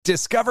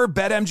Discover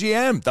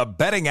BetMGM, the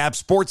betting app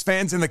sports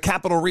fans in the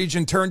capital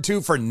region turn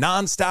to for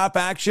nonstop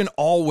action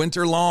all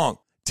winter long.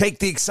 Take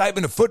the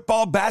excitement of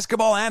football,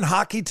 basketball, and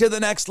hockey to the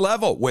next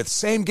level with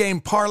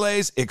same-game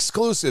parlays,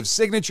 exclusive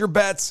signature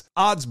bets,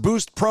 odds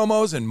boost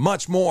promos, and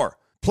much more.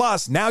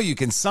 Plus, now you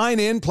can sign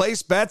in,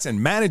 place bets,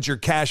 and manage your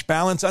cash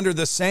balance under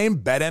the same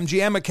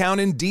BetMGM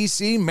account in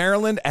D.C.,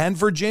 Maryland, and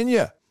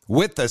Virginia.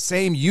 With the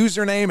same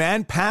username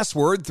and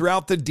password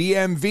throughout the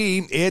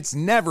DMV, it's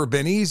never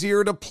been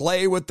easier to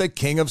play with the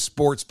king of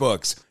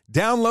sportsbooks.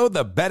 Download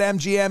the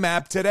BetMGM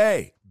app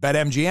today.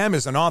 BetMGM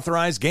is an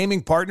authorized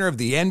gaming partner of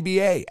the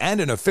NBA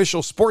and an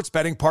official sports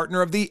betting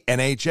partner of the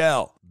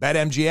NHL.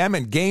 BetMGM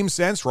and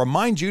GameSense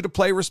remind you to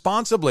play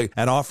responsibly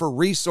and offer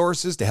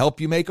resources to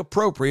help you make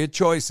appropriate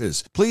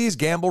choices. Please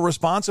gamble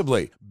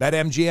responsibly.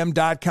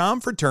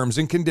 BetMGM.com for terms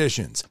and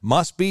conditions.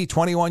 Must be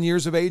 21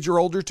 years of age or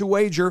older to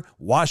wager.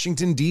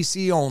 Washington,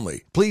 D.C.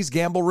 only. Please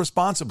gamble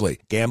responsibly.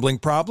 Gambling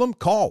problem?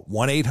 Call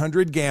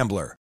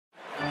 1-800-GAMBLER.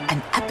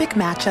 An epic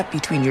matchup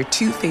between your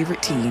two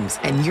favorite teams,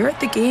 and you're at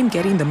the game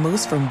getting the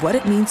most from what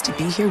it means to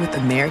be here with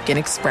American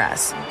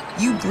Express.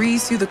 You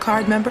breeze through the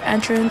card member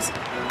entrance,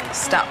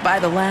 stop by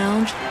the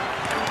lounge.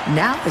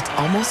 Now it's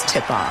almost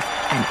tip-off,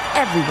 and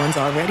everyone's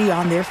already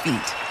on their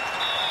feet.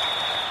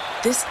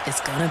 This is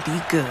gonna be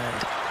good.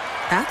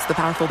 That's the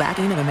powerful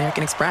backing of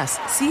American Express.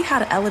 See how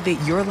to elevate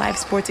your live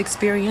sports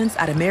experience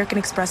at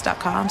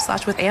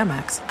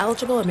americanexpress.com/withAmex.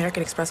 Eligible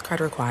American Express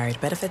card required.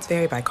 Benefits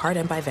vary by card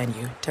and by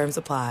venue. Terms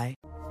apply.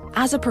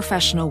 As a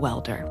professional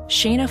welder,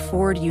 Shayna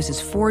Ford uses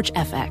Forge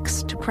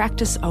FX to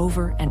practice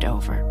over and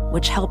over,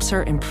 which helps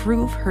her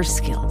improve her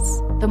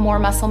skills. The more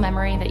muscle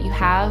memory that you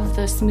have,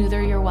 the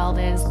smoother your weld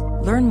is.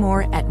 Learn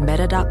more at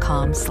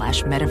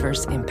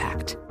meta.com/metaverse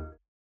impact.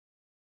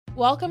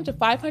 Welcome to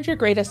 500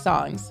 Greatest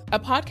Songs, a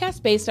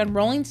podcast based on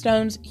Rolling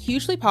Stone's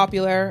hugely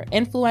popular,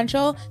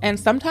 influential, and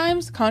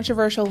sometimes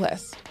controversial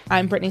list.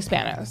 I'm Brittany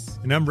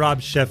Spanos. And I'm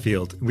Rob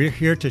Sheffield. We're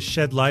here to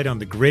shed light on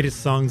the greatest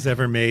songs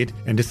ever made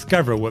and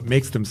discover what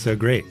makes them so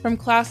great. From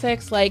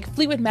classics like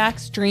Fleetwood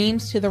Mac's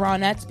Dreams to the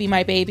Ronettes' Be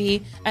My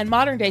Baby, and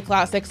modern-day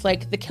classics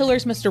like The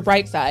Killers' Mr.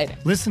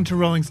 Brightside. Listen to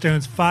Rolling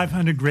Stone's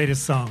 500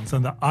 Greatest Songs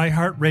on the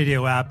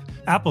iHeartRadio app,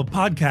 Apple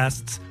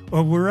Podcasts,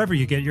 or wherever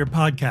you get your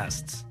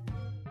podcasts.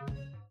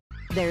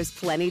 There's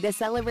plenty to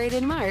celebrate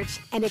in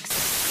March and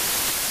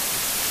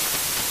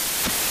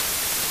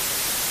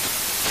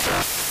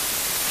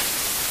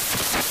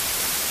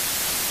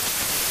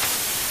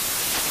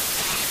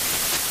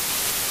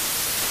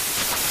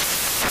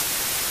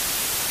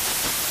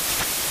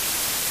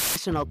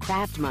National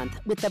Craft Month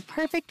with the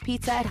perfect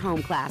pizza at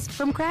home class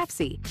from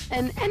Craftsy.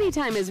 And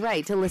anytime is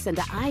right to listen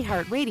to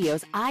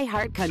iHeartRadio's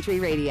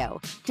iHeartCountry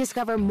Radio.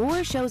 Discover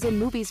more shows and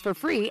movies for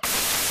free.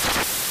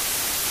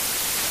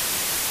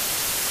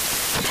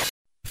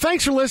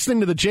 Thanks for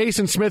listening to the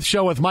Jason Smith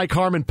Show with Mike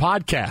Harmon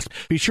podcast.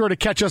 Be sure to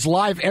catch us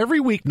live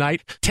every weeknight,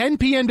 10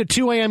 p.m. to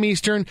 2 a.m.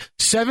 Eastern,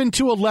 7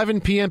 to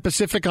 11 p.m.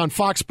 Pacific on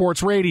Fox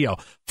Sports Radio.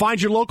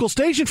 Find your local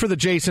station for the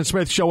Jason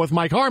Smith Show with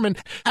Mike Harmon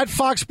at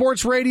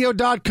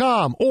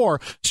foxsportsradio.com or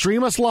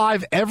stream us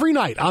live every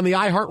night on the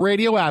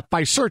iHeartRadio app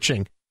by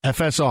searching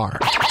FSR.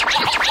 Now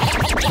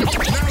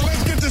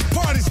let's get this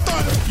party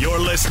started. You're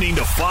listening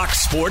to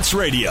Fox Sports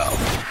Radio.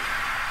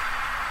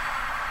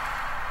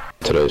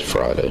 Today's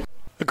Friday.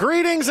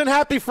 Greetings and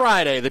happy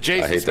Friday. The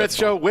Jason Smith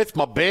Show with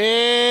my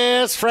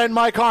best friend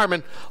Mike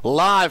Harmon,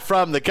 live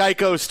from the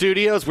Geico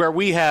Studios, where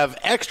we have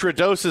extra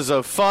doses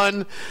of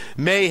fun,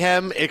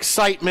 mayhem,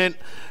 excitement,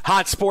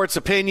 hot sports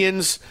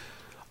opinions,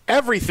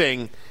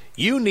 everything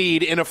you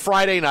need in a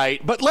Friday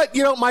night. But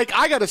Mike,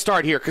 I got to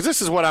start here because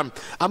this is what I'm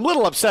a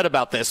little upset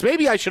about this.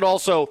 Maybe I should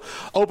also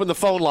open the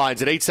phone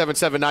lines at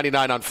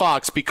 877-99 on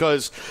Fox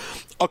because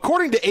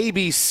according to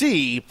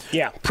ABC,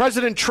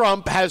 President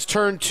Trump has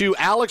turned to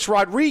Alex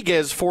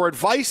Rodriguez for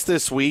advice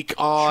this week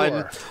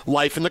on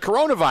life in the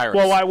coronavirus.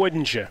 Well, why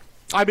wouldn't you?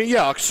 I mean,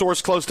 a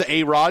source close to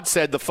A-Rod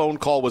said the phone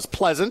call was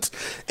pleasant,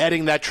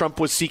 adding that Trump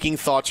was seeking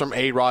thoughts from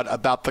A-Rod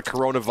about the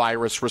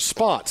coronavirus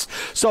response.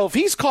 So if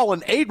he's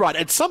calling A-Rod,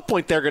 at some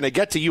point they're going to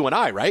get to you and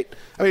I, right?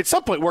 I mean, at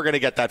some point we're going to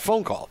get that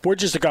phone call. We're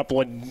just a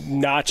couple of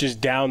notches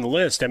down the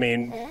list. I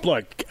mean,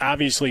 look,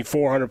 obviously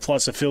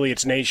 400-plus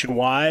affiliates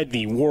nationwide,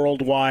 the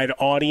worldwide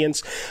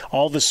audience,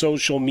 all the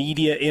social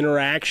media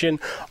interaction,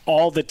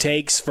 all the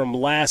takes from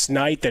last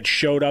night that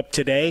showed up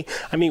today.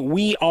 I mean,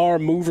 we are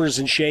movers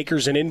and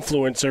shakers and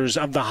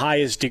influencers of the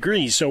highest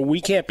degree, so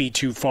we can't be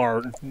too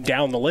far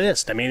down the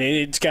list. I mean,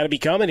 it's got to be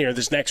coming here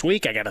this next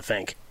week, I got to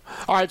think.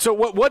 All right, so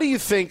what do you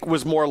think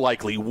was more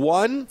likely?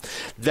 One,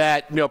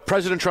 that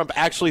President Trump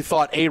actually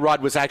thought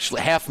A-Rod was actually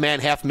half man,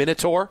 half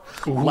minotaur,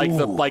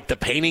 like the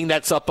painting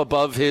that's up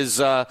above his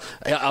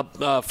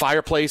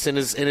fireplace in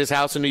his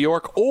house in New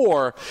York,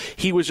 or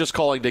he was just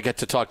calling to get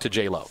to talk to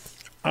J-Lo?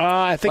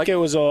 I think it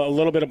was a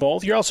little bit of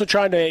both. You're also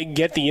trying to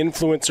get the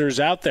influencers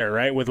out there,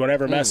 right, with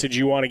whatever message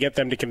you want to get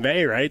them to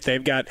convey, right?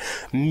 They've got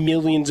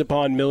millions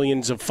upon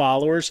millions of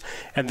followers,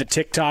 and the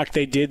TikTok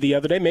they did the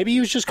other day, maybe he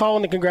was just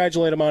calling to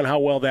congratulate them on how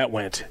well that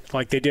went.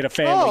 Like they did a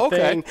family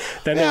thing.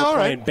 Then they were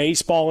playing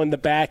baseball in the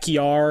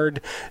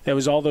backyard. There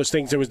was all those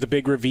things. There was the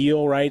big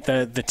reveal, right?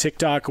 The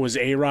TikTok was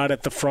A-Rod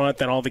at the front,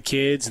 then all the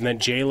kids, and then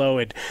J-Lo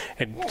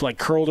had like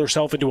curled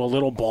herself into a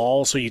little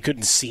ball so you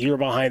couldn't see her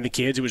behind the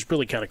kids. It was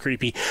really kind of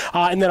creepy.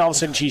 And then all of a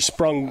sudden she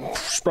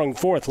sprung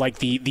forth like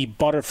the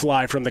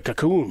butterfly from the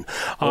cocoon,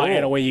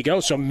 and away you go.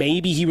 So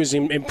maybe he was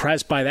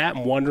impressed by that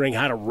and wondering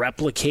how to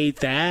replicate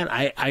that.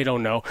 I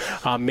don't know.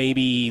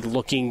 Maybe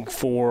looking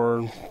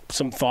for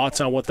some thoughts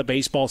on what the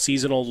baseball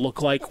season will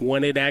look like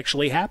when it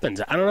actually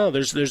happens. I don't know.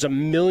 There's a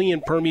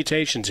million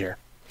permutations here.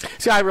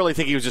 See, I really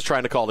think he was just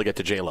trying to call to get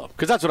to J-Lo,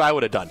 because that's what I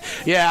would have done.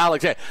 Yeah,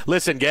 Alex, hey,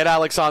 listen, get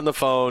Alex on the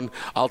phone.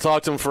 I'll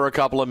talk to him for a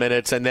couple of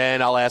minutes, and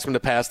then I'll ask him to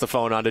pass the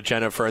phone on to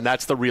Jennifer, and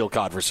that's the real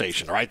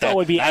conversation, right? That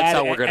would be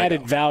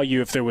added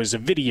value if there was a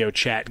video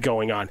chat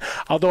going on.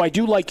 Although I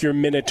do like your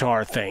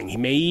Minotaur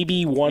thing.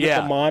 Maybe one of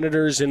the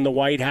monitors in the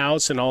White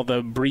House and all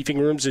the briefing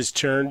rooms is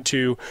turned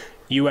to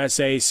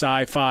USA,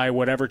 Sci-Fi,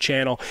 whatever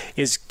channel,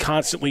 is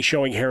constantly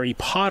showing Harry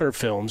Potter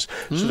films.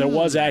 So there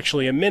was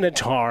actually a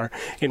Minotaur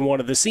in one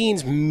of the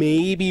scenes.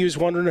 Maybe he was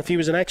wondering if he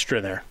was an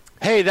extra there.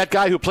 Hey, that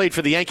guy who played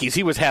for the Yankees,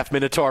 he was half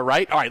Minotaur,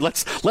 right? All right,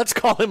 let's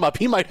call him up.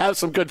 He might have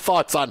some good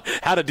thoughts on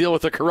how to deal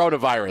with the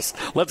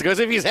coronavirus. Because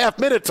if he's half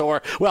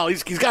Minotaur, well,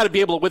 he's got to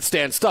be able to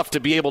withstand stuff to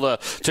be able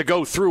to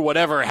go through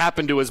whatever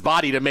happened to his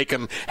body to make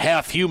him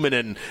half human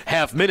and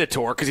half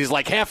Minotaur, because he's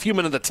like half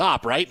human at the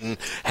top, right? And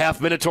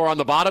half Minotaur on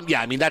the bottom.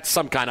 Yeah, I mean, that's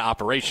some kind of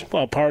operation.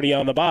 Well, party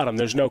on the bottom.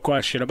 There's no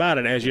question about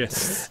it as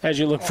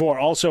you look for.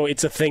 Also,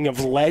 it's a thing of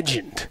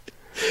legend.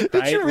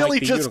 Did you really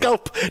just go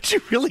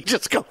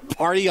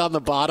party on the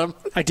bottom?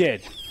 I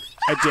did.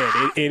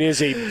 It is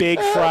a big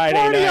Friday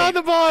party night on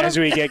the bottom. As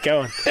we get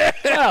going.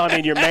 Well, I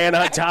mean, your man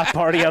on top,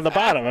 party on the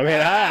bottom. I mean,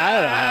 I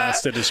don't know how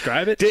else to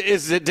describe it.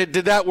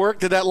 Did that work?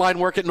 Did that line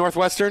work at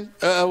Northwestern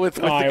with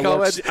the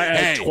co-eds?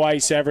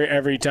 Twice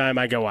every time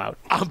I go out.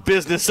 I'm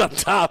business on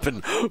top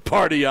and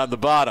party on the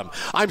bottom.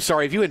 I'm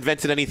sorry. Have you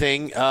invented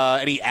anything,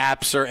 any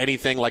apps or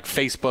anything like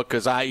Facebook?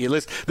 Because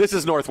this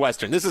is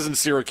Northwestern. This isn't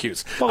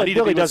Syracuse. Well, it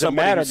really doesn't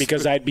matter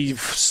because I'd be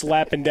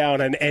slapping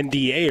down an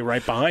NDA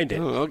right behind it.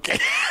 Oh, okay.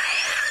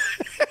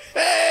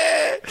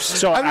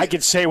 So I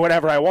could say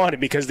whatever I wanted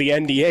because the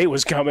NDA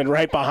was coming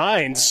right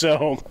behind.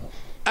 So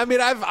I mean,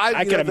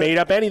 I could have made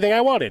up anything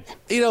I wanted.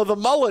 You know, the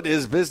mullet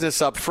is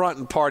business up front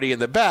and party in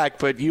the back,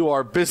 but you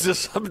are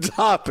business up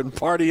top and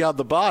party on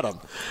the bottom.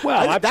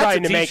 Well, I'm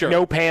trying to make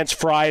No Pants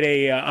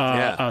Friday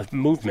a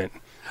movement.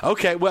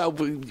 Okay, well,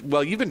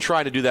 you've been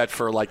trying to do that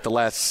for like the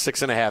last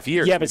 6.5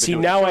 years. Yeah, but see,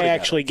 now I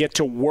actually get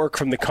to work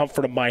from the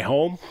comfort of my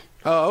home.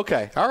 Oh,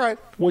 okay. All right.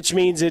 Which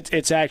means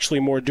it's actually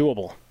more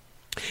doable.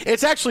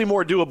 It's actually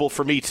more doable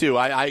for me too.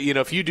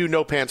 If you do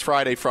No Pants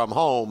Friday from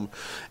home,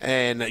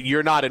 and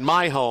you're not in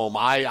my home,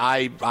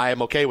 I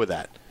am okay with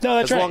that. No,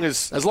 that's right.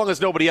 As long as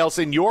nobody else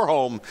in your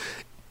home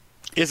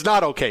is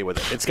not okay with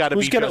it. It's got to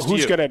be just you.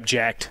 Who's going to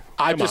object?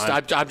 I'm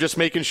just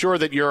making sure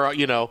that you're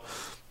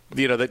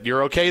that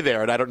you're okay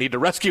there, and I don't need to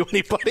rescue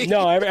anybody.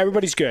 No,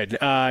 everybody's good.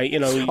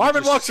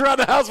 Armin walks around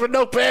the house with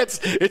no pants.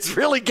 It's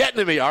really getting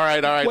to me. All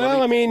right. Well,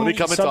 let me come and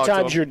talk to him.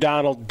 Sometimes you're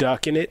Donald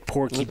Duck in it,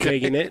 Porky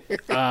Pig in it.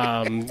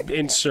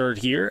 Insert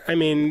here. I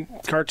mean,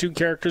 cartoon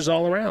characters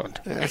all around.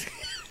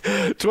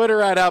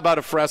 Twitter at How About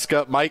a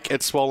Fresca, Mike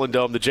at Swollen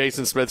Dome, the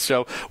Jason Smith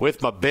Show with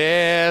my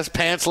best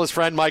pantsless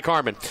friend, Mike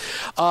Harmon.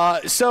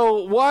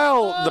 So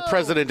while the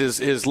president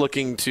is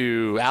looking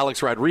to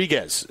Alex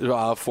Rodriguez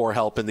for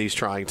help in these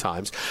trying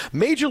times,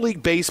 Major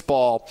League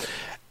Baseball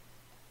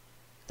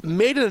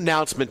made an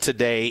announcement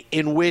today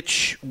in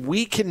which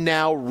we can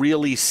now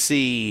really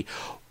see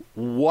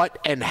what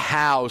and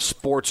how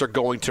sports are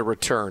going to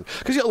return.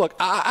 Because, look,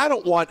 I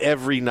don't want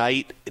every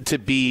night to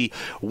be,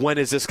 when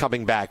is this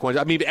coming back?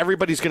 I mean,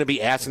 everybody's going to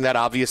be asking that,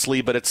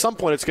 obviously, but at some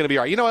point it's going to be,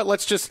 all right, you know what,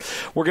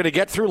 we're going to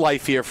get through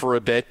life here for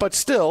a bit, but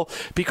still,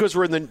 because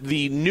we're in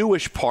the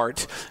newish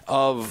part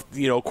of,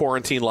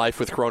 quarantine life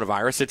with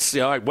coronavirus, it's,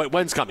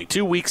 when's coming?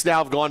 2 weeks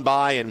now have gone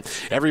by, and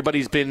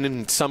everybody's been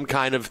in some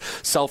kind of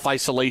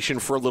self-isolation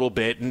for a little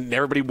bit, and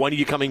everybody, when are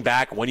you coming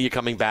back? When are you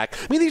coming back?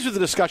 I mean, these are the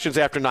discussions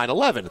after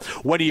 9/11.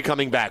 When are you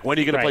coming back? When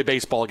are you going to play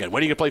baseball again?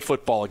 When are you going to play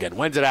football again?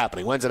 When's it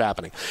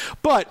happening?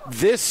 But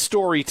this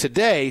story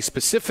today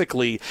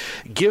specifically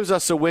gives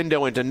us a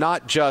window into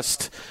not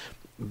just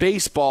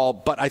baseball,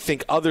 but I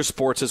think other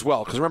sports as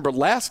well. Because remember,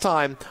 last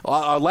night,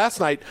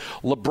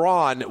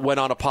 LeBron went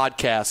on a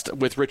podcast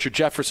with Richard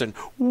Jefferson.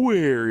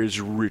 Where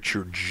is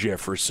Richard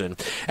Jefferson?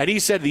 And he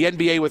said the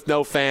NBA with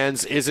no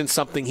fans isn't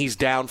something he's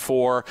down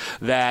for,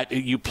 that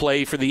you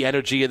play for the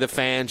energy of the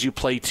fans, you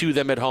play to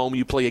them at home,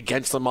 you play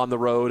against them on the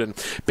road, and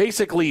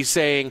basically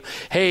saying,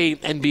 hey,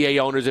 NBA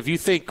owners, if you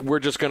think we're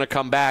just going to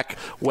come back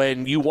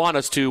when you want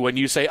us to, when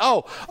you say,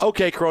 oh,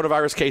 okay,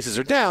 coronavirus cases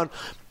are down,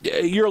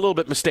 you're a little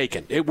bit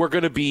mistaken. It's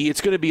going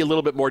to be a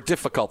little bit more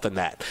difficult than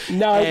that.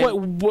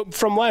 Now,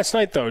 from last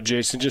night, though,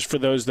 Jason, just for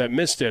those that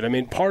missed it, I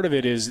mean, part of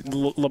it is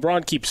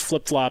LeBron keeps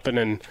flip-flopping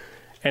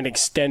and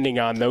extending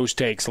on those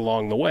takes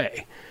along the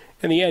way.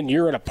 In the end,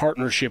 you're in a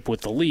partnership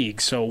with the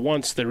league, so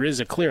once there is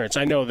a clearance,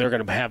 I know they're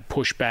going to have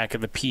pushback,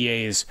 and the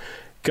PA is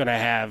going to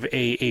have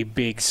a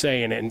big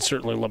say in it, and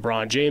certainly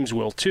LeBron James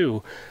will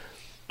too.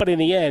 But in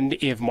the end,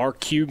 if Mark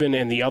Cuban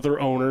and the other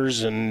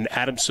owners and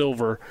Adam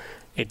Silver,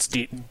 it's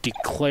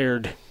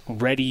declared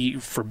ready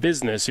for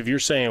business, if you're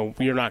saying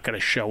you're not going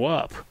to show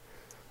up,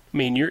 I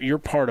mean, you're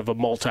part of a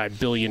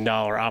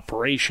multi-billion-dollar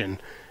operation,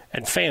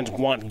 and fans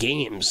want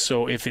games.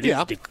 So if it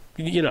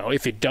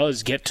if it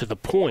does get to the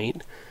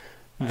point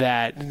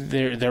that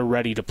they're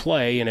ready to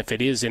play, and if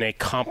it is in a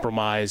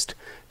compromised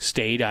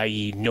state,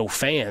 i.e. no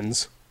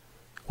fans,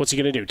 what's he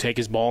going to do? Take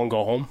his ball and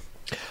go home?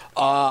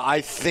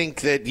 I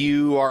think that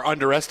you are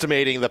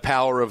underestimating the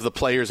power of the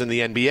players in the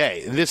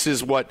NBA. This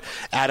is what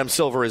Adam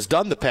Silver has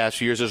done the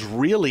past years, is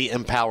really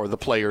empower the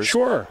players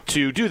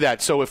to do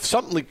that. So if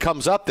something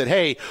comes up that,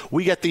 hey,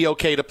 we get the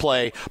okay to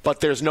play,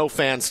 but there's no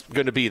fans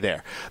going to be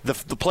there, the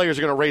players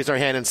are going to raise their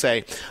hand and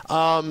say,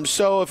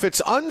 so if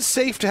it's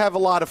unsafe to have a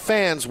lot of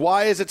fans,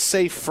 why is it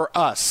safe for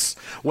us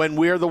when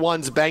we're the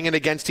ones banging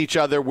against each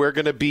other? We're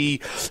going to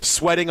be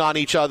sweating on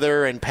each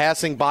other and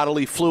passing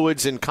bodily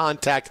fluids in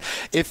contact.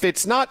 If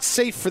it's not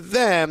safe for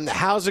them,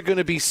 how's it going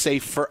to be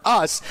safe for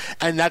us?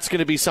 And that's going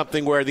to be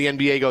something where the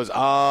NBA goes,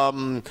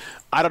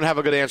 I don't have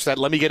a good answer to that.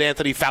 Let me get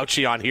Anthony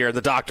Fauci on here,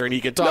 the doctor, and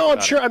he can talk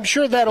about it. I'm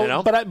sure that'll, you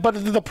know?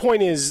 But the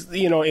point is,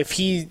 if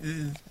he,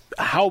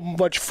 how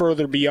much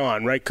further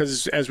beyond, right?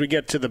 Because as we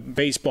get to the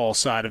baseball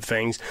side of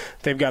things,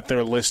 they've got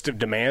their list of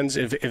demands.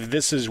 If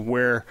this is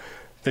where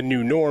the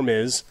new norm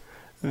is,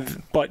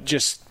 but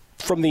just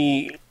from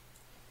the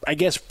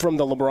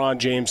LeBron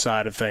James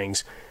side of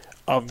things,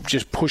 of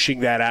just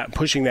pushing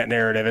that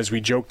narrative, as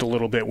we joked a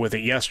little bit with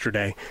it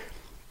yesterday,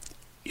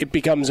 it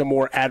becomes a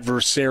more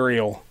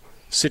adversarial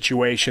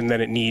situation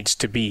than it needs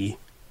to be.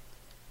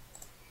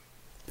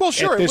 Well,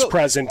 sure. At this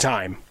present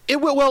time.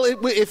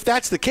 If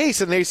that's the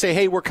case and they say,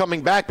 hey, we're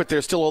coming back, but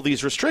there's still all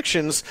these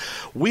restrictions,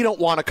 we don't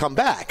want to come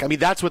back. I mean,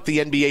 that's what the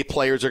NBA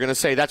players are going to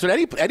say. That's what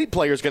any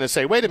player is going to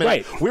say. Wait a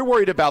minute, We're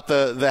worried about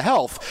the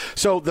health.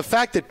 So the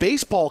fact that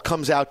baseball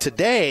comes out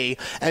today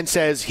and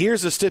says,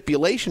 here's the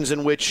stipulations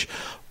in which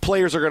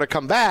players are going to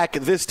come back,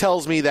 this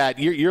tells me that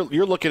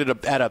you're looking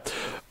at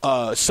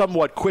a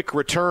somewhat quick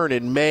return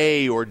in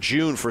May or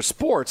June for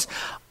sports.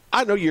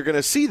 I know you're going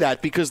to see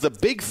that because the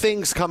big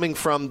things coming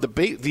from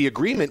the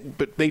agreement,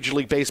 but Major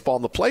League Baseball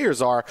and the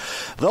players are,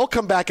 they'll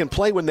come back and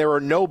play when there are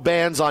no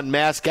bans on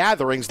mass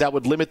gatherings that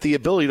would limit the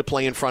ability to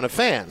play in front of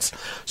fans.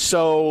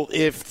 So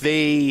if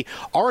they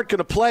aren't going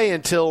to play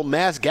until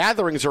mass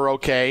gatherings are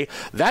okay,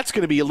 that's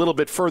going to be a little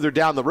bit further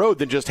down the road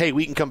than just, hey,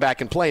 we can come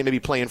back and play and maybe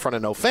play in front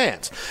of no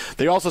fans.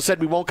 They also said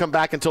we won't come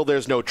back until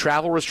there's no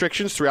travel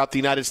restrictions throughout the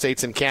United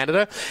States and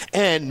Canada,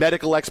 and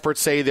medical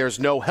experts say there's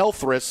no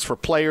health risks for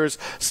players,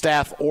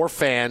 staff, or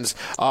fans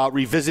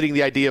revisiting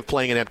the idea of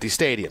playing in empty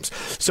stadiums.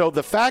 So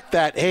the fact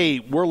that, hey,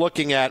 we're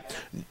looking at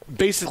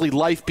basically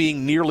life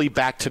being nearly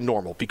back to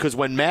normal, because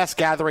when mass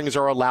gatherings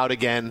are allowed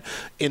again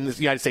in the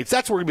United States,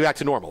 that's where we're going to be back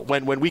to normal.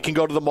 When we can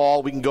go to the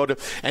mall, we can go to,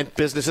 and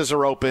businesses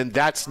are open,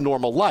 that's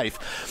normal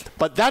life.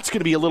 But that's going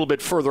to be a little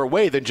bit further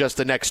away than just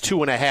the next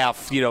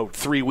 2.5,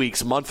 3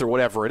 weeks, month, or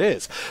whatever it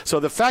is.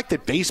 So the fact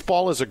that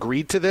baseball has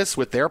agreed to this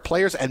with their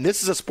players, and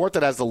this is a sport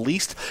that has the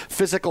least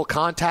physical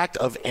contact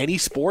of any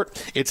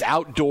sport, it's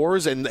outdoors,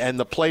 and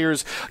the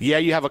players,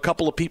 you have a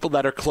couple of people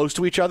that are close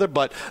to each other,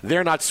 but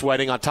they're not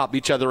sweating on top of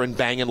each other and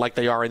banging like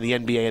they are in the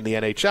NBA and the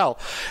NHL.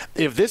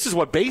 If this is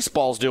what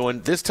baseball's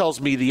doing, this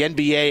tells me the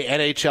NBA,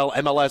 NHL,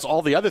 MLS,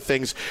 all the other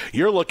things,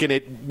 you're looking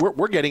at,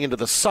 we're getting into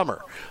the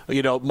summer,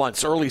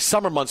 months, early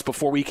summer months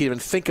before we can even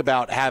think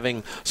about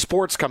having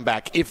sports come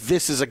back. If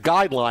this is a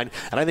guideline,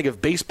 and I think if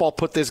baseball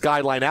put this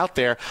guideline out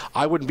there,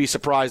 I wouldn't be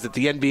surprised that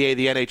the NBA,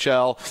 the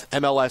NHL,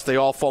 MLS, they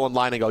all fall in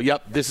line and go,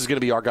 yep, this is going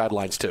to be our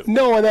guidelines too.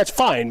 No, and that's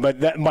fine.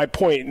 But my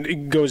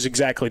point goes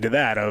exactly to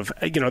that of,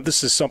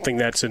 this is something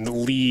that's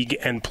in league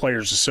and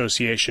players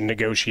association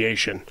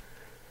negotiation.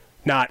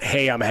 Not,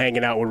 hey, I'm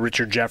hanging out with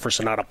Richard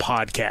Jefferson on a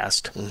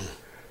podcast.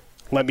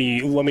 Let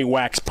me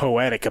wax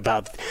poetic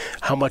about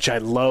how much I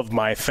love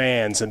my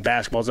fans, and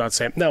basketball's not the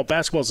same. No,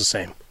 basketball's the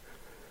same.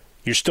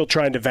 You're still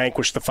trying to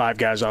vanquish the five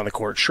guys on the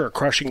court. Sure,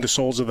 crushing the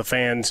souls of the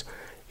fans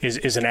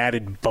is an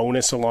added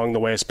bonus along the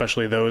way,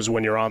 especially those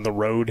when you're on the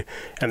road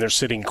and they're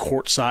sitting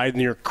courtside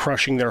and you're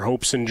crushing their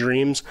hopes and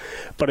dreams.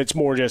 But it's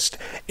more just,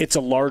 it's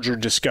a larger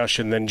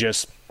discussion than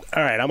just,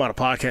 all right, I'm on a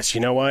podcast, you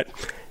know what?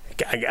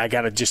 I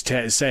got to just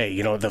say,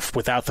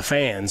 without the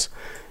fans,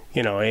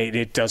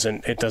 it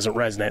doesn't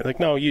resonate. Like,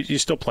 no, you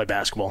still play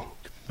basketball.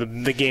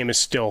 The game is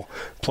still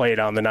played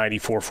on the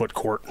 94-foot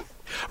court.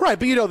 Right,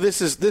 but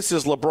this is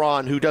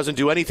LeBron, who doesn't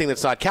do anything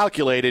that's not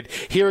calculated,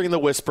 hearing the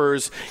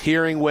whispers,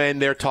 hearing when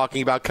they're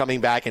talking about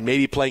coming back and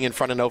maybe playing in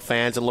front of no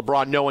fans, and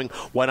LeBron knowing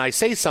when I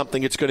say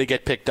something, it's going to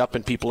get picked up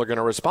and people are going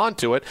to respond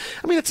to it.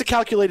 I mean, it's a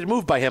calculated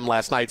move by him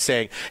last night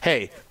saying,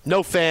 hey,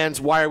 no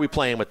fans, why are we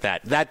playing with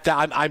that?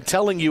 I'm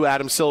telling you,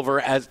 Adam Silver,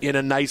 as in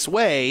a nice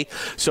way,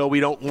 so we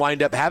don't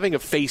wind up having a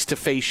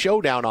face-to-face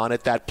showdown on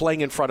it, that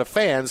playing in front of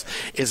fans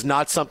is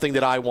not something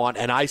that I want,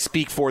 and I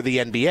speak for the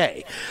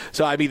NBA.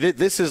 So, I mean,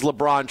 this is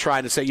LeBron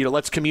trying to say,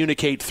 let's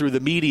communicate through the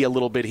media a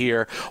little bit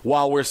here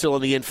while we're still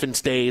in the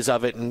infant days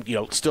of it, and,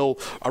 still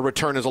a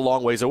return is a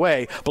long ways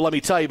away. But let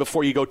me tell you,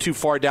 before you go too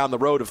far down the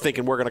road of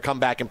thinking we're going to come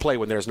back and play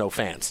when there's no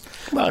fans.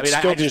 Well, it's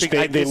still just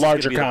the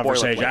larger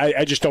conversation.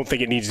 I just don't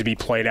think it needs to be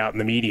played out in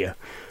the media.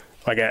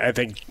 Like, I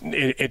think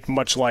it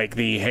much like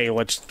hey,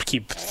 let's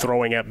keep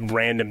throwing up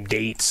random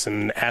dates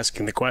and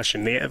asking the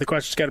question. The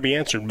question's got to be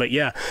answered. But,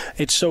 yeah,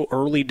 it's so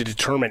early to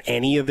determine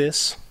any of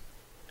this.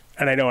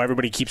 And I know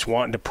everybody keeps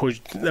wanting to push.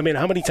 I mean,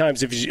 how many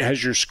times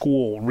has your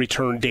school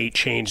return date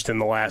changed in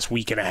the last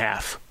week and a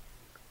half?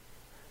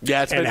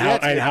 Yeah,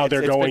 how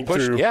they're going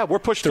through. Yeah, we're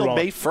pushed till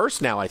May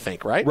 1st now, I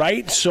think, right?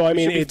 Right. So, I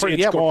mean, it's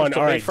gone.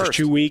 All right, for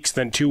 2 weeks,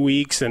 then 2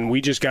 weeks, and we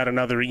just got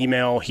another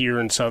email here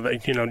in Southern,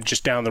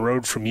 just down the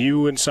road from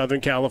you in Southern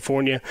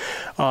California,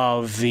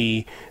 of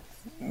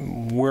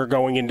we're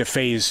going into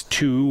phase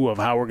 2 of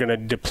how we're going to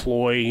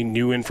deploy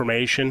new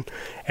information,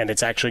 and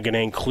it's actually going to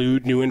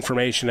include new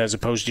information as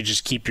opposed to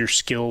just keep your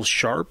skills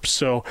sharp.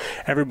 So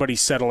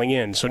everybody's settling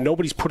in. So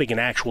nobody's putting an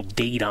actual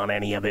date on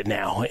any of it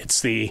now. It's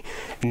the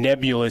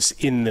nebulous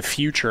in the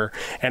future,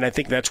 and I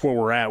think that's where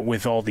we're at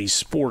with all these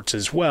sports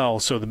as well.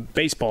 So the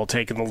baseball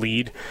taking the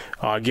lead.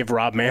 Give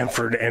Rob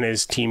Manfred and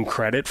his team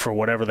credit for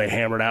whatever they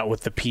hammered out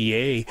with the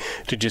PA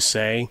to just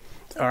say,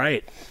 all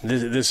right,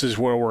 this is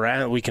where we're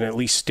at. We can at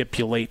least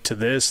stipulate to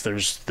this.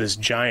 There's this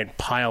giant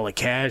pile of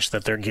cash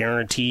that they're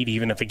guaranteed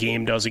even if a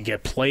game doesn't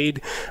get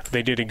played.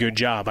 They did a good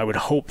job. I would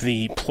hope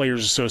the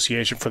Players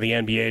Association for the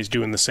NBA is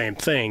doing the same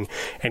thing,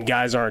 and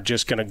guys aren't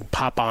just going to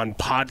pop on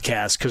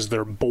podcasts because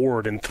they're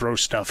bored and throw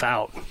stuff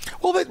out.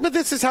 Well, but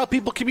this is how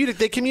people communicate.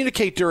 They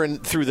communicate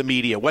through the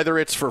media, whether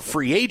it's for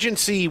free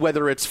agency,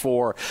 whether it's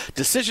for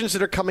decisions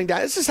that are coming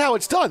down. This is how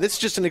it's done. This is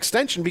just an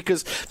extension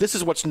because this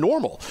is what's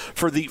normal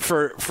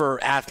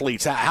for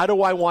athletes. How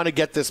do I want to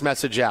get this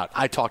message out?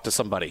 I talk to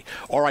somebody,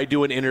 or I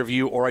do an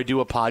interview, or I do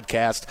a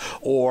podcast,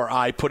 or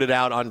I put it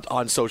out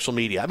on social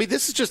media. I mean,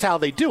 this is just how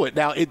they do it.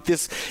 Now,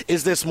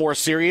 is this more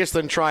serious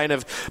than trying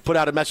to put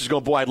out a message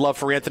going, boy, I'd love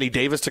for Anthony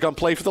Davis to come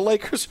play for the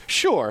Lakers?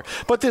 Sure.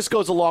 But this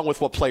goes along with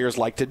what players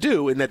like to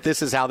do, in that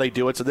this is how they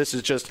do it. So this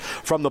is just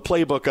from the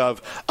playbook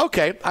of,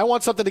 okay, I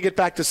want something to get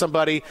back to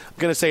somebody. I'm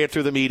going to say it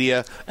through the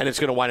media, and it's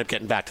going to wind up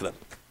getting back to them.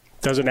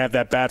 Doesn't have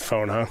that bat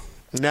phone, huh?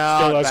 No,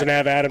 still doesn't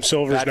have Adam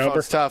Silver's number.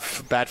 Phone's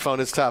tough. Bat phone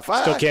is tough.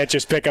 Still can't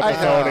just pick up the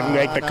phone and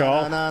make the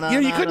call.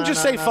 You couldn't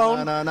just say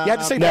phone. You had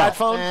to say bat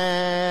phone.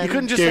 You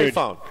couldn't just say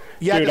phone.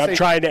 Dude, I'm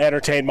trying to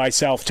entertain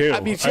myself, too. I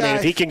mean,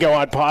 if he can go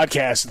on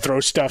podcasts and throw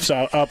stuff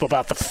up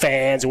about the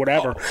fans or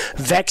whatever,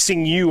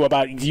 vexing you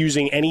about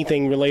using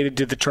anything related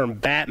to the term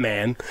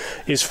Batman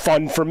is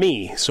fun for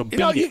me. So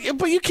beat it.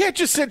 But you can't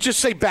just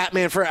say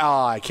Batman for,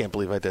 I can't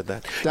believe I did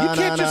that. You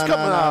can't just come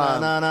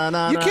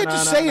on. You can't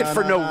just say it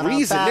for no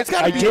reason. There's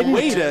got to be a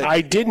way to. I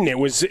didn't. It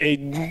was a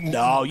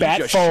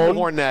bat phone.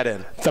 Shoehorn that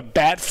in. The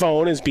bat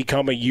phone has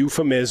become a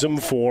euphemism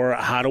for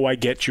how do I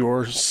get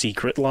your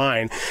secret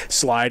line,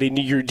 slide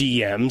into your DMs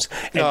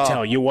and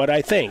tell you what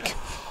I think.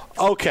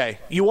 Okay,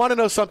 you want to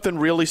know something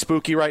really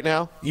spooky right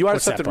now? You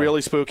want something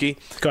really spooky?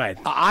 Go ahead.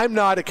 I'm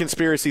not a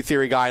conspiracy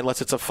theory guy unless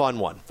it's a fun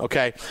one,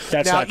 okay?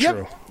 That's not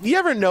true. You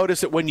ever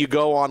notice that when you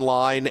go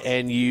online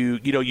and you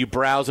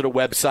browse at a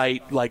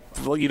website, like,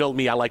 well, you know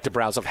me, I like to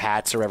browse of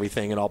hats or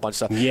everything and all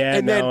bunch of stuff. Yeah,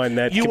 and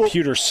that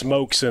computer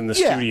smokes in the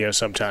studio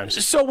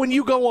sometimes. So when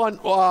you go on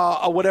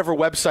whatever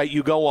website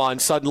you go on,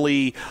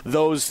 suddenly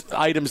those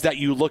items that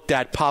you looked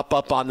at pop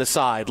up on the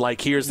side. Like,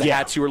 here's the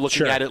hats you were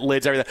looking at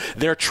lids, everything.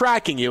 They're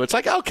tracking you. It's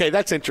like, okay,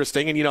 that's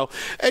interesting. And,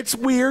 it's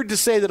weird to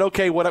say that,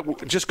 okay,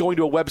 just going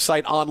to a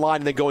website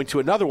online and then going to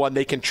another one,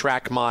 they can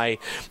track my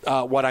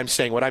what I'm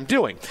saying, what I'm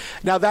doing.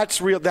 Now,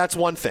 that's real. That's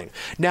one thing.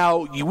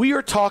 Now, we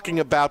are talking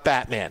about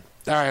Batman.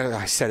 All right,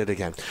 I said it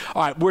again.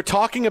 All right, we're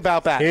talking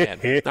about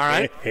Batman. All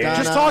right?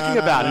 Just talking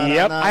about it.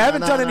 Yep. I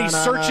haven't done any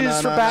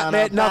searches for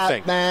Batman,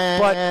 nothing.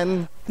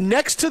 But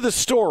next to the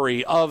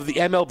story of the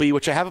MLB,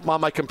 which I have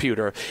on my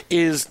computer,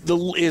 is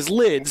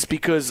lids,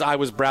 because I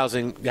was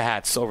browsing the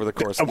hats over the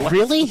course of the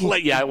Really?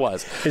 Yeah, I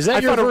was. Is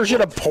that your version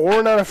of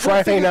porn on a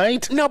Friday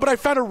night? No, but I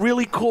found a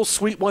really cool,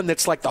 sweet one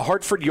that's like the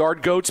Hartford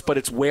Yard Goats, but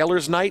it's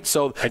Whalers Night.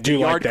 So I do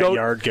like that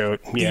Yard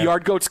Goat. Yeah. The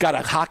Yard Goat's got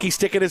a hockey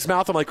stick in his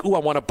mouth. I'm like, ooh, I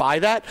want to buy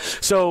that.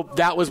 So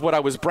that was what I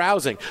was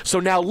browsing. So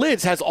now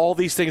Lids has all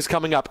these things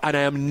coming up, and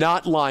I am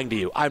not lying to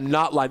you. I'm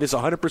not lying. This is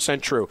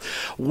 100% true.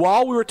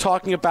 While we were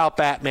talking about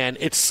Batman,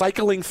 it's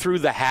cycling through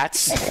the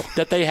hats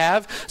that they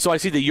have. So I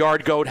see the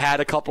Yard Goat hat,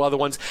 a couple other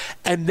ones,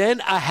 and then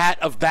a hat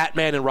of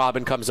Batman and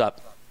Robin comes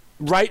up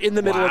right in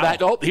the middle of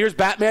that. Oh, here's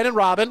Batman and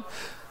Robin.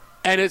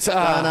 And it's,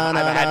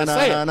 I had to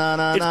say it.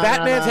 It's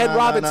Batman's head,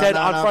 Robin's head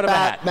on front of a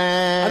hat.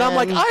 And I'm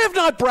like, I have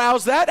not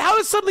browsed that. How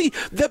is suddenly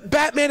the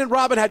Batman and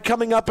Robin hat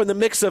coming up in the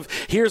mix of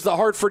here's the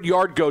Hartford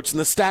Yard Goats and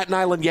the Staten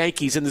Island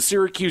Yankees and the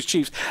Syracuse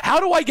Chiefs?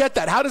 How do I get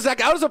that? How does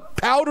a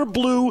powder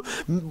blue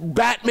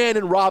Batman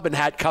and Robin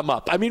hat come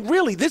up? I mean,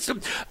 really,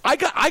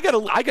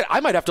 I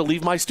might have to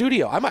leave my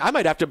studio. You know what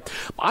I got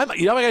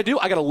to do?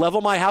 I got to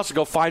level my house and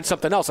go find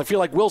something else. I feel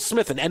like Will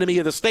Smith, an enemy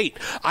of the state.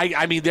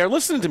 I mean, they're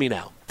listening to me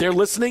now. They're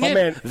listening in.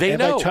 Man, they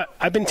know.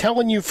 I've been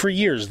telling you for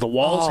years, the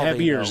walls have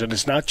ears, and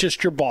it's not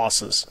just your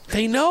bosses.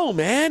 They know,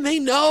 man. They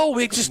know.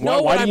 They just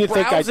know Why do you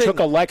browsing. think I took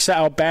Alexa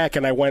out back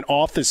and I went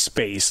Office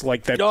Space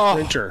like that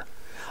printer?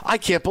 I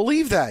can't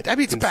believe that. I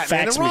mean, it's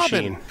Batman fax and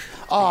Robin. Machine.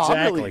 Oh,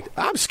 Exactly.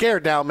 I'm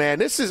scared now, man.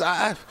 This is...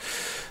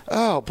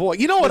 oh, boy.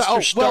 You know what?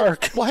 Mr.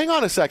 Stark. Well, hang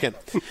on a second.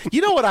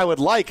 You know what I would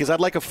like is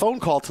I'd like a phone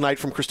call tonight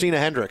from Christina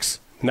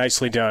Hendricks.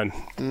 Nicely done.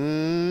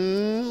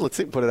 Let's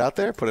see. Put it out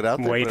there.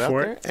 Wait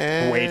for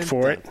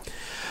it.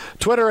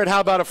 Twitter at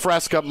How About a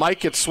Fresca.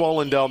 Mike at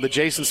Swollen Dome. The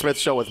Jason Smith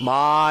Show with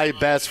my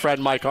best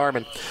friend Mike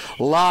Harmon.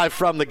 Live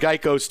from the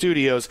Geico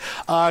Studios.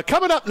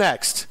 Coming up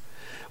next.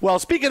 Well,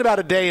 speaking about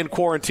a day in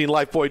quarantine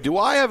life, boy, do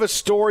I have a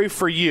story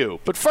for you.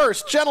 But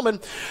first,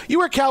 gentlemen, you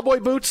wear cowboy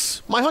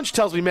boots? My hunch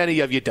tells me many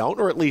of you don't,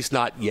 or at least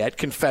not yet.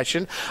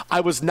 Confession, I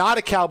was not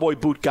a cowboy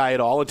boot guy at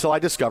all until I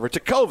discovered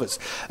Tecovas.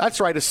 That's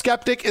right, a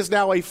skeptic is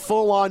now a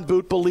full-on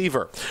boot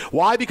believer.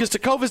 Why? Because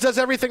Tecovas does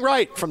everything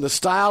right. From the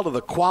style to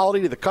the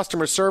quality to the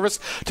customer service,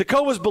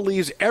 Tecovas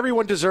believes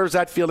everyone deserves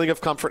that feeling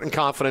of comfort and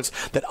confidence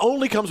that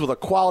only comes with a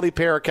quality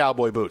pair of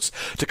cowboy boots.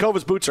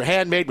 Tecovas boots are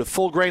handmade with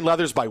full-grain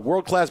leathers by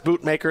world-class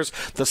boot makers.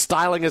 The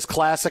styling is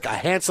classic, a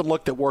handsome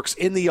look that works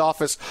in the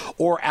office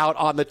or out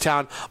on the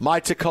town. My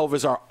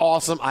Tecovas are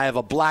awesome. I have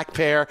a black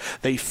pair.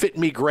 They fit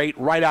me great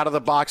right out of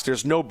the box.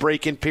 There's no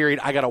break-in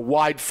period. I got a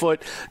wide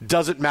foot.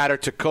 Doesn't matter.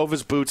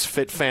 Tecovas boots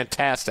fit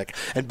fantastic.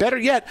 And better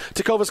yet,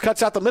 Tecovas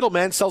cuts out the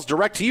middleman, sells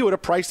direct to you at a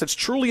price that's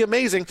truly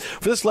amazing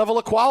for this level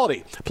of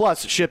quality.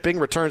 Plus, shipping,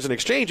 returns, and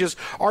exchanges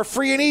are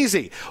free and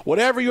easy.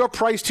 Whatever your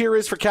price tier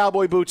is for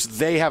cowboy boots,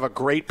 they have a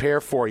great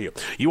pair for you.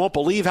 You won't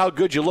believe how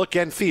good you look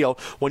and feel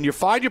when you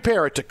find your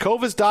pair at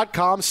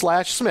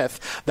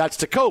Tecovas.com/Smith. That's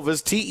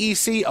Tecovas,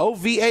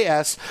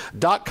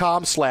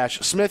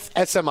 Tecovas.com/Smith,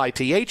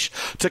 SMITH.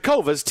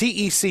 Tecovas,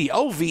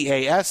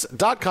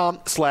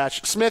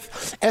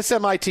 Tecovas.com/Smith,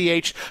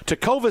 SMITH.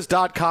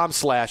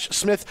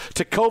 Tecovas.com/Smith.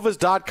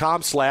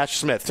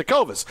 Tecovas.com/Smith.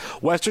 Tecovas,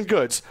 Western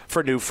goods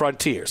for new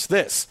frontiers.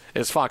 This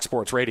is Fox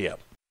Sports Radio.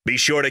 Be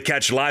sure to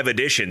catch live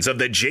editions of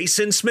The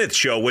Jason Smith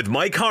Show with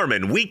Mike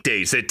Harmon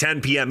weekdays at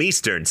 10 p.m.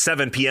 Eastern,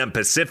 7 p.m.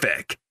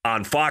 Pacific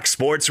on Fox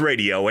Sports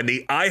Radio and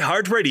the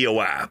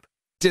iHeartRadio app.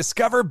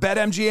 Discover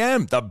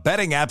BetMGM, the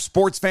betting app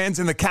sports fans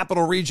in the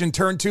capital region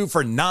turn to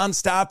for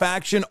nonstop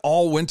action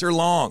all winter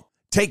long.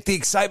 Take the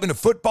excitement of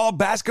football,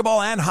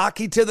 basketball, and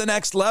hockey to the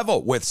next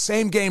level with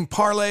same-game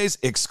parlays,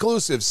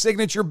 exclusive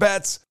signature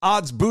bets,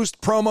 odds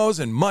boost promos,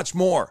 and much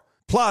more.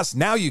 Plus,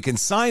 now you can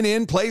sign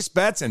in, place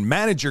bets, and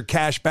manage your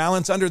cash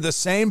balance under the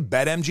same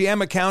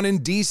BetMGM account in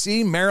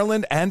D.C.,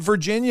 Maryland, and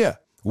Virginia.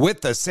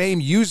 With the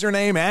same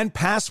username and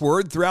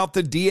password throughout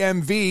the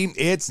DMV,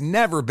 it's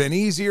never been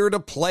easier to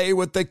play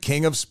with the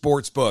king of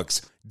sportsbooks.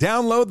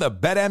 Download the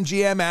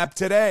BetMGM app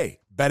today.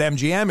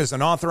 BetMGM is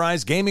an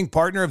authorized gaming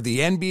partner of the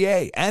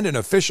NBA and an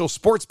official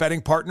sports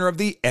betting partner of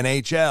the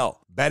NHL.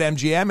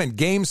 BetMGM and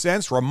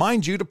GameSense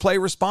remind you to play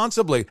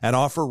responsibly and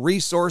offer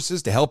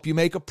resources to help you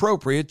make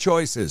appropriate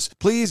choices.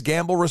 Please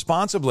gamble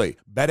responsibly.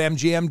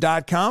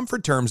 BetMGM.com for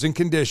terms and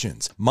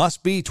conditions.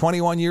 Must be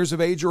 21 years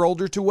of age or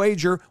older to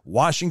wager.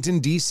 Washington,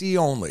 D.C.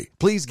 only.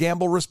 Please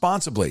gamble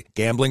responsibly.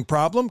 Gambling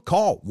problem?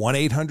 Call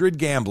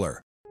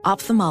 1-800-GAMBLER.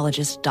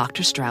 Ophthalmologist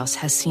Dr. Strauss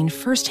has seen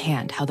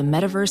firsthand how the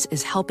metaverse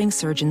is helping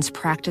surgeons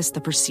practice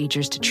the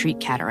procedures to treat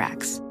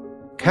cataracts.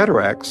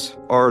 Cataracts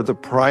are the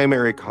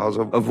primary cause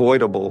of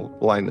avoidable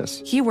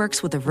blindness. He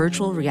works with a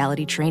virtual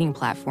reality training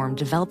platform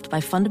developed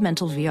by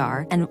Fundamental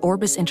VR and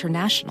Orbis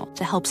International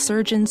to help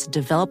surgeons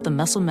develop the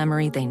muscle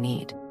memory they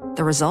need.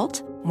 The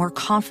result? More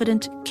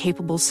confident,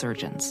 capable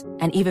surgeons.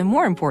 And even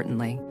more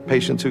importantly,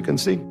 patients who can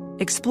see.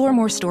 Explore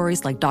more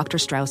stories like Dr.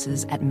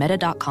 Strauss's at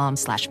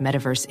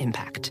meta.com/metaverse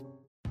impact.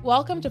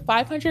 Welcome to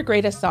 500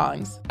 Greatest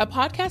Songs, a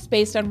podcast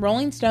based on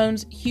Rolling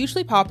Stone's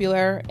hugely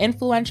popular,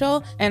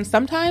 influential, and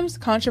sometimes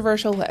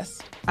controversial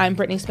list. I'm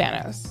Brittany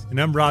Spanos.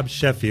 And I'm Rob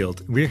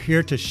Sheffield. We're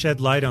here to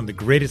shed light on the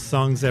greatest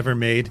songs ever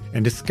made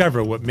and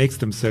discover what makes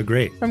them so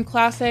great. From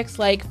classics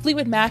like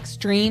Fleetwood Mac's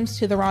Dreams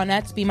to the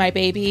Ronettes' Be My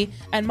Baby,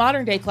 and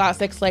modern-day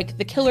classics like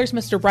The Killers'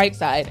 Mr.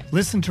 Brightside.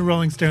 Listen to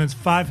Rolling Stone's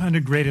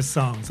 500 Greatest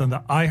Songs on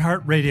the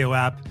iHeartRadio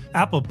app,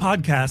 Apple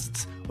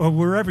Podcasts, or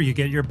wherever you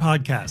get your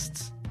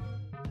podcasts.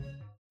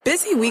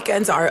 Busy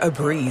weekends are a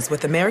breeze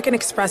with American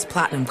Express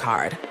Platinum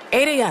Card.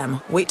 8 a.m.,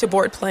 wait to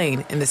board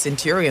plane in the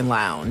Centurion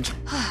Lounge.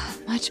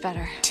 Much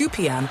better. 2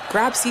 p.m.,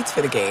 grab seats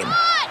for the game.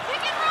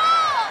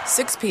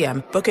 6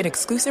 p.m., book an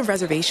exclusive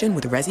reservation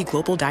with Resi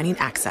Global Dining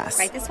Access.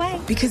 Right this way.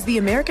 Because the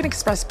American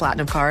Express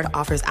Platinum Card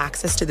offers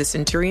access to the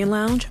Centurion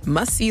Lounge,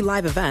 must-see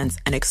live events,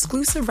 and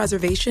exclusive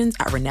reservations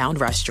at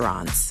renowned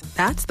restaurants.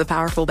 That's the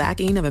powerful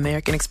backing of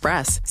American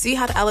Express. See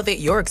how to elevate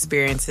your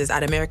experiences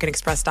at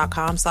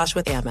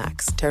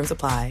americanexpress.com/withAmex. Terms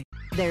apply.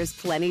 There's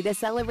plenty to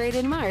celebrate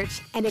in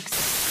March and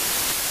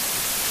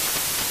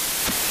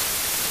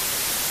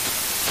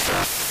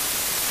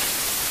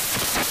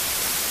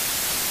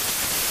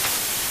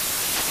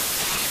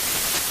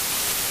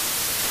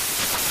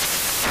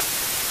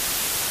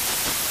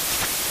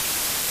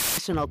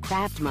National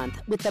Craft Month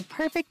with the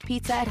perfect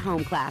pizza at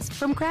home class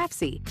from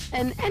Craftsy.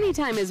 And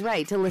anytime is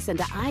right to listen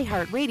to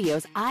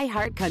iHeartRadio's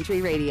iHeart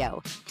Country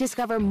Radio.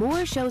 Discover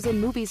more shows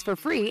and movies for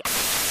free.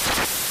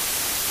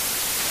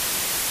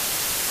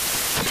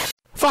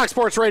 Fox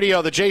Sports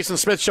Radio, the Jason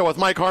Smith Show with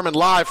Mike Harmon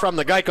live from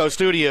the Geico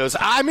Studios.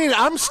 I mean,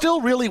 I'm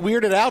still really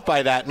weirded out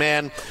by that,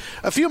 man.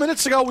 A few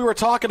minutes ago, we were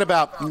talking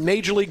about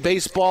Major League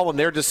Baseball and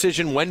their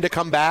decision when to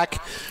come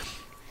back,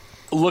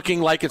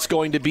 looking like it's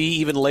going to be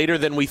even later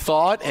than we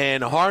thought,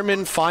 and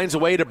Harmon finds a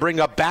way to bring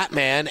up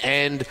Batman,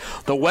 and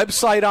the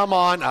website I'm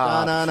on,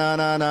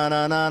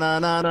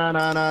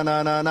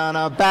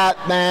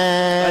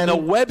 Batman, and the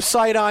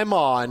website I'm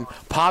on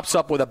pops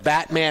up with a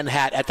Batman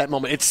hat at that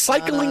moment. It's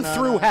cycling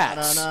through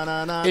hats.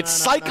 It's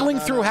cycling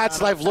through hats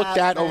that I've looked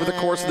at over the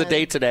course of the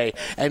day today,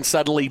 and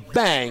suddenly,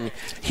 bang,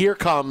 here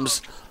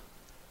comes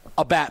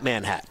a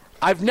Batman hat.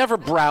 I've never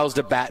browsed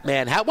a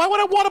Batman hat. Why would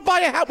I want to buy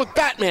a hat with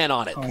Batman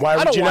on it? Why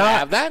would I don't you want not to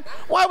have that.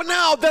 Why would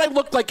now? Then I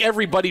looked like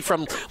everybody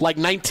from like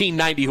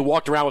 1990 who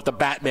walked around with the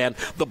Batman,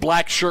 the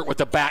black shirt with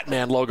the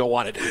Batman logo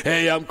on it.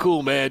 Hey, I'm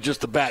cool, man.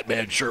 Just the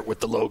Batman shirt with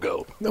the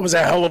logo. That was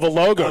a hell of a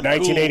logo.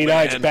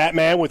 1989's cool,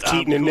 Batman with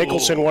Keaton and cool.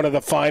 Nicholson, one of the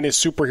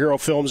finest superhero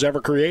films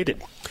ever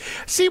created.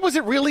 See, was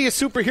it really a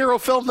superhero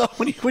film, though,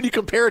 when you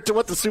compare it to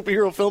what the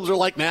superhero films are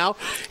like now?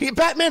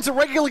 Batman's a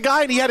regular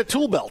guy, and he had a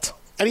tool belt.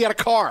 And he had a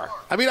car.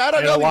 I mean, I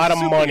don't know. A lot of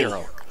money.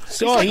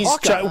 So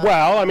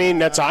well, I mean,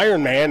 that's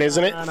Iron Man,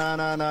 isn't it?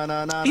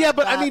 Yeah,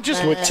 but I mean,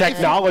 just with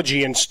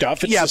technology and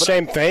stuff, it's the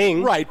same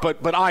thing, right?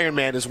 But Iron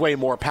Man is way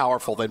more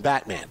powerful than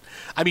Batman.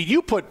 I mean,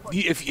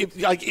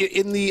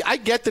 I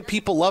get that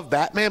people love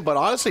Batman, but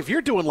honestly, if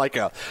you're doing like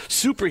a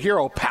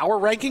superhero power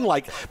ranking,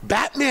 like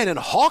Batman and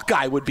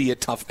Hawkeye would be a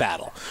tough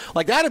battle.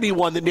 Like that'd be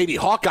one that maybe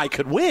Hawkeye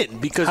could win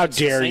because how it's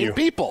dare the same you?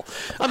 People.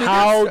 I mean,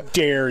 how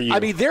dare you?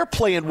 I mean, they're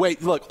playing.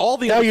 Look, all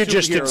the now other you're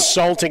just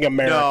insulting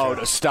America.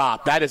 No,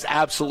 stop. That is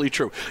absolutely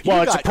true.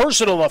 Well, it's a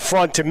personal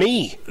affront to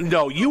me.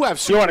 No, you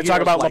have. You want to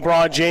talk about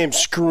LeBron James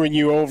screwing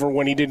you over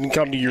when he didn't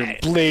come to your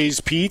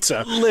Blaze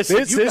Pizza? Listen,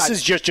 this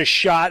is just a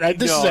shot.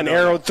 This is an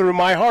arrow through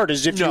my heart,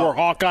 as if you were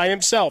Hawkeye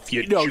himself.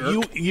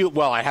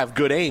 Well, I have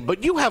good aim,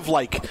 but you have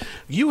like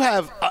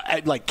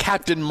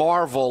Captain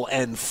Marvel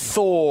and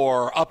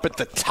Thor up at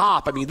the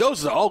top. I mean,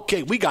 those are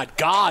okay. We got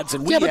gods,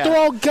 and but they're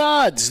all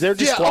gods. They're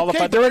disqualified.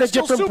 Okay, they're in a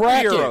different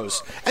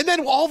bracket. And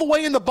then all the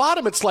way in the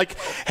bottom, it's like,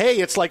 hey,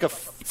 it's like a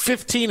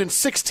 15 and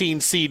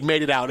 16 seed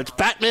made it out. It's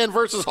Batman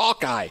versus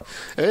Hawkeye.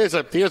 Here's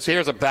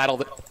a battle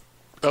that.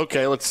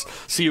 Okay, let's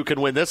see who can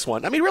win this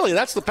one. I mean, really,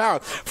 that's the power.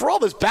 For all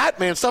this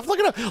Batman stuff,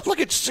 look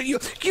at so you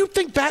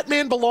think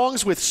Batman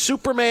belongs with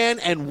Superman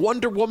and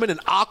Wonder Woman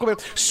and Aquaman?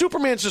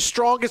 Superman's the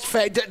strongest,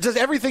 does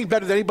everything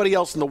better than anybody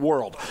else in the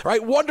world,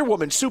 right? Wonder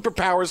Woman,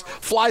 superpowers,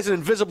 flies an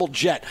invisible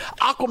jet.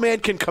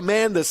 Aquaman can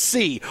command the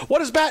sea. What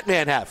does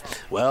Batman have?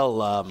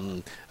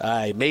 Well,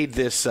 I made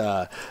this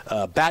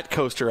bat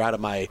coaster out of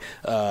my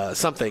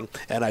something,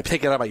 and I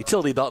take it out of my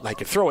utility belt, and I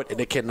can throw it,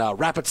 and it can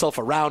wrap itself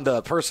around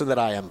a person that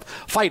I am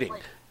fighting.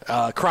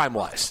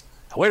 Crime-wise,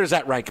 where does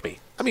that rank me?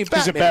 I mean,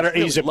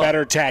 he's a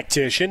better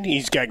tactician.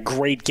 He's got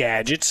great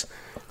gadgets.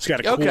 He's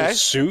got a cool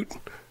suit.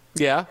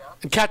 Yeah,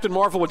 and Captain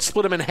Marvel would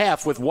split him in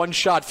half with one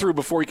shot through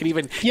before he could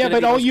even. Yeah,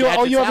 but all you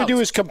ever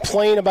do is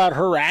complain about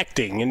her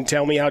acting and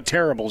tell me how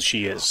terrible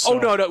she is. So.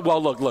 Oh no!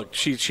 Well, look,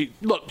 she's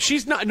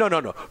not.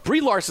 No.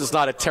 Brie Larson's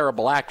not a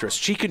terrible actress.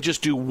 She can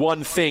just do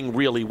one thing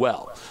really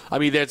well. I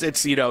mean,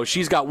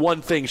 she's got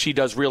one thing she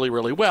does really,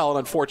 really well, and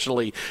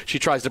unfortunately, she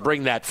tries to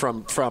bring that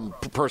from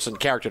person,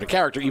 character to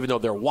character, even though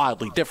they're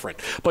wildly different.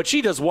 But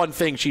she does one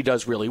thing she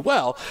does really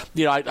well.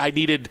 I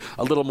needed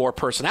a little more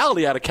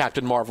personality out of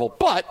Captain Marvel,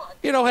 but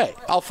hey,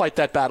 I'll fight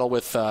that battle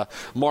with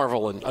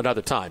Marvel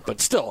another time.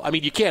 But still, I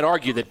mean, you can't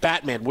argue that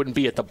Batman wouldn't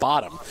be at the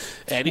bottom.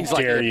 And he's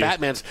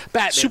Batman's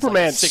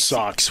Superman like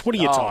sucks. What are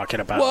you talking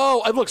about?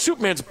 Whoa, look,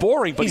 Superman's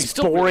boring, but he's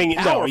still boring.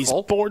 Really no, he's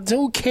bored.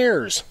 Who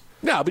cares?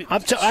 No, but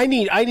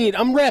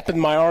I'm wrapping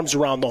my arms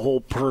around the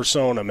whole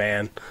persona,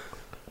 man.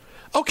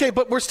 Okay,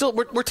 but we're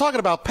talking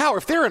about power.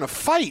 If they're in a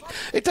fight,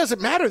 it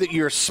doesn't matter that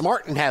you're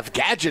smart and have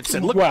gadgets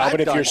and look. Well,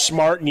 but if you're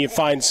smart and you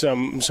find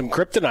some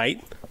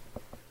kryptonite.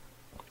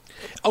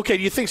 Okay,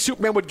 do you think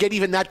Superman would get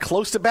even that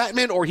close to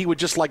Batman, or he would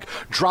just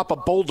drop a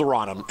boulder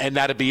on him and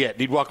that'd be it?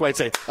 He'd walk away and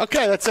say,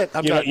 "Okay, that's it.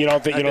 I'm done." You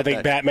don't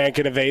think Batman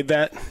can evade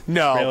that?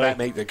 No, really?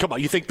 Batman. Come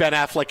on, you think Ben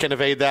Affleck can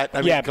evade that?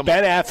 I mean,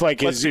 Ben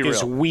Affleck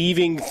is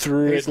weaving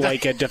through it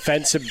like a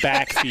defensive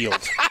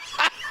backfield.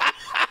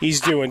 He's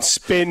doing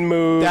spin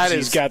moves.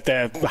 He's got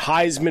the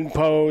Heisman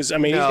pose. I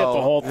mean, he's got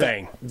the whole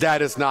thing.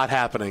 That is not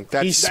happening.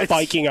 He's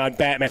spiking on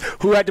Batman.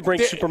 Who had to bring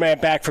Superman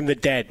back from the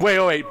dead?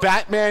 Wait.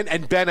 Batman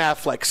and Ben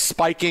Affleck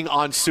spiking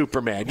on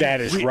Superman.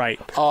 That is right.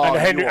 Oh, on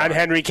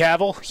Henry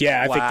Cavill?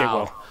 Yeah, I think they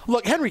will.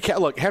 Look, Henry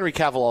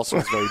Cavill also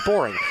is very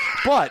boring,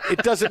 but it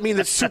doesn't mean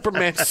that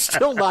Superman's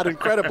still not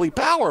incredibly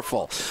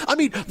powerful. I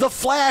mean, the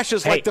Flash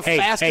is like the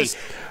fastest.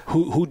 Hey.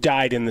 Who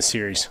died in the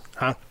series?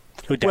 Huh?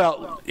 Who died?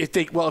 Well,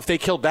 if they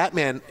killed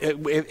Batman,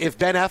 if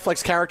Ben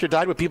Affleck's character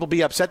died, would people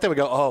be upset? They would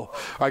go, "Oh, all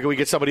right, can we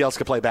get somebody else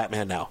to play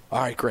Batman now?"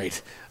 All right,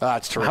 great.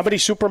 It's terrific. How many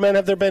Supermen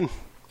have there been?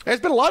 There's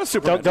been a lot of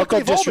Superman. Don't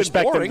go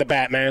disrespecting the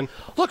Batman.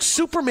 Look,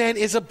 Superman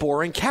is a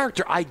boring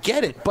character. I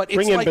get it, but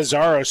bring in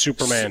Bizarro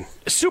Superman.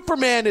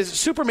 Superman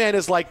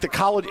is like the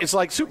college. It's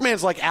like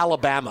Superman's like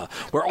Alabama,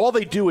 where all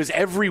they do is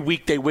every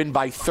week they win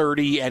by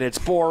 30, and it's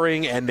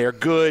boring, and they're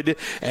good,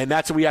 and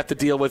that's what we have to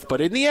deal with.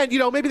 But in the end,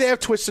 maybe they have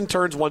twists and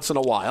turns once in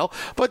a while.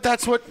 But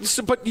that's what.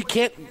 But you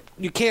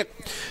can't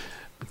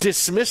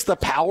dismiss the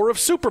power of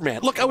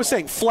Superman. Look, I was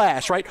saying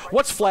Flash, right?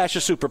 What's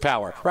Flash's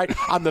superpower, right?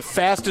 I'm the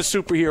fastest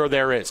superhero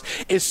there is.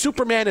 Is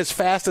Superman as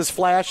fast as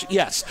Flash?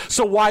 Yes.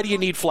 So why do you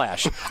need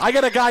Flash? I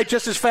got a guy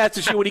just as fast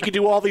as you and he can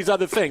do all these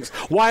other things.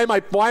 Why am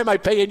I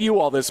paying you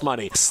all this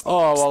money?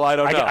 Oh, well, I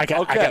don't know. I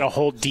got a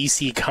whole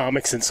DC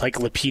Comics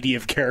encyclopedia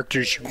of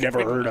characters you've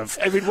never heard of.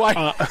 I mean, why?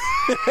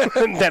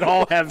 That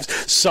all have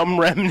some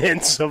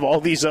remnants of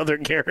all these other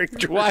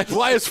characters.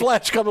 Why is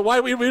Flash coming? Why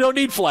we don't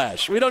need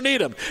Flash. We don't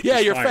need him. Yeah,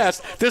 you're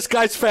fast. This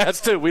guy's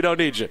fast, too. We don't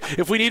need you.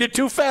 If we needed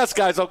two fast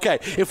guys, okay.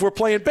 If we're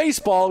playing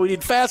baseball, we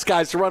need fast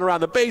guys to run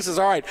around the bases.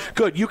 All right,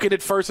 good. You can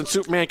hit first and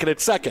Superman can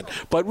hit second.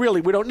 But really,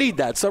 we don't need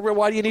that. So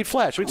why do you need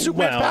Flash? I mean,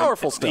 Superman's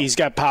powerful still. He's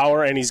got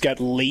power, and he's got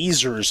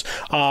lasers.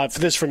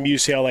 This from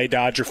UCLA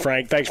Dodger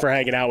Frank. Thanks for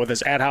hanging out with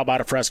us. At How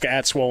About a Fresca,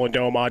 at Swollen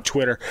Dome on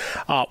Twitter.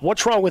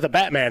 What's wrong with a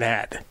Batman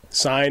hat?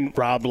 Signed,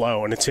 Rob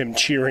Lowe, and it's him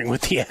cheering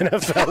with the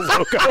NFL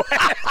logo.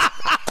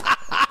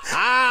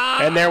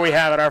 And there we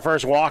have it, our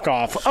first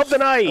walk-off of the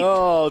night.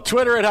 Oh,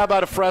 Twitter at How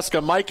About a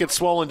Fresca, Mike at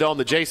Swollen Dome,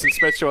 the Jason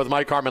Smith Show with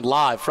Mike Harmon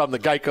live from the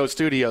Geico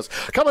Studios.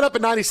 Coming up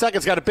in 90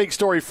 seconds, got a big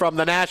story from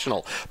the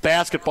National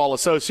Basketball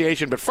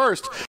Association. But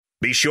first,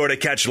 be sure to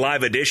catch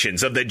live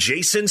editions of the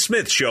Jason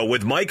Smith Show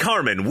with Mike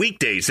Harmon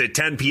weekdays at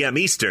 10 p.m.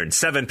 Eastern,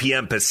 7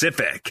 p.m.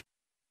 Pacific.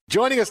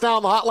 Joining us now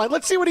on the hotline,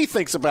 let's see what he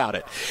thinks about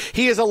it.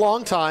 He is a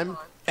longtime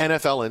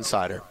NFL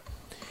insider.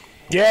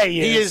 Yeah,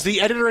 he is the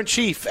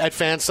editor-in-chief at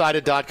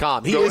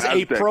Fansided.com. He is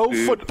a pro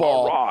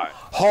football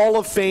Hall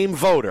of Fame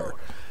voter.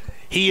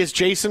 He is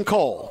Jason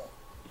Cole,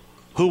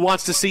 who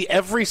wants to see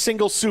every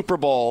single Super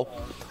Bowl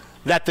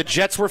that the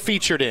Jets were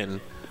featured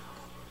in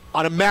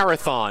on a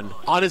marathon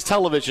on his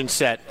television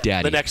set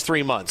the next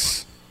 3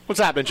 months.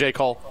 What's happening, J.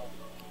 Cole?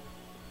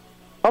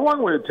 How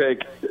long would it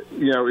take,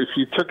 if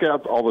you took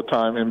out all the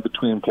time in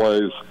between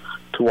plays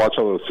to watch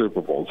all those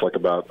Super Bowls, like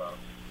about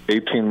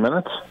 18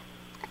 minutes?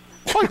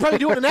 Oh, you probably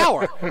do it in an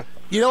hour.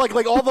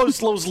 Like all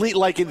those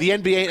like in the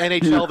NBA and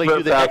NHL, they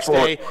do the next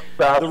day,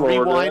 the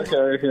rewind.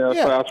 Okay,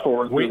 fast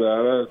forward through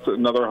that. It's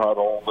another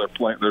huddle.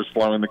 They're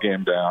slowing the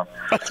game down.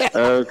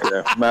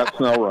 Okay, Matt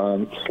Snell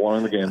runs,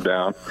 slowing the game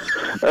down.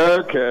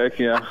 Okay,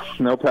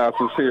 no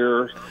passes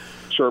here.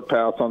 Short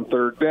pass on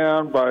third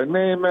down by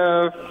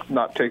Namath.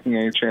 Not taking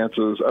any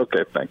chances.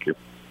 Okay, thank you.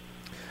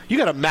 You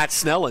got a Matt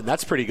Snell in.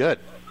 That's pretty good.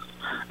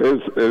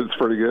 It's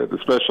pretty good,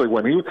 especially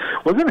when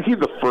wasn't he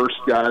the first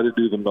guy to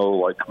do the Miller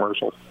Lite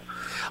commercial?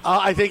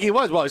 I think he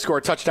was. Well, he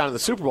scored a touchdown in the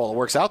Super Bowl. It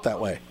works out that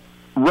way.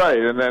 Right,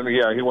 and then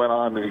he went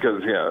on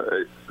because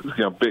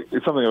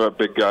it's something about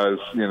big guys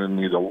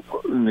need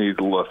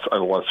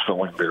less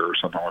filling beer or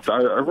something like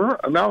that.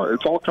 Now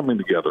it's all coming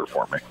together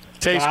for me.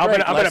 Tastes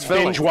great. I'm going to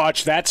binge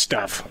watch that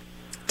stuff.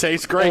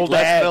 Tastes great,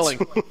 less filling.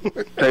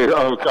 Hey,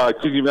 oh,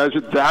 God, can you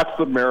imagine? That's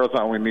the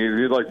marathon we need.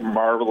 We need, like,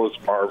 Marvelous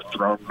Marv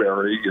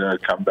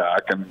Throneberry, come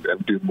back and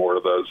do more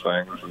of those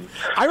things. And,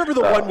 I remember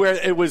the one where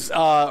it was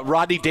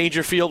Rodney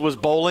Dangerfield was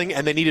bowling,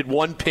 and they needed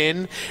one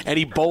pin, and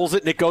he bowls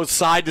it, and it goes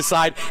side to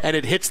side, and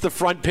it hits the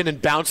front pin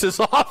and bounces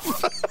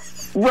off.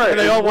 Right. And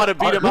they all want to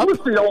beat him up. Who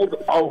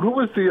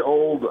was the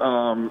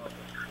old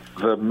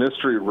the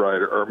mystery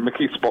writer, or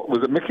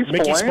was it Mickey Spillane?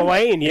 Mickey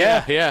Spillane,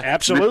 yeah,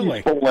 absolutely.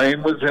 Mickey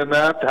Spillane was in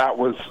that.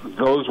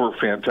 Those were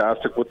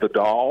fantastic with the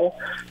doll.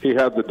 He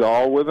had the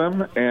doll with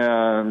him,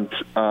 and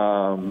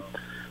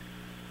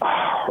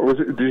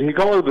did he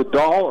call her the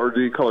doll or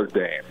did he call her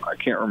Dame? I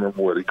can't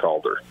remember what he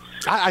called her.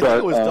 I think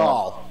it was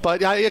doll,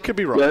 but it could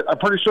be wrong. Yeah, I'm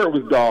pretty sure it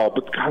was doll,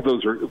 but God, they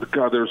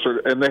were sort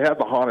of, and they had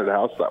the haunted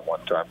house that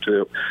one time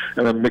too,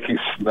 and then Mickey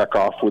snuck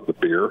off with the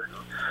beer.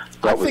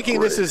 I'm thinking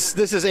this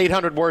is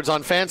 800 words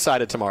on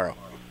Fansided tomorrow.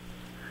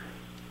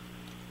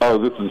 Oh,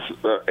 this is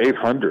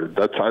 800.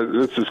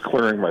 This is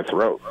clearing my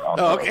throat.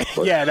 Oh, okay.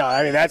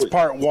 That's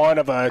part one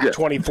of a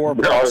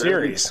 24-part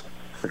series.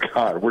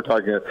 God, we're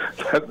talking.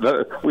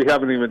 We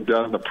haven't even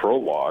done the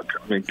prologue.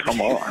 I mean, come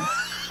on.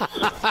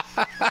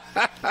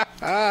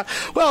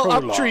 Well,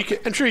 I'm sure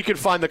you can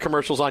find the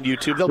commercials on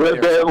YouTube. They'll be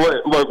there.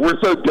 Look, we're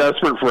so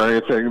desperate for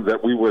anything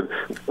that we would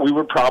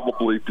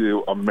probably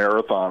do a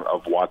marathon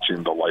of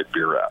watching the light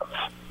beer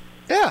ads.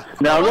 Yeah.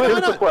 Now,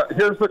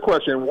 here's the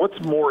question. What's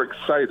more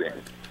exciting?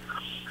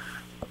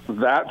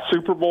 That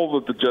Super Bowl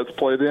that the Jets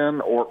played in,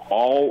 or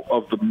all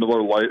of the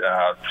Miller Lite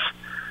ads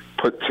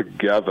put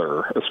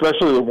together,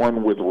 especially the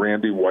one with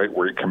Randy White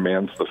where he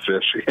commands the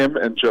fish, him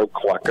and Joe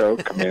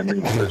Klecko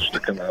commanding the fish to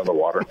come out of the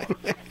water?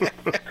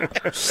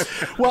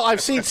 Well,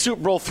 I've seen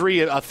Super Bowl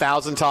III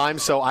 1,000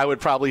 times, so I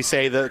would probably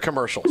say the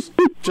commercials,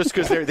 just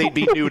because they'd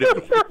be new to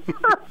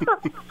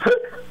me.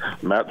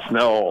 Matt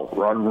Snell,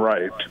 run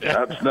right.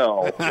 Matt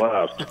Snell,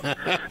 left.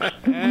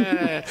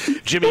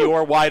 Jimmy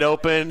Orr wide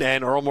open,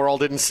 and Earl Morrall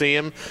didn't see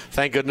him.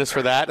 Thank goodness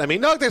for that. I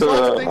mean, no, there's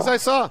lots of things I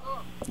saw.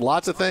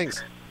 Lots of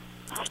things.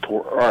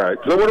 All right.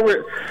 So what do we?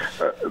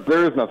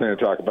 There is nothing to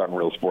talk about in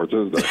real sports,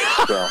 is there?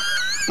 So.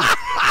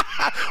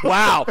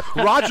 Wow.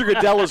 Roger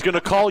Goodell is going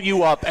to call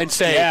you up and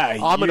say,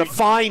 I'm going to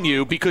fine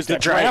you because the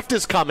draft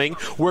is coming.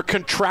 We're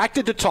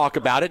contracted to talk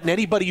about it, and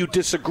anybody who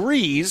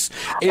disagrees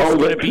is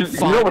going to be fined. You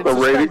know what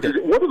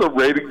are the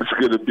ratings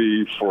going to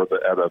be for the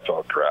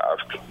NFL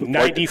draft?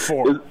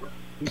 94.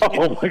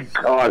 Oh, my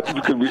God.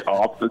 It's going to be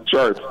off the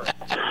charts.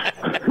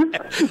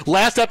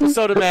 Last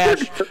episode of MASH,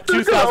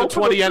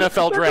 2020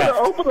 NFL draft.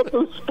 They're going to open up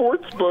the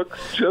sports books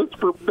just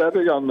for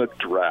betting on the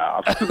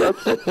draft.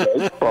 That's the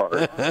best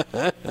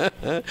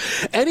part.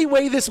 Any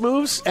way this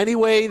moves? Any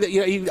way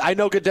that I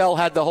know Goodell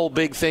had the whole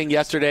big thing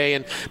yesterday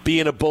and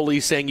being a bully,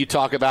 saying you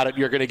talk about it,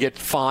 you're going to get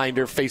fined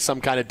or face some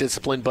kind of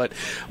discipline. But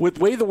with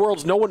the way the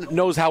world's, no one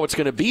knows how it's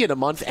going to be in a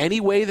month. Any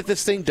way that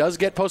this thing does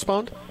get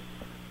postponed?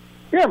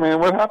 Yeah, man,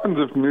 what happens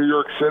if New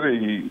York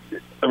City,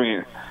 I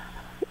mean,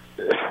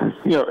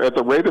 at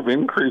the rate of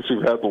increase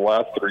we've had the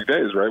last 3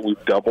 days, right?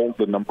 We've doubled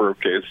the number of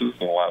cases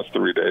in the last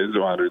 3 days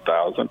to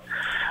 100,000.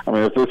 I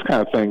mean, if this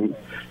kind of thing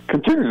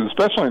continues,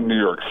 especially in New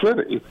York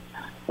City,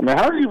 I mean,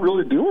 how are you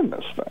really doing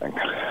this thing?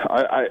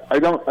 I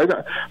don't.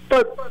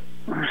 But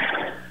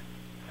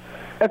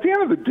at the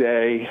end of the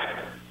day,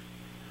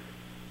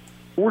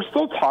 we're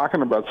still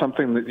talking about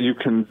something that you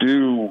can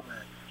do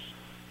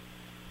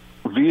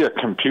via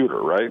computer,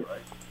 right?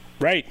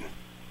 Right.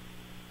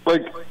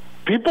 Like,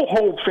 people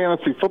hold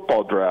fantasy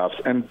football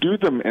drafts and do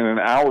them in an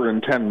hour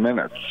and 10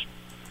 minutes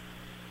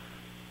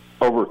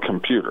over a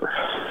computer.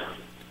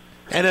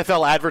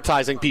 NFL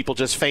advertising people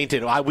just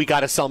fainted. We got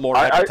to sell more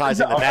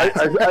advertising than that.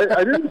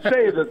 I didn't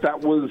say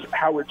that was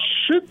how it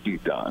should be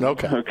done.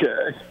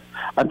 Okay.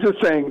 I'm just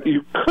saying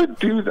you could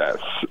do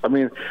this. I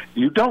mean,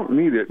 you don't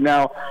need it.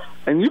 Now,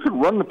 and you could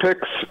run the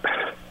picks.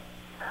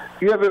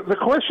 Yeah, the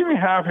question you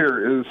have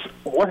here is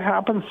what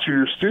happens to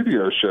your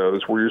studio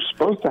shows where you're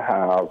supposed to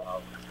have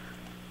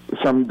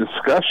some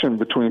discussion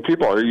between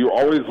people? Are you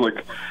always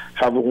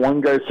have the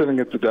one guy sitting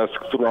at the desk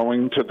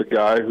throwing to the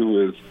guy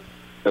who is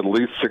at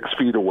least 6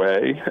 feet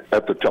away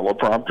at the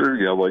teleprompter,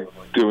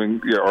 doing,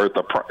 or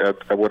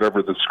at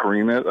whatever the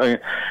screen is? I mean,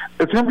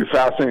 it's going to be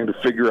fascinating to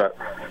figure out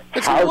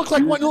how look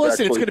like one.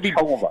 Listen, it's going to be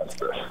televise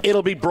this.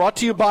 It'll be brought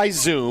to you by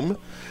Zoom.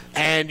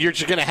 And you're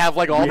just going to have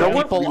all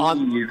the people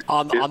on the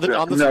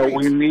No, screens.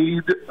 we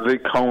need the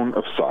cone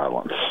of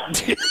silence.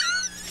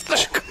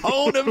 The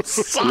cone of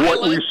silence.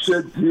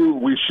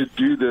 What we should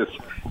do this.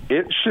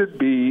 It should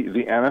be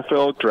the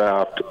NFL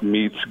draft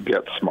meets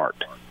Get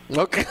Smart.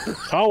 Okay.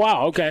 Oh,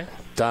 wow. Okay.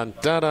 Dun,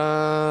 dun,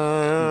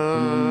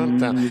 dun,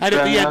 dun. And at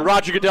the end,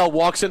 Roger Goodell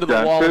walks into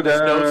the wall and his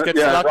nose gets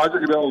stuck. Roger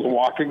Goodell is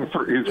walking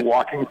through. He's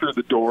walking through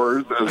the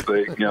doors as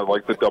they,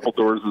 like the double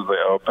doors as they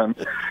open,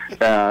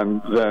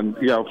 and then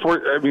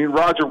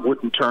Roger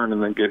wouldn't turn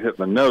and then get hit in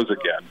the nose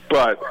again.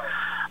 But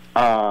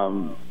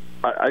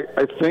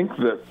I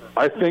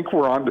think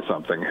we're onto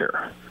something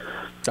here.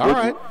 All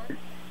right.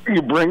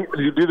 You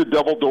do the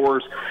double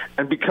doors,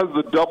 and because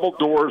the double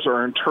doors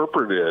are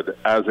interpreted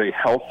as a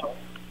health.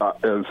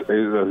 As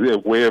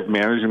a way of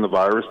managing the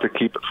virus to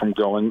keep it from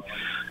going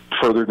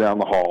further down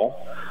the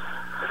hall.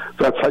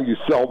 That's how you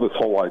sell this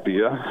whole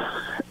idea.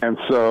 And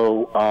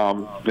so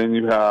then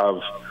you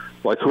have,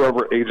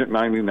 whoever Agent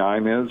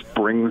 99 is,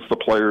 brings the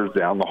players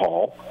down the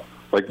hall.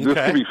 This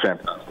could be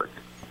fantastic.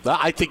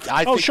 I think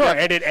sure.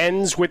 And it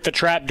ends with the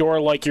trap door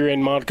like you're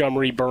in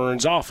Montgomery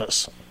Burns'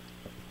 office.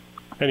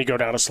 And you go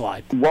down a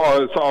slide.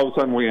 Well, it's all of a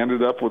sudden we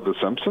ended up with The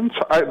Simpsons.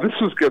 This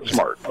is Get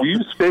Smart. Will you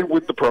stay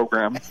with the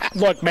program?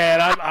 Look,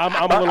 man, I'm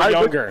a little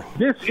younger.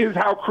 This is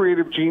how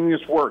creative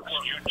genius works.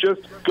 You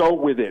just go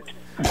with it.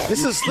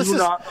 Do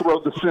not throw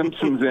The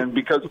Simpsons in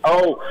because,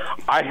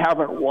 I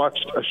haven't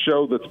watched a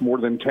show that's more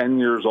than 10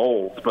 years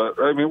old.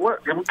 But, I mean,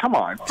 come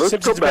on. Let's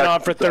Simpsons been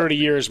on for 30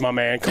 years, my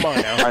man. Come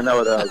on now. I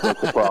know it has. That's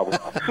the problem.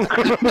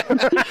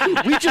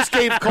 We just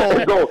gave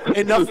Cole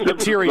enough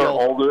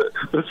material.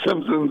 The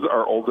Simpsons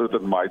are older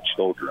than my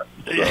children.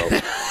 So,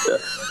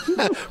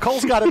 yeah.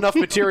 Cole's got enough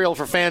material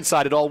for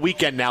Fansided all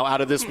weekend now out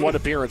of this one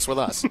appearance with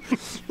us.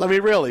 I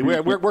mean, really,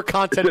 we're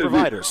content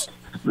providers.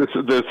 This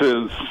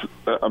is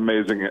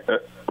amazing.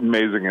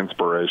 amazing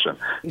inspiration.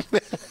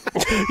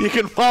 You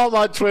can follow him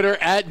on Twitter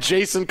at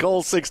Jason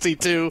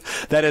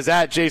Cole62. That is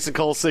at Jason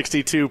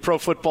Cole62, Pro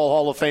Football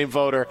Hall of Fame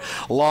voter,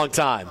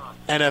 long-time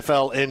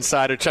NFL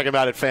insider. Check him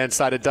out at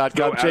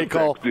fansided.com. J.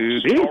 Cole.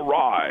 Dude. All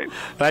right.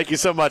 Thank you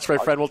so much, my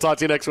friend. We'll talk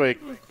to you next week.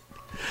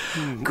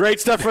 Great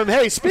stuff from him.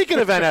 Hey, speaking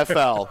of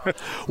NFL,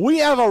 we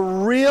have a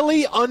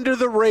really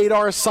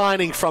under-the-radar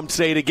signing from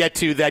today to get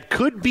to that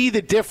could be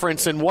the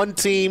difference in one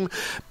team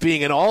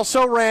being an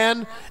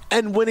also-ran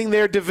and winning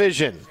their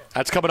division.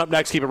 That's coming up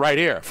next. Keep it right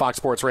here, Fox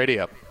Sports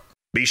Radio.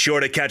 Be sure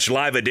to catch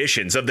live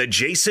editions of The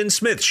Jason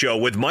Smith Show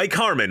with Mike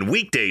Harmon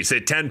weekdays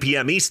at 10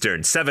 p.m.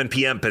 Eastern, 7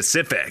 p.m.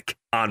 Pacific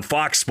on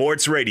Fox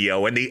Sports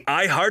Radio and the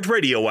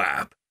iHeartRadio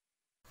app.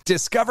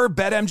 Discover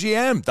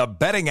BetMGM, the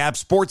betting app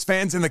sports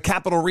fans in the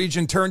capital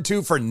region turn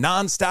to for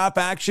nonstop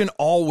action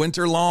all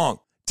winter long.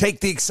 Take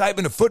the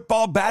excitement of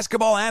football,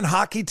 basketball, and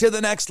hockey to the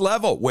next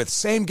level with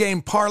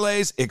same-game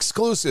parlays,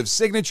 exclusive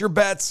signature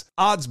bets,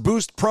 odds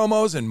boost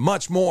promos, and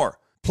much more.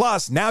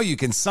 Plus, now you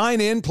can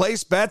sign in,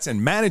 place bets,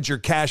 and manage your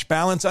cash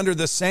balance under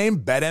the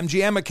same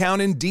BetMGM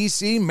account in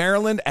D.C.,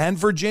 Maryland, and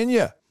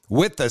Virginia.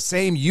 With the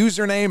same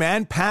username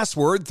and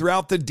password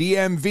throughout the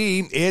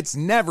DMV, it's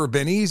never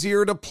been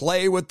easier to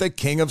play with the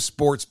king of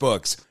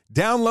sportsbooks.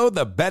 Download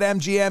the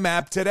BetMGM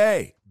app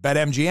today.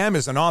 BetMGM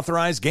is an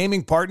authorized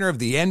gaming partner of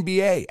the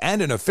NBA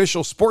and an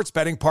official sports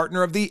betting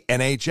partner of the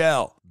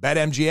NHL.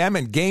 BetMGM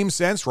and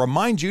GameSense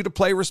remind you to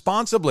play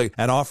responsibly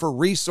and offer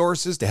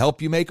resources to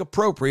help you make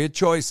appropriate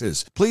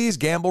choices. Please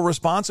gamble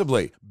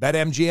responsibly.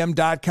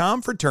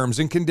 BetMGM.com for terms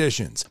and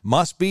conditions.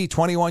 Must be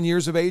 21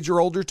 years of age or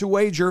older to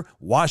wager.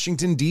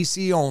 Washington,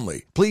 D.C.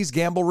 only. Please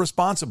gamble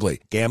responsibly.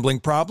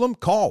 Gambling problem?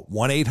 Call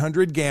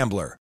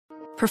 1-800-GAMBLER.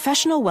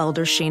 Professional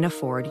welder Shayna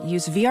Ford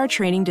used VR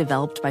training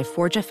developed by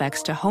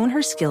ForgeFX to hone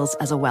her skills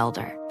as a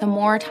welder. The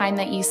more time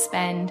that you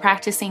spend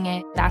practicing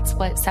it, that's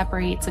what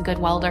separates a good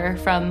welder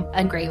from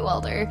a great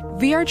welder.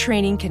 VR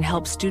training can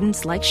help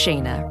students like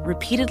Shayna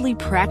repeatedly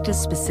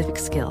practice specific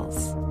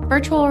skills.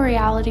 Virtual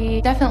reality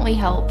definitely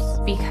helps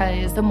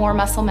because the more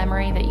muscle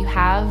memory that you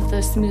have,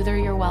 the smoother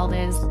your weld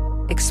is.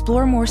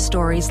 Explore more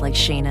stories like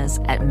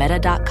Shayna's at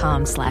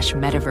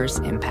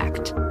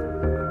meta.com/metaverseimpact.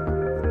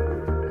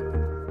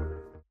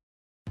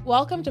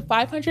 Welcome to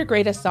 500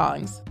 Greatest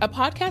Songs, a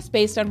podcast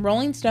based on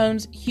Rolling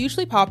Stone's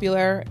hugely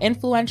popular,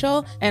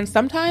 influential, and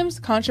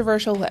sometimes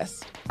controversial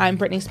list. I'm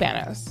Brittany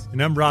Spanos.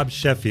 And I'm Rob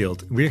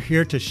Sheffield. We're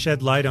here to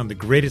shed light on the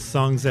greatest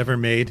songs ever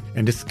made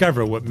and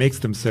discover what makes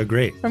them so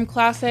great. From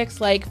classics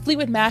like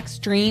Fleetwood Mac's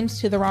Dreams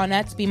to the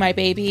Ronettes' Be My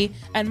Baby,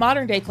 and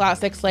modern-day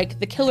classics like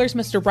The Killers'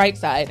 Mr.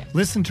 Brightside.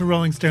 Listen to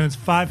Rolling Stone's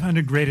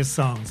 500 Greatest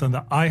Songs on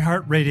the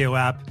iHeartRadio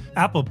app,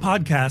 Apple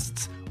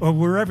Podcasts, or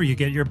wherever you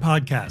get your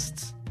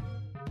podcasts.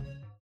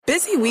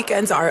 Busy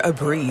weekends are a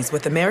breeze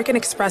with American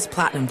Express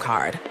Platinum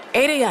Card.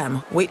 8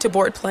 a.m., wait to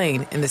board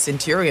plane in the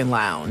Centurion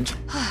Lounge.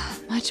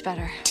 Much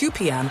better. 2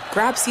 p.m.,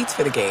 grab seats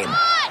for the game.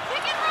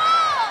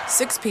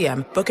 6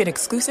 p.m., book an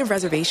exclusive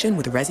reservation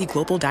with Resi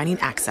Global Dining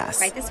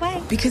Access. Right this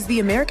way. Because the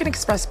American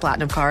Express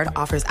Platinum Card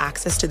offers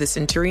access to the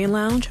Centurion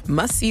Lounge,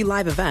 must-see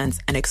live events,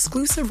 and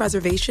exclusive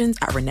reservations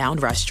at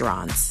renowned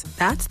restaurants.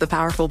 That's the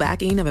powerful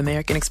backing of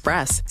American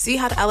Express. See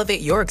how to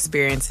elevate your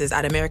experiences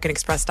at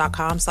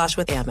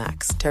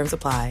americanexpress.com/withAmex. Terms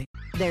apply.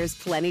 There's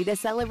plenty to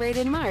celebrate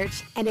in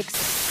March and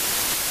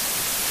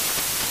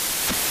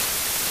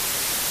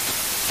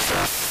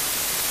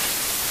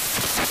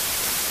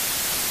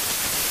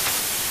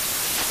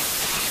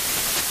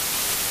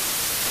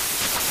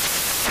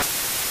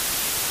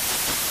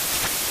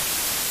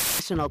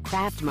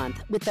Craft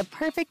Month with the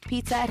perfect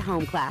pizza at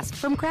home class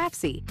from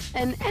Craftsy.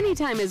 And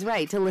anytime is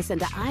right to listen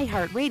to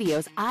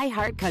iHeartRadio's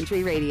iHeart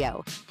Country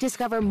Radio.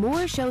 Discover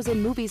more shows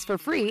and movies for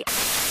free.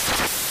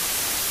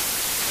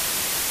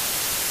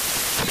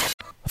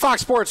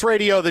 Fox Sports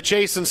Radio, the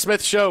Jason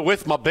Smith Show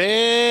with my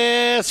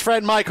best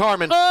friend Mike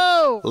Harmon.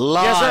 Oh!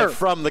 Live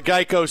from the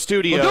Geico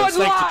Studios. We'll do it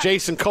Thanks live. to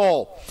Jason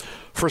Cole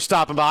for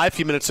stopping by a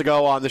few minutes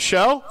ago on the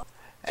show.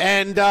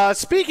 And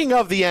speaking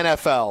of the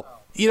NFL,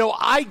 you know,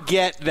 I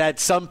get that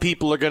some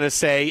people are going to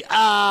say,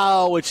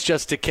 oh, it's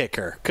just a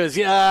kicker, because,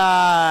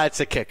 it's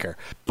a kicker.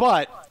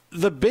 But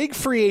the big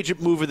free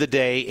agent move of the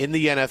day in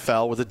the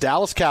NFL with the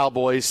Dallas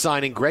Cowboys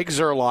signing Greg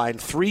Zuerlein,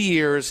 3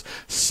 years,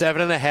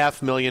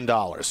 $7.5 million.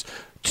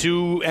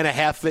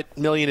 $2.5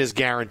 million is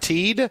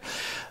guaranteed.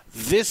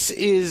 This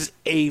is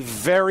a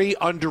very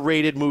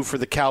underrated move for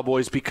the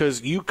Cowboys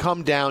because you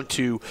come down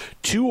to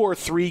 2 or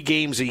 3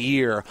 games a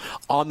year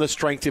on the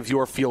strength of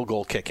your field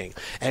goal kicking.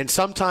 And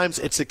sometimes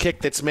it's a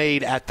kick that's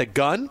made at the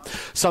gun.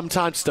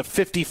 Sometimes it's the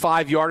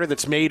 55-yarder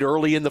that's made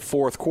early in the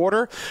fourth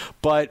quarter.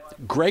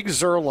 But Greg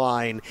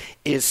Zuerlein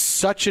is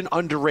such an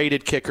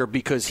underrated kicker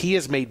because he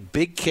has made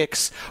big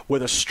kicks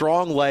with a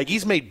strong leg.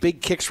 He's made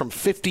big kicks from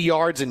 50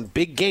 yards in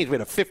big games. He made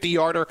a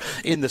 50-yarder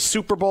in the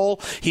Super Bowl.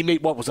 He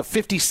made what was a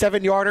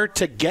 57-yarder starter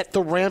to get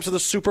the Rams to the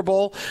Super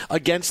Bowl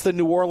against the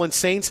New Orleans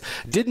Saints.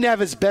 Didn't have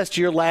his best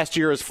year last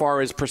year as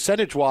far as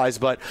percentage-wise,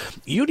 but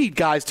you need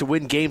guys to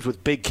win games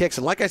with big kicks.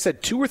 And like I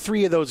said, 2 or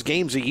 3 of those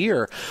games a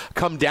year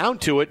come down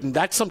to it, and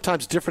that's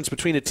sometimes the difference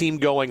between a team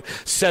going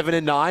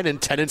 7-9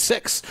 and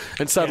 10-6.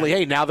 And suddenly,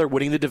 hey, now they're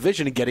winning the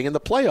division and getting in the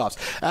playoffs.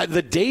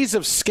 The days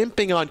of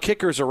skimping on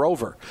kickers are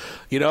over.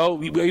 You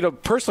know,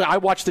 personally, I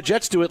watched the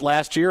Jets do it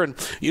last year, and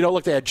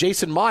look, they had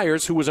Jason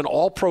Myers, who was an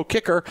all-pro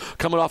kicker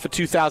coming off of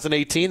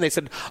 2018. They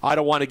said, I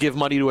don't want to give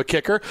money to a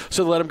kicker,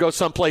 so they let him go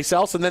someplace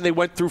else, and then they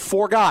went through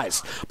 4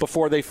 guys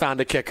before they found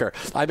a kicker.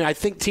 I mean, I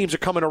think teams are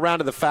coming around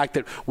to the fact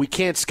that we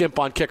can't skimp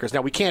on kickers.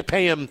 Now, we can't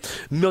pay him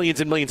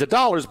millions and millions of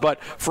dollars,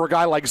 but for a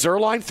guy like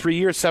Zuerlein, 3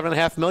 years,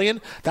 $7.5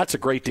 million, that's a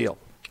great deal.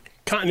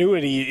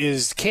 Continuity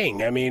is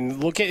king. I mean,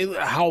 look at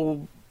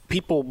how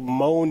people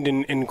moaned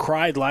and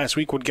cried last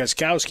week when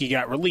Gostkowski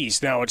got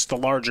released. Now it's the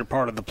larger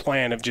part of the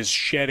plan of just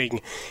shedding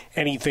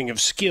anything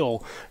of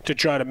skill to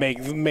try to make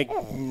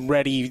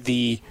ready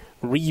the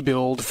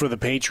rebuild for the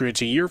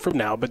Patriots a year from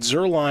now. But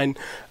Zuerlein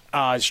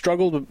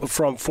struggled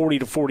from 40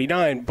 to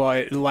 49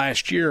 but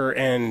last year,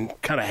 and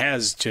kind of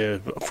has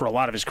to for a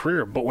lot of his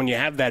career. But when you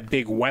have that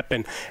big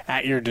weapon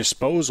at your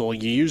disposal,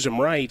 you use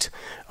him right.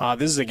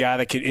 This is a guy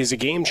that is a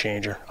game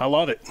changer. I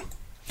love it.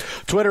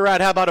 Twitter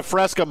at How About a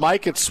Fresca.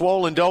 Mike at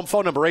Swollen Dome.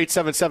 Phone number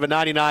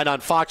 877-99 on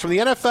Fox. From the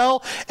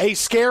NFL, a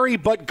scary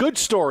but good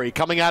story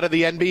coming out of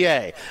the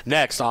NBA.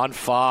 Next on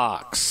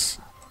Fox.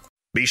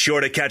 Be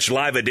sure to catch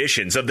live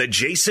editions of The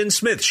Jason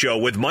Smith Show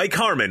with Mike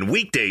Harmon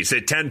weekdays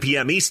at 10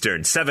 p.m.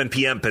 Eastern, 7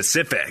 p.m.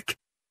 Pacific.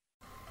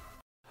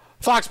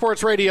 Fox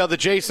Sports Radio, The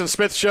Jason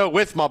Smith Show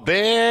with my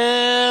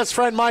best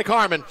friend Mike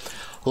Harmon,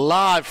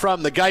 live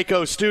from the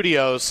Geico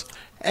Studios.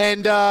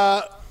 And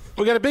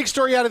we got a big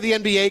story out of the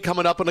NBA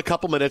coming up in a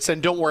couple minutes.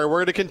 And don't worry, we're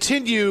going to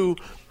continue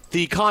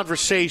the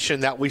conversation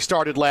that we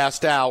started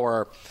last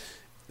hour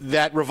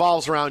that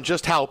revolves around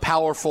just how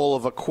powerful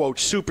of a, quote,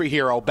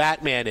 superhero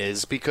Batman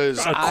is. Because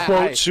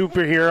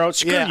superhero?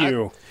 Screw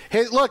you.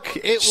 Hey, look,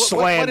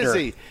 what is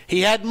he?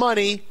 He had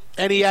money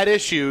and he had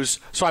issues,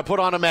 so I put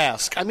on a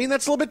mask. I mean,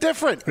 that's a little bit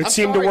different. It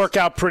seemed to work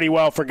out pretty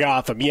well for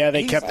Gotham. Yeah,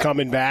 they kept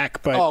coming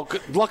back,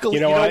 but luckily,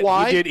 you know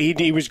why?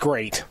 He was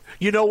great.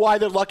 You know why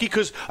they're lucky?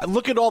 Because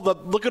look at all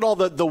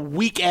the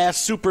weak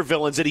ass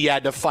supervillains that he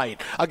had to fight.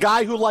 A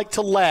guy who liked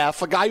to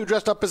laugh, a guy who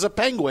dressed up as a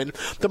penguin.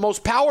 The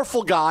most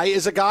powerful guy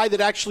is a guy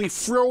that actually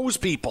froze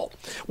people.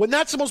 When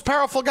that's the most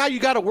powerful guy you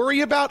got to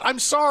worry about, I'm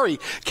sorry,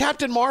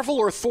 Captain Marvel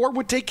or Thor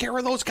would take care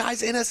of those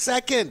guys in a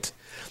second.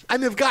 I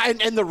mean,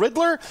 and the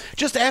Riddler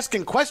just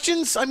asking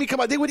questions. I mean,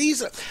 come on, they would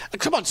easily.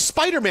 Come on,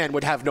 Spider-Man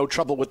would have no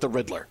trouble with the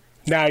Riddler.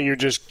 Now you're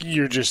just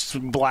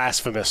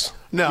blasphemous.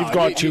 No, you've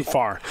gone too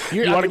far.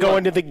 You want to go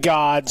into the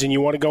gods and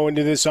you want to go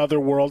into this other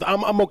world.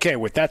 I'm okay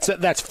with that.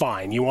 That's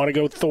fine. You want to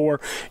go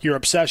Thor. Your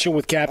obsession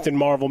with Captain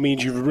Marvel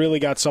means you've really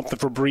got something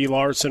for Brie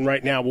Larson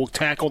right now. We'll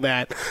tackle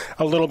that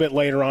a little bit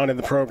later on in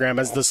the program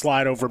as the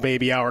Slide Over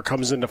Baby Hour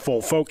comes into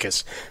full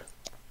focus.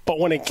 But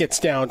when it gets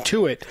down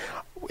to it,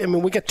 I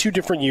mean, we got 2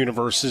 different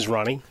universes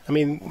running. I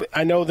mean,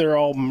 I know they're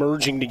all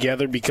merging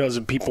together because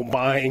of people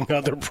buying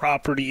other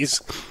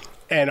properties.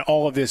 And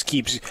all of this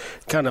keeps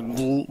kind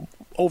of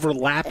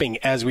overlapping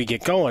as we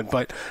get going.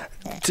 But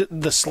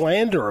the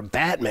slander of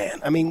Batman,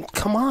 I mean,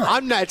 come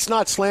on. It's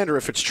not slander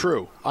if it's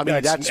true. I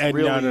mean, that's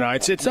really... No.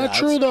 It's not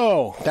true,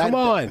 though. Come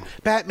on.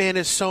 Batman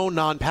is so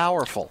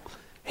non-powerful.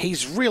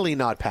 He's really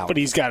not powerful. But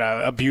he's got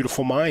a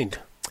beautiful mind.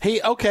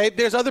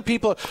 There's other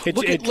people.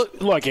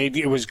 Look,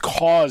 it was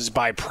caused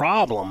by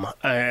problem.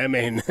 I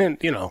mean,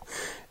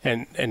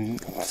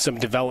 and some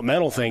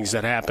developmental things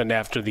that happened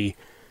after the...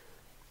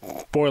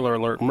 spoiler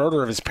alert,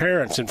 murder of his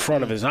parents in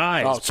front of his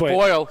eyes.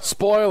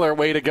 Spoiler,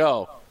 way to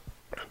go.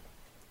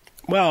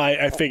 Well,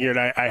 I figured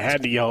I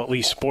had to yell at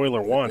least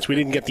spoiler once. We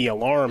didn't get the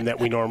alarm that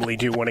we normally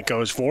do when it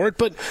goes forward.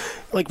 But,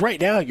 like,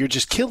 right now, you're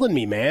just killing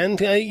me, man.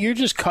 You're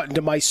just cutting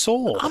to my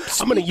soul.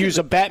 I'm going to use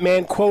a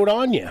Batman quote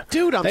on you.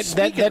 Dude, I'm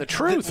speaking the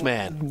truth,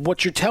 man.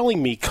 What you're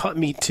telling me cut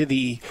me to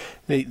the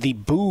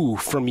boo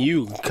from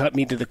you, cut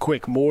me to the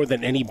quick more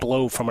than any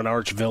blow from an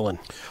arch villain.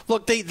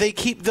 Look, they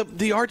keep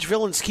the arch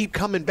villains keep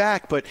coming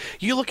back, but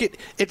you look at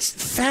it's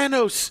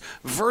Thanos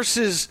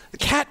versus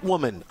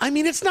Catwoman. I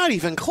mean, it's not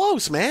even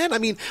close, man. I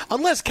mean,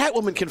 unless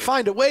Catwoman can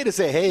find a way to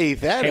say, "Hey,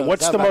 Thanos." Hey,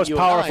 what's the most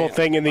powerful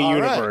thing in the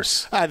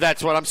universe? Right.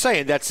 That's what I'm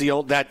saying. That's the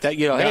old that's just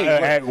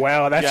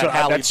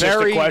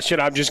the question.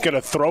 I'm just going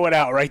to throw it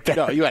out right there.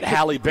 No, you had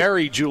Halle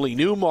Berry, Julie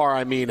Newmar.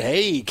 I mean,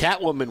 hey,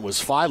 Catwoman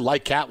was fine,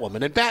 like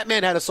Catwoman, and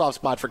Batman had a soft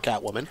spot for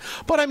Catwoman.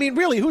 But I mean,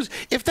 really,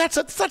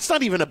 that's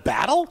not even a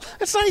battle.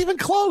 It's not even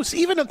close.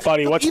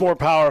 Buddy, what's more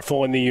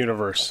powerful in the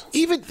universe?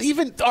 Even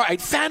all right,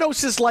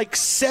 Thanos is like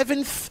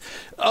 7th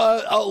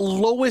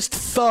lowest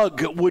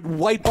thug would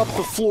wipe up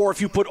the floor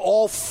if you put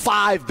all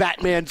 5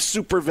 Batman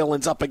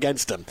supervillains up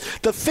against him.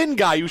 The thin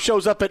guy who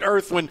shows up at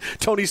Earth when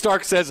Tony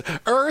Stark says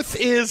Earth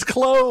is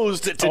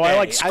closed today. Oh, I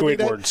like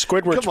Squidward.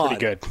 Squidward's pretty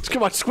good.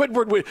 Come on,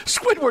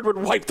 Squidward would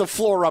wipe the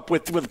floor up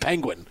with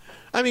Penguin.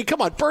 I mean,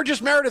 come on.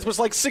 Burgess Meredith was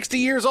like 60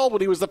 years old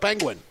when he was the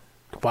Penguin.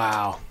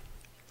 Wow.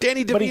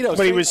 Danny DeVito.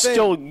 But he was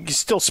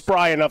still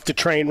spry enough to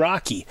train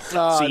Rocky.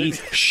 See,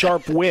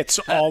 sharp wits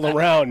all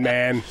around,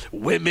 man.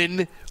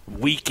 Women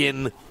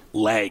weaken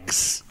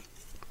legs.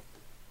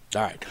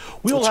 All right.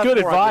 It's good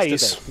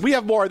advice. We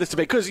have more of this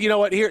debate because, you know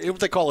what, here what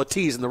they call a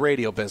tease in the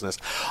radio business.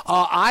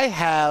 I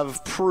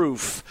have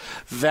proof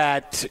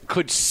that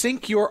could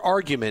sink your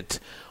argument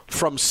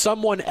from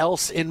someone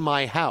else in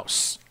my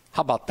house.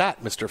 How about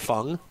that, Mr.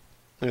 Fung?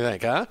 What do you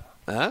think, huh?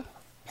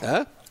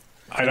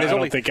 I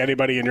don't think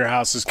anybody in your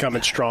house is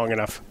coming strong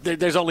enough.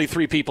 There's only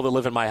 3 people that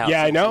live in my house.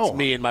 Yeah, I know. It's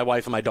me and my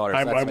wife and my daughter.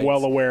 I'm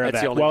well aware of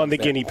that. Well, and the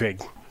guinea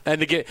pig.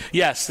 And the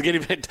guinea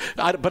pig.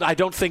 But I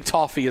don't think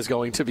Toffee is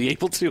going to be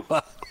able to.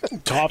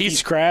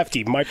 Toffee's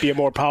crafty. Might be a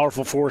more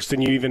powerful force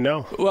than you even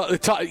know. Well,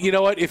 you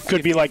know what?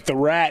 Could be like the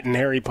rat in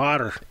Harry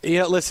Potter.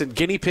 Yeah, listen,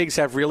 guinea pigs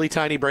have really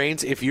tiny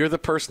brains. If you're the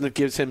person that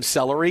gives him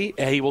celery,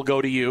 he will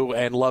go to you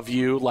and love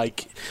you.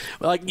 Like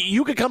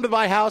you could come to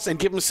my house and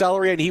give him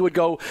celery, and he would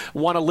go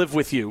want to live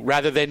with you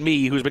rather than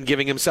me, who's been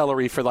giving him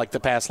celery for the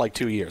past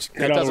 2 years.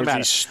 It doesn't matter.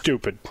 He's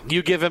stupid.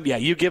 You give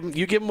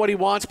him what he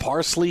wants,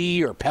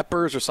 parsley or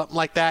peppers or something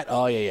like that.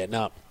 Oh yeah,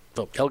 no,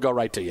 he'll go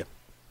right to you.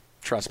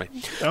 Trust me.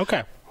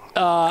 Okay.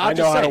 I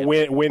know how to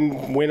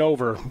win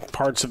over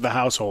parts of the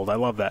household. I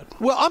love that.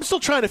 Well, I'm still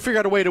trying to figure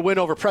out a way to win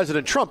over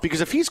President Trump, because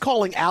if he's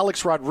calling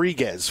Alex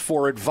Rodriguez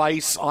for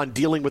advice on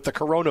dealing with the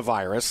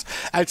coronavirus,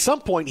 at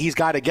some point he's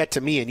got to get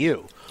to me and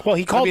you. Well,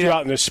 he called you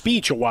out in a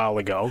speech a while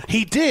ago.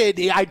 He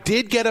did. I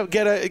did get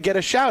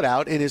a shout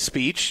out in his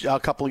speech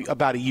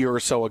about a year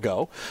or so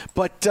ago.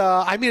 But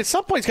at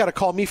some point he's got to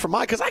call me for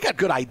mine, because I got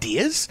good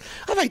ideas.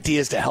 I have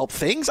ideas to help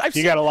things.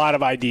 You got a lot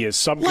of ideas.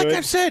 Some like good.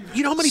 I've said,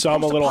 you know how many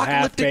some a little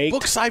half-baked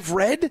books I've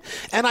read,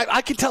 and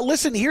I can tell.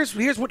 Listen, here's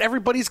what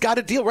everybody's got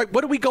to deal. Right?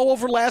 What did we go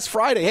over last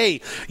Friday?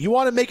 Hey, you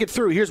want to make it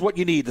through? Here's what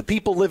you need. The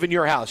people live in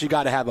your house. You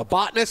got to have a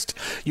botanist.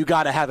 You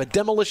got to have a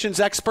demolitions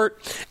expert,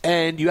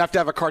 and you have to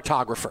have a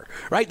cartographer.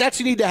 Right? That's what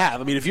you need to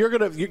have. I mean, if you're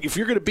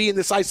gonna be in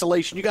this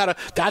isolation,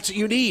 that's what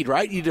you need,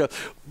 right? You need to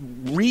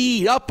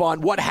read up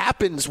on what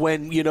happens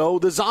when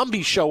the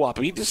zombies show up.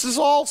 I mean, this is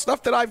all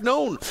stuff that I've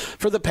known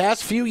for the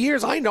past few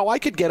years. I know I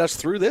could get us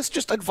through this.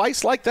 Just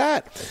advice like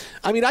that.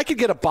 I mean, I could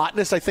get a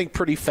botanist, I think,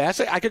 pretty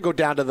fast. I could go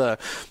down to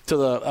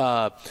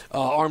the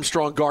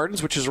Armstrong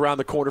Gardens, which is around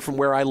the corner from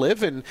where I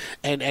live, and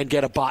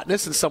get a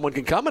botanist, and someone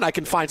can come, and I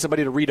can find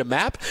somebody to read a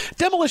map.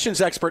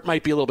 Demolitions expert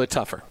might be a little bit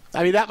tougher.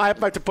 I mean, that might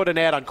have to put an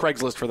ad on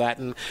Craigslist for that,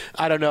 and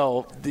I don't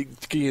know the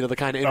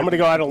kind of. I'm going to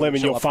go out on a limb,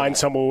 and you'll find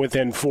someone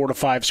within 4 to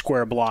 5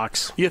 square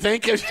blocks. You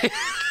think?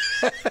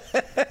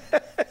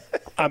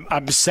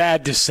 I'm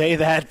sad to say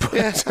that, but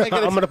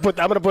I'm going to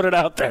put it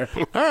out there.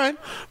 All right,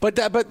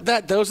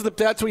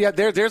 that's what you have.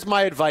 There's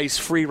my advice,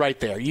 free right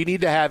there. You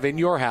need to have in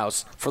your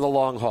house for the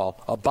long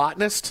haul a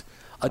botanist,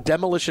 a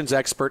demolitions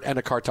expert, and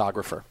a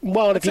cartographer.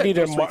 Well, and if you need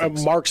a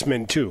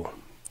marksman too.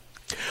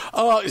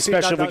 Oh,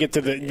 especially if we get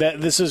to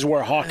this is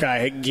where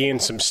Hawkeye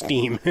gains some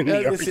steam in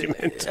the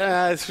argument.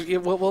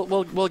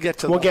 We'll get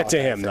to. We'll get to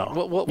him though.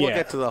 We'll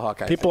get to the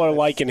Hawkeye. People are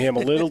liking him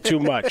a little too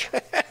much.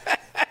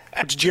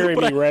 Which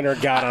Jeremy Renner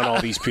got on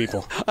all these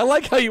people. I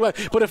like how you went.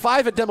 But if I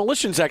have a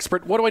demolitions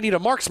expert, what do I need a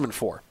marksman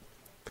for?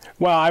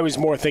 Well, I was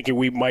more thinking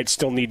we might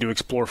still need to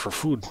explore for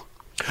food.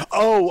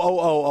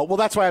 Oh. Well,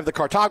 that's why I have the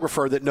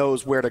cartographer that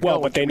knows where to go. Well,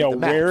 but they know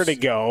where to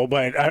go.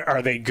 But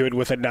are they good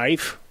with a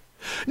knife?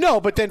 No,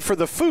 but then for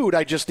the food,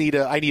 I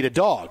need a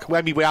dog.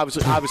 I mean,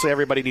 obviously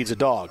everybody needs a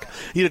dog.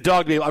 You need a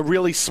dog, a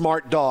really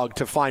smart dog,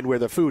 to find where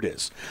the food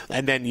is,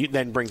 and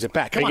then brings it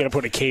back. Are you going to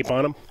put a cape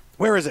on him?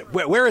 Where is it?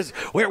 Where is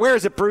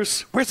it,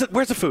 Bruce? Where's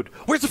the food?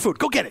 Where's the food?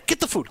 Go get it.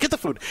 Get the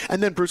food.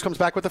 And then Bruce comes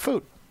back with the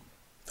food.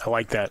 I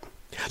like that.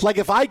 Like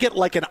if I get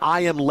like an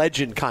I Am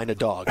Legend kind of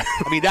dog.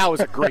 I mean, that was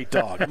a great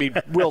dog. I mean,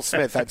 Will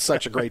Smith had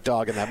such a great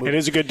dog in that movie. It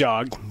is a good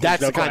dog.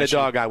 That's the kind of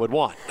dog I would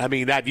want. I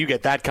mean, you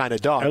get that kind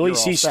of dog. At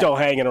least he's still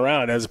hanging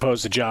around as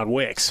opposed to John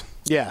Wick's.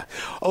 Yeah.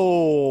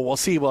 Oh, we'll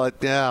see. Well,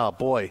 oh,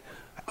 boy.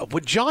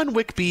 Would John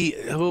Wick be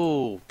 –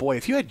 oh, boy.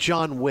 If you had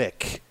John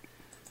Wick,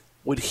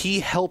 would he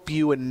help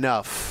you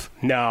enough?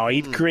 No,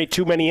 he'd create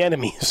too many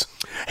enemies.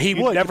 He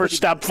would never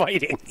stop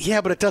fighting.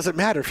 Yeah, but it doesn't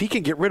matter. If he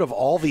can get rid of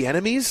all the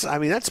enemies, I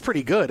mean, that's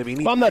pretty good. I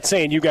mean, I'm not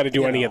saying you got to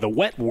do any of the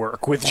wet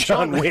work with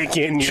John Wick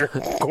in your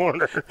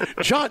corner.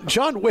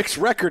 John Wick's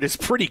record is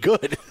pretty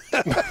good.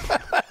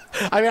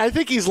 I mean, I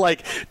think he's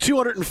like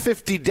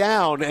 250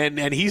 down,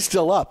 and he's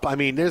still up. I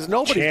mean, there's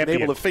nobody been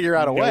able to figure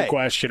out a way. No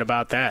question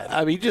about that.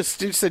 I mean, you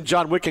said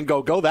John Wick can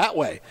go that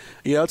way.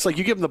 You know, it's like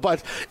you give him the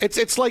butt.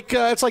 It's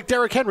like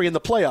Derrick Henry in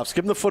the playoffs.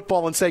 Give him the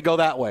football and say, go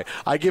that way.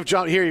 I give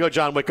John, here you go,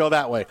 John Wick, go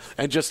that way.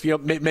 And just,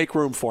 make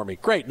room for me.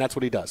 Great, and that's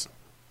what he does.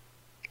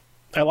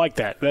 I like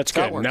that. That's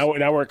good.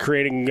 Now we're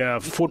creating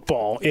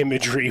football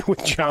imagery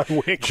with John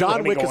Wick.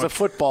 John Wick is a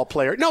football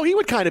player. No, he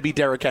would kind of be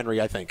Derrick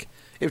Henry, I think.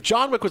 If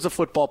John Wick was a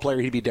football player,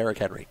 he'd be Derrick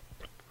Henry.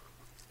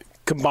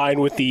 combined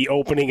with the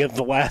opening of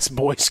the last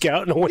Boy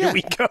Scout, and away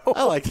we go.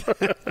 I like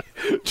that.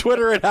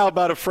 Twitter at How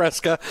About a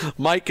Fresca.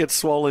 Mike at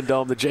Swollen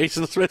Dome. The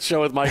Jason Smith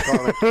Show with Mike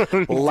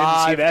Harmon.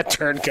 Live see that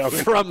turn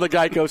coming from the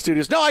Geico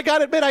Studios. No, I got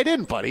to admit, I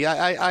didn't, buddy.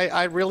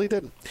 I really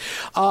didn't.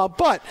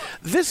 But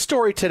this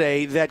story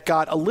today that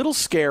got a little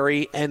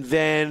scary and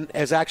then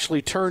has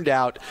actually turned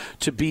out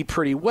to be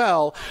pretty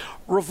well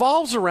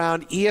revolves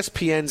around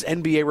ESPN's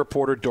NBA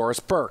reporter Doris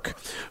Burke,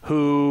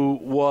 who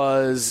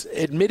was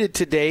admitted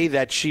today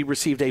that she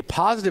received a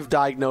positive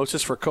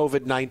diagnosis for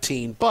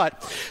COVID-19,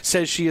 but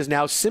says she is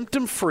now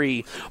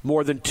symptom-free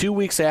more than 2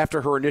 weeks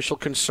after her initial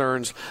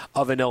concerns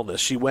of an illness.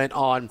 She went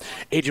on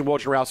Agent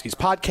Wojnarowski's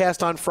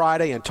podcast on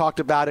Friday and talked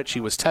about it. She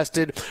was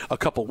tested a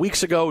couple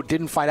weeks ago,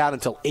 didn't find out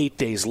until 8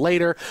 days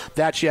later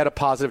that she had a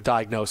positive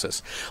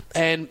diagnosis.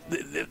 And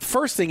the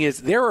first thing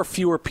is there are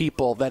fewer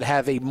people that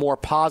have a more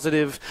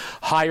positive,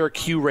 higher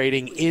Q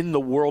rating in the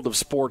world of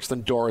sports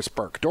than Doris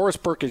Burke. Doris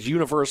Burke is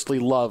universally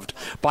loved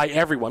by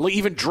everyone.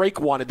 Even Drake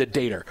wanted to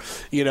date her,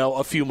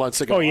 a few months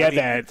ago. Oh,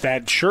 yeah,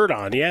 that shirt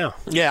on, yeah.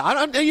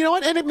 Yeah, you know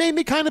what? And it made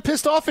me kind of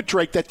pissed off at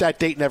Drake that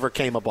date never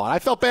came upon. I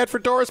felt bad for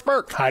Doris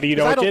Burke. How do you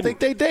know I don't think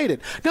they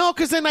dated. No,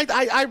 because then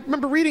I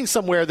remember reading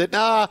somewhere that,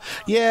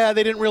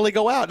 they didn't really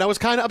go out. And I was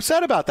kind of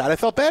upset about that. I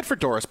felt bad for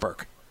Doris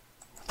Burke.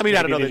 I mean, maybe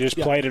I don't know. They just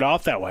played it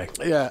off that way.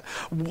 Yeah.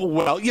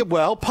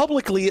 Well,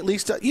 publicly at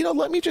least,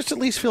 let me just at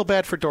least feel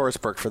bad for Doris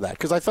Burke for that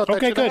because I thought that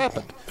should have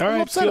happened. All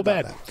right, feel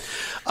bad.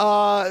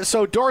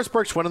 So Doris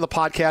Burke went on the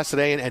podcast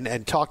today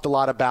and talked a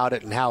lot about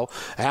it and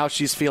how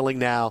she's feeling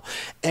now.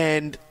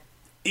 And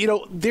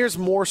there's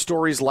more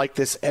stories like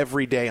this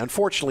every day,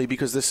 unfortunately,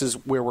 because this is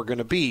where we're going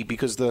to be,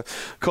 because the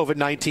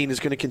COVID-19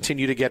 is going to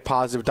continue to get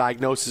positive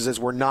diagnoses as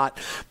we're not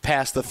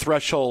past the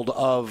threshold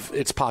of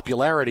its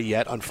popularity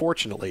yet,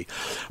 unfortunately.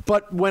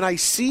 But when I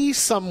see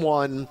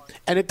someone,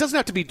 and it doesn't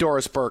have to be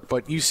Doris Burke,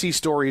 but you see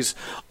stories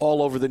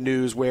all over the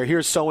news where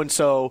here's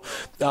so-and-so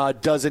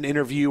does an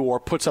interview or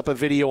puts up a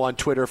video on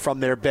Twitter from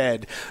their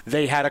bed.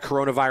 They had a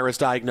coronavirus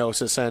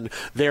diagnosis and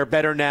they're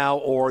better now,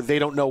 or they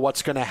don't know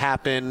what's going to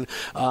happen.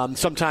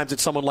 Sometimes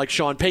it's someone like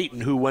Sean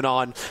Payton who went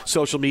on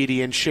social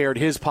media and shared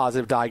his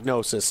positive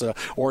diagnosis,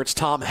 or it's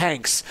Tom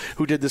Hanks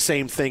who did the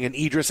same thing, and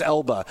Idris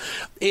Elba.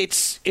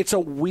 It's a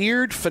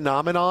weird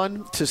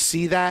phenomenon to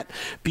see that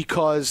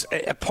because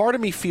a part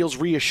of me feels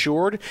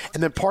reassured,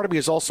 and then part of me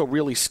is also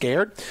really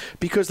scared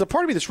because the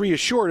part of me that's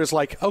reassured is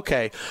like,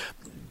 okay,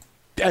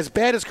 as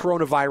bad as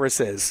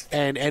coronavirus is,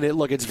 and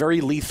it's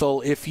very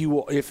lethal if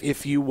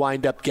you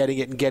wind up getting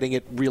it and getting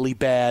it really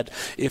bad,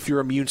 if your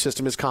immune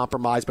system is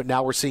compromised. But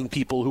now we're seeing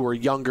people who are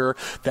younger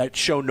that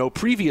show no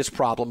previous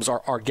problems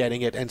are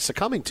getting it and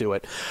succumbing to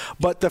it.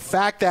 But the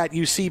fact that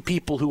you see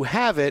people who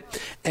have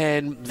it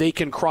and they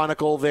can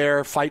chronicle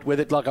their fight with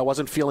it, look, I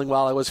wasn't feeling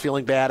well, I was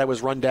feeling bad, I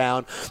was run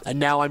down, and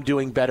now I'm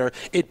doing better.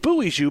 It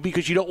buoys you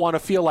because you don't want to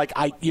feel like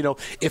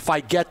if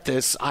I get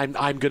this, I'm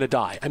going to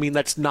die. I mean,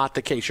 that's not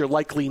the case. You're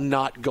likely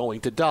not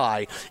going to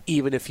die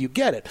even if you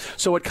get it.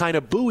 So it kind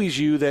of buoys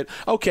you that,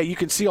 okay, you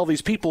can see all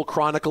these people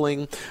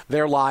chronicling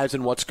their lives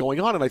and what's going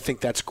on, and I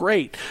think that's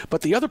great.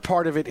 But the other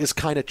part of it is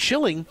kind of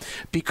chilling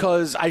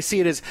because I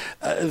see it as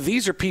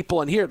these are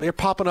people, and here they're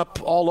popping up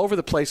all over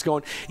the place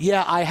going,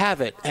 yeah, I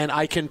have it, and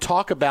I can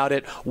talk about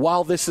it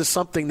while this is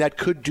something that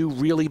could do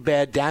really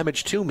bad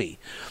damage to me.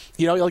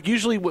 Like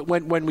usually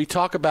when we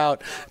talk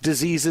about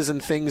diseases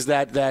and things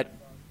that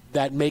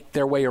make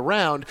their way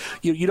around,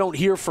 you don't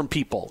hear from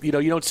people. You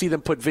don't see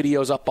them put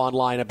videos up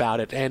online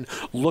about it and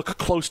look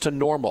close to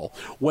normal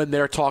when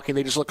they're talking.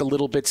 They just look a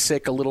little bit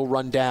sick, a little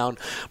run down.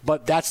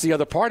 But that's the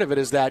other part of it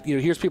is that,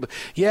 here's people,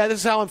 yeah, this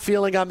is how I'm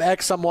feeling. I'm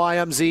X, I'm Y,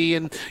 I'm Z,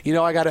 and,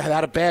 I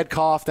had a bad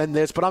cough, then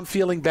this, but I'm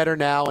feeling better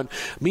now. And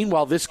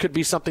meanwhile, this could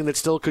be something that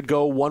still could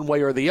go one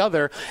way or the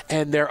other,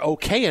 and they're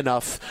okay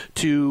enough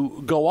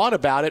to go on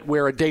about it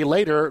where a day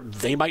later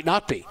they might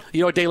not be.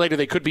 A day later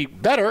they could be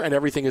better and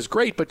everything is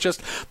great, but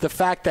just the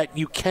fact that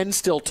you can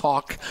still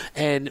talk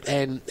and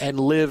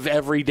live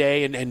every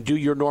day and do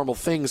your normal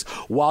things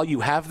while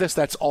you have this,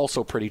 that's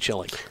also pretty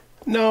chilling.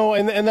 No,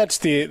 and that's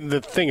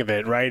the thing of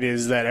it, right,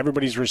 is that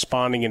everybody's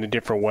responding in a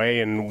different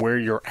way, and where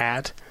you're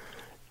at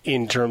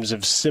in terms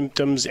of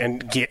symptoms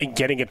and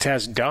getting a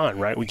test done,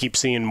 right? We keep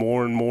seeing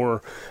more and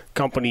more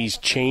companies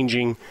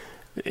changing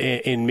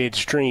in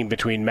midstream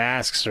between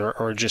masks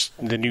or just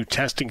the new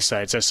testing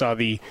sites. I saw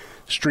the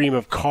stream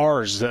of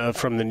cars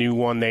from the new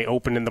one they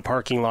opened in the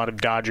parking lot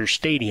of Dodger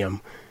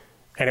Stadium,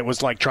 and it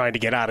was like trying to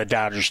get out of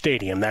Dodger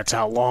Stadium. That's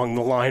how long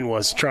the line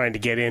was trying to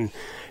get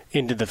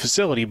into the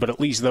facility, but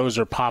at least those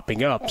are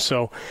popping up.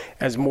 So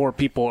as more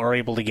people are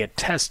able to get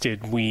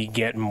tested, we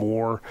get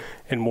more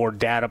and more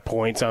data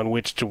points on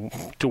which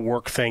to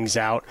work things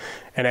out.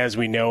 And as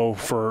we know,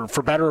 for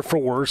better or for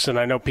worse, and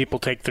I know people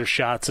take their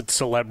shots at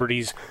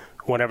celebrities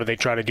whenever they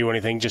try to do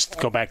anything. Just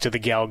go back to the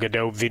Gal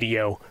Gadot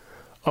video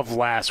of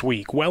last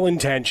week.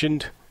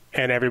 Well-intentioned,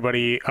 and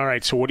everybody, all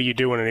right, so what are you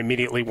doing? And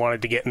immediately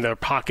wanted to get in their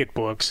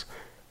pocketbooks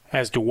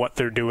as to what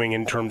they're doing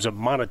in terms of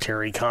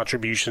monetary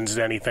contributions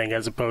to anything,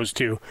 as opposed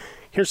to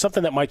here's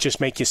something that might just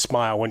make you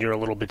smile when you're a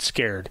little bit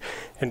scared.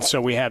 And so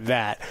we have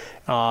that.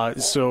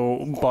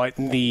 But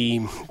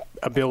the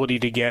ability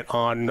to get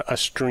on a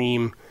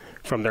stream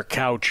from their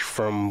couch,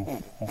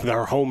 from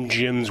their home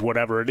gyms,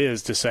 whatever it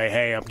is, to say,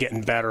 hey, I'm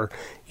getting better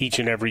each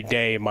and every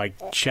day, my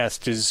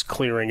chest is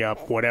clearing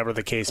up, whatever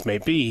the case may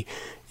be,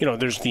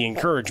 there's the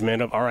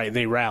encouragement of, all right,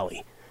 they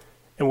rally.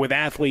 And with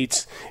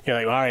athletes,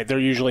 all right, they're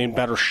usually in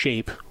better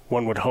shape,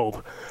 one would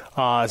hope.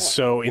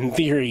 So in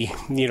theory,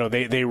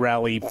 they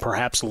rally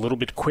perhaps a little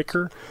bit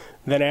quicker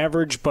than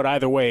average, but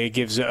either way, it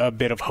gives a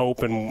bit of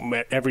hope, and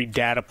every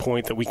data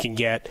point that we can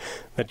get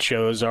that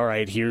shows, all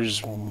right,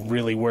 here's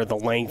really where the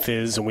length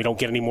is, and we don't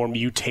get any more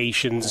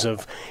mutations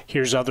of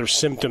here's other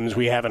symptoms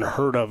we haven't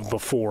heard of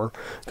before,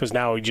 because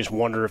now we just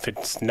wonder if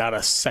it's not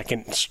a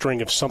second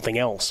string of something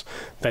else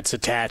that's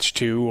attached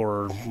to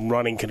or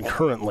running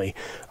concurrently.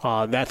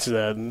 That's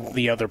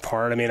the other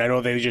part. I mean, I know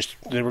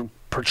they were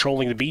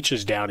patrolling the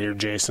beaches down here,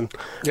 Jason.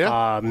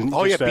 Yeah.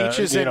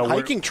 Beaches and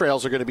hiking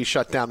trails are going to be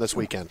shut down this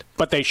weekend.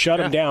 But they shut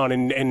them down,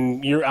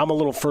 and I'm a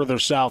little further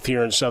south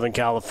here in Southern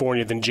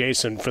California than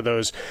Jason for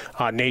those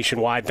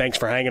nationwide. Thanks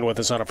for hanging with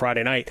us on a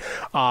Friday night.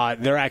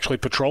 They're actually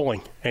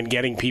patrolling and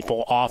getting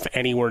people off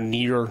anywhere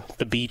near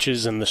the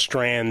beaches and the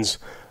strands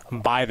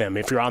by them.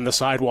 If you're on the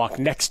sidewalk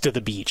next to the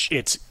beach,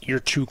 you're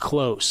too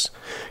close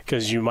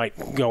because you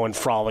might go and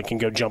frolic and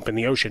go jump in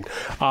the ocean.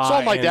 It's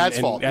all my dad's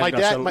fault.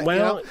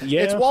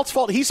 It's Walt's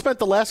fault. He spent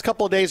the last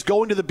couple of days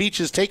going to the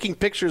beaches, taking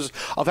pictures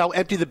of how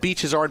empty the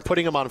beaches are and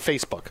putting them on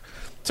Facebook.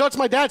 So it's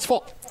my dad's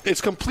fault.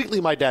 It's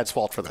completely my dad's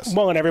fault for this.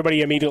 Well, and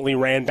everybody immediately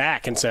ran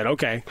back and said,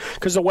 okay,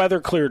 because the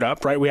weather cleared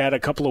up, right? We had a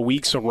couple of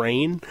weeks of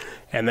rain,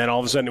 and then all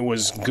of a sudden it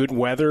was good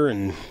weather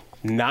and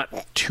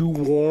not too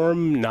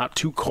warm, not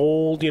too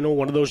cold,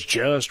 one of those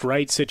just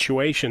right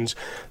situations.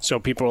 So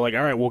people are like,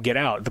 all right, we'll get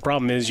out. The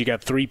problem is you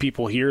got 3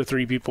 people here,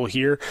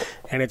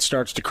 and it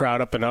starts to crowd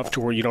up enough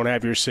to where you don't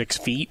have your 6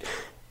 feet.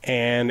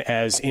 And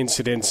as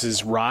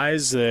incidences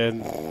rise,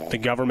 the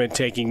government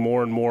taking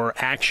more and more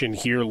action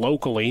here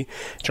locally,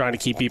 trying to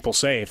keep people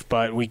safe.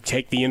 But we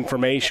take the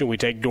information, we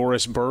take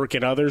Doris Burke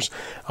and others,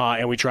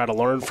 and we try to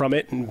learn from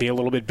it and be a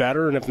little bit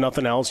better. And if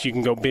nothing else, you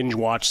can go binge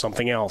watch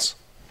something else.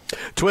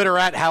 Twitter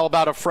at How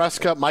About a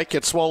Fresca, Mike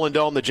at Swollen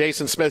Dome, The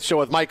Jason Smith Show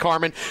with Mike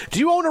Harmon. Do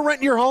you own or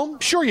rent your home?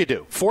 Sure you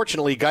do.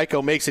 Fortunately,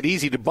 Geico makes it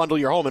easy to bundle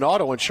your home and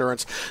auto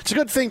insurance. It's a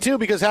good thing, too,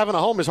 because having a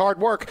home is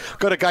hard work.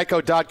 Go to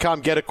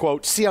Geico.com, get a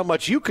quote, see how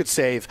much you could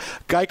save.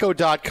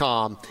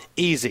 Geico.com,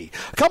 easy.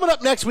 Coming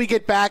up next, we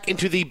get back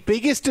into the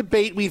biggest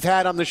debate we've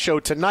had on the show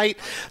tonight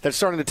that's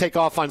starting to take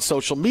off on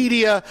social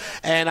media,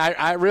 and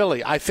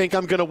I think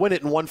I'm going to win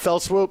it in one fell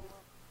swoop.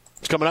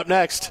 It's coming up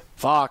next.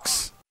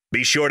 Fox.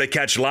 Be sure to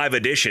catch live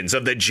editions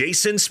of The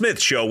Jason Smith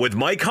Show with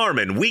Mike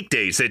Harmon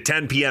weekdays at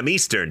 10 p.m.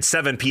 Eastern,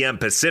 7 p.m.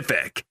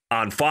 Pacific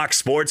on Fox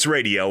Sports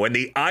Radio and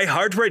the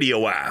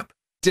iHeartRadio app.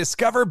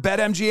 Discover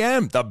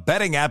BetMGM, the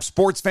betting app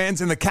sports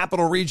fans in the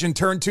capital region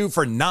turn to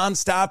for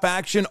nonstop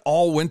action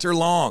all winter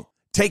long.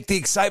 Take the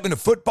excitement of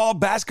football,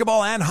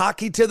 basketball, and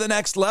hockey to the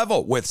next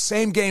level with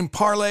same-game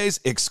parlays,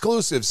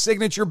 exclusive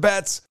signature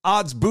bets,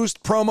 odds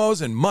boost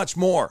promos, and much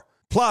more.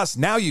 Plus,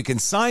 now you can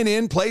sign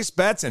in, place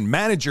bets, and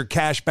manage your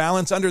cash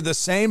balance under the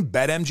same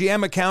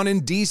BetMGM account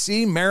in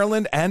D.C.,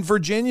 Maryland, and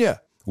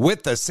Virginia.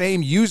 With the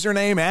same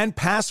username and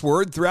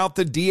password throughout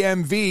the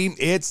DMV,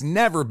 it's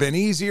never been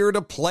easier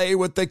to play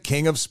with the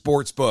king of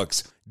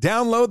sportsbooks.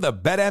 Download the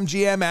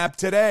BetMGM app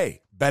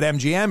today.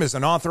 BetMGM is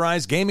an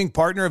authorized gaming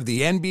partner of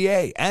the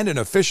NBA and an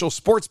official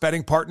sports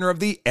betting partner of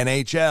the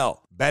NHL.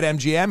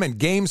 BetMGM and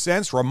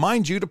GameSense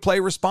remind you to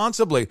play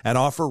responsibly and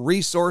offer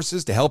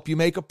resources to help you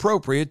make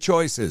appropriate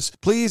choices.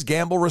 Please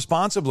gamble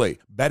responsibly.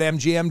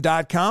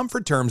 BetMGM.com for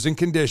terms and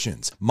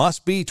conditions.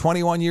 Must be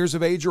 21 years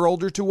of age or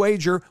older to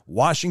wager.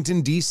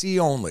 Washington, D.C.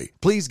 only.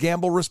 Please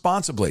gamble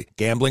responsibly.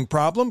 Gambling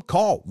problem?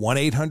 Call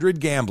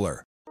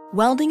 1-800-GAMBLER.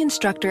 Welding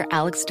instructor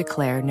Alex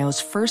DeClaire knows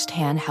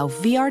firsthand how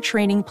VR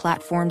training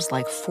platforms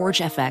like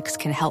ForgeFX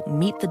can help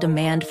meet the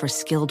demand for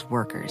skilled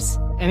workers.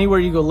 Anywhere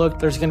you go look,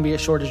 there's going to be a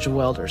shortage of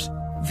welders.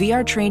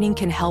 VR training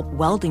can help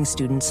welding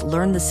students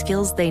learn the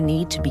skills they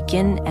need to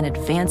begin and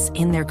advance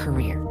in their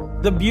career.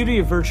 The beauty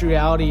of virtual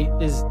reality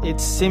is it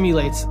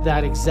simulates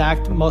that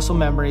exact muscle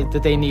memory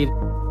that they need.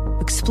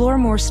 Explore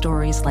more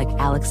stories like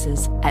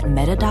Alex's at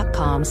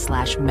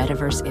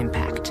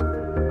meta.com/metaverseimpact.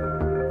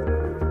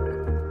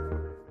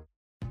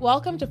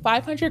 Welcome to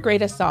 500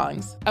 Greatest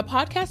Songs, a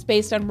podcast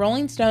based on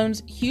Rolling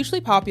Stone's hugely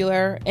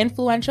popular,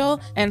 influential,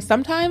 and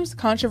sometimes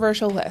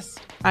controversial list.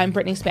 I'm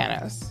Brittany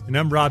Spanos. And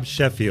I'm Rob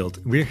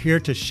Sheffield. We're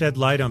here to shed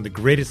light on the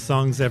greatest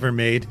songs ever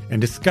made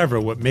and discover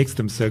what makes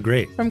them so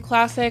great. From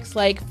classics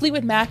like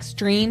Fleetwood Mac's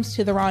Dreams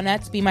to the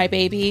Ronettes' Be My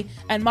Baby,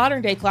 and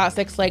modern-day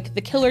classics like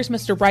The Killer's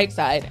Mr.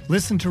 Brightside.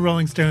 Listen to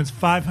Rolling Stone's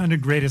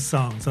 500 Greatest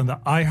Songs on the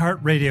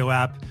iHeartRadio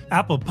app,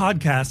 Apple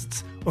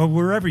Podcasts, or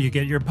wherever you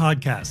get your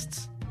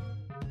podcasts.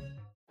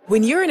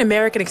 When you're an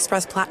American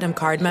Express Platinum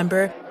card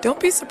member, don't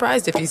be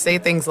surprised if you say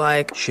things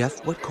like,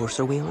 "Chef, what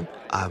course are we on?"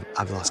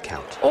 I've lost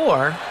count.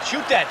 Or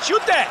Shoot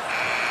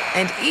that!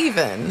 And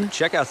even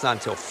Checkout's not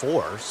until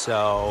 4,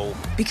 so...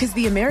 Because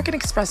the American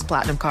Express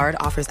Platinum Card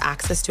offers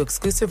access to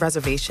exclusive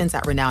reservations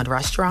at renowned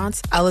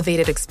restaurants,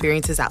 elevated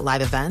experiences at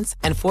live events,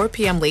 and 4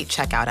 p.m. late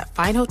checkout at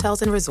fine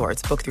hotels and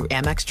resorts booked through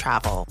Amex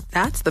Travel.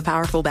 That's the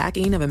powerful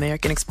backing of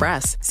American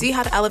Express. See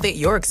how to elevate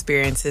your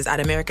experiences at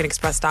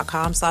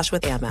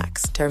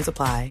americanexpress.com/withAmex. Terms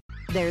apply.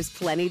 There's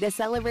plenty to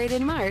celebrate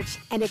in March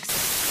and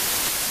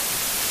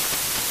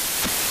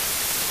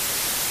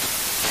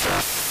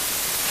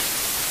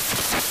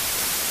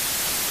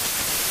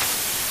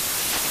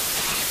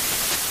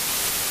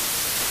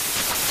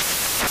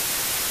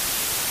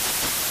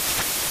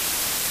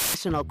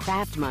National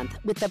Craft Month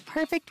with the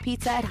perfect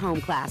pizza at home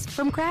class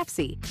from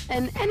Craftsy.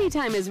 And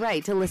anytime is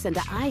right to listen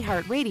to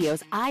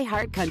iHeartRadio's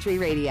iHeart Country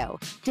Radio.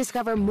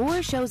 Discover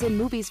more shows and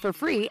movies for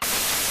free.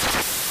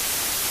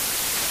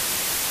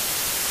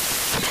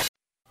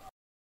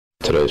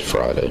 Today's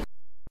Friday.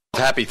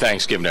 Happy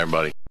Thanksgiving,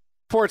 everybody.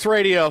 Sports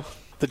Radio,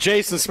 the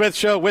Jason Smith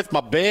Show with my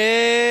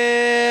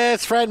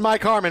best friend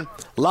Mike Harmon,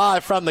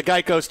 live from the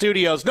Geico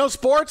Studios. No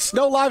sports,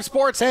 no live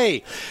sports.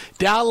 Hey,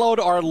 download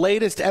our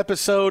latest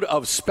episode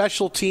of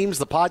Special Teams,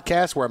 the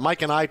podcast where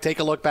Mike and I take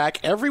a look back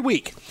every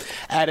week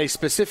at a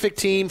specific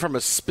team from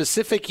a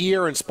specific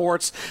year in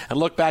sports and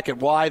look back at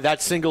why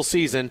that single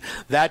season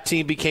that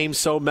team became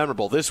so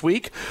memorable. This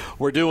week,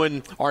 we're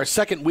doing our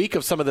second week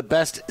of some of the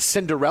best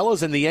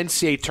Cinderellas in the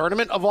NCAA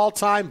tournament of all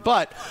time,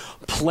 but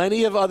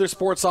plenty of other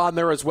sports on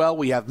there as well.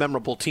 We have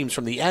memorable teams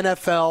from the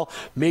NFL,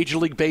 Major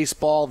League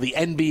Baseball, the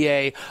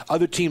NBA,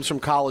 other teams from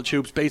college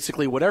hoops.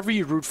 Basically, whatever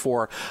you root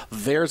for,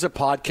 there's a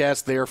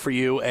podcast there for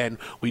you, and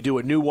we do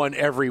a new one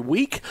every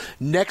week.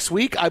 Next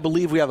week, I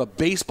believe we have a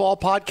baseball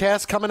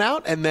podcast coming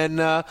out, and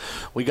then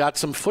we got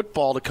some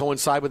football to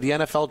coincide with the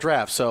NFL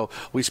draft. So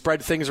we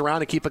spread things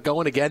around and keep it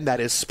going. Again,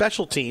 that is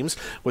Special Teams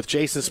with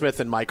Jason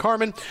Smith and Mike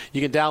Harmon.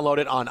 You can download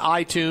it on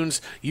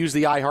iTunes, use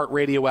the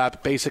iHeartRadio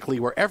app, basically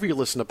wherever you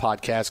listen to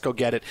podcasts, go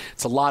get it.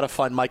 It's a lot of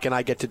fun. Mike and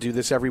I get to do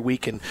this every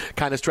week and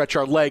kind of stretch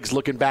our legs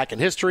looking back in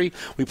history.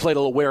 We played a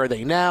little Where Are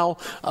They Now?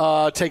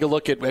 Take a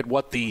look at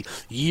what the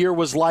year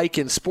was like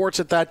in sports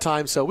at that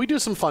time. So we do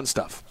some fun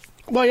stuff.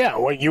 Well, yeah,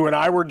 what you and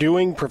I were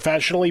doing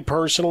professionally,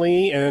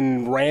 personally,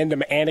 and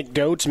random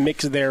anecdotes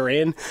mixed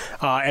therein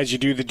as you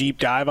do the deep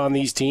dive on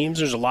these teams.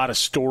 There's a lot of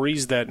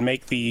stories that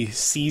make the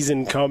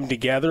season come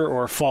together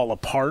or fall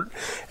apart,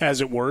 as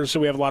it were.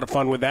 So we have a lot of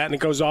fun with that, and it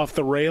goes off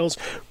the rails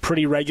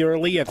pretty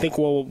regularly. I think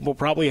we'll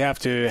probably have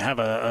to have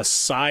a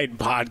side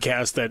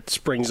podcast that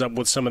springs up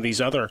with some of these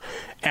other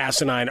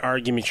asinine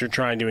arguments you're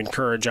trying to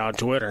encourage on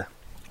Twitter.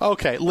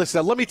 Okay,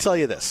 listen, let me tell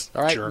you this,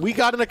 all right? Sure. We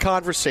got in a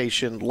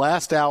conversation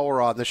last hour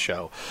on the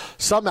show,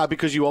 somehow,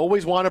 because you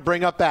always want to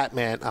bring up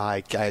Batman.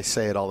 I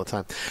say it all the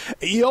time.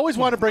 You always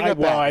want to bring up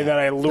Batman. That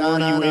I lure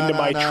you into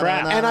my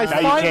trap. And I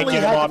finally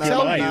had to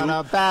tell you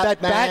that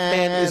Batman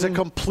Batman is a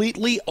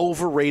completely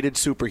overrated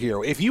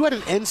superhero. If you had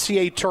an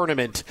NCAA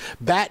tournament,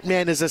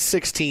 Batman is a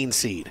 16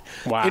 seed.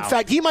 Wow. In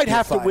fact, he might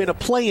have to win a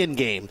play-in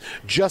game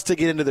just to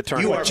get into the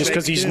tournament. Just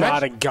because he's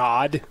not a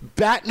god?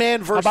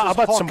 Batman versus How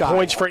about some Hawkeye.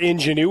 points for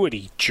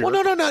ingenuity? Jerk.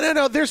 Well,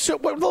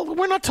 no.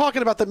 We're not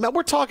talking about that.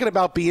 We're talking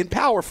about being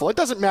powerful. It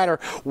doesn't matter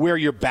where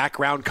your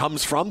background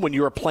comes from when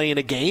you're playing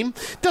a game.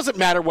 It doesn't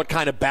matter what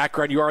kind of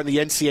background you are in the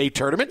NCAA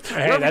tournament.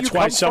 Hey, that's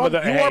why some of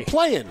the you are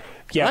playing.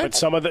 Yeah, right? But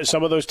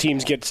some of those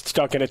teams get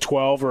stuck in a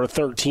 12 or a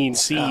 13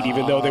 seed,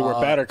 even though they were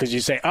better, because you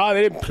say,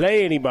 they didn't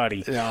play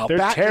anybody. No, they're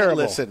Batman, terrible.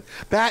 Listen,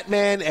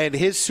 Batman and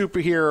his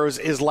superheroes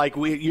is like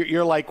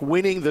you're like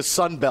winning the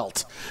Sun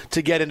Belt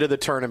to get into the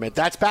tournament.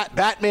 That's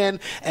Batman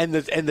and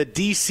the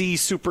DC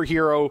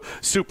superhero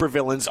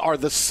supervillains are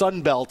the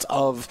Sun Belt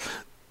of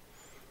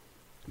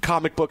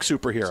comic book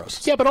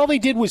superheroes. Yeah, but all they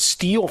did was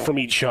steal from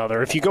each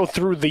other. If you go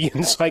through the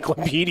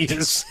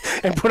encyclopedias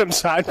and put them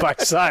side by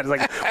side, it's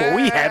like, well,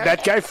 we had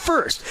that guy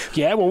first.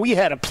 Yeah, well, we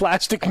had a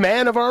Plastic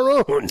Man of our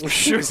own. Sure.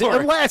 He was an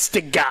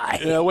Elastic Guy.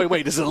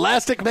 Wait, is it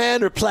Elastic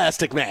Man or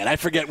Plastic Man? I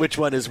forget which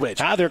one is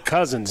which. They're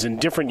cousins in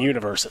different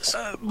universes.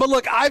 But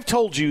look, I've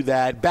told you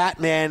that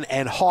Batman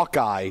and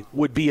Hawkeye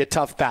would be a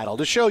tough battle.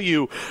 To show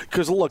you,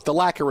 because look, the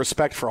lack of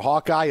respect for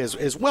Hawkeye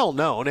is well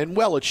known, and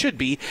well, it should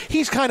be.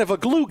 He's kind of a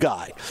glue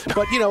guy.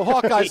 But,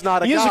 Hawkeye's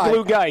not a guy. He is a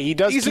glue guy. He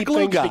does keep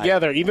things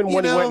together, even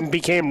when he went and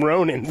became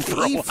Ronin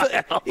for a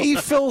while.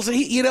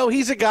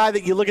 He's a guy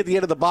that you look at the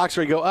end of the box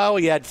where you go,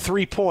 he had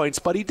 3 points,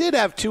 but he did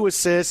have 2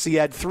 assists. He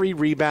had 3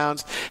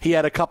 rebounds. He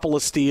had a couple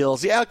of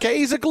steals. Yeah, okay,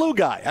 he's a glue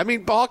guy. I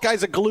mean,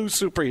 Hawkeye's a glue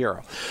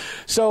superhero.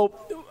 So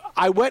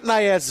I went and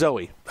I asked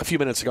Zoe a few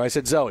minutes ago. I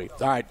said, Zoe,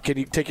 all right, can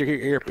you take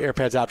your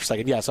AirPods out for a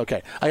second? Yes,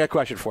 okay. I got a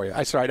question for you.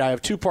 I said, all right, I have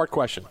a 2-part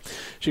question.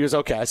 She goes,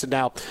 okay. I said,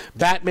 now,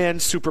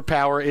 Batman's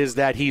superpower is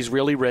that he's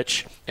really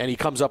rich and he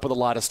comes up with a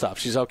lot of stuff.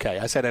 She's okay.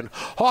 I said, and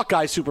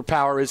Hawkeye's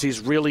superpower is he's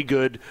really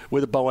good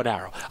with a bow and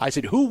arrow. I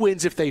said, who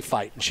wins if they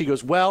fight? And she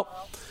goes,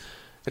 well,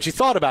 And she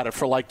thought about it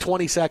for like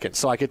 20 seconds,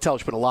 so I could tell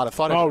she put a lot of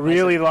thought into it. Oh,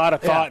 really? A lot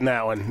of thought in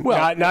that one.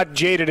 Well, not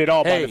jaded at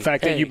all by the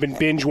fact that you've been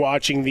binge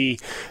watching the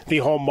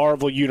whole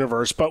Marvel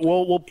universe, but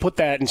we'll put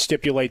that and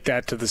stipulate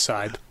that to the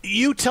side.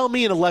 You tell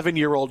me an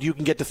 11-year-old you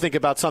can get to think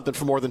about something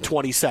for more than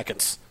 20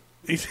 seconds.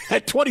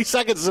 20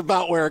 seconds is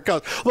about where it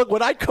goes. Look,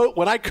 when I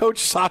coach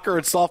soccer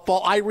and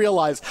softball, I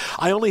realize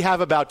I only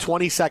have about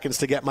 20 seconds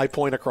to get my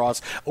point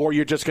across, or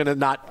you're just going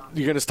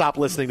to stop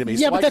listening to me.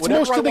 Yeah, so but that's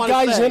most of the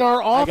guys in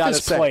our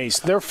office place.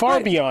 They're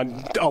far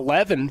beyond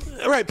 11.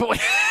 Right,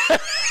 but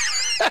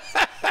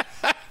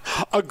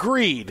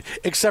agreed,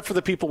 except for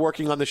the people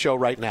working on the show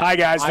right now. Hi,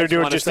 guys. They're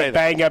doing just a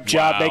bang-up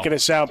job making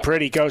us sound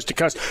pretty coast to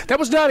coast. That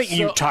was not a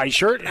Utah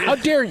shirt. How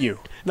dare you?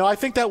 No, I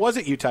think that was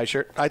a Utah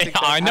shirt.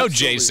 I know,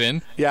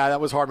 Jason. Yeah, that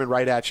was Harmon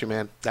right at you,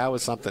 man. That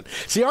was something.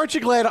 See, aren't you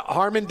glad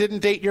Harmon didn't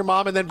date your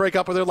mom and then break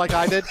up with her like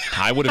I did?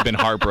 I would have been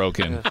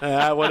heartbroken.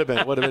 That would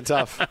have been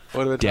tough.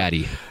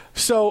 Daddy.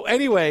 So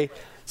anyway,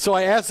 so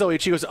I asked Zoe,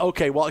 and she goes,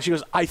 okay, well, she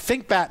goes, I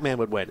think Batman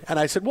would win. And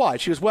I said, why?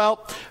 She goes,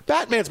 well,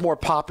 Batman's more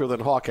popular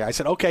than Hawkeye. I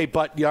said, okay,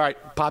 but all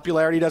right,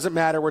 popularity doesn't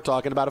matter. We're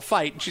talking about a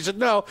fight. And she said,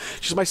 no.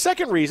 She said, my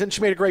second reason,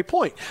 she made a great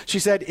point. She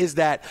said, is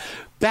that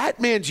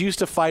Batman's used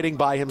to fighting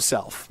by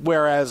himself,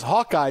 whereas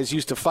Hawkeye's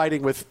used to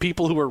fighting with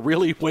people who are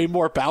really way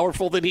more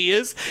powerful than he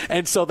is,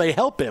 and so they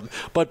help him.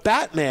 But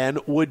Batman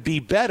would be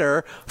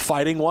better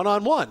fighting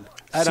one-on-one.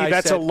 And see,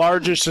 that's a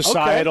larger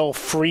societal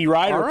free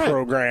rider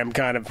program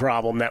kind of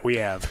problem that we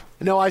have.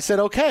 No, I said,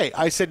 okay.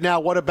 I said, now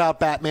what about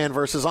Batman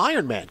versus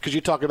Iron Man? Because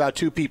you talk about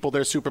two people,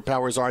 their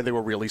superpowers are they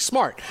were really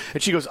smart.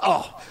 And she goes,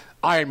 oh,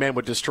 Iron Man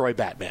would destroy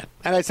Batman.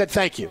 And I said,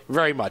 thank you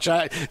very much.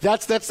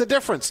 That's the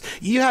difference.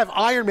 You have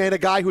Iron Man, a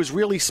guy who's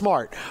really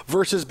smart,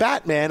 versus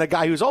Batman, a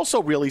guy who's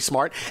also really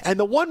smart. And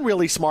the one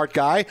really smart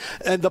guy,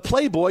 and the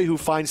playboy who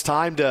finds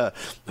time to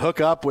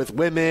hook up with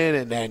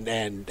women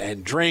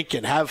and drink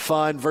and have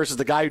fun, versus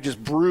the guy who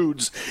just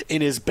broods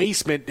in his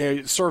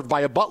basement served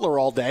by a butler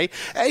all day.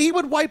 And he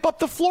would wipe up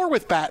the floor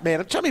with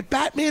Batman. Tell me,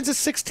 Batman's a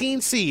 16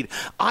 seed.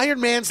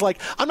 Iron Man's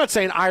like, I'm not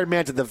saying Iron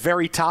Man's at the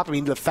very top. I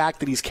mean, the fact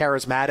that he's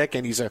charismatic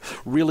and he's a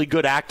really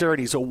good actor,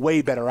 and he's a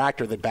way better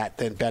actor than Ben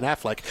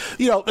Affleck.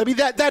 You know, I mean,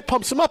 that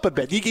pumps him up a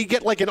bit. You can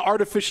get like an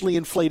artificially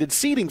inflated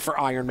seeding for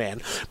Iron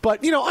Man.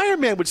 But, you know,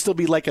 Iron Man would still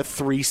be like a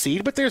 3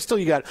 seed, but there's still,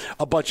 you got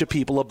a bunch of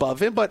people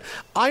above him. But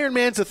Iron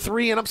Man's a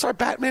 3, and I'm sorry,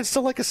 Batman's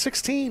still like a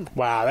 16.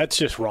 Wow, that's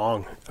just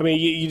wrong. I mean,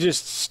 you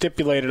just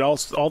stipulated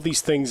all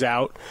these things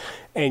out,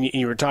 and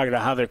you were talking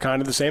about how they're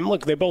kind of the same.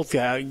 Look, they both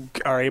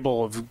are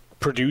able of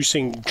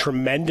producing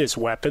tremendous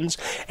weapons,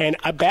 and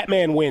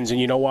Batman wins, and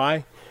you know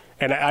why?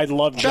 And I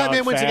love Jon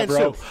Batman wins against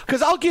Favreau. who?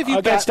 Because I'll give you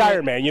against Batman.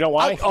 Iron Man. You know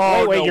why?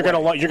 Wait, you're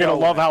gonna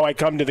love how I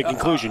come to the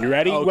conclusion. You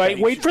ready? Okay.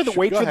 Wait for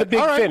the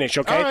big finish.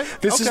 Okay.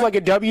 This is like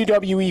a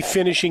WWE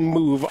finishing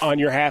move on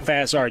your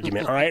half-ass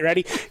argument. All right,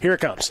 ready? Here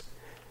it comes.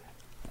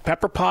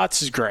 Pepper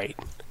Potts is great.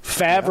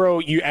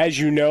 Favreau, as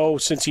you know,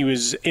 since he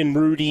was in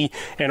Rudy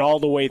and all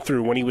the way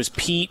through, when he was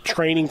Pete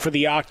training for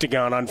the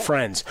Octagon on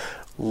Friends,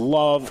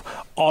 love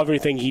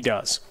everything he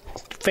does.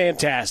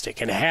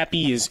 Fantastic, and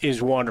Happy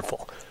is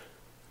wonderful.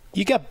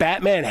 You got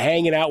Batman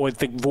hanging out with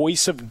the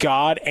voice of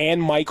God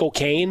and Michael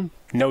Caine?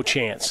 No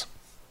chance.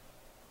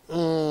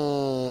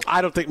 I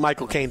don't think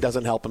Michael Caine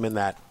doesn't help him in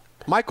that.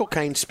 Michael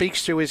Caine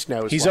speaks through his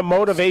nose. He's a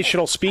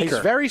motivational speaker.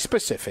 He's very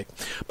specific.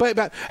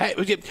 But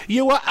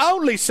you were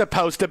only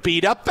supposed to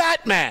beat up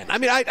Batman. I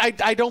mean,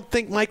 I don't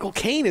think Michael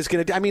Caine is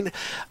going to. I mean,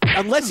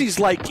 unless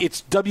he's like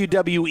it's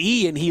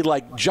WWE and he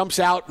like jumps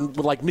out and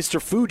like Mr.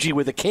 Fuji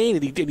with a cane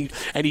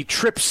and he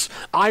trips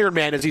Iron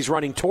Man as he's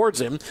running towards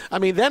him. I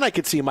mean, then I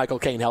could see Michael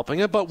Caine helping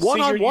him. But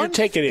one-on-one, you're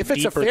taking it if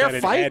it's a deeper fair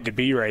than fight, it had to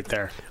be right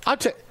there.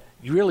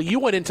 You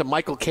went into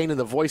Michael Caine and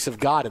the voice of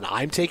God, and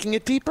I'm taking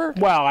it deeper?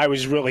 Well, I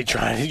was really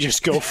trying to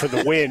just go for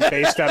the win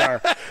based on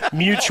our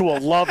mutual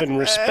love and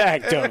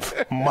respect of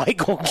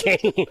Michael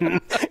Caine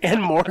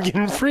and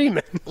Morgan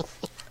Freeman.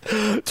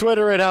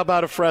 Twitter at How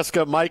About a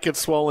Fresca, Mike at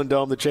Swollen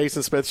Dome, the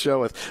Jason Smith Show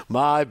with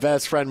my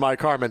best friend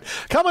Mike Harmon.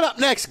 Coming up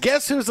next,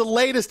 guess who's the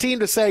latest team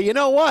to say, you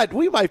know what,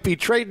 we might be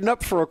trading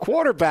up for a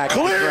quarterback.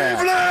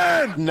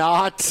 Cleveland!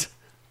 Not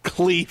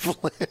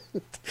Cleveland.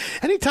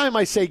 Anytime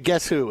I say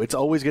guess who, it's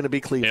always going to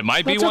be Cleveland. It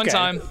might be one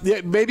time.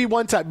 Yeah, maybe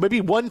one time.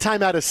 Maybe one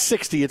time out of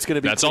 60 it's going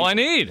to be That's Cleveland.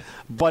 all I need.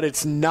 But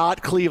it's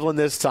not Cleveland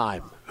this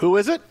time. Who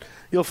is it?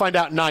 You'll find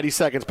out in 90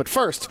 seconds. But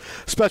first,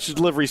 special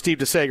delivery Steve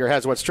DeSager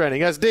has what's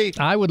trending. SD.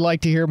 I would like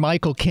to hear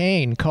Michael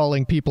Caine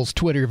calling people's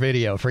Twitter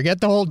video.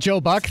 Forget the whole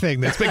Joe Buck thing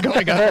that's been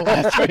going on the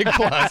last week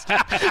plus.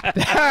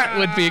 That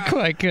would be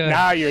quite good.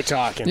 Now you're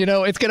talking. You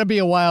know, it's going to be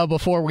a while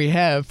before we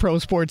have pro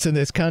sports in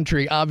this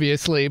country,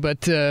 obviously.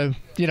 But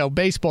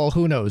baseball,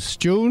 who knows?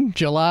 June,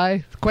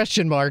 July,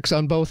 question marks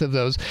on both of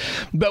those.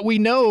 But we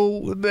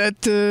know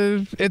that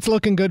it's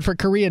looking good for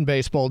Korean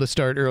baseball to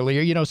start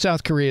earlier.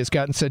 South Korea has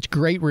gotten such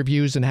great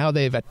reviews on how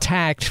they've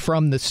attacked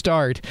from the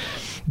start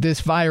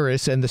this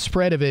virus and the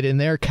spread of it in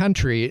their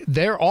country.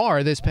 There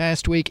are, this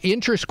past week,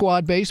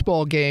 intra-squad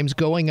baseball games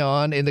going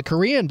on in the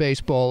Korean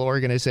baseball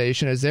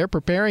organization as they're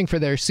preparing for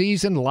their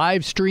season,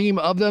 live stream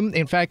of them.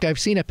 In fact, I've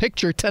seen a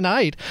picture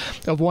tonight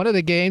of one of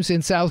the games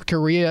in South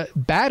Korea,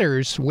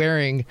 batters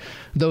wearing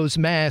those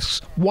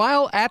masks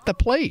while at the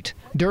plate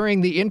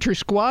during the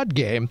inter-squad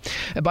game.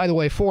 And by the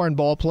way, foreign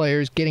ball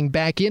players getting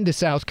back into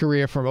South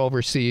Korea from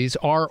overseas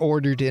are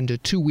ordered into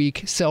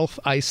 2-week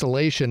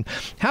self-isolation.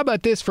 How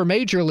about this for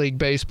Major League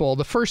Baseball?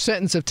 The first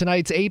sentence of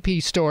tonight's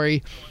AP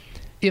story: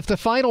 if the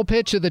final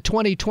pitch of the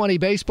 2020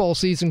 baseball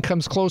season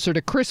comes closer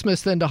to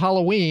Christmas than to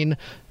Halloween,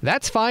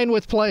 that's fine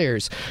with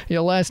players.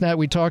 Last night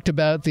we talked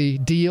about the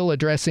deal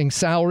addressing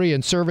salary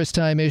and service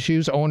time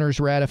issues. Owners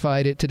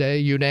ratified it today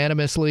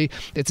unanimously.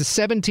 It's a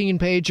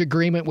 17-page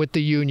agreement with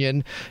the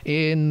union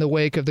in the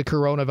wake of the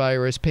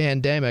coronavirus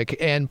pandemic,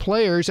 and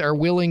players are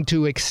willing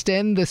to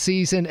extend the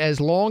season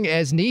as long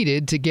as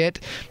needed to get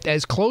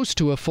as close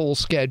to a full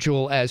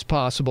schedule as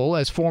possible.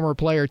 As former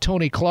player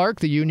Tony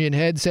Clark, the union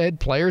head, said,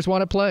 players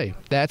want to play.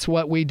 That's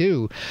what we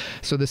do.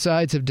 So the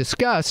sides have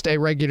discussed a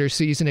regular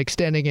season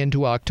extending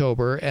into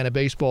October and a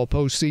baseball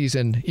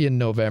postseason in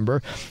November.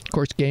 Of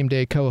course, Game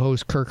Day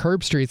co-host Kirk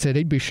Herbstreit said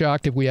he'd be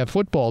shocked if we have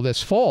football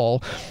this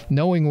fall,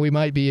 knowing we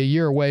might be a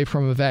year away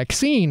from a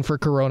vaccine for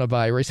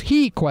coronavirus.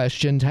 He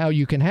questioned how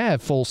you can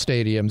have full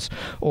stadiums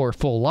or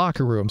full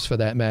locker rooms, for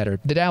that matter.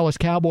 The Dallas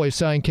Cowboys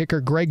signed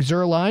kicker Greg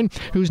Zuerlein,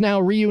 who's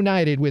now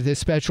reunited with his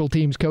special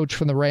teams coach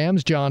from the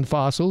Rams, John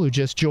Fossil, who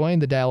just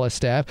joined the Dallas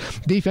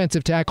staff.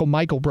 Defensive tackle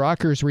Michael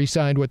Brockers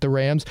re-signed with the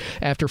Rams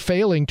after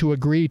failing to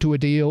agree to a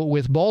deal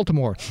with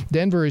Baltimore.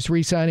 Denver is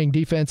re-signing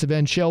defensive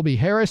end Shelby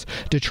Harris.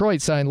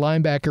 Detroit signed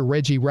linebacker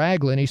Reggie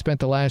Ragland. He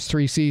spent the last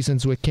 3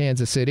 seasons with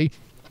Kansas City.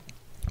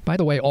 By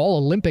the way, all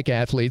Olympic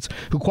athletes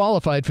who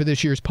qualified for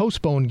this year's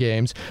postponed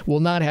games will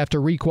not have to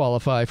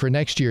re-qualify for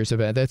next year's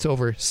event. That's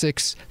over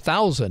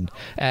 6,000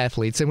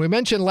 athletes. And we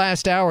mentioned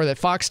last hour that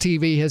Fox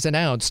TV has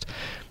announced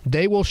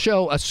they will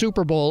show a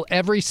Super Bowl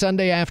every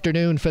Sunday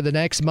afternoon for the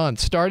next month.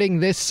 Starting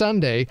this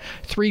Sunday,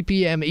 3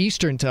 p.m.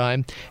 Eastern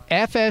Time,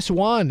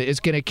 FS1 is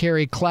going to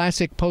carry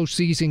classic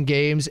postseason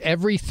games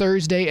every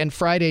Thursday and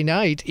Friday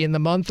night in the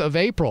month of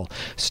April.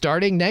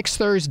 Starting next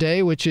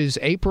Thursday, which is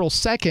April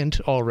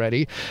 2nd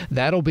already,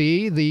 that'll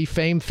be the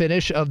famed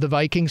finish of the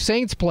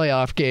Vikings-Saints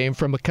playoff game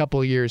from a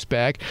couple years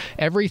back.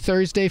 Every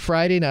Thursday,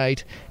 Friday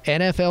night,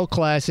 NFL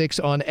Classics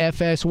on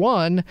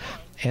FS1.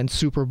 And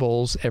Super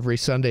Bowls every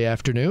Sunday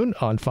afternoon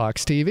on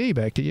Fox TV.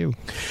 Back to you.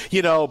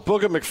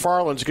 Booger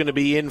McFarland's going to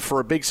be in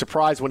for a big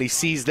surprise when he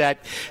sees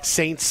that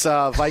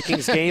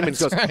Saints-Vikings game and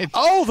goes, right.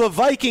 Oh, the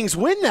Vikings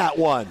win that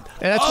one.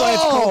 And that's why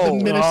it's called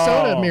the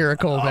Minnesota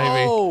Miracle,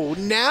 baby. Oh,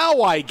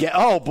 now I get.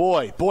 Oh,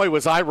 boy. Boy,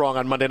 was I wrong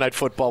on Monday Night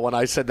Football when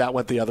I said that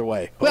went the other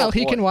way. Well,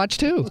 he can watch,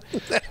 too.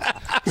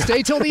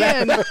 Stay till the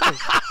end.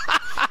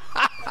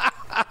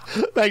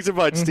 Thanks so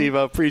much, Steve.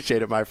 I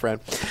appreciate it, my friend.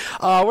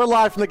 We're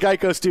live from the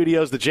Geico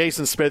Studios, the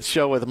Jason Smith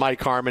Show with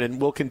Mike Harmon, and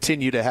we'll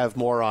continue to have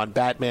more on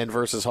Batman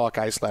versus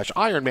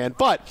Hawkeye/Iron Man.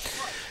 But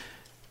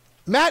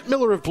Matt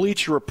Miller of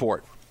Bleacher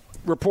Report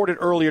reported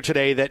earlier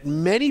today that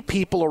many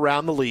people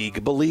around the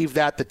league believe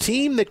that the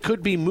team that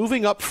could be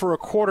moving up for a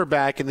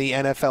quarterback in the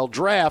NFL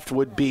draft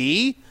would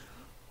be...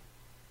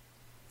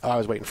 I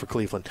was waiting for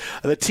Cleveland.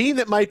 The team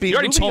that might be. You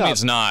already told up, me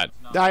it's not.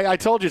 I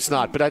told you it's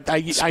not, but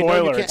I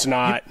Spoiler, know it's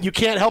not. You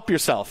can't help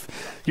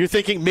yourself. You're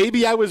thinking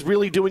maybe I was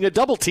really doing a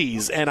double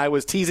tease, and I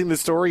was teasing the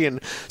story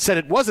and said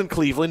it wasn't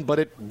Cleveland, but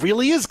it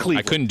really is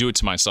Cleveland. I couldn't do it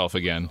to myself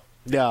again.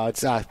 No,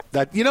 it's not.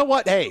 That. You know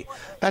what? Hey,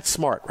 that's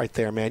smart right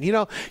there, man. You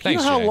know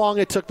how Jay. long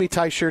it took me,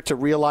 Ty Shirt, to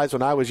realize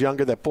when I was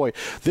younger that, boy,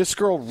 this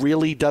girl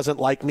really doesn't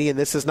like me, and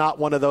this is not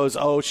one of those,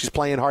 she's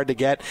playing hard to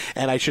get,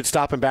 and I should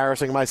stop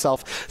embarrassing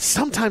myself.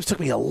 Sometimes took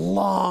me a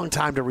long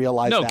time to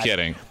realize that. No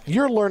kidding.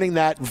 You're learning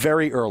that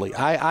very early.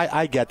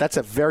 I get that's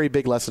a very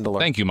big lesson to learn.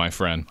 Thank you, my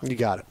friend. You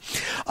got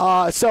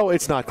it. So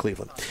it's not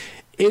Cleveland.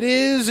 It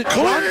is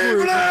John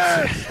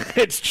Gruden.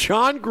 It's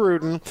John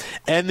Gruden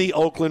and the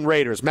Oakland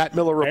Raiders. Matt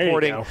Miller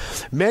reporting.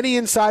 Many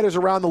insiders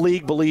around the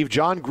league believe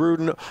John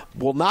Gruden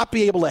will not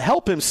be able to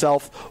help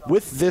himself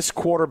with this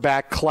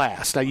quarterback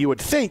class. Now, you would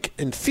think,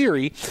 in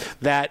theory,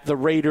 that the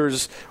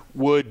Raiders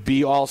would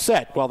be all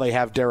set. Well, they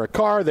have Derek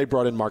Carr. They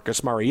brought in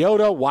Marcus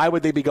Mariota. Why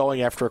would they be going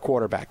after a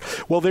quarterback?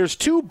 Well, there's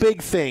 2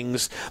 big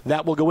things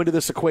that will go into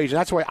this equation.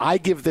 That's why I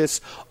give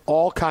this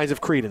all kinds of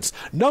credence.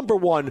 Number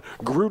one,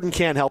 Gruden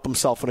can't help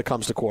himself when it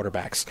comes to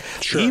quarterbacks.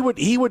 Sure.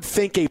 He would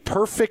think a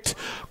perfect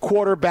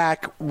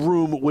quarterback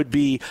room would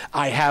be,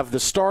 I have the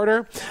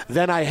starter,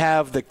 then I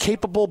have the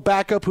capable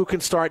backup who can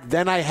start,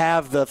 then I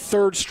have the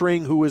third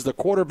string who is the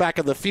quarterback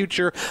of the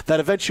future that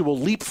eventually will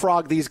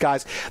leapfrog these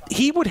guys.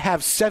 He would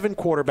have 7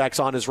 quarterbacks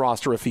quarterbacks on his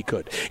roster if he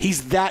could.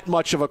 He's that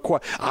much of a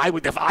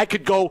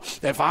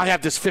if I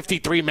have this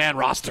 53-man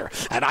roster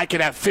and I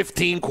could have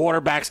 15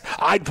 quarterbacks,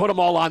 I'd put them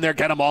all on there,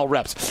 get them all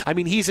reps. I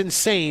mean, he's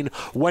insane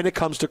when it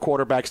comes to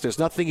quarterbacks. There's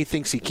nothing he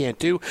thinks he can't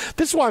do.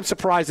 This is why I'm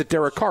surprised that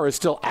Derek Carr is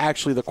still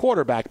actually the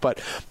quarterback,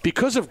 but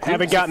because of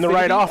haven't gotten the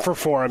right offer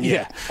for him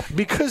yet.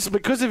 Because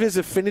of his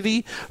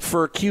affinity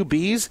for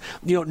QBs,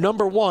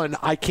 number one,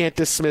 I can't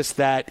dismiss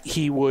that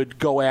he would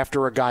go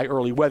after a guy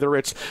early, whether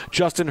it's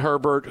Justin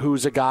Herbert,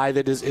 who's a guy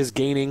that is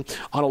gaining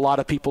on a lot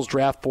of people's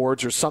draft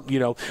boards, or some,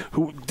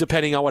 who,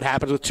 depending on what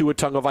happens with Tua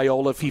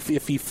Tagovailoa,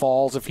 if he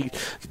falls, if he's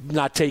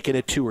not taken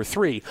at 2 or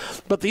 3.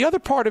 But the other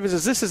part of it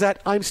is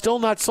that I'm still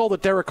not sold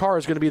that Derek Carr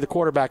is going to be the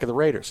quarterback of the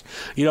Raiders.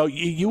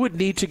 You would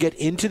need to get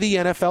into the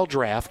NFL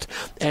draft,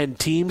 and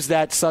teams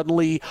that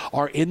suddenly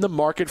are in the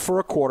market for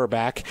a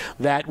quarterback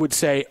that would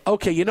say,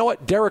 okay, you know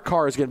what, Derek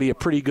Carr is going to be a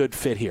pretty good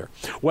fit here.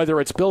 Whether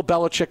it's Bill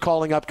Belichick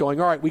calling up going,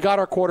 all right, we got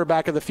our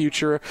quarterback of the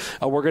future,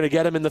 we're going to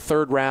get him in the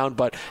 3rd round,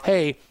 but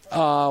hey,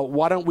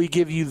 why don't we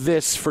give you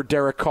this for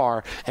Derek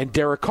Carr? And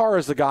Derek Carr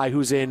is the guy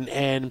who's in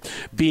and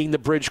being the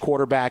bridge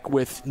quarterback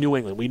with New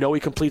England. We know he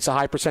completes a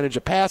high percentage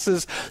of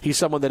passes. He's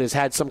someone that has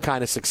had some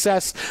kind of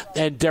success,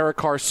 and Derek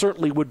Carr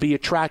certainly would be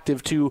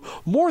attractive to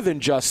more than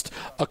just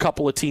a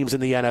couple of teams in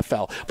the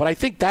NFL. But I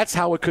think that's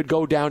how it could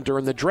go down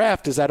during the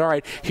draft, is that, all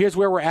right, here's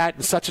where we're at,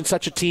 and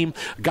such a team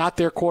got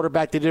their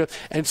quarterback. They did it.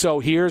 And so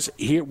here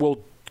we'll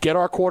get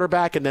our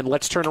quarterback, and then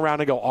let's turn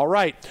around and go, all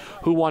right,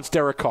 who wants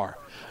Derek Carr?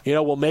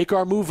 We'll make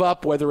our move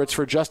up, whether it's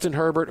for Justin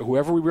Herbert,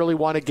 whoever we really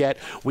want to get.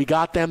 We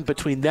got them.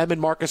 Between them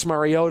and Marcus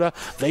Mariota,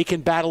 they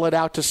can battle it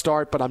out to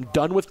start, but I'm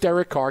done with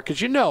Derek Carr, because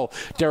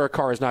Derek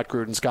Carr is not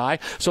Gruden's guy.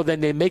 So then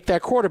they make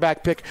that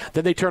quarterback pick,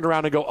 then they turn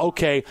around and go,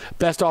 okay,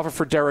 best offer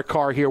for Derek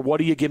Carr here. What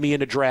do you give me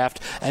in a draft?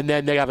 And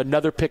then they have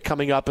another pick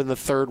coming up in the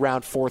 3rd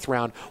round, 4th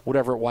round,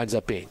 whatever it winds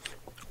up being.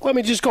 Let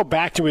me just go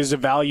back to his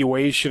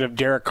evaluation of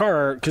Derek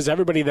Carr, because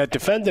everybody that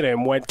defended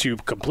him went to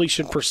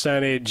completion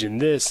percentage and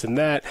this and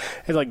that.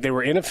 And like, they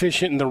were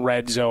inefficient in the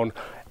red zone.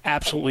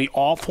 Absolutely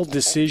awful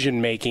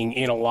decision-making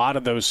in a lot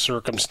of those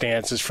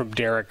circumstances from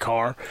Derek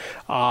Carr.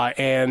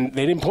 And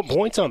they didn't put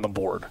points on the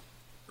board.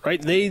 Right,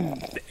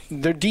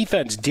 their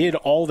defense did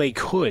all they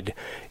could,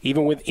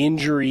 even with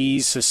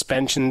injuries,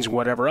 suspensions,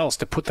 whatever else,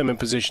 to put them in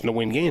position to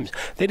win games.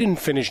 They didn't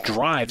finish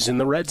drives in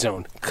the red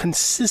zone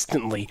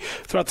consistently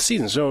throughout the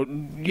season. So,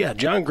 yeah,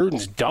 John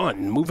Gruden's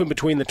done. Moving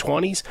between the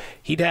 20s,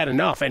 he'd had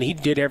enough, and he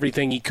did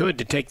everything he could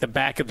to take the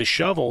back of the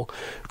shovel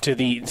to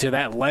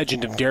that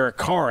legend of Derek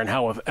Carr and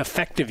how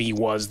effective he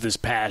was this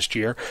past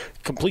year.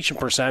 Completion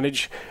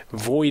percentage,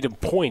 void of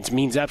points,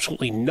 means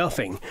absolutely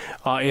nothing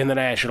in the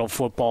National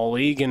Football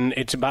League, and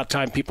it's about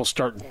time people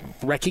start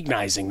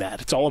recognizing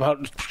that. It's all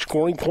about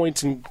scoring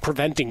points and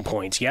preventing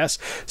points. Yes,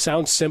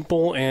 sounds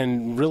simple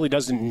and really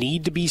doesn't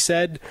need to be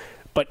said,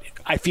 but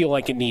I feel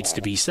like it needs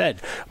to be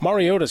said.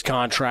 Mariota's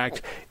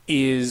contract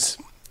is,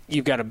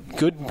 you've got a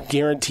good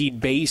guaranteed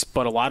base,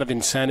 but a lot of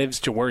incentives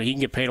to where he can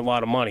get paid a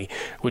lot of money,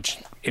 which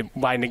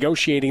by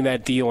negotiating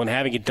that deal and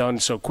having it done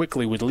so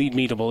quickly would lead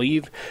me to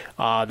believe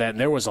that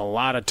there was a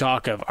lot of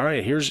talk of, all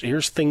right,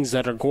 here's things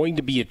that are going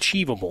to be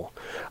achievable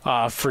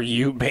for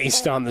you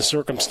based on the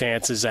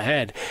circumstances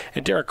ahead.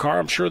 And Derek Carr,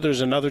 I'm sure there's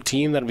another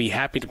team that would be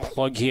happy to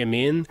plug him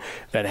in,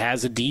 that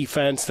has a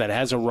defense, that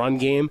has a run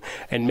game,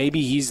 and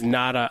maybe he's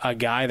not a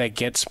guy that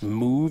gets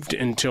moved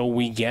until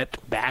we get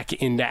back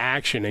into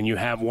action and you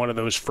have one of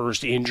those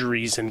first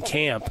injuries in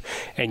camp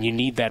and you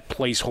need that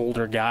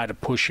placeholder guy to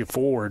push you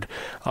forward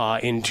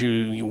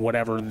into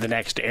whatever the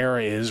next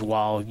era is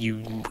while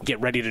you get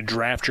ready to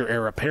draft your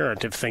heir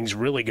apparent if things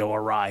really go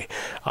awry.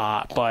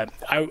 But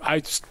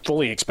I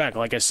fully expect,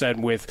 like I said,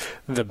 with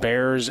the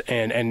Bears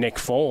and Nick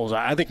Foles,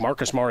 I think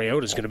Marcus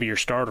Mariota is going to be your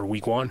starter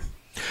week 1.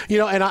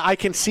 And I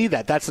can see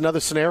that. That's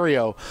another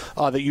scenario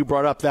that you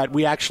brought up, that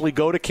we actually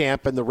go to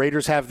camp and the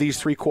Raiders have these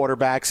 3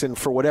 quarterbacks, and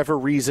for whatever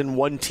reason,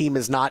 one team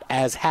is not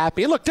as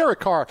happy. And look,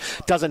 Derek Carr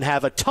doesn't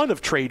have a ton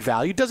of trade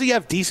value. Does he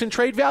have decent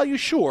trade value?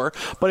 Sure.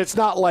 But it's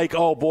not like,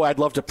 oh, boy, I'd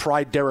love to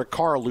pry Derek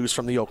Carr loose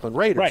from the Oakland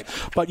Raiders. Right.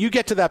 But you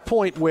get to that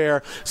point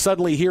where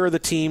suddenly here are the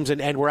teams,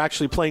 and we're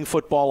actually playing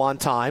football on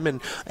time,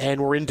 and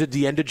we're into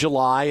the end of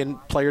July,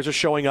 and players are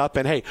showing up,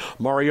 and, hey,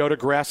 Mariota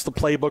grasps the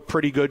playbook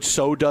pretty good.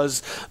 So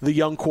does the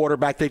young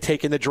quarterback they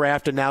take in the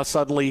draft, and now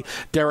suddenly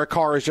Derek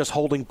Carr is just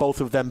holding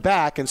both of them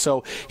back. And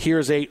so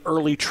here's a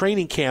early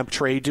training camp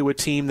trade to a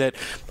team that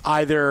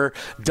either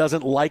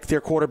doesn't like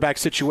their quarterback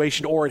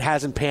situation or it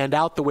hasn't panned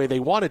out the way they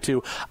wanted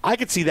to. I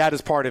could see that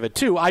as part of it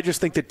too. I just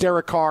think that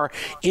Derek Carr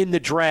in the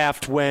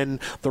draft, when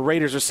the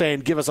Raiders are saying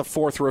give us a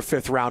 4th or a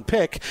 5th round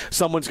pick,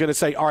 someone's going to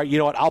say, all right, you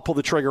know what, I'll pull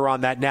the trigger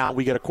on that now.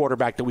 We get a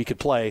quarterback that we could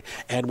play,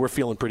 and we're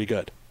feeling pretty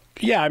good.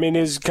 Yeah, I mean,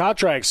 his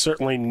contract's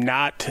certainly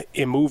not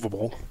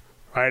immovable.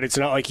 Right, it's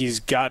not like he's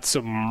got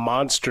some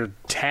monster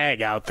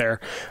tag out there.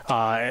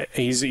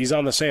 He's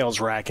on the sales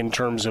rack in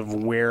terms of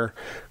where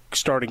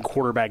starting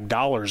quarterback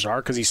dollars are,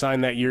 because he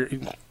signed that year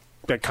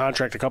that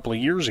contract a couple of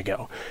years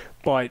ago.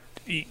 But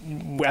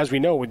as we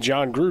know, with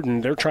John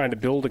Gruden, they're trying to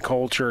build a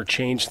culture,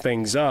 change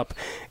things up,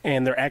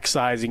 and they're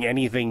excising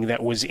anything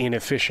that was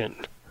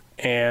inefficient.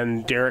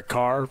 And Derek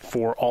Carr,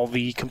 for all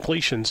the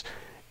completions,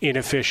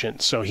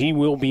 inefficient. So he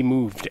will be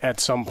moved at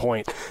some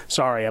point.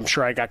 Sorry, I'm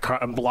sure I got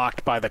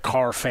blocked by the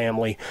Carr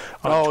family.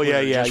 Oh,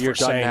 Twitter yeah, just you're for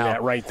done saying now.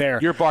 that right there.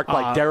 You're blocked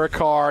by Derek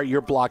Carr. You're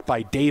blocked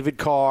by David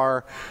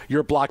Carr.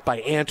 You're blocked by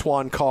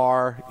Antoine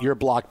Carr. You're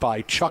blocked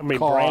by Chuck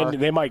Carr.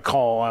 They might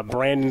call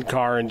Brandon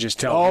Carr and just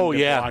tell him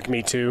to block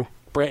me too.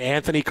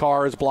 Anthony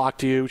Carr has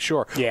blocked you.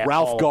 Sure. Yeah,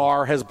 Ralph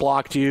Garr has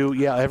blocked you.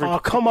 Yeah. Oh,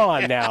 come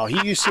on now.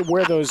 He used to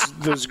wear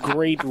those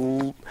great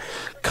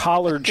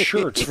collared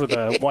shirts for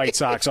the White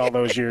Sox all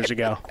those years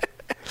ago.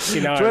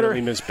 See, now Twitter, I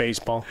really miss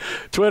baseball.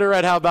 Twitter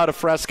at How About a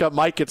Fresca.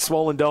 Mike at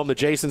Swollen Dome. The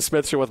Jason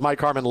Smith Show with Mike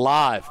Harmon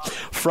live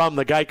from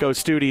the Geico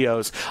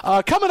Studios.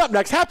 Coming up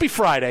next, happy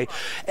Friday,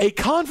 a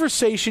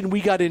conversation we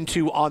got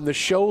into on the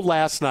show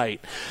last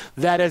night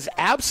that has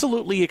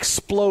absolutely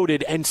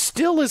exploded and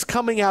still is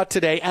coming out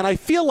today, and I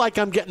feel like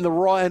I'm getting the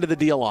raw end of the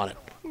deal on it.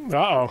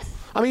 Uh-oh.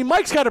 I mean,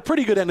 Mike's got a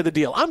pretty good end of the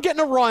deal. I'm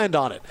getting a raw end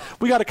on it.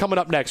 We got it coming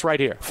up next right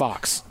here,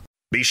 Fox.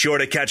 Be sure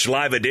to catch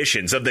live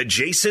editions of The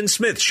Jason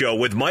Smith Show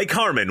with Mike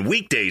Harmon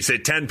weekdays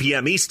at 10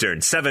 p.m.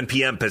 Eastern, 7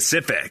 p.m.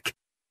 Pacific.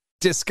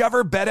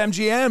 Discover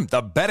BetMGM,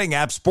 the betting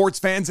app sports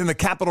fans in the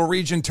capital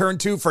region turn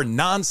to for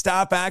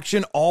nonstop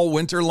action all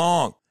winter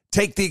long.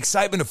 Take the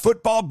excitement of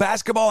football,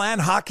 basketball,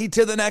 and hockey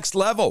to the next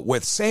level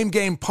with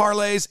same-game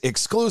parlays,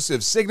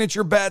 exclusive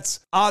signature bets,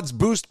 odds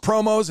boost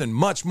promos, and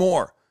much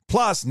more.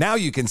 Plus, now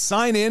you can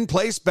sign in,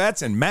 place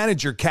bets, and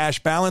manage your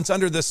cash balance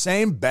under the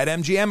same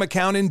BetMGM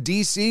account in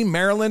D.C.,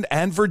 Maryland,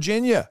 and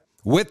Virginia.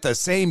 With the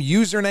same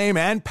username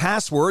and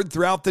password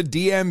throughout the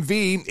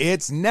DMV,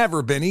 it's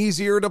never been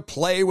easier to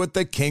play with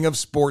the king of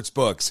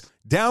sportsbooks.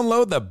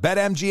 Download the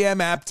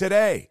BetMGM app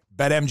today.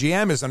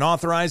 BetMGM is an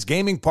authorized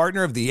gaming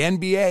partner of the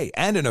NBA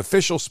and an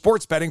official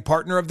sports betting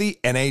partner of the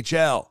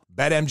NHL.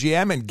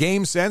 BetMGM and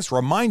GameSense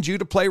remind you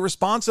to play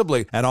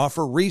responsibly and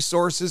offer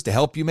resources to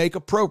help you make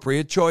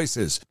appropriate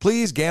choices.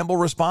 Please gamble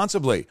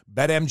responsibly.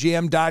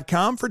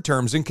 BetMGM.com for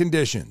terms and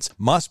conditions.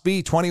 Must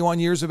be 21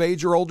 years of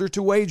age or older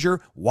to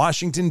wager.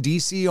 Washington,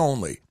 D.C.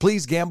 only.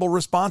 Please gamble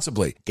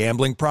responsibly.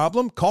 Gambling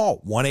problem?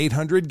 Call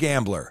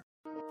 1-800-GAMBLER.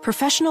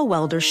 Professional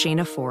welder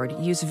Shayna Ford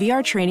used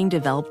VR training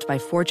developed by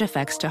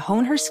ForgeFX to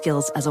hone her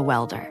skills as a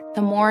welder.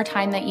 The more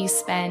time that you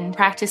spend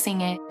practicing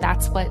it,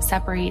 that's what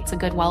separates a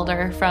good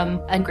welder from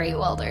a great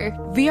welder.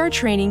 VR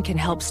training can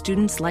help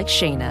students like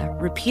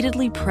Shayna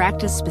repeatedly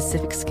practice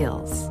specific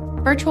skills.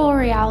 Virtual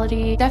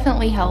reality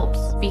definitely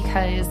helps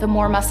because the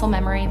more muscle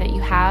memory that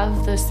you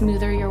have, the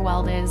smoother your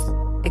weld is.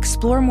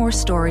 Explore more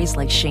stories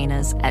like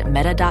Shayna's at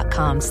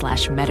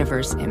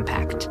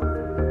meta.com/metaverseimpact.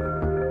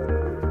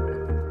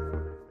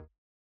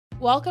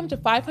 Welcome to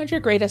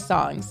 500 Greatest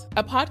Songs,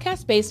 a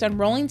podcast based on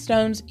Rolling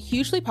Stone's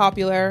hugely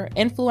popular,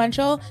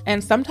 influential,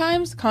 and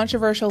sometimes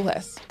controversial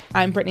list.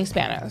 I'm Brittany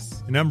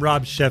Spanos. And I'm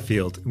Rob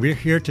Sheffield. We're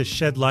here to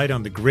shed light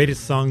on the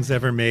greatest songs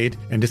ever made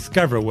and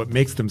discover what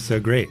makes them so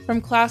great.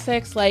 From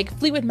classics like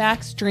Fleetwood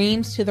Mac's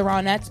Dreams to the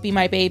Ronettes' Be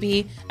My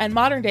Baby, and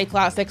modern-day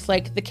classics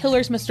like The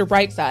Killer's Mr.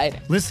 Brightside.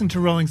 Listen to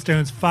Rolling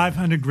Stone's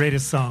 500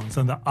 Greatest Songs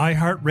on the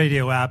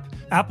iHeartRadio app,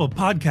 Apple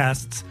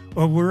Podcasts,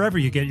 or wherever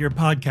you get your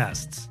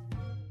podcasts.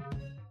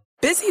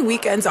 Busy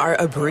weekends are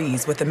a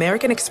breeze with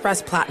American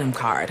Express Platinum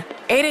Card.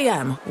 8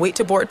 a.m., wait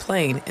to board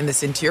plane in the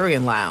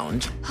Centurion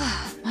Lounge.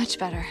 Much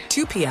better.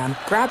 2 p.m.,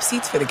 grab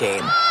seats for the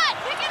game.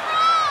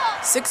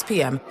 6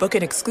 p.m., book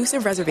an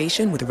exclusive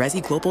reservation with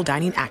Resi Global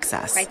Dining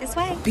Access. Right this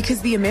way. Because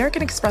the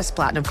American Express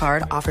Platinum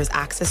Card offers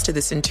access to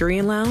the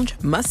Centurion Lounge,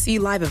 must-see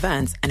live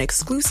events, and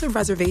exclusive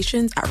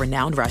reservations at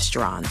renowned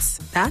restaurants.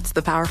 That's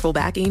the powerful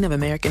backing of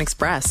American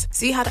Express.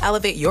 See how to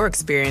elevate your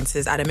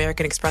experiences at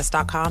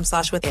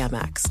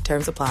americanexpress.com/withAmex.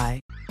 Terms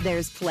apply.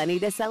 There's plenty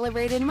to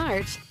celebrate in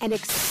March and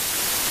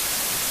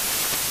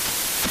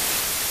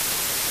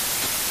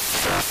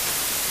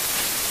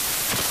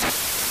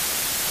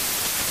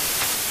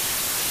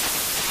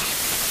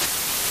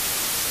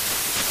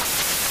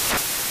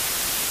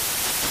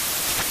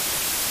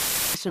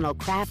National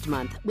Craft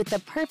Month with the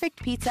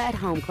perfect pizza at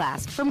home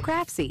class from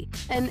Craftsy.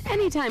 And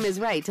anytime is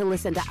right to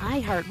listen to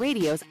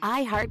iHeartRadio's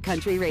iHeart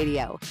Country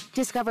Radio.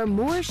 Discover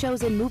more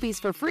shows and movies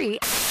for free.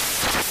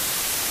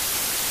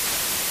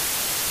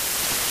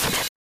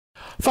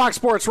 Fox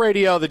Sports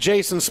Radio, the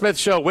Jason Smith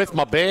Show with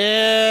my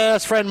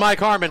best friend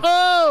Mike Harmon.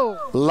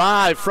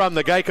 Live from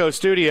the Geico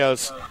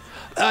Studios.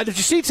 Did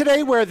you see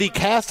today where the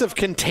cast of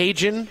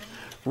Contagion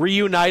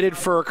reunited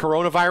for a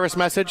coronavirus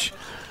message?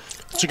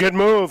 It's a good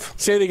move.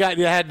 See, they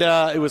had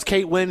it was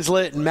Kate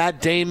Winslet and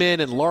Matt Damon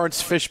and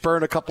Lawrence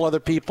Fishburne, a couple other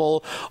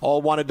people,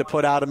 all wanted to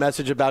put out a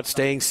message about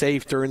staying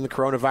safe during the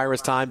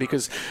coronavirus time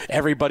because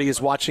everybody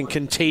is watching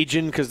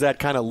Contagion because that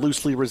kind of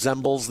loosely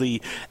resembles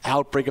the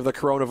outbreak of the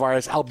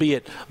coronavirus,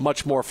 albeit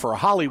much more for a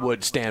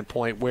Hollywood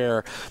standpoint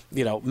where,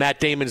 Matt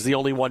Damon's the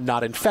only one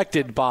not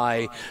infected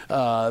by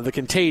the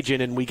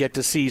Contagion, and we get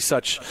to see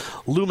such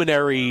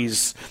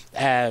luminaries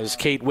as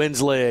Kate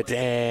Winslet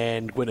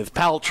and Gwyneth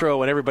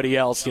Paltrow and everybody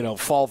else,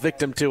 fall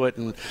victim to it,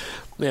 and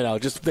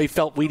just they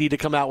felt we need to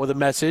come out with a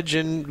message,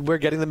 and we're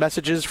getting the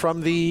messages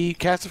from the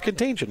cast of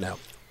Contagion now.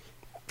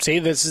 See,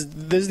 this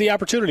is the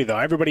opportunity, though.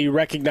 Everybody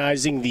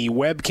recognizing the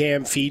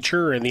webcam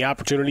feature and the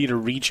opportunity to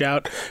reach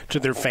out to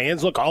their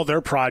fans. Look, all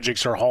their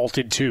projects are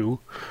halted too.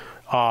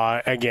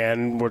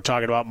 Again, we're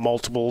talking about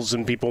multiples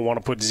and people want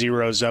to put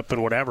zeros up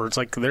and whatever. It's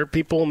like they're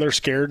people and they're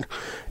scared,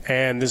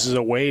 and this is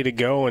a way to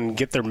go and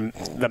get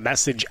the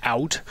message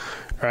out,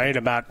 right,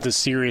 about the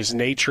serious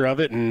nature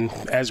of it. And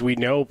as we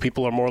know,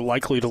 people are more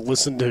likely to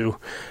listen to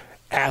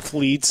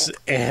athletes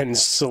and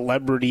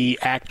celebrity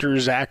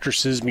actors,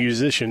 actresses,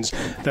 musicians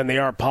than they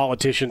are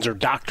politicians or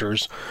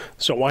doctors.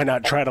 So why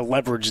not try to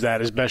leverage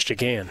that as best you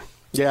can?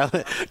 Yeah,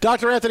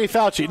 Dr. Anthony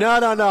Fauci. No.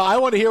 I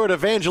want to hear what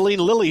Evangeline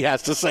Lilly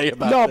has to say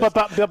about this.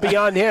 But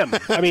beyond him.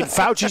 I mean,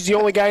 Fauci's the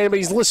only guy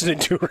anybody's listening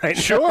to right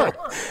now. Sure.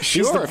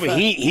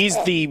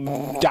 He's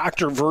the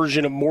doctor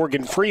version of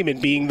Morgan Freeman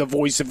being the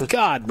voice of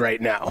God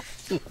right now.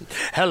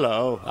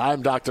 Hello,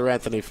 I'm Dr.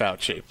 Anthony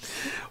Fauci.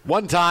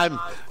 One time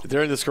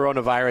during this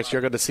coronavirus,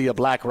 you're going to see a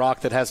black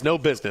rock that has no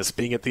business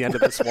being at the end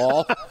of this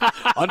wall.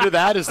 Under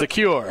that is the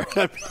cure.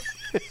 But,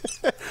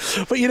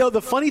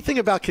 the funny thing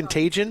about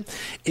Contagion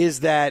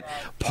is that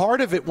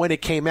part of it, when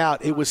it came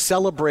out, it was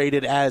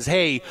celebrated as,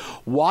 hey,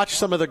 watch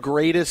some of the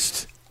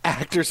greatest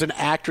actors and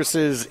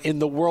actresses in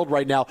the world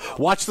right now.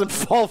 Watch them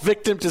fall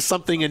victim to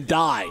something and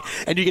die.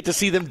 And you get to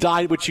see them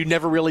die, which you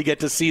never really get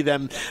to see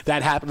them,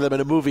 that happen to them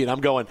in a movie. And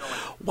I'm going,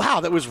 wow,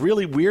 that was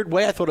really weird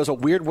way. I thought it was a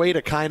weird way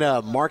to kind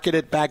of market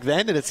it back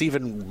then, and it's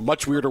even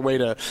much weirder way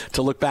to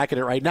look back at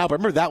it right now. But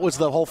remember, that was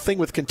the whole thing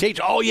with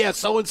Contagion. Oh, yeah,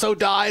 so-and-so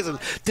dies, and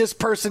this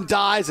person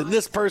dies, and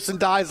this person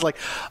dies. Like,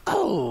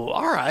 oh,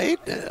 all right,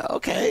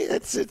 okay.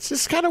 It's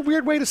just kind of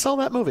weird way to sell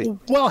that movie.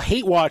 Well,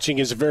 hate watching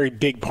is a very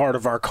big part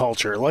of our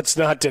culture. Let's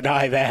not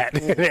deny that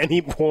at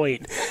any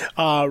point.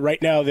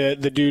 Right now, the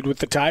dude with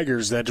the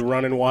tigers that's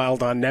running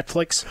wild on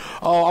Netflix.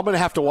 Oh, I'm going to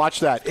have to watch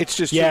that. It's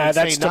just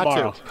that's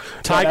tomorrow. Not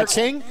to. Tiger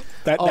King?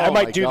 I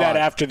might do that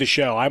after the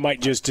show. I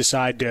might just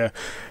decide to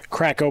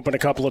crack open a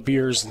couple of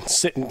beers and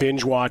sit and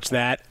binge watch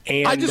that,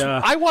 and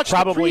I watched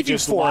probably the preview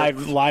just for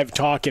live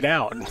talk it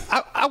out.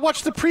 I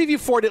watched the preview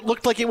for it. It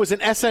looked like it was an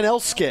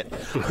SNL skit.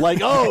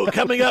 Like,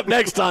 coming up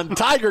next on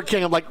Tiger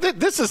King. I'm like,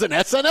 this is an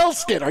SNL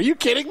skit. Are you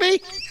kidding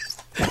me?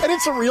 And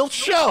it's a real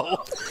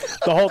show.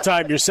 The whole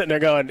time you're sitting there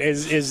going,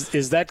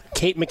 is that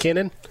Kate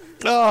McKinnon?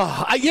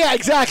 Oh, yeah,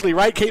 exactly,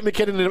 right? Kate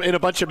McKinnon in a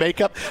bunch of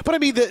makeup. But, I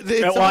mean,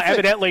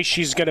 evidently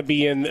she's going to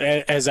be in,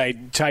 as I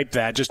typed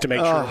that, just to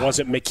make sure it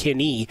wasn't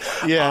McKinney.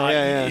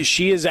 Yeah.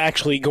 She is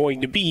actually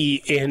going to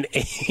be in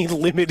a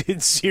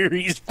limited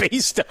series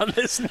based on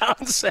this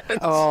nonsense.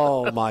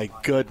 Oh, my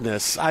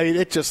goodness. I mean,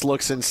 it just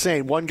looks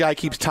insane. One guy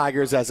keeps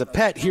tigers as a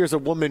pet. Here's a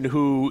woman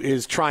who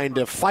is trying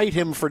to fight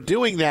him for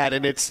doing that,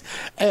 and it's,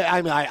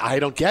 I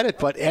don't get it,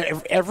 but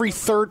every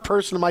third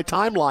person in my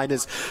timeline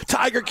is,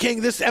 Tiger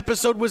King, this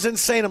episode was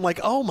insane. I'm like,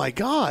 oh my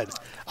God,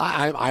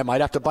 I might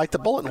have to bite the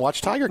bullet and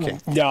watch Tiger King.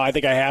 No, I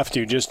think I have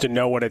to, just to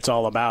know what it's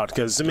all about.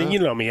 Because, I mean, you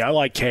know me, I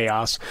like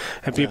chaos,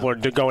 and people are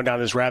going down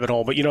this rabbit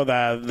hole. But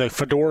the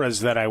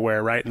fedoras that I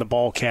wear, right, and the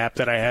ball cap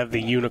that I have,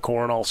 the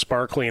unicorn all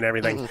sparkly and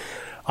everything,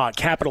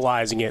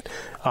 capitalizing it,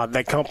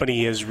 that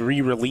company has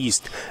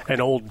re-released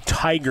an old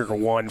tiger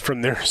one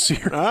from their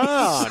series.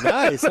 Oh,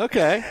 nice.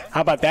 Okay.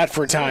 How about that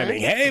for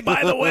timing? Hey,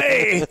 by the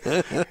way,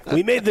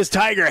 we made this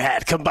tiger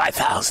hat. Come buy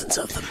thousands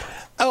of them.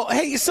 Oh,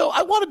 hey, so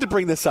I wanted to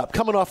bring this up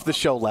coming off the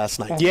show last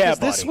night. Yeah,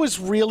 this was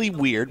really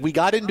weird. We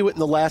got into it in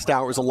the last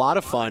hour. It was a lot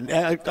of fun.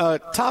 A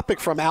topic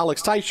from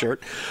Alex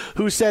Tyshirt,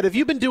 who said, have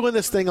you been doing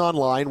this thing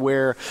online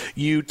where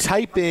you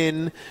type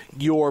in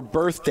your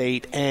birth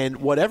date and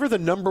whatever the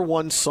number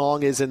one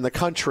song is in the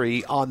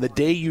country on the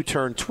day you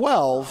turn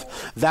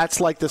 12, that's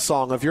like the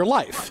song of your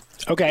life?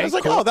 Okay. I was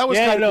like, cool. That was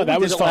kind of cool.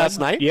 That was fun. Last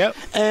night. Yep.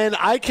 And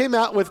I came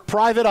out with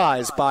Private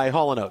Eyes by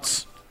Hall &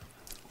 Oates.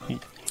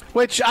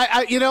 Which,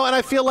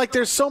 I feel like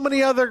there's so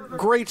many other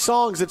great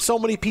songs that so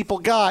many people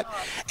got,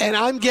 and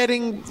I'm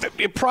getting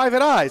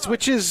Private Eyes,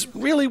 which is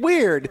really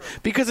weird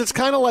because it's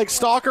kind of like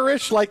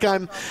stalkerish, like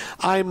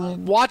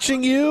I'm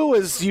watching you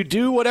as you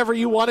do whatever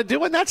you want to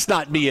do, and that's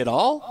not me at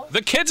all.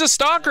 The kid's a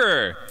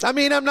stalker. I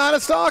mean, I'm not a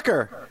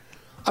stalker.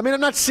 I mean,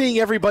 I'm not seeing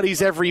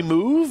everybody's every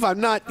move.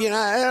 I'm not,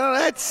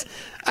 I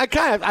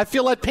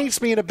feel that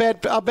paints me in a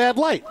bad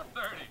light.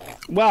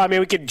 Well, I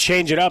mean, we could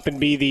change it up and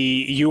be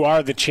you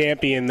are the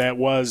champion that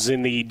was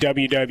in the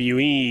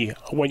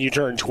WWE when you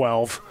turn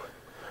 12.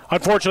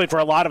 Unfortunately for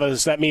a lot of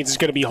us, that means it's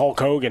going to be Hulk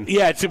Hogan.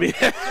 Yeah, to be.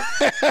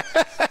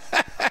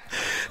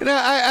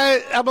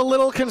 I'm a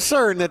little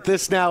concerned that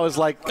this now is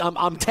like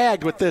I'm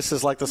tagged with this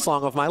as like the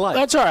song of my life.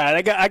 That's all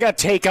right. I got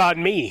Take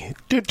On Me.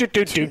 Do, do,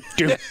 do, do,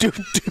 do, do,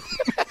 do.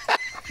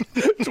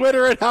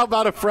 Twitter and How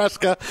About a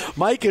Fresca.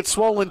 Mike, it's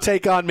Swollen,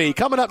 Take On Me.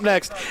 Coming up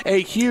next,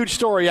 a huge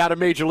story out of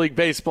Major League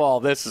Baseball.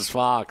 This is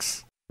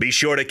Fox. Be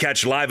sure to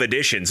catch live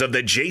editions of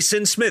The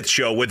Jason Smith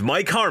Show with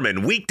Mike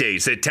Harmon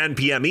weekdays at 10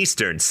 p.m.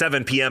 Eastern,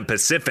 7 p.m.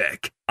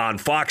 Pacific on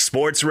Fox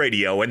Sports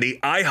Radio and the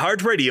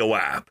iHeartRadio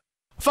app.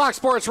 Fox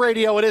Sports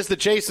Radio, it is The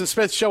Jason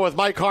Smith Show with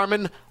Mike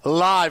Harmon,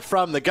 live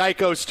from the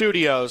Geico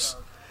Studios.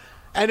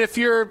 And if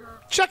you're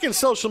checking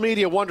social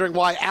media wondering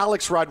why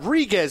Alex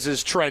Rodriguez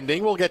is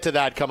trending, we'll get to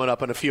that coming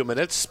up in a few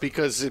minutes,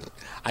 because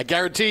I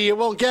guarantee you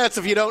won't guess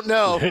if you don't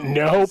know.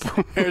 Nope.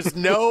 There's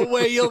no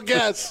way you'll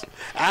guess.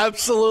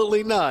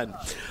 Absolutely none.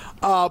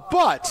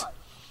 But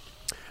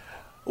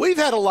we've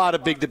had a lot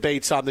of big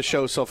debates on the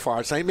show so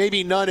far. So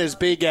maybe none as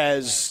big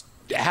as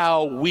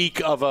how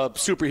weak of a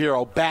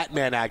superhero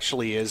Batman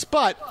actually is.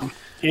 But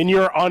in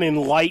your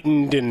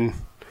unenlightened and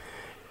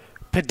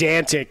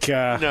pedantic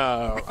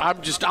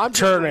I'm just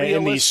turn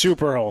in the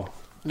superhero.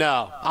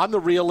 No, I'm the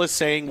realist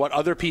saying what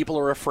other people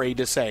are afraid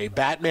to say.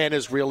 Batman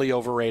is really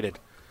overrated.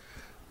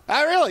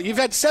 Really? You've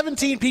had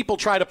 17 people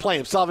try to play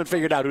him, still haven't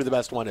figured out who the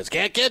best one is.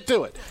 Can't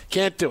do it.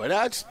 Can't do it.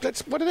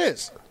 That's what it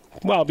is.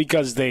 Well,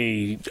 because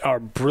they are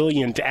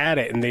brilliant at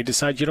it, and they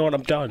decide, you know what,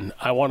 I'm done.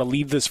 I want to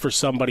leave this for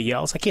somebody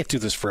else. I can't do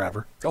this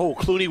forever. Oh,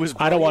 Clooney was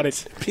brilliant. I don't want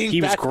it.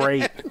 He was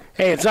great.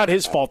 Hey, it's not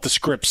his fault the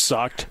script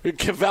sucked.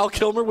 Val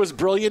Kilmer was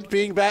brilliant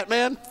being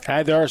Batman?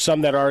 There are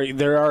some there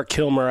are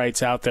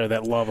Kilmerites out there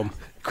that love him.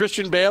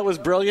 Christian Bale was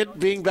brilliant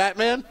being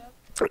Batman?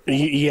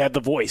 He had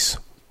the voice.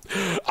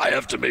 I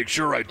have to make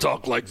sure I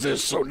talk like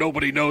this so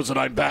nobody knows that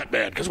I'm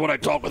Batman, because when I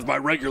talk with my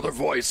regular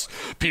voice,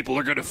 people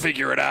are going to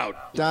figure it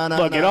out.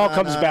 Look, it all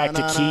comes back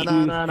to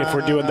Keaton. If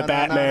we're doing the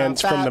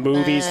Batmans from the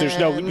movies, there's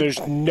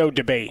no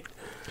debate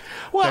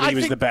that he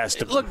was the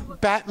best.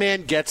 Look,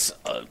 Batman gets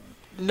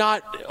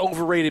not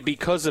overrated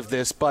because of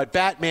this, but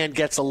Batman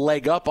gets a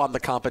leg up on the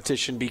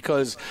competition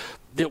because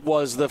it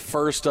was the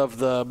first of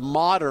the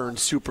modern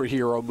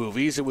superhero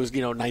movies. It was,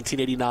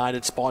 1989.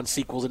 It spawned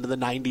sequels into the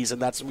 90s,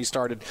 and that's when we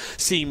started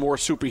seeing more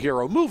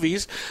superhero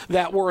movies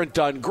that weren't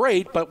done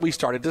great, but we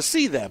started to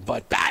see them.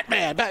 But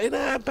Batman.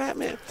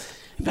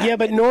 Yeah,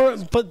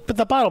 but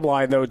the bottom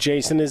line, though,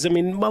 Jason, is, a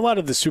lot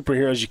of the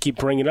superheroes you keep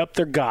bringing up,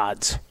 they're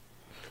gods.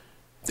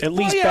 At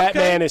least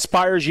Batman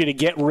aspires you to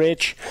get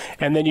rich,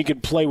 and then you can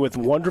play with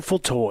wonderful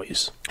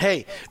toys.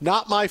 Hey,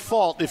 not my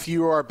fault if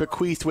you are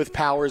bequeathed with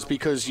powers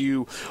because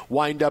you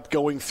wind up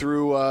going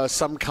through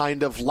some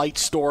kind of light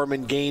storm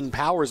and gain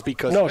powers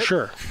because of it.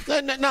 Sure.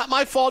 Not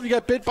my fault. You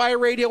got bit by a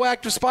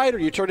radioactive spider.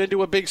 You turn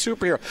into a big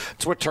superhero.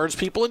 It's what turns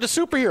people into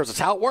superheroes. That's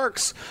how it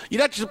works. You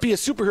don't just be a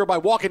superhero by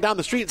walking down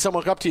the street and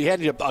someone come up to you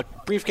handing you a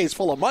briefcase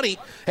full of money.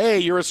 Hey,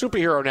 you're a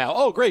superhero now.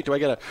 Oh, great. Do I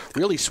get a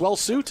really swell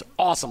suit?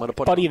 Awesome. I'm going to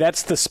put Buddy,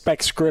 that's the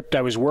spec script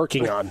I was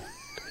working on.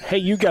 Hey,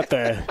 you got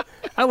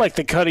I like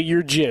the cut of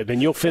your jib,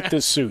 and you'll fit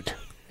this suit.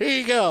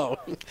 Here you go.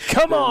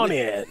 Come on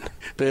in.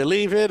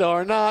 Believe it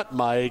or not,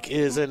 Mike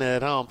isn't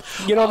at home.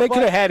 They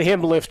could have had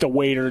him lift a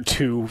weight or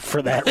two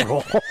for that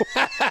role.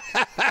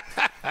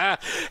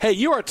 Hey,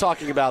 you are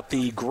talking about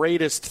the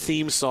greatest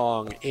theme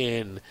song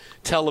in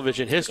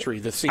television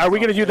history. Are we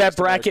going to do that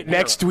bracket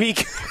next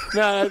week?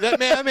 No,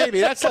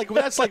 maybe that's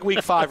like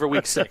week 5 or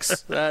week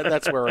 6.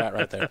 That's where we're at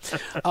right there.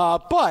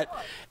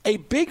 But a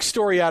big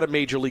story out of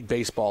Major League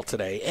Baseball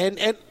today, and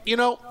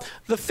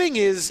the thing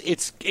is,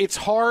 it's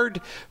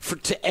hard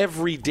to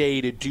every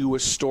day to do a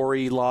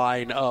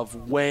storyline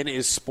of when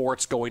is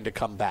sports going to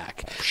come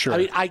back.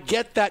 Sure. I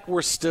get that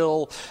we're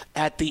still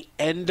at the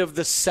end of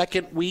the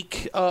second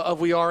week of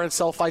we are in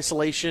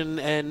self-isolation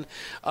and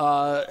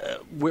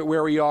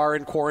where we are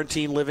in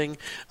quarantine living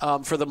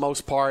for the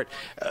most part.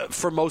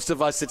 For most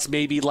of us, it's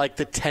maybe like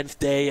the 10th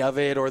day of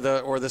it or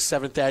the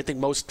 7th day. I think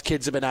most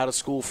kids have been out of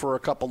school for a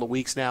couple of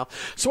weeks now.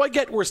 So I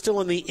get we're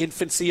still in the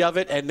infancy of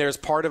it, and there's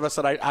part of us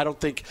that I don't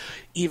think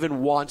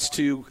even wants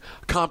to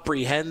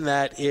comprehend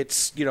that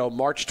it's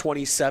March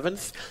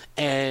 27th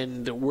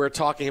and we're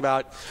talking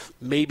about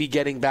maybe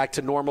getting back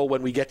to normal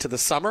when we get to the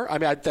summer.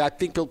 I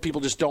think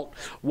people just don't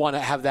want to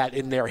have that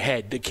in their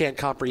head. They can't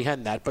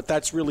comprehend that, but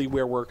that's really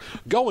where we're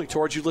going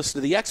towards. You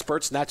listen to the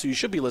experts, and that's who you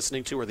should be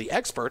listening to, are the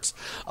experts,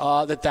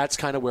 that's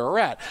kind of where we're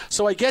at.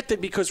 So I get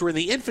that because we're in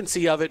the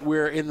infancy of it,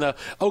 we're in the,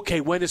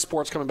 when is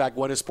sports coming back?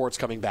 When is sports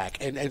coming back?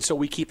 And so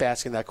we keep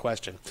asking that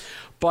question.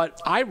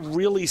 But I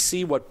really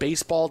see what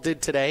baseball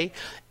did today,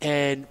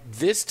 and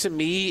this to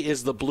me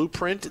is the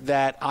blueprint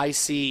that I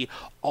see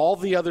all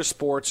the other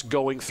sports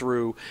going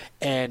through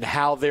and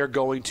how they're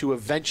going to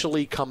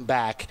eventually come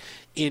back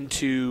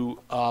into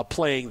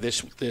playing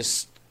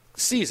this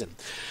season.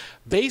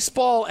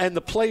 Baseball and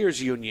the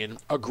Players Union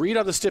agreed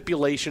on the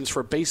stipulations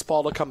for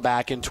baseball to come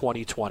back in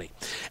 2020.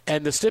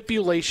 And the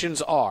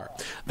stipulations are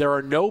there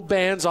are no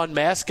bans on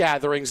mass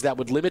gatherings that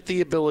would limit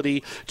the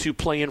ability to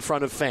play in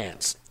front of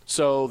fans.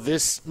 So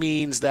this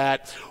means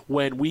that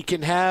when we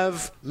can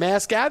have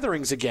mass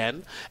gatherings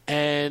again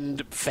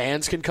and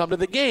fans can come to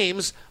the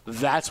games,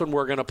 that's when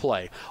we're going to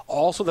play.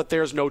 Also that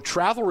there's no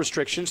travel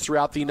restrictions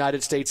throughout the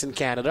United States and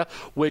Canada,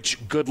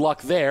 which good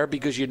luck there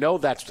because you know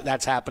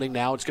that's happening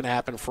now. It's going to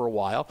happen for a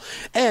while.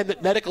 And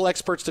that medical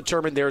experts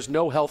determined there's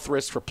no health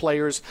risk for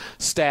players,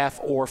 staff,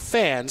 or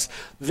fans.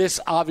 This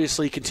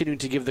obviously continuing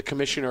to give the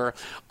commissioner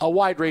a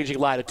wide-ranging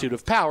latitude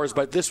of powers,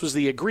 but this was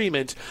the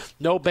agreement.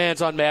 No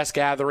bans on mass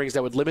gatherings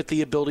that would limit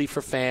the ability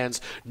for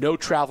fans, no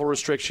travel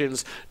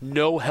restrictions,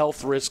 no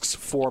health risks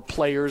for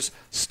players,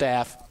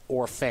 staff,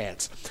 or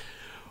fans.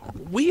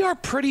 We are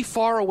pretty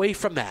far away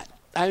from that.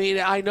 I mean,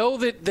 I know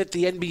that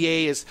the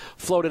NBA has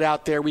floated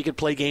out there. We can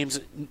play games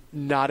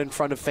not in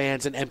front of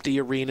fans in empty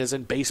arenas,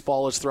 and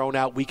baseball is thrown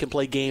out. We can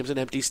play games in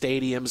empty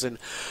stadiums. And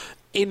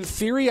in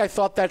theory, I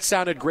thought that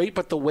sounded great,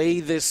 but the way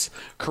this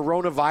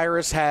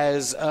coronavirus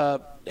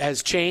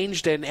has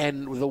changed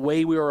and the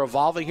way we are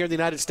evolving here in the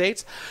United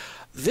States,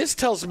 this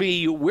tells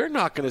me we're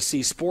not going to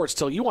see sports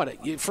till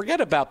forget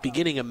about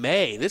beginning of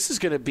May. This is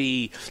going to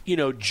be,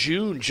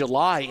 June,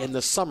 July, in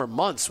the summer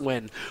months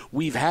when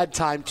we've had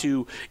time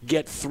to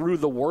get through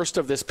the worst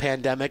of this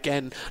pandemic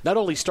and not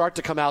only start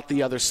to come out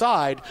the other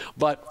side,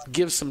 but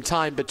give some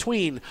time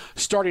between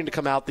starting to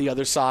come out the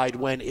other side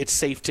when it's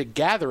safe to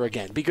gather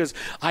again. Because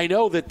I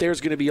know that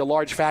there's going to be a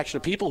large faction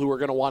of people who are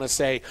going to want to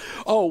say,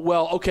 oh,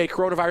 well, okay,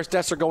 coronavirus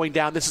deaths are going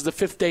down. This is the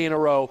 5th day in a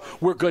row.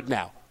 We're good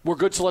now. We're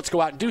good, so let's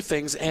go out and do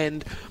things.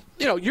 And,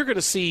 you're going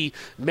to see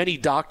many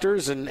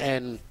doctors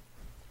and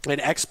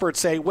experts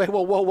say,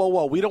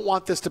 whoa, we don't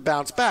want this to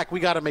bounce back.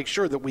 We got to make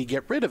sure that we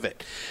get rid of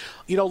it.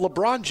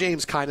 LeBron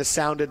James kind of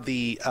sounded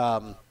the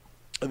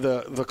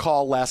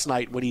call last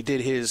night when he did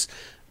his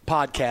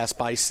podcast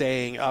by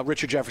saying,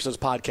 Richard Jefferson's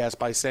podcast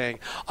by saying,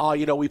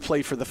 we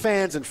play for the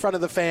fans, in front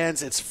of the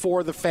fans, it's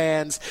for the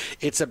fans,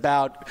 it's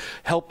about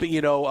helping,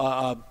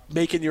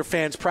 making your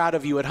fans proud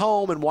of you at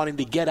home and wanting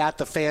to get at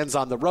the fans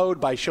on the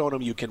road by showing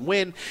them you can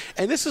win.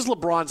 And this is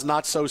LeBron's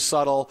not so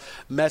subtle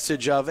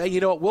message of, hey,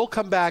 we'll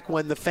come back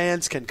when the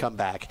fans can come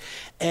back.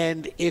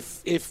 And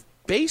if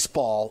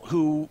baseball,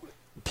 who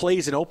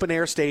plays in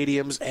open-air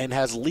stadiums and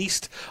has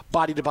least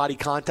body-to-body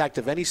contact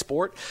of any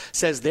sport,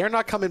 says they're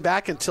not coming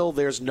back until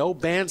there's no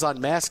bans on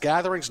mass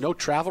gatherings, no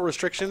travel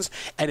restrictions,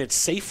 and it's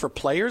safe for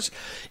players,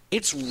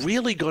 it's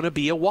really going to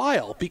be a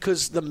while.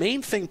 Because the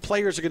main thing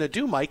players are going to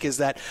do, Mike, is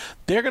that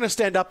they're going to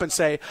stand up and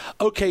say,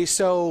 okay,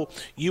 so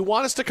you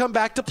want us to come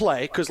back to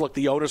play, because, look,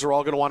 the owners are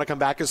all going to want to come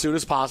back as soon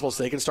as possible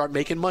so they can start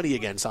making money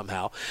again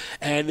somehow.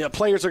 And the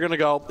players are going to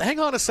go, hang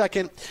on a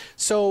second,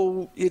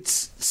 so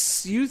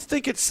you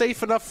think it's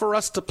safe enough for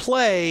us to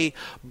play,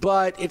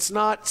 but it's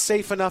not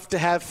safe enough to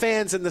have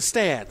fans in the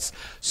stands.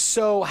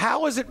 So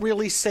how is it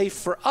really safe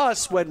for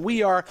us when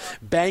we are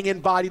banging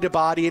body to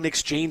body and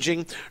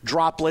exchanging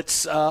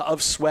droplets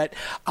of sweat?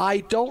 I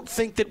don't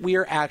think that we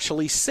are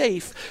actually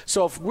safe.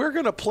 So if we're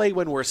going to play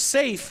when we're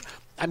safe,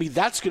 I mean,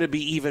 that's going to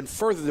be even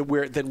further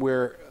than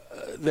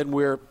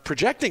we're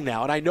projecting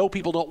now. And I know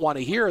people don't want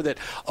to hear that,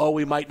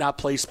 we might not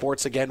play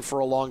sports again for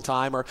a long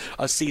time or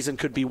a season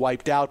could be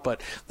wiped out.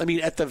 But, I mean,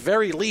 at the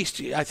very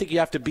least, I think you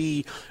have to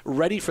be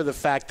ready for the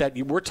fact that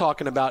we're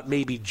talking about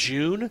maybe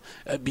June,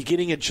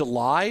 beginning of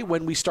July,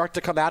 when we start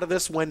to come out of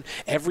this, when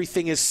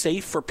everything is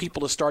safe for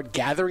people to start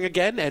gathering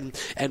again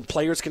and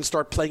players can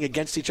start playing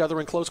against each other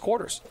in close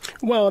quarters.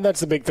 Well, and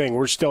that's the big thing.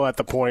 We're still at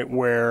the point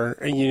where,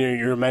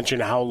 you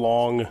mentioned how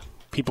long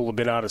people have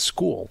been out of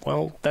school.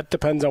 Well, that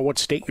depends on what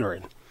state you're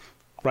in,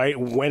 right?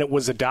 When it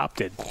was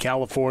adopted,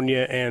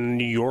 California and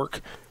New York,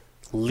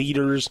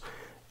 leaders,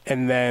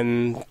 and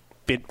then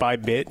bit by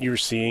bit, you're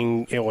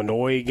seeing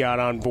Illinois got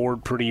on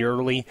board pretty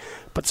early,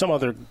 but some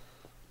other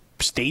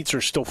states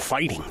are still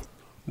fighting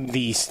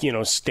these,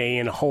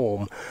 staying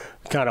home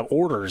kind of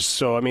orders.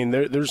 So, I mean,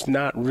 there's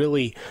not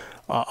really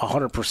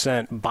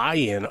 100%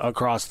 buy-in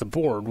across the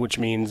board, which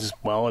means,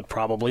 well, it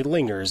probably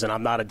lingers. And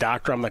I'm not a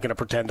doctor. I'm not going to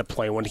pretend to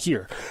play one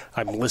here.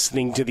 I'm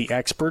listening to the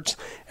experts,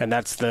 and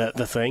that's the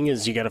thing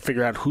is you got to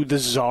figure out who the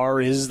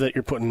czar is that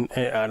you're putting.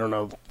 I don't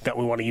know that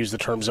we want to use the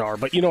term czar,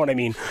 but you know what I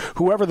mean.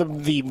 Whoever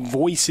the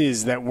voice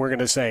is that we're going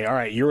to say, all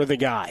right, you're the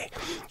guy.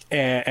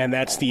 And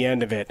that's the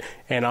end of it.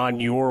 And on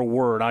your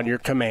word, on your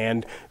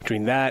command,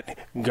 between that,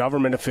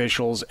 government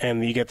officials,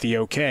 and you get the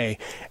okay.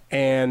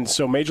 And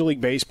so Major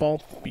League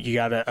Baseball, you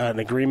got an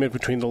agreement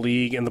between the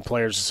league and the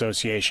Players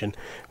Association.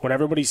 When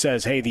everybody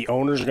says, hey, the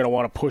owners are going to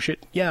want to push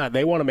it, yeah,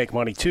 they want to make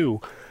money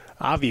too,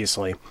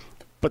 obviously.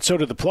 But so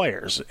do the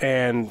players.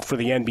 And for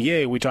the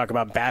NBA, we talk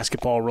about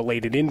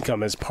basketball-related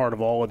income as part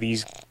of all of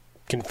these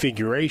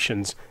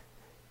configurations.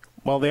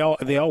 Well, they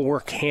all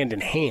work hand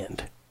in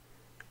hand.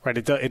 Right,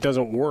 it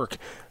doesn't work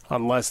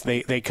unless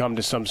they come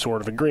to some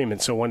sort of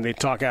agreement. So when they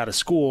talk out of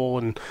school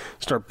and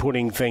start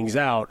putting things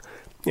out,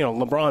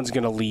 LeBron's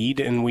going to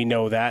lead, and we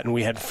know that, and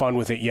we had fun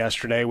with it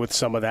yesterday with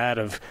some of that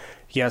of,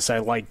 yes, I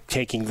like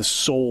taking the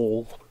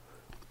soul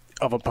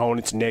of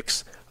opponents,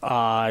 Knicks,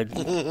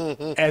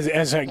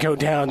 as I go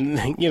down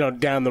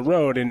the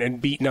road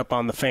and beating up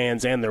on the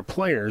fans and their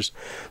players.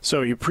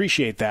 So you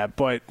appreciate that.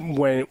 But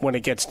when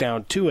it gets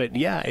down to it,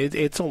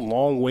 it's a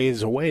long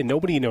ways away.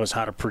 Nobody knows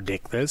how to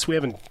predict this. We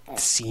haven't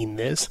seen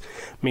this.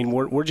 I mean,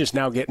 we're just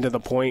now getting to the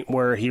point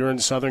where here in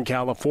Southern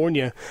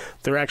California,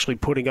 they're actually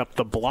putting up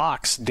the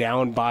blocks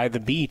down by the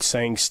beach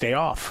saying, stay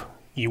off.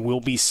 You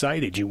will be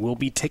cited. You will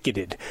be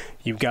ticketed.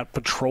 You've got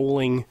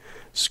patrolling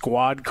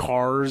squad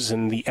cars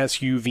and the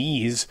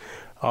SUVs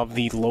of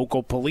the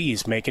local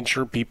police, making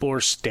sure people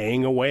are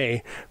staying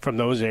away from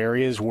those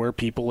areas where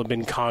people have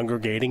been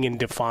congregating and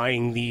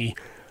defying the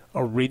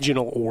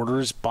original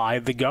orders by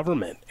the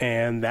government.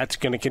 And that's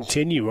going to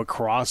continue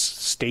across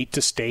state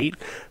to state.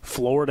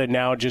 Florida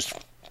now just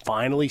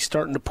finally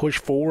starting to push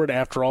forward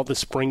after all the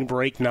spring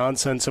break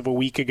nonsense of a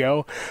week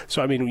ago.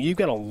 So, I mean, you've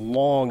got a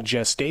long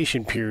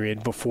gestation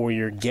period before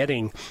you're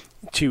getting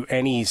to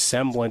any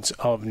semblance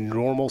of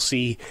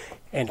normalcy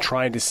and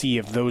trying to see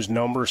if those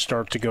numbers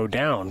start to go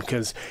down.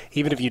 Because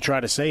even if you try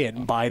to say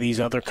it by these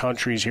other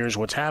countries, here's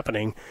what's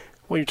happening,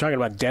 well, you're talking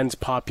about dense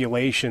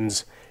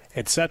populations,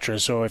 etc.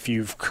 So if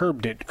you've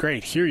curbed it,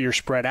 great. Here you're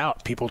spread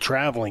out, people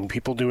traveling,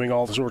 people doing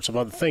all sorts of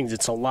other things.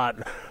 It's a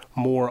lot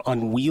more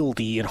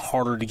unwieldy and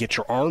harder to get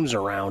your arms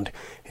around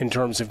in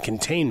terms of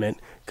containment.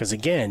 Because,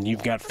 again,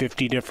 you've got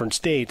 50 different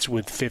states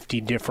with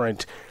 50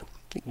 different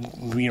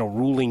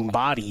ruling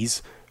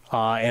bodies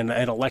and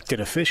elected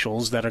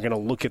officials that are going to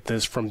look at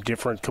this from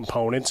different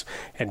components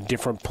and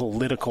different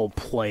political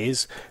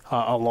plays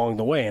along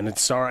the way. And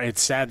it's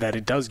sad that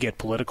it does get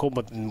political,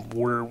 but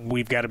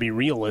we've got to be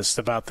realists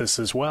about this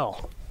as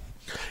well.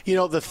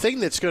 The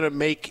thing that's going to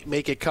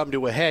make it come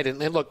to a head, and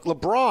look,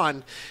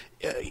 LeBron,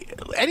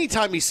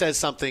 anytime he says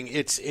something,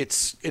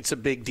 it's a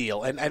big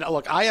deal. And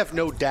look, I have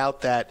no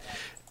doubt that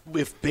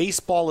if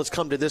baseball has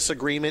come to this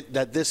agreement,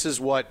 that this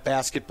is what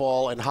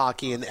basketball and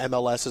hockey and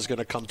MLS is going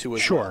to come to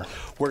as well.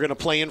 We're going to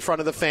play in front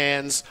of the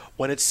fans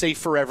when it's safe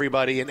for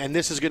everybody, and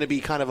this is going to be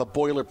kind of a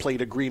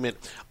boilerplate agreement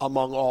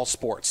among all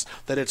sports,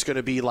 that it's going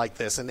to be like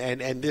this.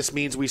 And this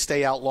means we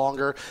stay out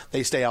longer,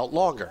 they stay out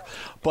longer.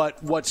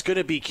 But what's going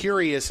to be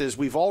curious is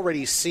we've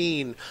already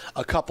seen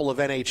a couple of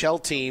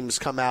NHL teams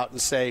come out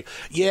and say,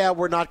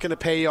 we're not going to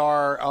pay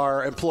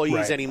our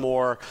employees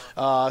anymore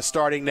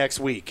starting next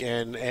week.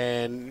 And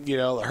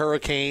the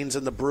Hurricanes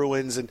and the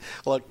Bruins, and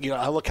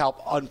look how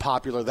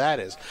unpopular that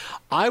is.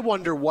 I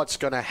wonder what's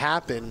going to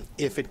happen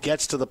if it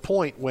gets to the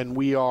point when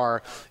we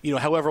are,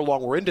 however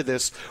long we're into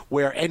this,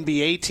 where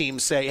NBA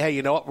teams say, hey,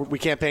 you know what, we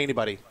can't pay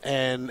anybody,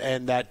 and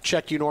that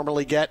check you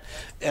normally get,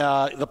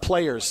 the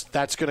players,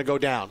 that's going to go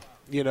down.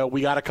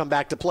 We got to come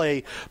back to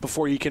play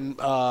before you can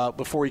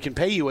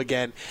pay you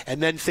again.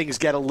 And then things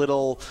get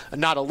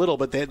not a little,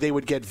 but they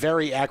would get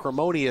very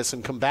acrimonious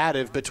and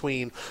combative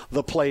between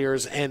the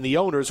players and the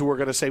owners, who are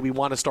going to say we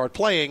want to start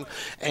playing.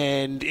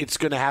 And it's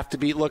going to have to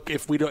be, look,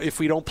 if we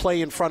don't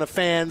play in front of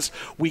fans,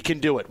 we can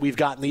do it. We've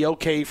gotten the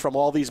okay from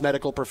all these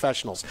medical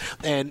professionals.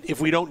 And if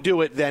we don't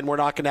do it, then we're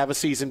not going to have a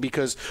season,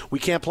 because we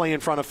can't play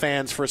in front of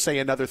fans for, say,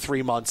 another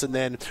 3 months, and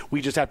then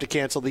we just have to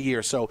cancel the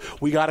year. So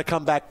we got to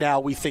come back now.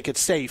 We think it's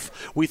safe.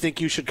 We think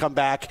you should come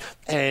back,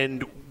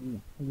 and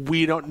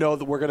we don't know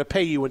that we're going to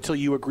pay you until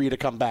you agree to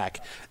come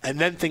back. And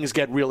then things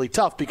get really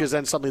tough, because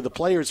then suddenly the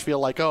players feel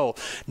like, oh,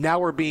 now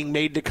we're being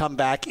made to come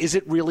back. Is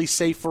it really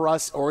safe for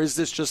us, or is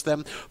this just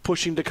them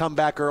pushing to come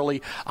back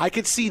early? I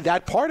could see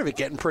that part of it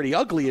getting pretty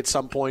ugly at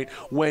some point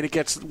when it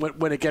gets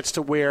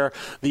to where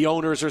the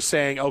owners are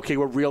saying, okay,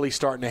 we're really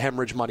starting to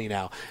hemorrhage money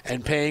now,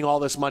 and paying all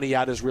this money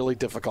out is really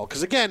difficult.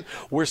 Because, again,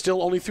 we're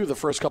still only through the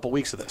first couple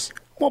weeks of this.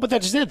 Well, but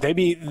that's it.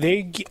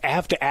 They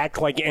have to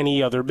act like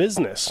any other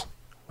business.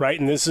 Right,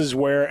 and this is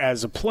where,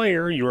 as a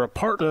player, you're a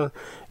partner,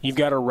 you've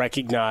got to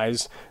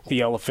recognize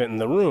the elephant in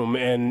the room.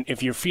 And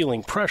if you're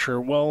feeling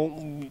pressure,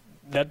 well,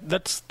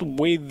 that's the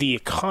way the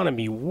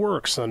economy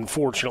works,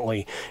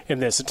 unfortunately, in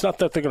this. It's not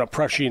that they're going to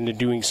pressure you into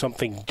doing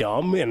something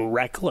dumb and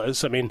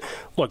reckless. I mean,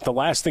 look, the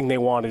last thing they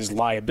want is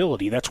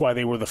liability. That's why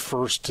they were the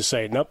first to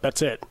say, nope,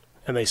 that's it.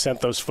 And they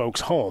sent those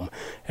folks home.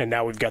 And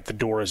now we've got the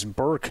Doris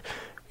Burke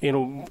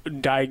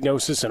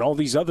diagnosis and all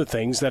these other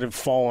things that have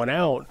fallen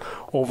out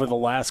over the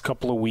last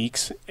couple of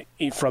weeks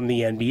from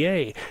the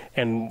NBA.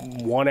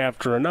 And one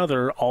after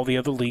another, all the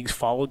other leagues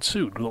followed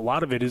suit. A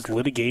lot of it is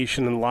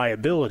litigation and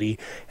liability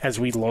as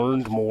we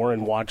learned more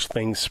and watched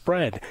things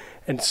spread.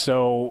 And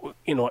so,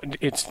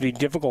 it's the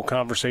difficult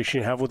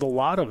conversation you have with a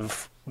lot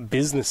of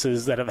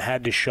businesses that have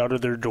had to shutter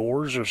their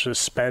doors or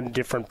suspend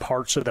different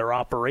parts of their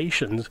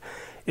operations,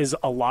 is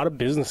a lot of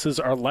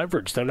businesses are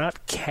leveraged. They're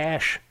not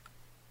cash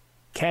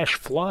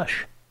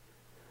flush.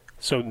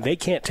 So they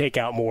can't take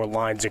out more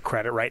lines of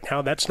credit right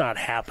now. That's not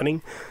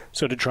happening.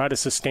 So to try to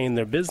sustain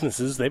their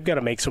businesses, they've got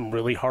to make some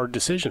really hard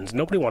decisions.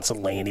 Nobody wants to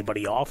lay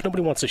anybody off.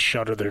 Nobody wants to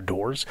shutter their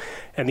doors.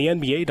 And the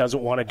NBA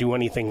doesn't want to do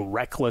anything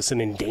reckless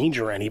and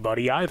endanger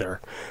anybody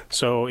either.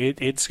 So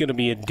it's going to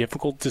be a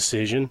difficult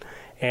decision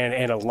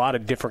and a lot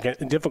of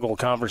difficult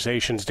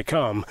conversations to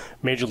come.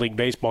 Major League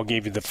Baseball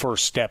gave you the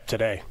first step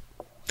today.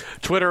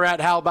 Twitter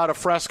at How About a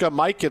Fresca.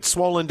 Mike gets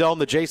Swollen Dome,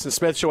 the Jason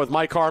Smith Show with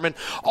Mike Harmon.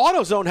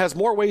 AutoZone has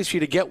more ways for you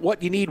to get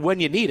what you need when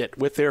you need it.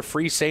 With their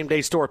free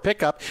same-day store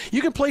pickup,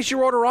 you can place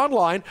your order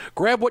online,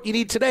 grab what you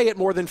need today at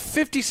more than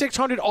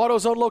 5,600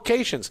 AutoZone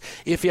locations.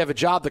 If you have a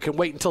job that can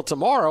wait until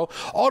tomorrow,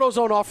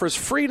 AutoZone offers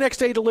free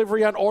next-day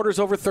delivery on orders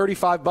over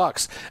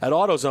 $35. At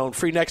AutoZone,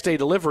 free next-day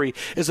delivery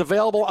is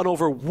available on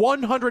over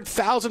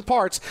 100,000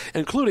 parts,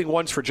 including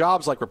ones for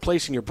jobs like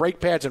replacing your brake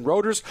pads and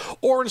rotors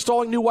or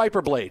installing new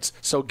wiper blades.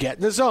 So get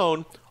in the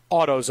zone,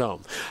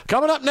 AutoZone.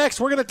 Coming up next,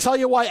 we're going to tell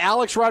you why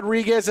Alex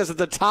Rodriguez is at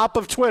the top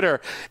of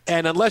Twitter,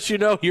 and unless you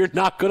know, you're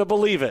not going to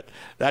believe it.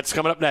 That's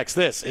coming up next.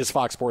 This is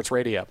Fox Sports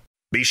Radio.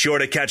 Be sure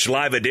to catch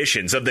live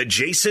editions of The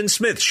Jason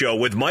Smith Show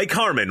with Mike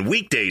Harmon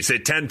weekdays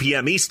at 10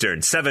 p.m.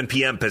 Eastern, 7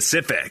 p.m.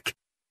 Pacific.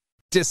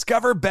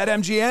 Discover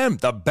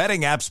BetMGM, the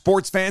betting app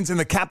sports fans in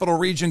the capital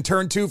region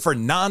turn to for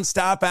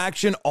nonstop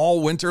action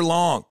all winter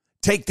long.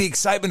 Take the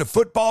excitement of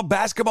football,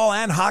 basketball,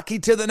 and hockey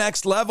to the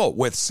next level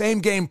with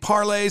same-game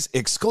parlays,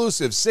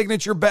 exclusive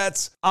signature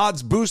bets,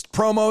 odds boost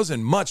promos,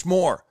 and much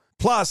more.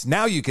 Plus,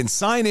 now you can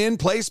sign in,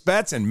 place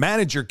bets, and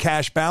manage your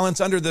cash balance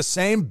under the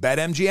same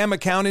BetMGM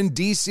account in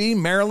D.C.,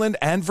 Maryland,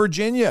 and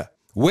Virginia.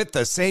 With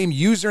the same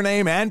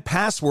username and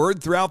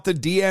password throughout the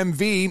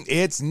DMV,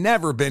 it's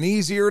never been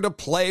easier to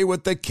play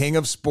with the king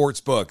of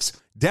sportsbooks.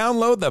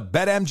 Download the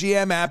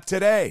BetMGM app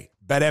today.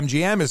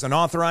 BetMGM is an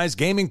authorized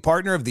gaming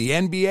partner of the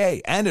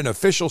NBA and an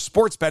official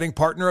sports betting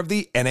partner of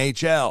the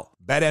NHL.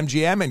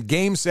 BetMGM and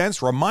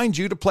GameSense remind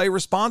you to play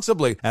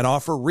responsibly and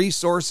offer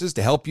resources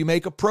to help you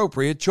make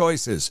appropriate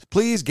choices.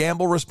 Please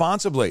gamble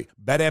responsibly.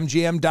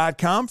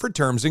 BetMGM.com for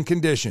terms and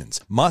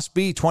conditions. Must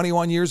be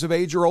 21 years of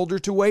age or older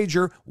to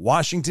wager.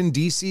 Washington,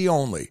 D.C.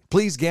 only.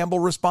 Please gamble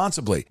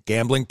responsibly.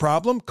 Gambling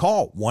problem?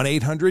 Call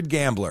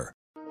 1-800-GAMBLER.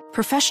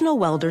 Professional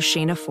welder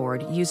Shayna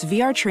Ford used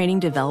VR training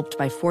developed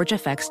by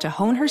ForgeFX to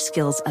hone her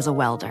skills as a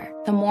welder.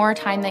 The more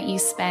time that you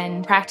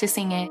spend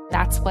practicing it,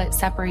 that's what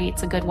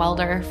separates a good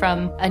welder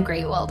from a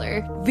great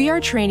welder.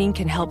 VR training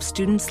can help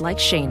students like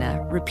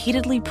Shayna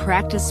repeatedly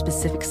practice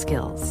specific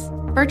skills.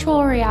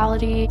 Virtual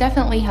reality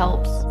definitely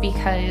helps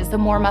because the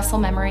more muscle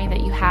memory that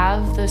you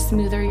have, the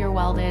smoother your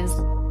weld is.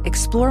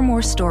 Explore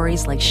more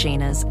stories like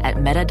Shayna's at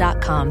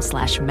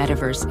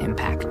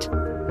meta.com/metaverseimpact.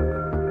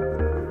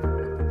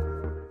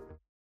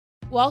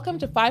 Welcome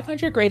to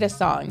 500 Greatest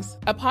Songs,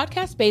 a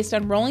podcast based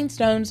on Rolling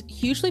Stone's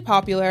hugely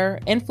popular,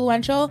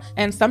 influential,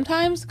 and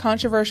sometimes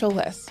controversial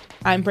list.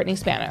 I'm Brittany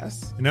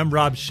Spanos. And I'm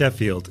Rob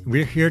Sheffield.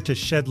 We're here to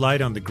shed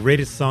light on the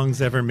greatest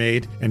songs ever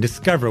made and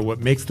discover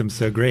what makes them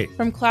so great.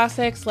 From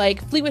classics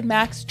like Fleetwood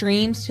Mac's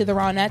Dreams to the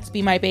Ronettes'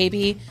 Be My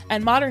Baby,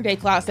 and modern-day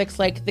classics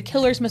like The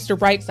Killer's Mr.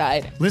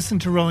 Brightside. Listen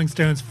to Rolling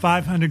Stone's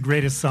 500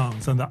 Greatest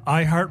Songs on the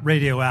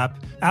iHeartRadio app,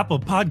 Apple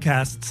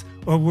Podcasts,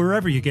 or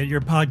wherever you get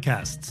your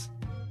podcasts.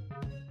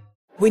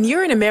 When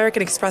you're an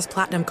American Express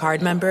Platinum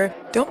card member,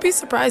 don't be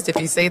surprised if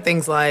you say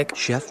things like,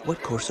 Chef,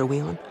 what course are we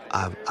on?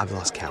 I've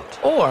lost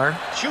count. Or,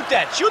 Shoot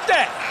that! Shoot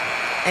that!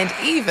 and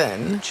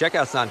even,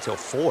 Checkout's not until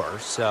 4,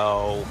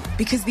 so...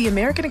 Because the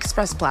American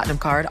Express Platinum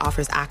Card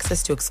offers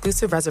access to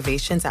exclusive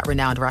reservations at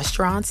renowned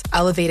restaurants,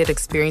 elevated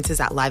experiences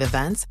at live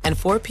events, and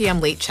 4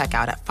 p.m. late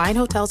checkout at fine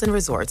hotels and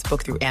resorts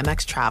booked through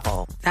Amex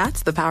Travel.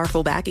 That's the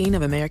powerful backing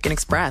of American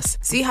Express.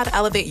 See how to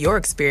elevate your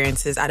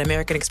experiences at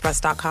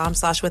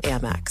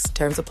americanexpress.com/withAmex.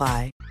 Terms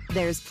apply.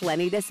 There's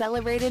plenty to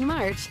celebrate in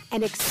March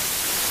and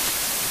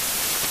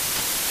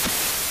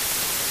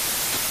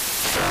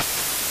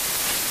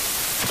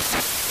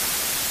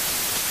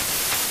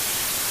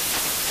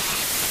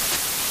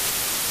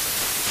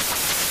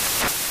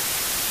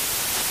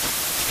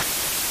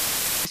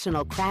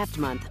National Craft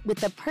Month with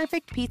the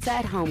perfect pizza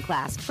at home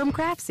class from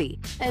Craftsy.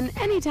 And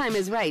anytime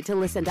is right to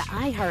listen to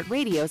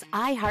iHeartRadio's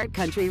iHeart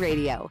Country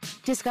Radio.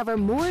 Discover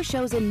more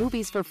shows and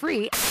movies for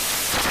free.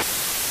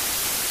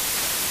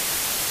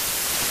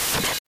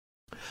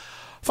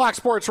 Fox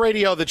Sports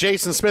Radio, the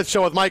Jason Smith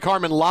Show with Mike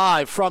Harmon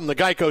live from the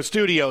Geico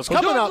Studios.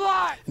 Coming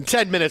up in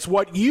 10 minutes,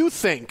 what you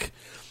think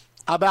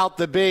about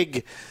the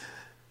big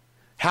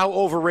how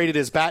overrated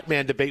is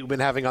Batman debate we've been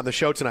having on the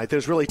show tonight. That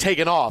has really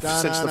taken off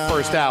since the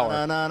first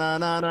hour.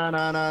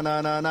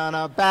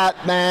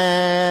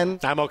 Batman.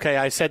 I'm okay.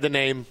 I said the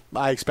name.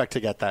 I expect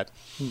to get that.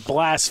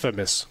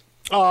 Blasphemous.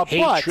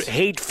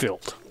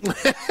 Hate-filled.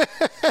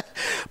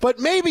 But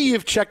maybe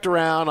you've checked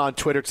around on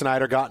Twitter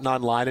tonight or gotten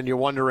online and you're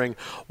wondering,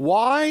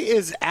 why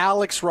is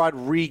Alex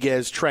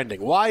Rodriguez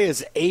trending? Why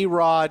is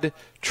A-Rod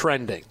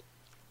trending?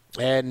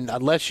 And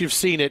unless you've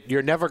seen it,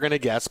 you're never going to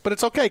guess. But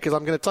it's okay because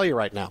I'm going to tell you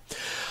right now.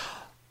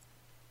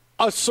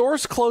 A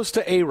source close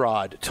to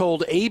A-Rod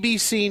told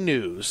ABC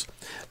News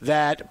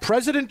that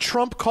President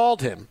Trump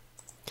called him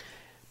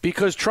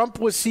because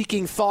Trump was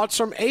seeking thoughts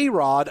from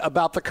A-Rod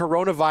about the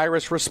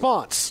coronavirus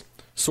response.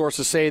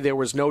 Sources say there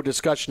was no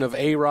discussion of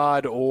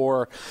A-Rod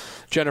or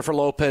Jennifer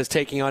Lopez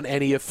taking on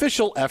any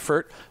official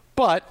effort,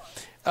 but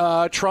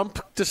Trump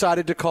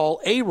decided to call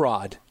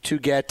A-Rod to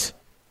get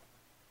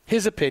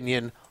his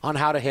opinion on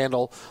how to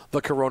handle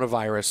the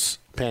coronavirus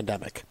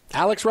pandemic.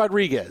 Alex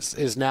Rodriguez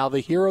is now the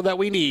hero that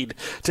we need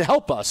to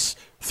help us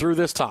through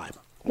this time.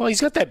 Well,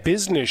 he's got that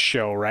business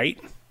show, right?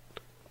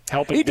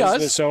 Helping He does.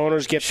 business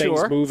owners get Sure.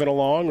 things moving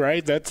along,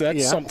 right? That's Yeah.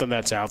 something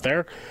that's out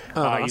there.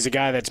 He's a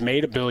guy that's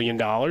made $1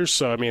 billion,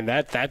 so I mean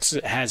that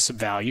has some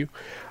value.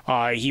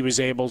 He was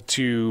able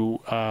to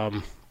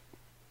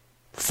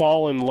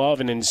fall in love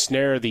and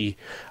ensnare the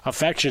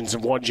affections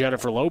of one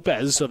Jennifer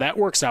Lopez, so that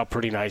works out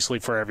pretty nicely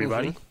for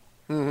everybody.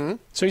 Mm-hmm.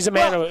 So he's a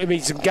man.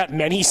 He's got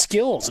many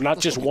skills, not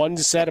just one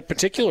set of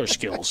particular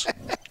skills.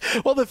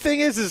 Well, the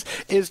thing is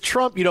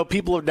Trump,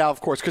 people have now,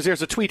 of course, because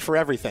there's a tweet for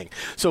everything.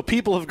 So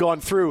people have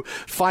gone through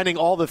finding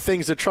all the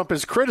things that Trump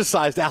has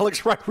criticized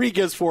Alex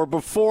Rodriguez for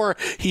before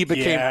he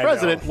became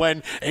president,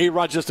 when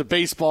A-Rod's just a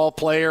baseball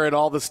player and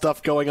all the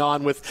stuff going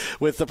on with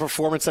the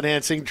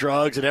performance-enhancing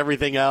drugs and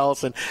everything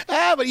else. And,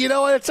 but you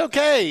know what? It's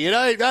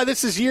okay.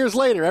 This is years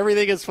later.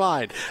 Everything is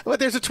fine. But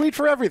there's a tweet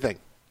for everything.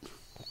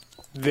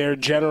 There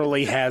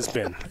generally has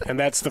been, and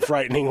that's the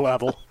frightening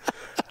level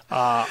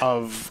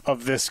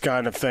of this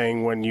kind of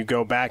thing when you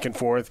go back and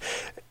forth.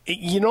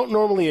 You don't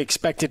normally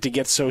expect it to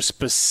get so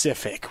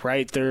specific,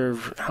 right?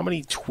 How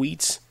many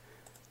tweets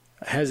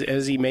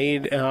has he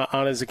made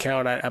on his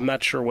account? I'm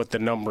not sure what the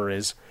number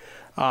is,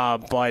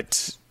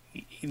 but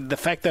the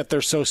fact that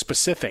they're so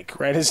specific,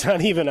 right? It's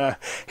not even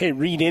hey,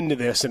 read into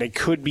this and it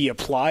could be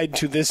applied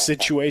to this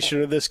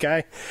situation or this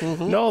guy.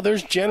 Mm-hmm. No,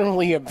 there's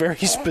generally a very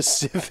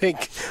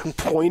specific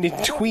pointed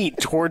tweet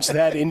towards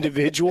that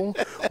individual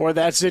or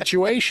that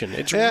situation.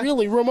 It's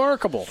really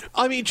remarkable.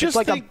 I mean, just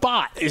it's like a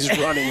bot is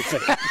running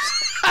things.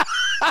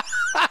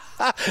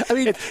 I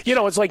mean,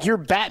 it's like your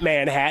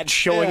Batman hat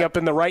showing up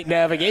in the right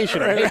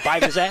navigation. Hey, buy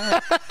this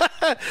ad.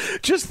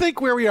 Just think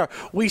where we are.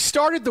 We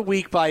started the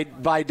week by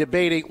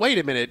debating, wait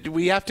a minute, do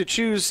we have to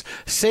choose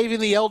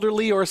saving the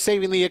elderly or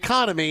saving the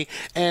economy?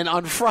 And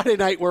on Friday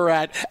night, we're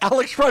at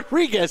Alex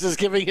Rodriguez is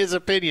giving his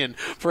opinion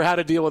for how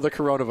to deal with the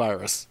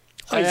coronavirus.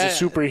 He's a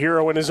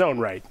superhero in his own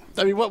right.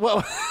 I mean,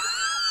 what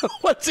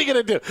what's he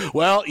going to do?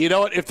 Well, you know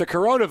what? If the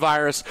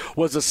coronavirus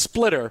was a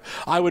splitter,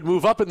 I would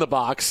move up in the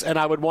box, and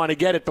I would want to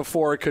get it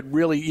before it could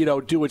really,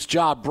 do its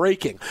job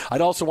breaking.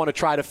 I'd also want to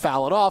try to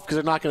foul it off because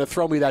they're not going to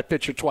throw me that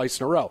pitcher twice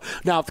in a row.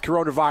 Now, if the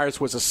coronavirus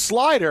was a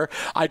slider,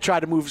 I'd try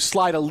to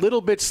slide a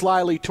little bit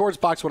slyly towards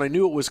box when I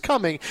knew it was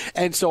coming,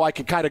 and so I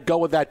could kind of go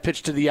with that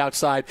pitch to the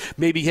outside,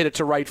 maybe hit it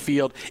to right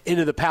field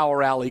into the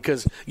power alley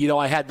because,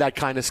 I had that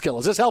kind of skill.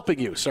 Is this helping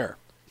you, sir?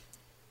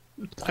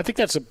 I think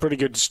that's a pretty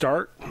good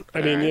start.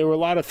 I mean, there were a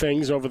lot of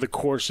things over the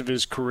course of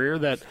his career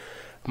that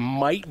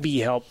might be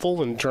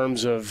helpful in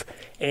terms of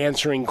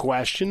answering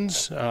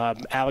questions.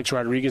 Alex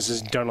Rodriguez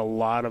has done a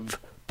lot of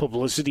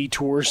publicity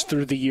tours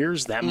through the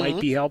years. That might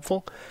be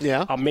helpful.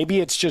 Yeah.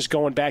 Maybe it's just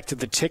going back to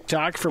the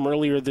TikTok from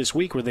earlier this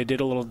week where they did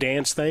a little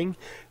dance thing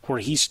where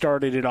he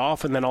started it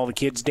off and then all the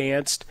kids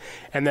danced.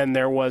 And then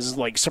there was,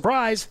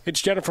 surprise,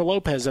 it's Jennifer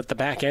Lopez at the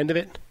back end of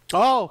it.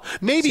 Oh,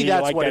 maybe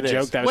that's like what that it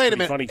joke? is. That was Wait a pretty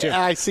minute. funny, too.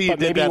 I see you but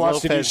did maybe that he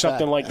wants to do Lopez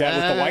something like that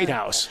with the White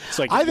House. It's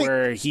like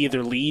where he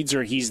either leads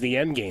or he's the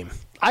end game.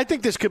 I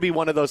think this could be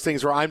one of those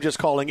things where I'm just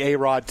calling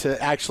A-Rod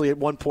to actually at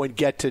one point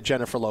get to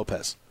Jennifer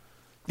Lopez.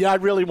 Yeah, I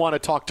really want to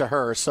talk to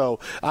her, so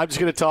I'm just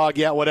going to talk.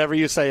 Yeah, whatever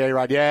you say,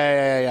 A-Rod.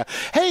 Yeah.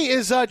 Hey,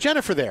 is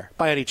Jennifer there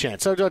by any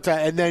chance?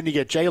 And then you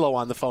get J-Lo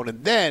on the phone,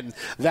 and then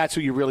that's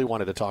who you really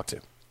wanted to talk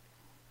to.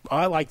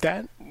 I like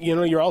that.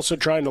 You're also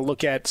trying to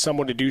look at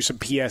someone to do some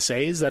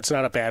PSAs. That's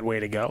not a bad way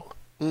to go.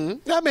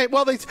 Mm-hmm. I mean,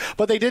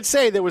 but they did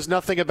say there was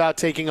nothing about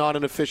taking on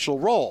an official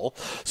role,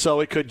 so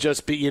it could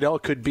just be,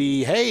 it could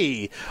be,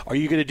 hey, are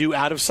you going to do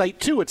Out of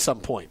Sight 2 at some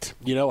point?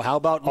 How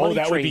about Money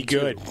that Train would be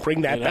good. 2?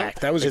 Bring that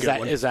back. That was a good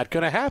one. Is that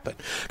going to happen?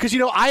 Because,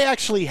 I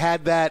actually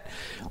had that.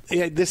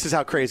 This is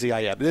how crazy I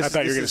am. I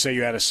thought you were going to say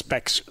you had a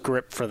spec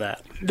script for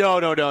that. No.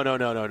 I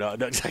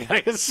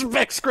had a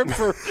spec script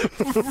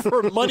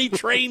for Money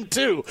Train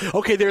 2.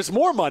 Okay, there's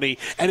more money,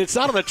 and it's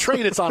not on a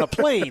train, it's on a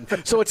plane.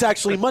 So it's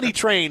actually Money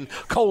Train,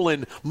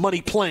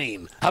 Money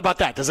Plane. How about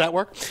that? Does that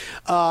work?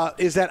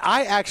 Is that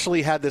I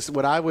actually had this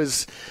when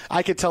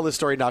I could tell this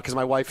story now because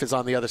my wife is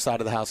on the other side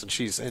of the house and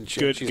she's not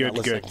listening.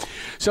 Good.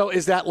 So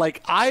is that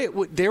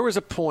there was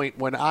a point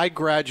when I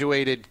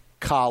graduated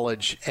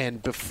college, and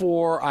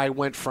before I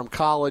went from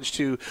college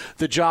to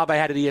the job I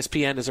had at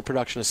ESPN as a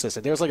production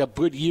assistant, there was a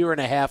good year and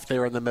a half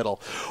there in the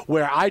middle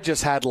where I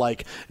just had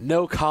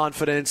no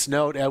confidence.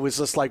 I was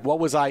just what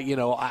was I,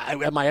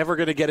 am I ever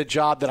going to get a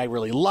job that I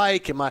really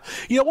like? Am I,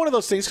 one of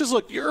those things? Because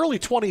look, your early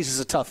 20s is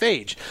a tough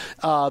age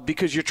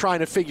because you're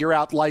trying to figure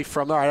out life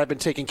from, all right, I've been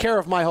taking care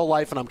of my whole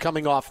life and I'm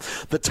coming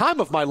off the time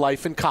of my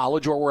life in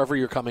college or wherever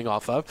you're coming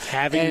off of.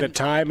 Having the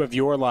time of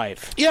your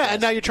life. Yeah,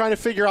 and now you're trying to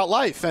figure out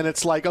life, and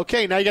it's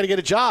okay, now you got to get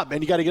a job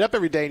and you got to get up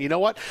every day. And you know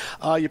what?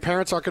 Your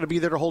parents aren't going to be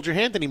there to hold your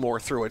hand anymore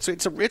through it. So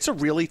it's a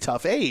really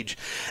tough age.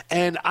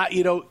 And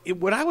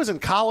when I was in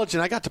college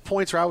and I got to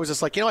points where I was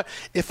just like, you know what?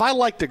 If I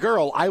liked a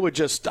girl, I would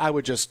just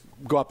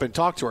go up and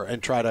talk to her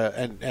and try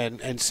to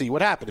and see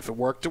what happened. If it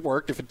worked, it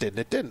worked. If it didn't,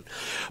 it didn't.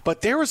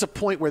 But there was a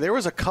point where there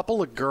was a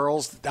couple of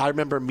girls I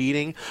remember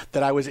meeting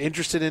that I was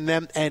interested in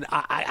them, and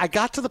I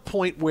got to the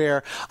point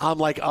where I'm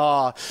like,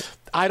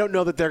 I don't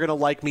know that they're going to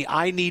like me.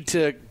 I need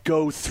to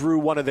go through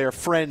one of their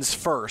friends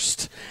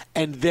first,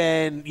 and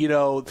then,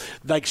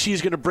 like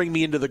she's going to bring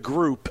me into the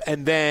group,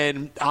 and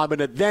then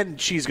then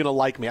she's going to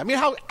like me. I mean,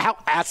 how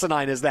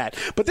asinine is that?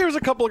 But there was a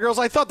couple of girls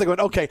I thought they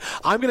went, okay,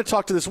 I'm going to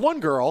talk to this one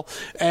girl,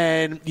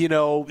 and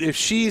if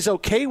she's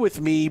okay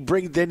with me,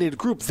 bring then in the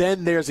group,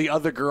 then there's the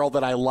other girl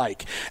that I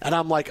like, and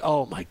I'm like,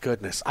 oh my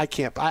goodness, I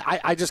can't.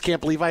 I just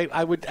can't believe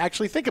I would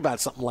actually think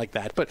about something like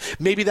that. But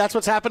maybe that's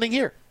what's happening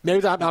here.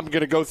 Maybe I'm going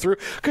to go through,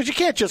 because you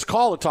can't just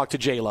call and talk to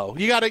J-Lo.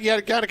 You got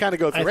to kind of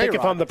go through. I think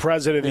if I'm the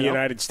president of the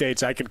United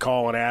States, I could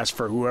call and ask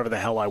for whoever the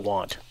hell I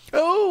want.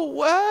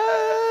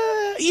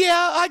 Oh,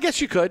 yeah, I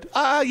guess you could.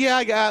 You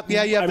have the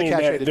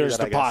cash rate to there's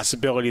do that, the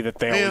possibility that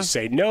they always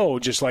say no,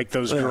 just like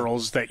those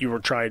girls that you were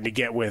trying to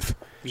get with.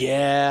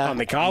 Yeah, on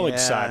the college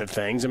side of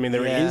things. I mean,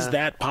 there is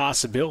that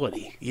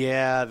possibility.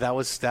 Yeah, that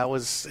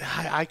was.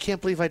 I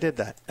can't believe I did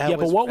that.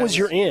 But what was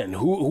your in?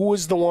 Who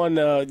was the one?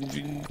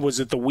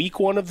 Was it the weak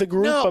one of the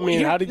group? No, I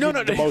mean, how did you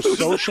the most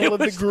social of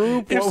the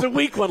group? It was the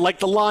weak one, like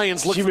the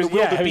Lions.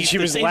 She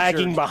was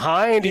lagging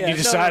behind, and you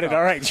decided,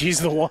 all right, she's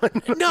the one.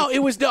 No, it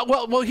was not.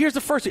 Well, here's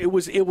the first. It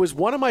was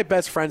one of my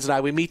best friends and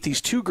I. We meet these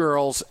two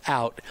girls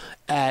out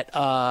at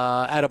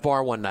a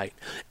bar one night,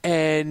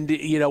 and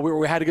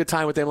we had a good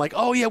time with them. Like,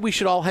 oh yeah, we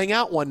should all hang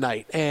out one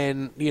night,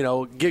 and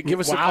give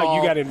us a call. Wow,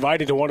 you got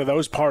invited to one of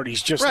those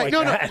parties just right,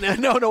 like that.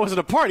 No, it wasn't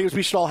a party. It was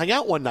we should all hang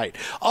out one night.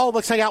 Oh,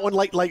 let's hang out one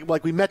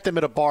like we met them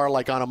at a bar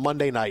like on a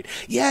Monday night.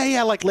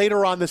 Yeah, like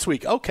later on this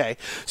week. Okay,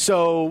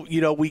 so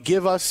we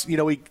give us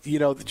we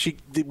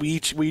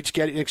each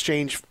get in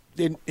exchange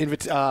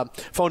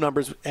phone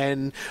numbers,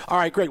 and all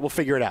right, great, we'll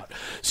figure it out.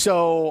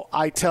 So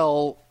I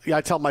tell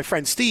my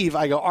friend Steve,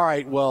 I go, all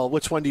right, well,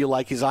 which one do you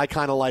like? He's, I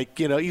kind of like,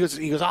 he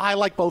goes, oh, I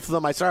like both of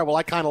them. I said, all right, well,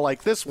 I kind of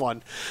like this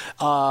one.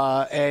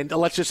 And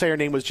let's just say her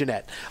name was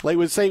Jeanette. Like,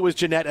 would say it was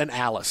Jeanette and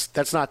Alice.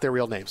 That's not their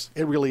real names.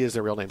 It really is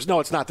their real names. No,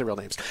 it's not their real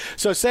names.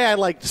 So say I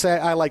like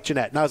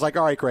Jeanette. And I was like,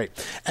 all right, great.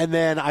 And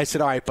then I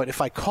said, all right, but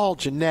if I call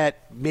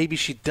Jeanette, maybe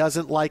she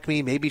doesn't like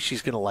me. Maybe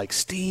she's going to like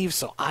Steve.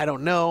 So I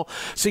don't know.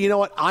 So you know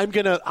what? I'm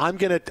going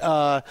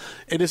to,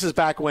 and this is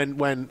back when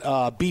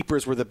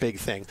beepers were the big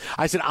thing.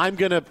 I said, I'm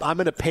going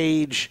to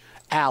page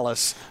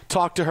Alice,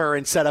 talk to her,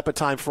 and set up a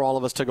time for all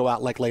of us to go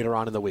out like later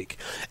on in the week.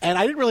 And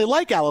I didn't really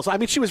like Alice. I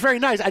mean, she was very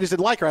nice. I just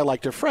didn't like her. I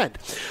liked her friend.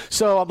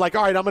 So I'm like,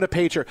 all right, I'm going to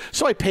page her.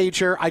 So I page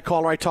her. I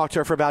call her. I talk to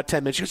her for about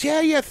 10 minutes. She goes,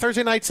 yeah,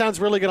 Thursday night sounds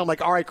really good. I'm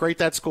like, all right, great,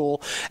 that's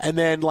cool. And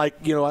then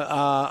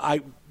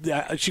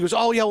she goes,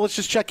 oh, yeah, let's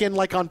just check in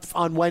like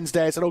on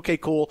Wednesday. I said, okay,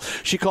 cool.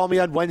 She called me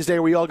on Wednesday.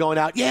 Are we all going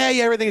out? Yeah,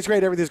 everything's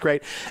great. Everything's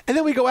great. And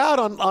then we go out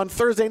on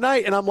Thursday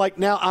night, and I'm like,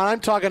 now I'm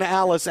talking to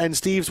Alice, and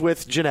Steve's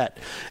with Jeanette.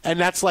 And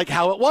that's like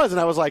how it was.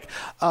 And I was like,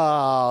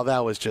 oh, that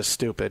was just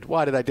stupid.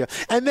 Why did I do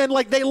it? And then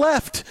like they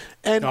left,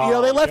 and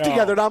they left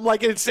together. And I'm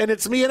like,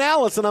 it's me and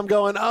Alice, and I'm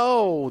going,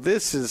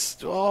 this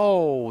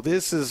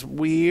is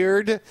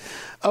weird.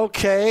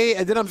 Okay.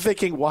 And then I'm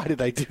thinking, why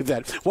did I do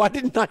that? Why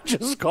didn't I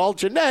just call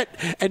Jeanette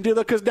and do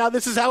that? Because now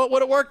this is how it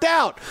would have worked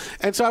out.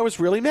 And so I was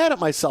really mad at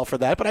myself for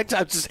that. But I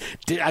just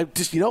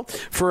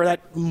for that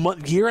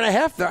year and a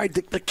half there,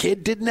 the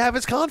kid didn't have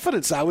his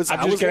confidence. I was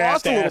going to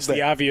lost a little ask bit.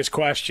 the obvious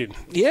question.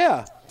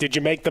 Yeah. Did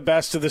you make the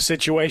best of the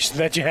situation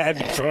that you had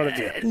in front of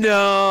you?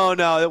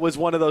 No. It was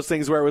one of those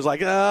things where it was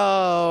like,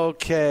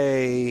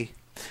 okay.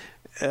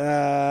 All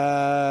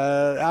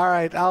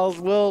right. All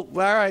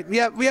right.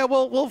 Yeah.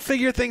 We'll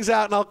figure things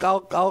out, and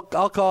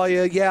I'll call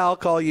you. Yeah, I'll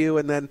call you,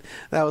 and then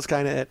that was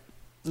kind of it.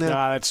 No,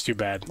 that's too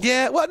bad.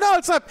 Yeah, well, no,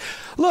 it's not.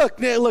 Look,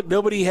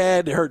 nobody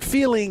had hurt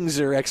feelings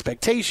or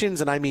expectations,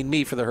 and I mean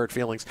me for the hurt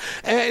feelings.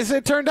 And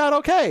it turned out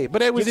okay,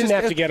 but it was you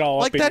didn't have to get all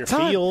like up in your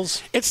time,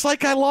 feels. It's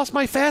like I lost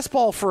my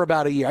fastball for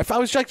about a year. I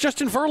was like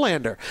Justin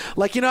Verlander.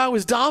 Like, I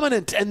was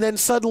dominant, and then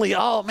suddenly,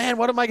 oh, man,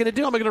 what am I going to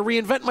do? Am I going to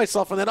reinvent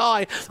myself? And then,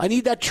 I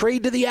need that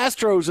trade to the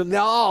Astros, and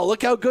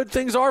look how good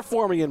things are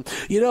for me. And,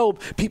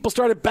 people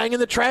started banging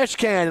the trash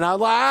can, and I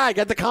was like, I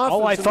got the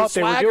confidence. All I thought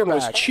they were doing back.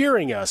 was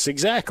cheering us.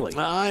 Exactly.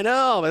 I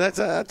know. But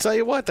I'll tell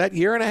you what, that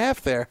year and a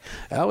half there,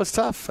 that was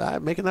tough.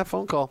 Making that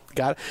phone call.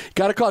 Got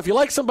to call. If you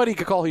like somebody, you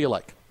can call who you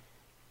like.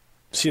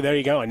 See, there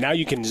you go. And now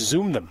you can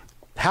Zoom them.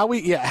 How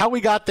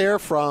we got there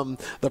from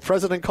the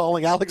president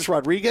calling Alex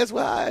Rodriguez,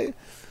 well,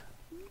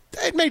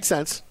 it made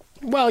sense.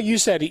 Well, you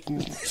said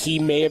he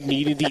may have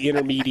needed the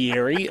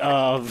intermediary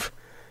of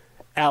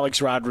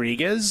Alex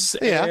Rodriguez,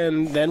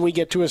 and then we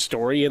get to a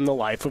story in the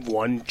life of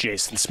one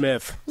Jason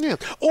Smith. Yeah.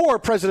 Or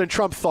President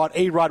Trump thought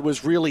A-Rod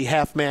was really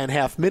half man,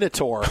 half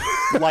minotaur,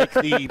 like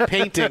the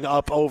painting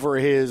up over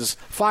his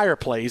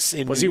fireplace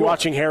in Was New he York.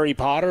 Watching Harry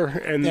Potter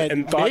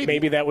and thought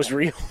maybe that was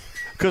real?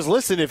 Because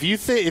listen, if you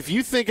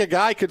think a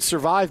guy could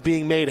survive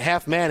being made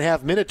half man,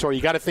 half minotaur,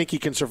 you got to think he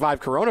can survive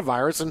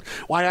coronavirus. And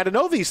why I to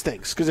know these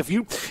things? Because if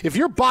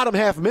you're bottom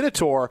half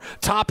minotaur,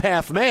 top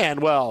half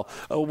man, well,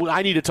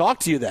 I need to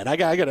talk to you then. I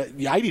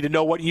need to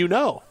know what you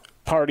know.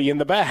 Party in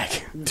the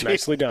back.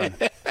 Nicely done.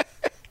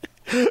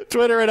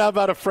 Twitter and How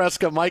About a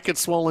Fresca, Mike at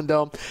Swollen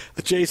Dome,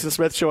 the Jason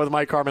Smith Show with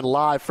Mike Harmon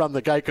live from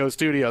the Geico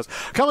Studios.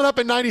 Coming up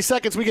in 90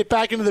 seconds, we get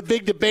back into the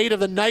big debate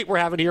of the night we're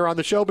having here on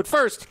the show. But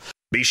first,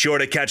 be sure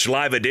to catch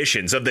live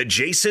editions of the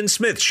Jason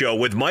Smith Show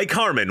with Mike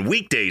Harmon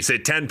weekdays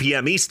at 10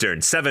 p.m.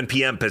 Eastern, 7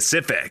 p.m.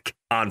 Pacific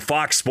on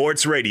Fox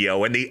Sports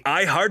Radio and the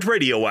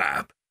iHeartRadio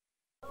app.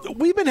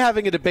 We've been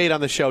having a debate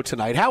on the show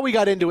tonight. How we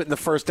got into it in the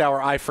first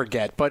hour, I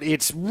forget, but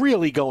it's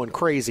really going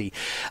crazy,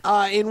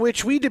 in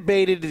which we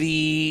debated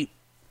the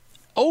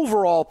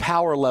overall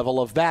power level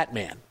of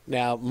Batman.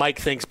 Now, Mike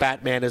thinks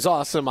Batman is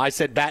awesome. I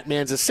said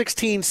Batman's a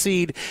 16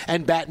 seed,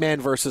 and Batman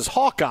versus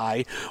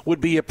Hawkeye would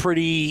be a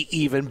pretty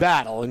even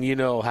battle, and you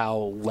know how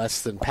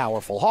less than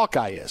powerful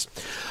Hawkeye is.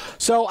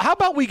 So how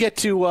about we get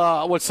to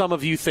what some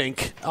of you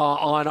think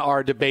on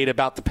our debate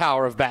about the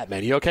power of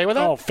Batman? You okay with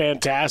that? Oh,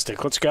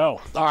 fantastic. Let's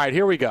go. All right,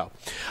 here we go.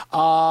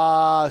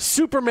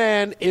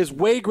 Superman is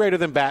way greater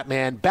than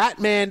Batman.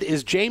 Batman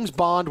is James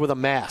Bond with a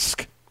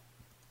mask.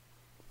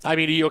 I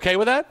mean, are you okay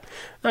with that?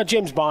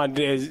 James Bond,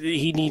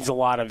 he needs a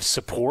lot of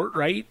support,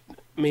 right?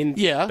 I mean,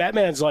 yeah.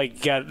 Batman's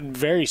got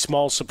very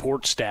small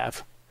support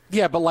staff.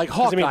 Yeah, but like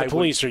Hawkeye, the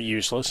police are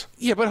useless.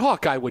 Yeah, but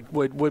Hawkeye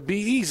would be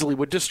easily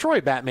would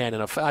destroy Batman in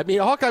a fight. I mean,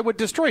 Hawkeye would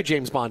destroy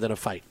James Bond in a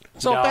fight.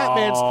 So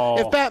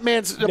if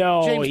Batman's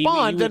James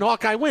Bond, then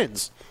Hawkeye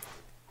wins.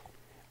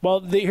 Well,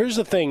 here's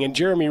the thing, and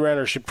Jeremy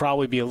Renner should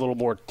probably be a little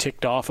more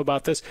ticked off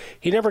about this.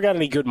 He never got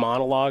any good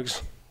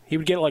monologues. He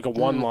would get like a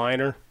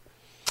one-liner.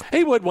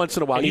 He would once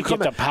in a while. And he'd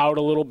get to pout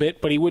a little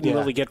bit, but he wouldn't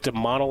really get to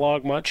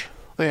monologue much.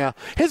 Yeah.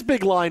 His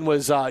big line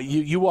was,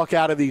 you walk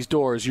out of these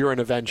doors, you're an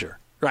Avenger.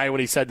 Right,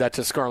 when he said that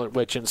to Scarlet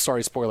Witch, and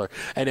sorry, spoiler.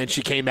 And then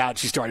she came out and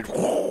she started.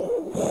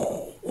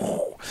 So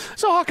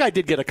Hawkeye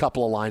did get a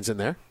couple of lines in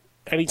there.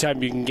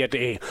 Anytime you can get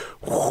into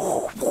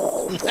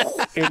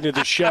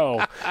the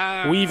show,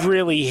 we've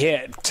really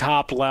hit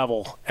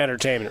top-level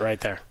entertainment right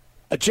there.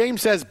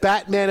 James says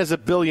Batman is a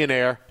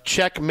billionaire.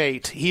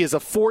 Checkmate. He is a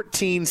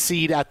 14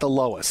 seed at the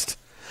lowest.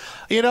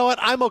 You know what?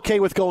 I'm okay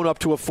with going up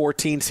to a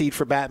 14 seed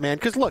for Batman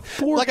because, look,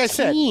 14. Like I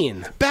said,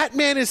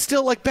 Batman is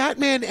still like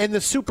Batman and the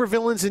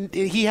supervillains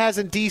he has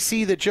in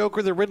DC, the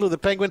Joker, the Riddler, the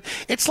Penguin.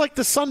 It's like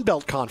the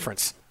Sunbelt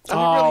Conference.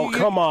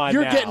 Come on!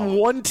 You're now. getting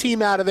one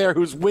team out of there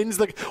who wins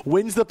the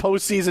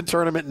postseason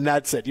tournament, and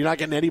that's it. You're not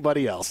getting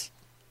anybody else.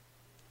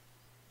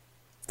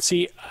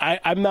 See,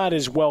 I'm not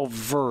as well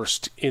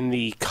versed in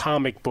the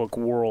comic book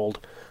world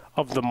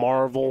of the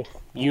Marvel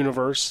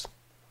universe.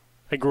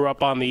 I grew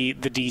up on the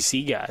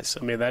DC guys.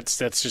 I mean, that's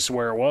just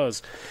where it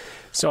was.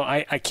 So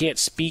I can't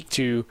speak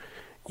to,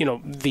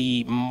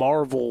 the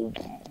Marvel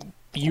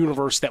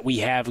universe that we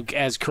have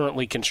as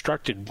currently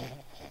constructed.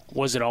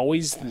 Was it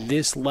always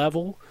this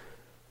level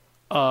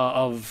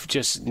of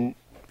just,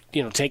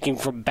 taking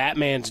from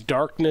Batman's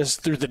darkness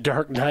through the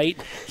Dark Knight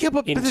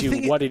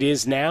into what it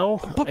is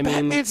now? But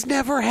Batman's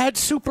never had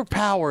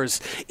superpowers.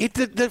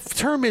 The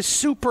term is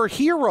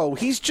superhero.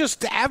 He's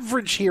just the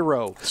average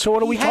hero. So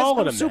what are we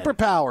calling him?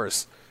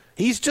 Superpowers.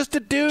 He's just a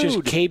dude.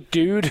 Just Cape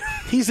Dude?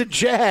 He's a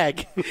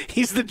Jag.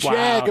 He's the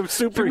Jag of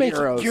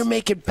superheroes. You're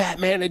making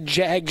Batman a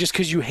Jag just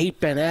because you hate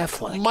Ben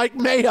Affleck. Mike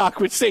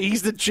Mayock would say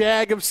he's the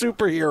Jag of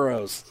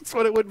superheroes. That's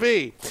what it would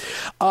be.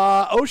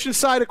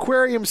 Oceanside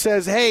Aquarium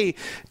says, hey,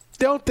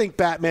 don't think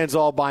Batman's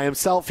all by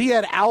himself. He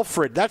had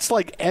Alfred. That's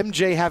like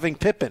MJ having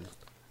Pippin.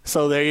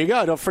 So there you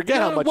go. Don't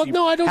forget how much he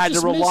had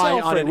to rely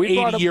on an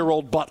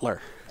 80-year-old butler.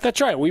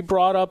 That's right. We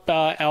brought up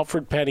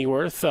Alfred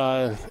Pennyworth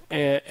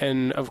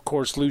and, of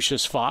course,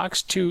 Lucius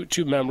Fox, two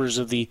members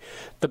of the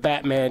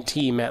Batman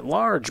team at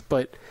large.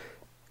 But,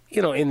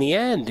 in the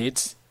end,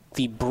 it's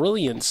the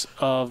brilliance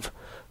of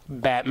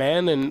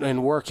Batman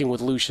and working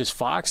with Lucius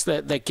Fox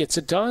that gets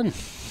it done.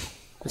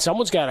 And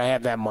someone's got to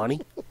have that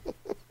money.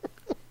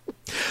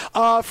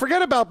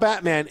 Forget about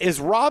Batman.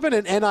 Is Robin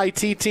an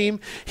NIT team?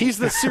 He's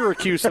the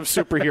Syracuse of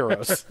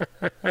superheroes.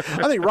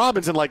 I think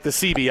Robin's in like the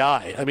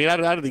CBI. I mean, I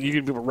don't think you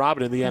can put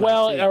Robin in the NIT.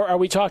 Well, are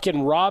we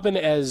talking Robin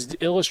as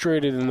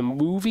illustrated in the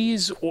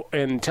movies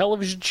and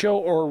television show,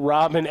 or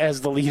Robin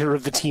as the leader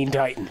of the Teen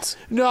Titans?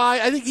 No,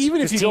 I think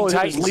even if you go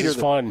as leader, is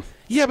fun.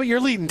 Yeah, but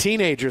you're leading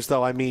teenagers,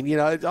 though. I mean,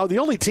 the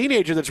only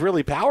teenager that's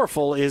really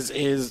powerful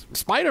is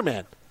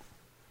Spider-Man.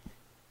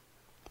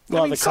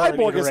 Well,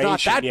 Cyborg is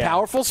not that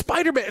powerful.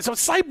 Spider-Man, so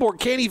Cyborg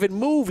can't even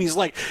move. He's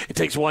like, it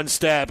takes one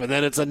step, and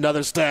then it's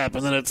another step,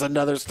 and then it's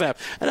another step.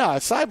 And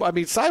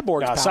Cyborg's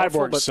powerful.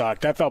 Cyborg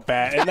sucked. I felt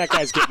bad. And that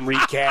guy's getting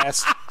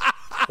recast.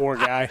 Poor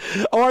guy.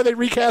 Oh, are they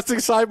recasting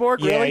Cyborg?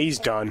 Yeah, really? He's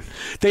done.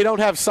 They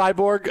don't have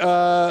Cyborg,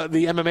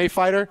 the MMA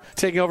fighter,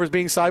 taking over as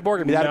being Cyborg?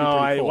 I mean, that'd be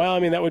pretty cool.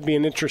 Well, that would be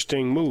an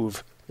interesting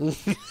move.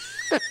 Jason,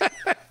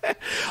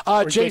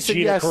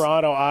 Gina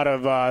Carano out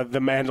of The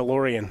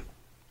Mandalorian.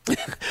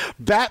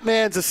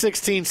 Batman's a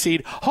 16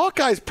 seed.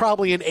 Hawkeye's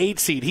probably an 8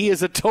 seed. He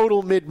is a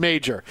total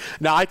mid-major.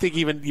 No, I think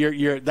even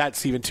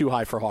that's even too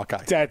high for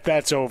Hawkeye.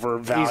 That's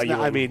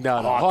overvalued.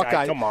 No.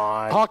 Hawkeye, come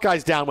on.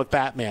 Hawkeye's down with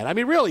Batman. I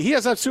mean, really, he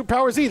doesn't have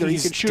superpowers either. He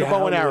can shoot a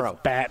bow and arrow.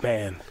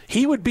 Batman.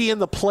 He would be in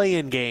the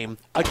play-in game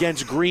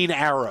against Green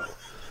Arrow.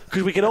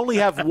 Because we can only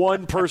have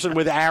one person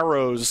with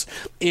arrows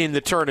in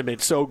the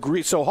tournament. So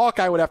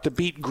Hawkeye would have to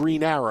beat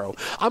Green Arrow.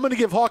 I'm going to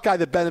give Hawkeye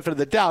the benefit of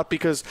the doubt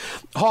because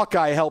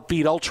Hawkeye helped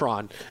beat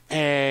Ultron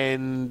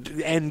and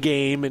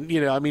Endgame.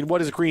 And,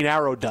 what has Green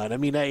Arrow done? I'm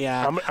going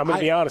to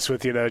be honest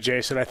with you, though,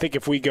 Jason. I think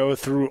if we go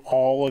through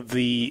all of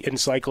the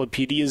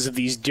encyclopedias of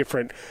these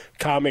different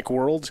comic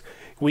worlds,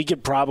 we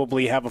could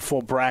probably have a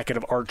full bracket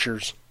of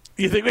archers.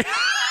 You think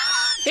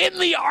in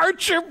the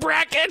Archer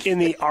bracket? In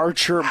the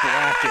Archer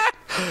bracket.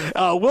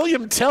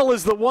 William Tell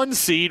is the 1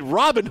 seed.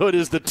 Robin Hood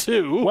is the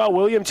 2. Well,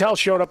 William Tell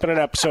showed up in an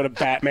episode of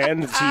Batman,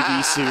 the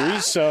TV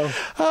series. So.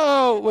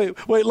 Oh,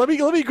 wait. Let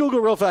me Google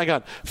real fast. Hang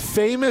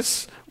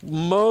on.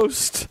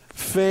 Most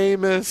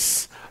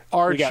famous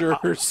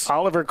archers.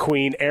 Oliver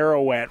Queen,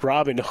 Arrowette,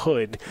 Robin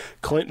Hood,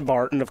 Clint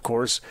Barton, of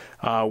course.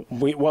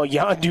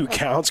 Yondu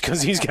counts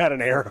because he's got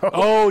an arrow.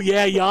 Oh,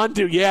 yeah,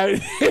 Yondu. Yeah,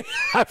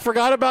 I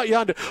forgot about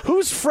Yondu.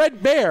 Who's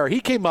Fred Bear?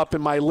 He came up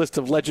in my list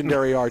of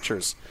legendary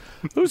archers.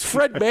 Who's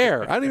Fred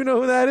Bear? I don't even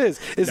know who that is.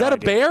 Is that a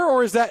bear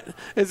or is that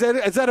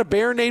a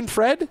bear named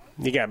Fred?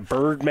 You got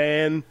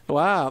Birdman.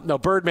 Wow. No,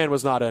 Birdman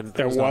was not an.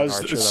 There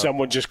was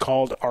someone just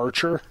called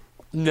Archer.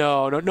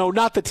 No,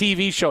 not the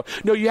TV show.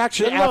 No, you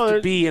actually have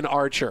to be an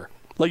archer.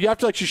 Like you have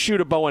to shoot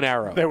a bow and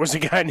arrow. There was a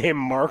guy named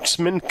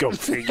Marksman. Go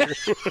figure.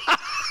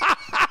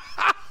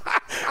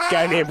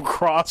 Guy named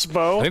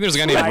Crossbow. I think there's a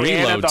guy named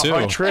Reload, too.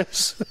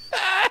 Huntress.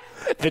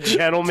 The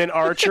Gentleman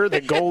Archer,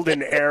 the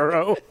Golden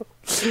Arrow.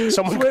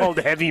 Someone called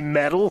Heavy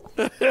Metal.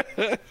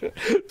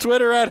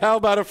 Twitter at How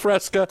About a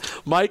Fresca.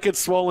 Mike at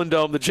Swollen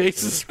Dome. The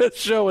Jason Smith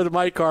Show with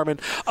Mike Harmon.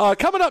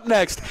 Coming up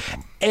next,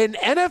 an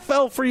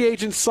NFL free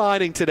agent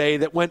signing today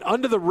that went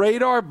under the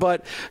radar,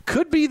 but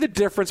could be the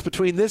difference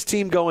between this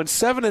team going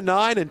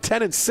 7-9 and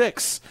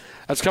 10-6.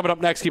 That's coming up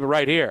next. Keep it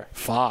right here.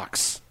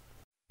 Fox.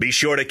 Be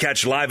sure to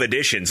catch live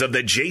editions of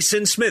The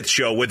Jason Smith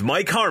Show with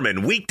Mike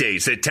Harmon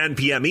weekdays at 10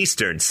 p.m.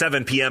 Eastern,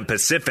 7 p.m.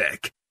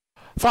 Pacific.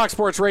 Fox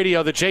Sports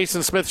Radio, The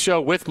Jason Smith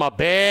Show with my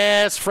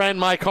best friend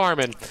Mike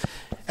Harmon.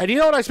 And you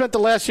know what I spent the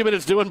last few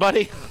minutes doing,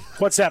 buddy?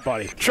 What's that,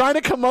 buddy? Trying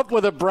to come up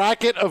with a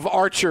bracket of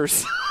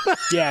archers.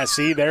 Yeah,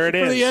 see, there it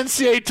is. For the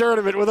NCAA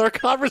tournament with our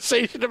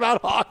conversation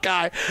about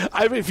Hawkeye.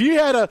 I mean, if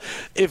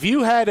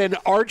you had an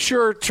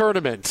archer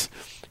tournament,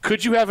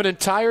 could you have an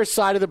entire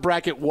side of the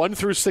bracket 1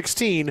 through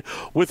 16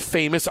 with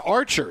famous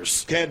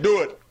archers? Can't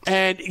do it.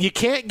 And you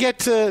can't get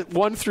to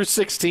 1 through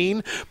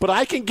 16, but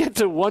I can get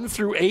to 1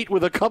 through 8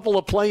 with a couple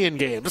of play-in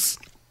games.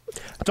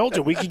 I told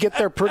you, we could get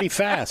there pretty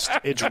fast.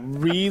 It's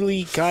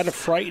really kind of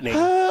frightening.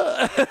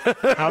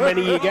 How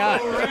many you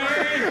got?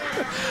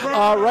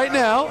 Right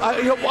now,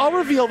 I'll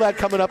reveal that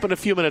coming up in a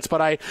few minutes,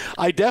 but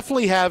I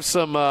definitely have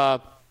some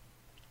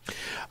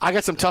I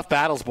got some tough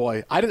battles,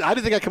 boy. I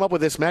didn't think I'd come up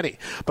with this many,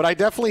 but I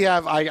definitely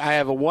have. I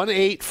have a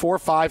 1-8, 4-5,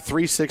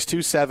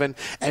 3-6, 2-7,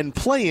 and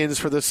play-ins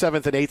for the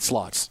 7th and 8th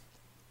slots.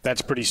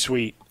 That's pretty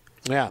sweet.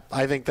 Yeah,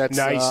 I think that's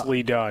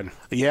nicely done.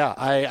 Yeah,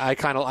 I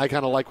kind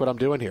of like what I'm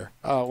doing here.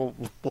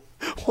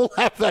 We'll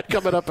have that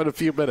coming up in a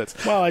few minutes.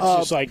 Well, it's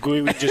just like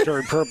we just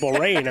heard Purple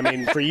Rain. I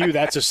mean, for you,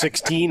 that's a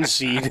 16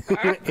 seed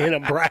in a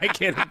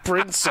bracket of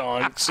Prince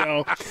song.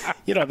 So,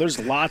 there's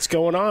lots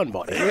going on,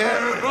 buddy.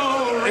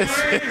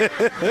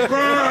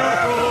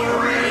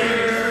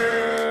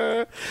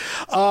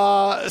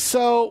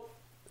 So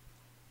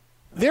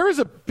there is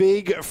a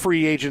big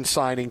free agent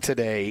signing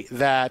today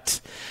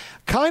that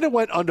kind of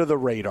went under the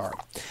radar,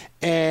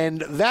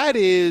 and that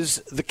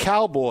is the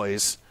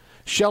Cowboys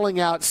shelling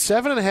out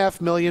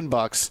 $7.5 million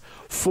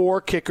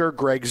for kicker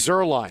Greg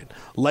Zuerlein.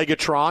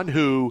 Legatron,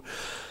 who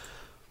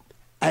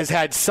has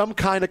had some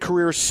kind of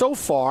career so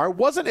far,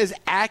 wasn't as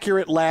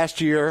accurate last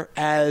year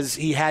as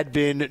he had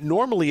been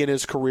normally in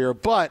his career.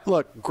 But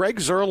look, Greg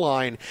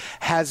Zuerlein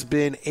has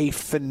been a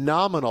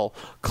phenomenal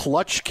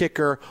clutch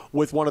kicker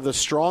with one of the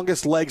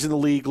strongest legs in the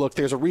league. Look,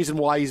 there's a reason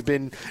why he's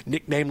been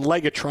nicknamed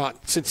Legatron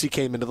since he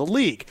came into the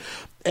league.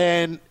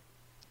 And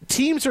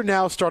teams are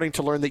now starting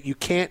to learn that you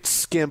can't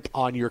skimp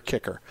on your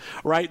kicker,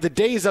 right? The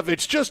days of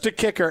it's just a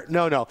kicker.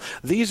 No.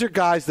 These are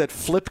guys that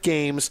flip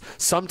games,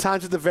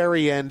 sometimes at the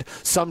very end,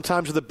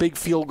 sometimes with a big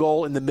field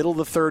goal in the middle of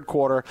the third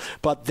quarter,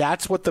 but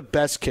that's what the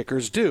best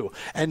kickers do.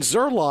 And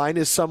Zuerlein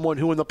is someone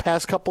who in the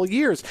past couple of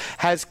years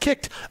has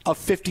kicked a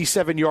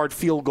 57-yard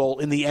field goal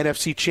in the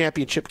NFC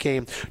Championship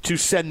game to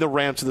send the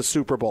Rams to the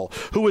Super Bowl,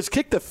 who has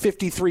kicked a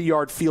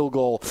 53-yard field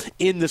goal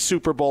in the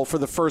Super Bowl for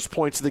the first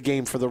points of the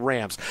game for the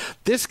Rams.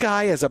 This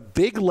guy has a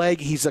big leg.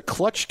 He's a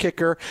clutch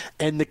kicker.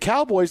 And the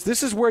Cowboys,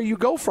 this is where you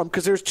go from,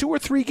 because there's 2 or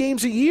 3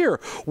 games a year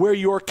where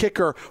your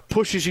kicker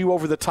pushes you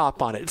over the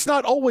top on it. It's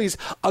not always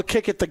a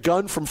kick at the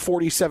gun from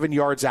 47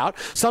 yards out.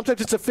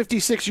 Sometimes it's a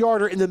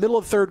 56-yarder in the middle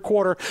of the third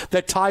quarter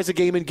that ties a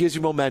game and gives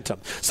you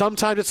momentum.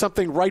 Sometimes it's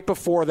something right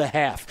before the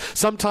half.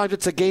 Sometimes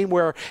it's a game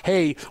where,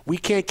 hey, we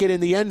can't get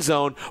in the end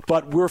zone,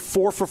 but we're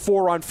 4 for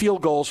 4 on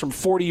field goals from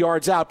 40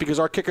 yards out because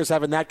our kicker's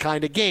having that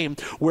kind of game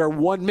where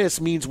one miss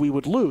means we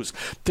would lose.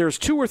 There's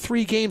 2 or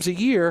 3 games a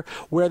year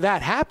where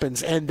that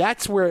happens, and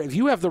that's where if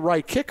you have the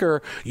right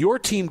kicker, your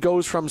team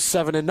goes from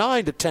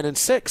 7-9 to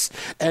 10-6,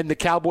 and the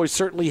Cowboys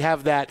certainly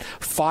have that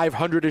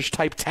 500-ish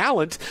type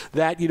talent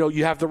that,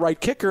 you have the right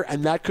kicker,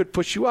 and that could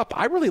push you up.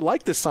 I really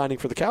like this signing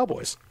for the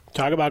Cowboys.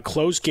 Talk about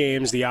close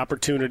games, the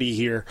opportunity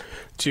here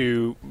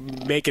to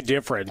make a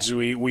difference.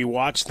 We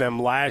watched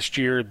them last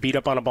year beat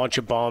up on a bunch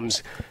of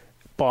bums,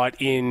 but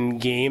in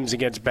games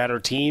against better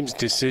teams,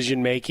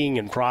 decision-making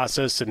and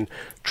process and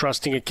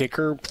trusting a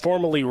kicker,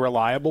 formerly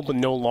reliable but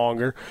no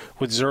longer.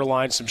 With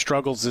Zuerlein, some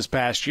struggles this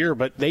past year,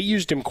 but they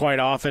used him quite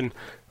often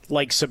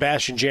like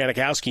Sebastian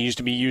Janikowski used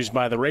to be used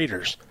by the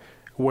Raiders,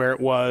 where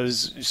it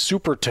was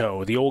super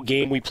toe, the old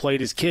game we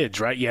played as kids,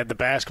 right? You had the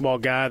basketball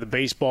guy, the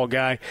baseball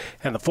guy,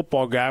 and the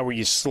football guy where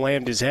you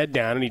slammed his head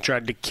down and he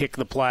tried to kick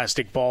the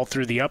plastic ball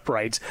through the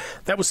uprights.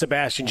 That was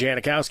Sebastian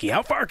Janikowski.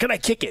 How far can I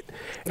kick it?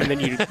 And then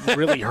you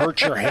really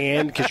hurt your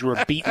hand because you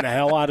were beating the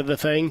hell out of the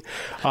thing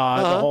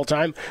the whole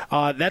time.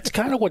 That's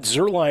kind of what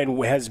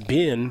Zuerlein has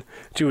been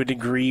to a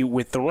degree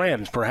with the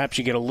Rams. Perhaps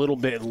you get a little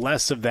bit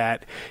less of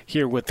that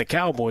here with the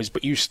Cowboys,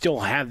 but you still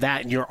have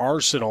that in your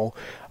arsenal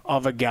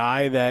of a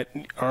guy that,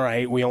 all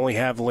right, we only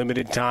have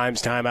limited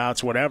times,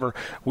 timeouts, whatever.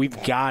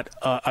 We've got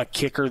a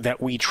kicker that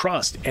we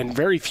trust, and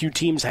very few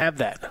teams have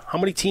that. How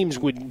many teams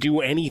would do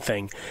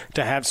anything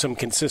to have some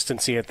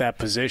consistency at that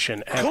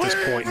position at this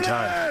point in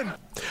time?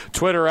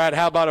 Twitter at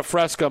How About a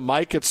Fresca,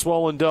 Mike at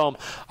Swollen Dome.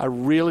 I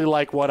really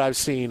like what I've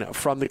seen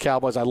from the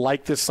Cowboys. I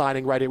like this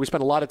signing right here. We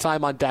spent a lot of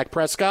time on Dak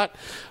Prescott,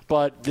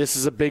 but this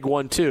is a big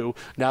one too.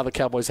 Now the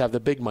Cowboys have the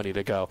big money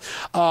to go.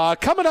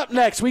 Coming up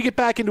next, we get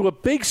back into a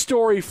big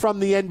story from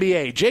the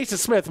NBA. Jason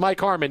Smith, Mike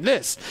Harmon.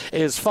 This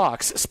is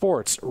Fox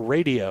Sports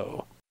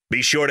Radio.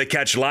 Be sure to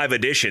catch live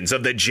editions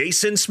of The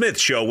Jason Smith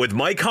Show with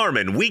Mike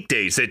Harmon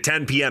weekdays at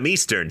 10 p.m.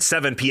 Eastern,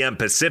 7 p.m.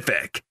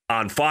 Pacific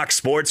on Fox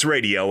Sports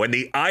Radio and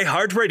the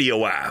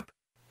iHeartRadio app.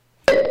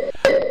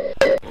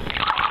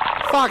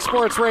 Fox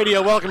Sports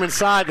Radio, welcome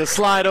inside the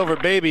Slide Over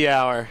Baby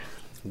Hour.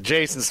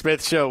 Jason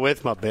Smith Show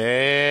with my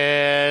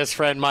best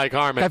friend Mike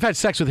Harmon. I've had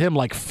sex with him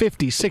like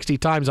 50, 60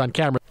 times on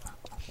camera.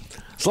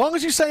 As long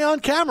as you say on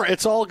camera,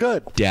 it's all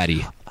good.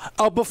 Daddy.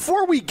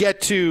 Before we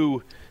get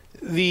to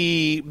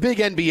the big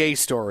NBA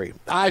story,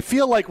 I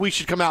feel like we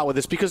should come out with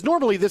this because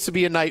normally this would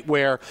be a night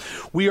where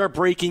we are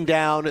breaking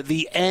down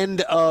the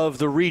end of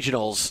the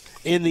regionals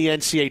in the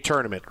NCAA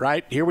tournament,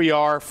 right? Here we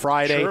are,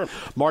 Friday, sure.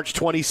 March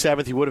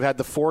 27th. You would have had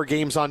the 4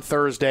 games on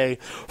Thursday,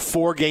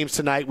 4 games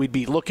tonight. We'd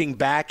be looking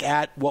back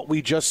at what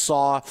we just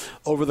saw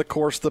over the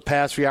course of the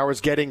past few hours,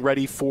 getting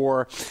ready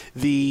for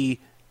the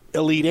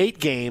Elite 8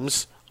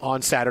 games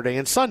on Saturday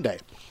and Sunday.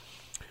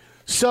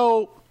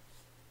 So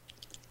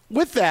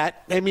with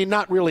that, I mean,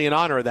 not really in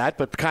honor of that,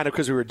 but kind of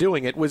because we were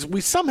doing it, was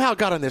we somehow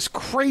got on this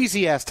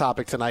crazy-ass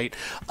topic tonight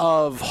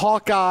of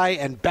Hawkeye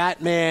and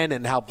Batman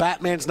and how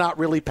Batman's not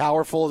really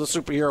powerful as a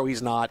superhero.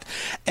 He's not.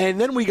 And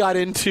then we got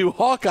into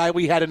Hawkeye.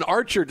 We had an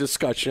Archer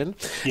discussion.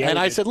 Yeah, and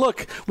I said,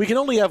 look, we can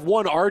only have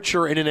one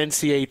Archer in an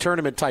NCAA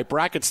tournament-type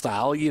bracket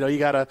style. You know, you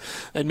got to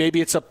 – and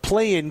maybe it's a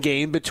play-in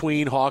game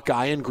between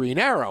Hawkeye and Green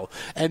Arrow.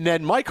 And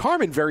then Mike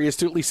Harmon very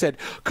astutely said,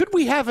 could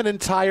we have an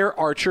entire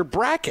Archer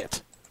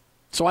bracket?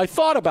 So I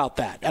thought about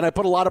that, and I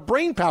put a lot of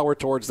brain power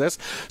towards this.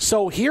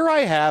 So here I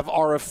have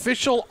our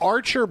official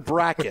Archer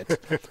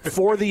bracket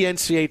for the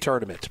NCAA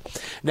tournament.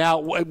 Now,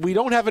 we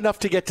don't have enough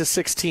to get to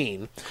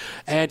 16,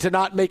 and to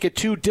not make it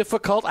too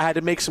difficult, I had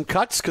to make some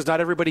cuts because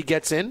not everybody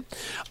gets in.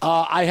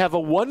 I have a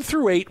 1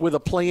 through 8 with a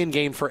play-in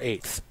game for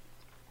 8th.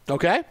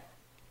 Okay?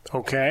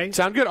 Okay.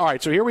 Sound good? All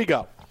right, so here we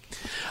go.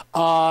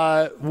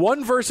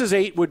 1 versus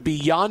 8 would be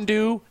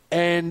Yondu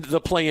and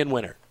the play-in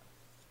winner.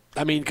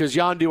 I mean, because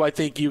Yondu, I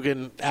think you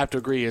can have to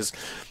agree, is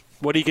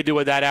what he could do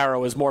with that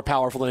arrow is more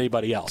powerful than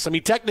anybody else. I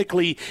mean,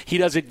 technically, he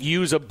doesn't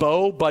use a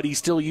bow, but he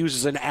still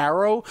uses an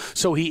arrow,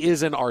 so he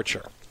is an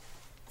archer.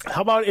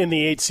 How about in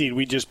the 8th seed,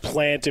 we just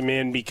plant him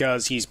in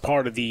because he's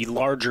part of the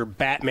larger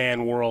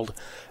Batman world,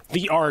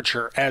 the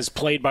Archer, as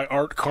played by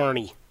Art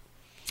Carney.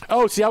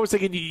 Oh, see, I was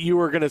thinking you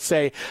were going to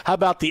say, how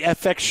about the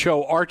FX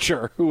show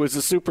Archer, who is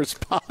a super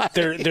spy?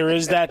 There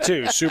is that,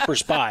 too, super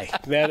spy.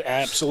 That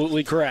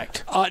absolutely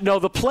correct. No,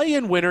 the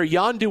play-in winner,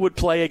 Yondu would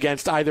play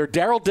against either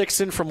Daryl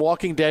Dixon from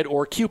Walking Dead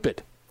or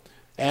Cupid.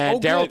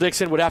 And Daryl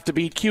Dixon would have to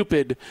beat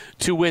Cupid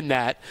to win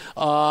that.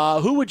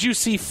 Who would you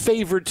see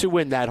favored to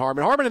win that,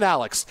 Harmon? Harmon and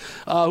Alex,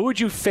 who would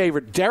you favor,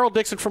 Daryl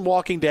Dixon from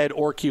Walking Dead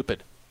or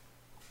Cupid?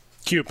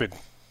 Cupid.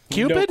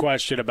 Cupid? No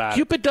question about it.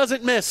 Cupid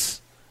doesn't miss.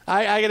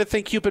 I got to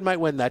think Cupid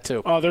might win that,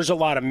 too. Oh, there's a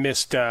lot of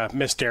missed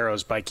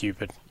arrows by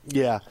Cupid.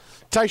 Yeah.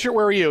 Ty-Shirt,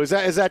 where are you? Is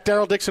that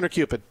Daryl Dixon or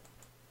Cupid?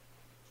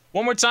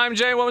 One more time,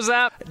 Jay. What was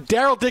that?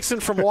 Daryl Dixon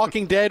from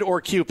Walking Dead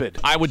or Cupid?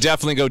 I would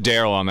definitely go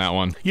Daryl on that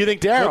one. You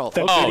think Daryl?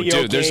 Oh,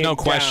 dude, there's no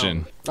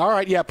question. All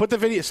right, yeah, put the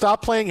video.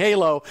 Stop playing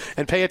Halo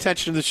and pay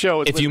attention to the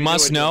show. If you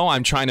must know,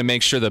 I'm trying to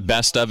make sure the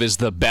best of is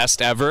the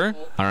best ever.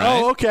 All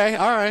right. Oh, okay.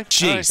 All right.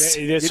 Jeez.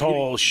 This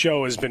whole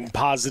show has been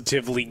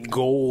positively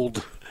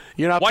gold.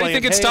 You're not. Why do you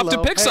think it's tough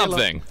to pick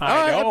something? All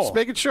right, I'm just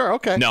making sure.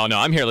 Okay. No,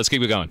 I'm here. Let's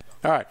keep it going.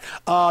 All right.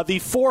 The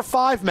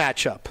 4-5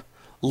 matchup: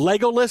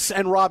 Legolas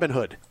and Robin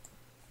Hood.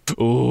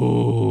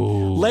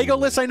 Ooh.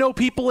 Legolas, I know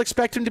people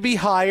expect him to be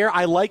higher.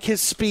 I like his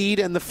speed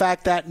and the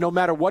fact that no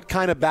matter what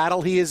kind of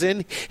battle he is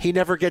in, he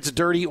never gets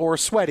dirty or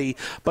sweaty.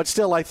 But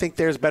still, I think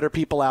there's better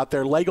people out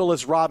there.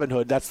 Legolas, Robin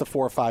Hood, that's the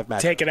 4-5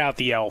 matchup. Taking out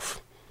the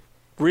elf.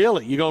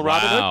 Really? You going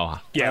Robin Hood?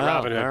 Yeah,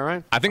 Robin Hood. All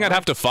right. I think I'd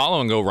have to follow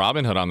and go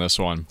Robin Hood on this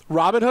one.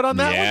 Robin Hood on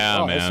that one?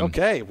 Yeah, man.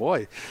 Okay,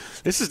 boy.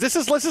 This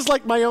is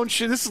like my own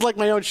show. This is like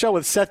my own show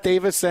with Seth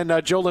Davis and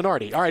Joe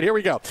Lenardi. All right, here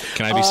we go.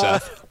 Can I be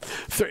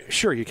Seth?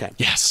 Sure, you can.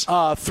 Yes.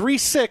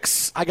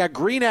 3-6. I got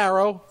Green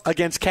Arrow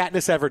against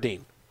Katniss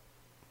Everdeen.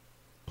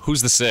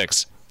 Who's the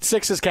 6?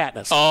 6 is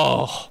Katniss.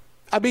 Oh.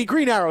 I mean,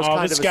 Green Arrow's kind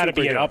of a it's got to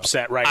be an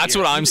upset right That's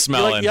here. what I'm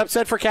smelling. You like the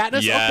upset for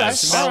Katniss? Yes. Okay.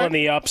 Smelling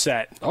the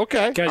upset.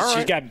 Okay. Because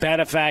she's got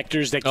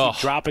benefactors that keep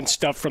dropping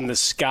stuff from the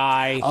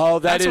sky. Oh,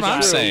 that's what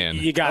I'm saying.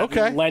 You got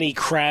Lenny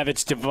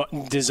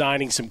Kravitz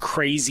designing some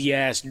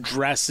crazy-ass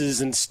dresses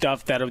and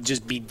stuff that'll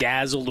just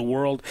bedazzle the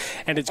world,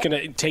 and it's going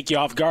to take you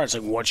off guard. It's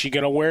like, what's she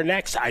going to wear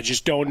next? I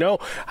just don't know.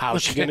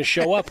 How's she going to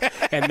show up?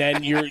 And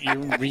then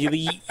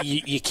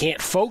you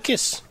can't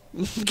focus.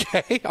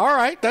 Okay, all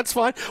right, that's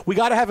fine. We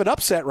got to have an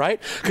upset,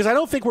 right? Because I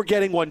don't think we're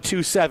getting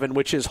 1-2-7,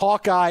 which is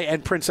Hawkeye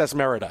and Princess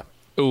Merida.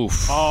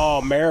 Oof.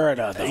 Oh,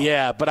 Merida, though.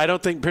 Yeah, but I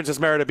don't think Princess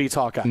Merida beats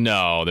Hawkeye.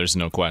 No, there's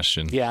no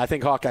question. Yeah, I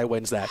think Hawkeye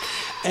wins that.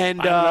 And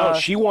I don't know.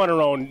 She won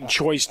her own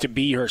choice to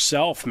be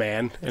herself,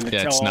 man, and to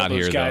tell all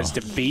those guys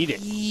to beat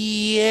it.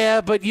 Yeah,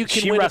 but you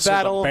can win a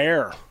battle. A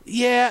bear.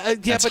 Yeah,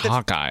 that's but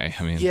Hawkeye.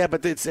 I mean, yeah,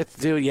 but it's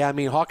dude. Yeah, I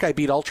mean, Hawkeye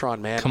beat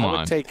Ultron, man. Come I would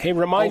on. Take hey,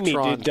 remind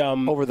Ultron me, did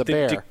over the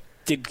bear?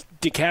 Did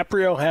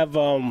DiCaprio have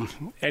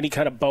any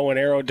kind of bow and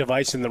arrow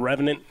device in The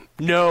Revenant?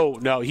 No.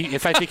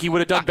 If I think he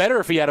would have done better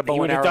if he had a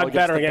bow and arrow. He would have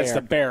done better against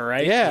the bear,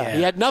 right? Yeah,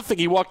 he had nothing.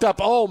 He walked up.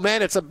 Oh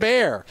man, it's a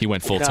bear. He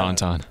went full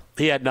tauntaun.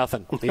 He had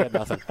nothing.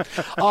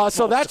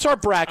 So that's our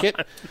bracket.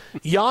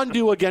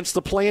 Yondu against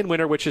the play-in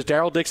winner, which is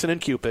Daryl Dixon and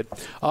Cupid.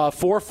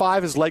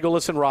 4-5 is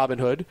Legolas and Robin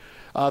Hood.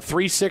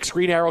 3-6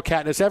 Green Arrow,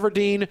 Katniss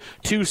Everdeen.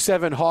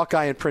 2-7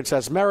 Hawkeye and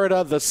Princess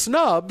Merida. The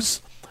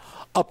snubs,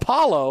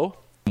 Apollo.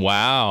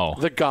 Wow.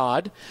 The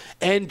God,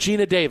 and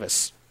Gina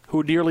Davis,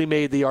 who nearly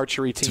made the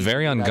archery team. It's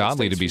very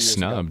ungodly to be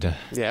snubbed.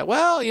 Yeah,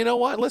 well, you know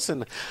what?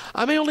 Listen,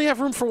 I may only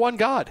have room for one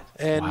God.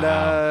 And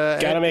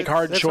got to make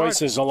hard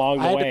choices along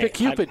the way. I had to pick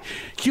Cupid.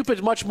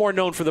 Cupid's much more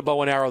known for the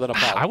bow and arrow than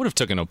Apollo. I would have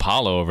taken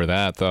Apollo over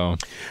that, though.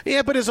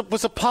 Yeah, but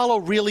was Apollo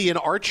really an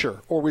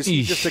archer, or was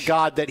he just a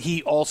god that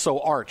he also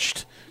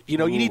arched? You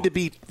know, you need to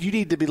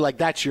be like,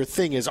 that's your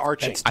thing, is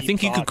arching. I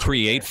think he could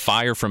create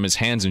fire from his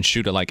hands and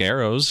shoot it like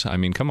arrows. I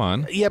mean, come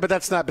on. Yeah, but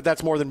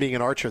that's more than being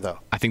an archer, though.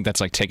 I think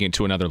that's like taking it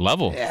to another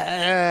level.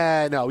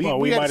 No.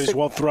 We might as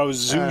well throw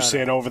Zeus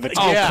in over the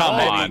top.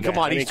 Oh, come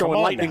on. He's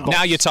throwing lightning bolts.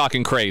 Now you're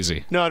talking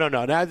crazy. No.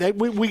 Now,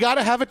 we got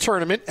to have a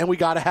tournament, and we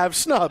got to have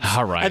snubs.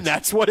 All right. And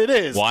that's what it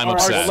is. Well, I'm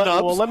upset.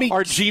 Our snubs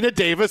are Gina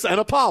Davis and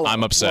Apollo.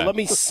 I'm upset. Well, let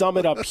me sum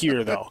it up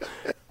here, though.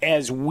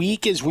 As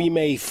weak as we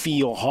may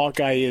feel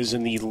Hawkeye is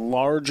in the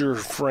larger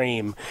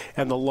frame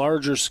and the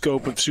larger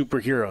scope of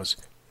superheroes,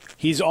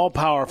 he's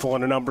all-powerful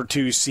in a number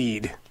 2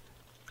 seed.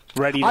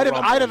 I'd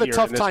have a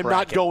tough time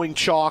not going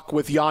chalk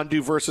with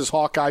Yondu versus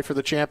Hawkeye for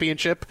the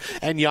championship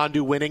and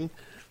Yondu winning.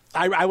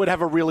 I would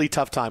have a really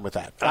tough time with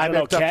that. I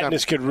don't know.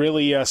 Katniss could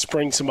really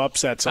spring some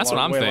upsets. That's what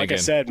I'm thinking. Like I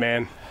said,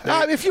 man.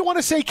 If you want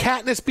to say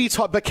Katniss beats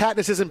Hawkeye, but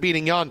Katniss isn't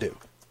beating Yondu.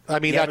 I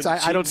mean,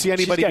 I don't see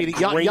anybody beating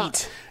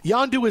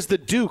Yondu is the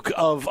Duke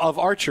of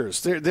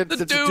archers. They're the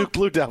Duke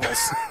Blue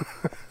Devils.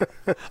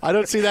 I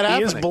don't see that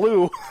happening. He is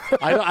blue.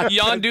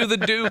 Yondu the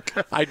Duke.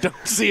 I don't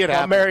see it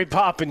happening. Mary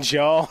Poppins,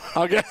 y'all.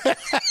 Okay.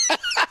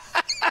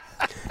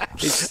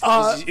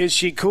 Is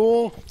she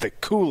cool? The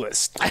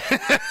coolest.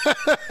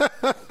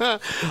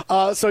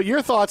 So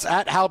your thoughts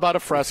at How About a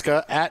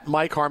Fresca, at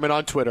Mike Harmon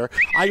on Twitter.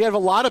 I have a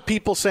lot of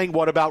people saying,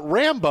 what about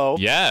Rambo?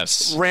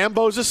 Yes.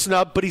 Rambo's a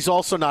snub, but he's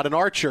also not an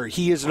archer.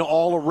 He is an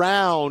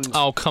all-around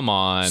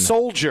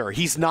soldier.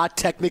 He's not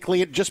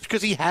technically, just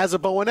because he has a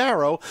bow and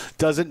arrow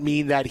doesn't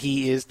mean that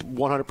he is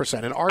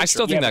 100% an archer. I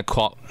still think that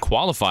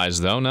qualifies,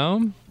 though,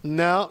 no?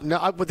 No,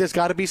 but there's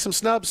got to be some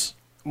snubs.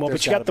 Well,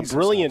 but you got the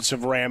brilliance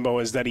of Rambo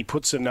is that he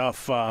puts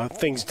enough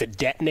things to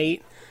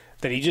detonate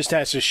that he just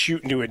has to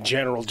shoot into a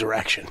general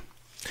direction.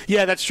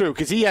 Yeah, that's true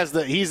because he's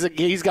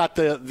got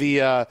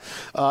the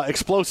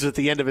explosives at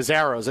the end of his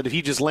arrows, and if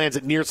he just lands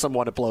it near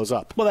someone, it blows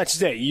up. Well,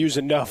 that's it. You use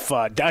enough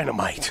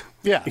dynamite.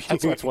 Yeah,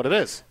 that's what it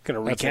is. Going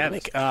to wreak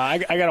havoc. I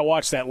got to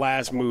watch that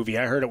last movie.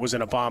 I heard it was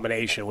an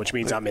abomination, which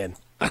means I'm in.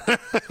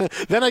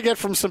 Then I get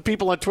from some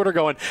people on Twitter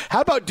going,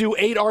 "How about do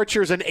 8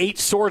 archers and 8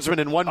 swordsmen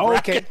in one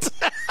bracket?"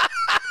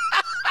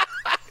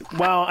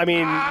 Well, I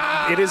mean,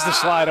 it is the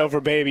slide over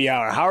baby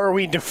hour. How are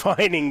we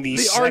defining the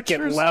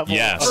second level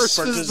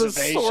versus the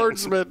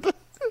swordsman?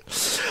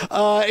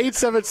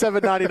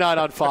 877-99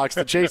 on Fox,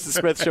 the Jason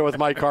Smith Show with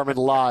Mike Harmon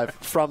live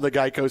from the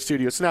Geico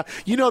Studios. Now,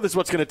 you know this is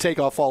what's going to take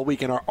off all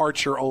week in our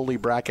Archer-only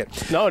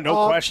bracket.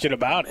 No question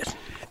about it.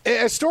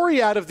 A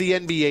story out of the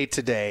NBA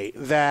today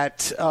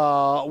that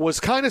was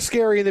kind of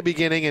scary in the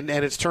beginning and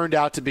it's turned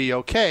out to be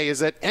okay is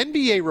that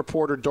NBA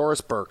reporter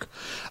Doris Burke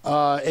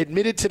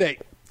admitted today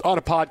on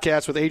a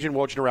podcast with Agent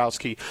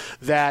Wojnarowski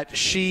that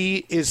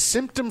she is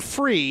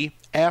symptom-free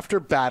after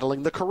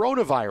battling the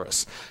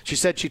coronavirus. She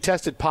said she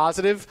tested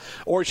positive,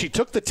 or she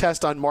took the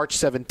test on March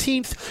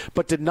 17th,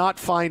 but did not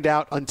find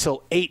out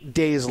until 8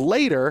 days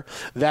later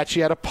that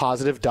she had a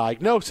positive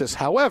diagnosis.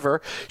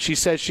 However, she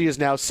says she is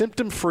now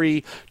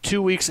symptom-free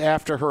 2 weeks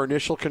after her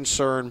initial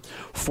concern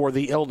for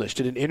the illness.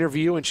 She did an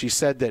interview, and she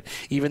said that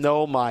even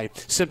though my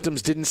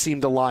symptoms didn't seem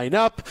to line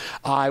up,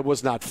 I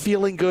was not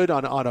feeling good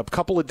on a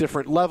couple of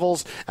different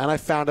levels, and I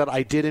found out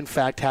I did, in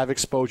fact, have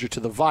exposure to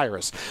the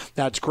virus.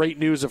 Now, it's great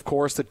news, of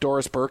course, that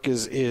Doris Burke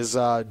is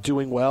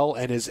doing well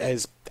and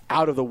is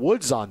out of the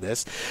woods on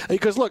this.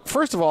 Because, look,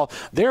 first of all,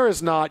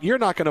 you're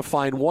not going to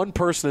find one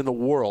person in the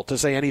world to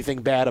say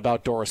anything bad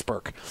about Doris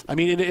Burke. I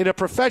mean, in a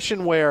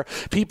profession where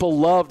people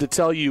love to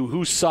tell you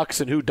who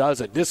sucks and who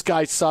doesn't. This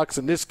guy sucks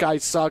and this guy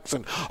sucks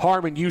and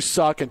Harmon, you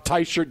suck, and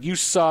Tyshirt, you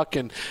suck,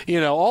 and,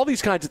 all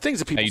these kinds of things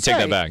that people say. You take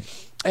that back.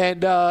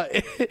 And I'll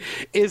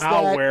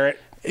wear it.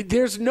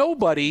 There's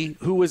nobody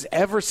who has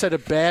ever said a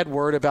bad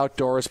word about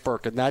Doris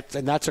Burke, and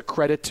that's a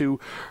credit to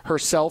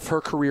herself,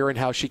 her career, and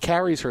how she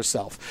carries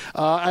herself.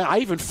 I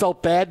even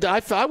felt bad.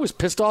 I was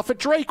pissed off at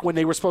Drake when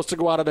they were supposed to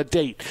go out on a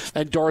date,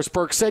 and Doris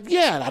Burke said,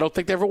 yeah, and I don't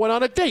think they ever went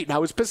on a date, and I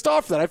was pissed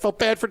off for that. I felt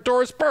bad for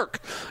Doris Burke.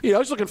 I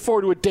was looking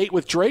forward to a date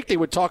with Drake. They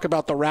would talk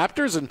about the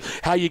Raptors and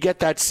how you get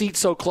that seat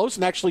so close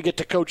and actually get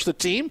to coach the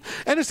team,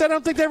 and instead I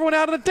don't think they ever went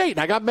out on a date, and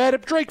I got mad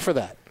at Drake for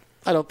that.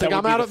 I don't think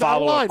I'm out of that line.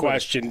 Follow-up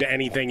question to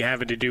anything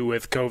having to do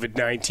with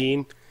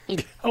COVID-19.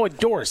 Oh, and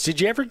Doris,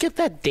 did you ever get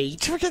that date?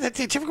 Did you ever get that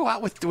date? Did you ever go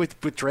out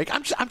with Drake?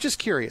 I'm just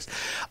curious.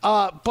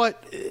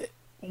 But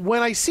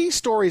when I see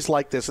stories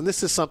like this, and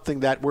this is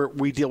something that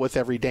we deal with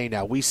every day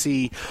now, we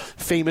see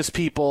famous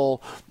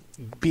people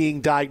being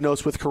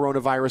diagnosed with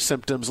coronavirus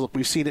symptoms. Look,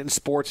 we've seen it in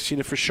sports. We've seen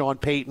it for Sean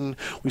Payton.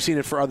 We've seen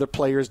it for other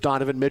players,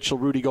 Donovan Mitchell,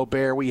 Rudy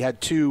Gobert. We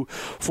had 2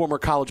 former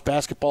college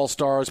basketball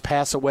stars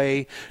pass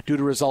away due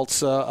to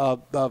results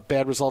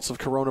bad results of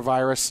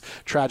coronavirus,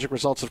 tragic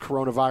results of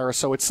coronavirus.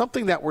 So it's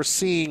something that we're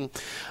seeing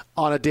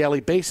on a daily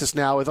basis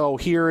now with,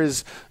 here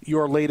is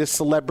your latest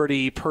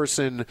celebrity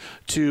person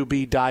to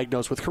be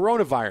diagnosed with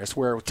coronavirus,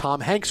 where Tom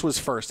Hanks was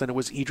first, and it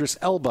was Idris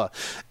Elba.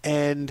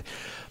 And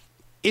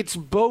it's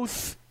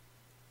both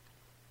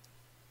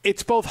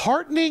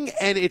heartening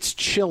and it's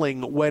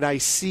chilling when I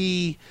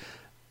see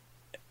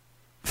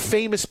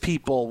famous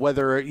people,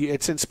 whether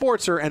it's in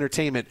sports or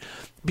entertainment,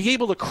 be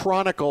able to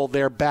chronicle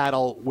their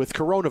battle with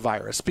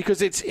coronavirus,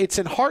 because it's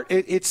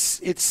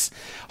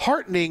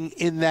heartening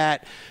in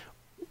that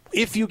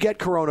if you get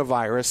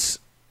coronavirus,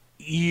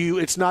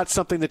 it's not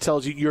something that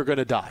tells you you're going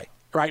to die.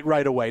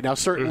 Right away. Now,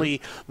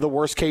 certainly the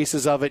worst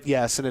cases of it,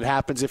 yes, and it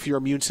happens if your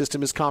immune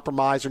system is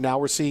compromised, or now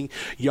we're seeing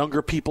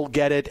younger people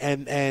get it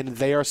and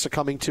they are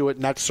succumbing to it,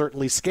 and that's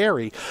certainly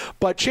scary.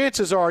 But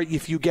chances are,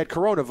 if you get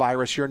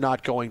coronavirus, you're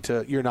not going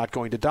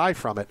to die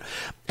from it,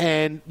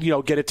 and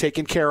get it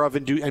taken care of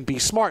and be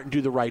smart and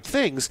do the right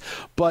things.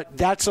 But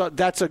that's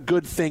a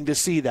good thing to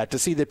see that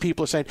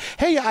people are saying,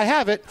 hey, I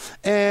have it,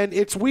 and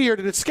it's weird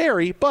and it's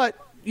scary, but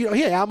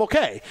yeah, I'm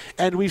okay.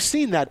 And we've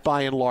seen that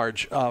by and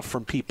large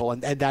from people,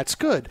 and that's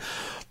good.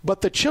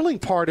 But the chilling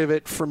part of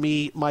it for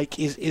me, Mike,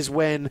 is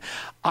when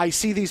I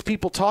see these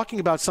people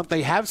talking about something.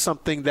 They have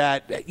something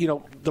that,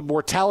 the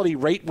mortality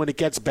rate when it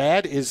gets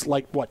bad is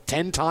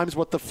 10 times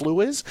what the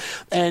flu is.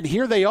 And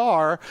here they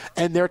are,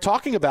 and they're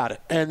talking about it.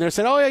 And they're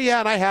saying, oh,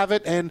 yeah, and I have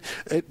it. And,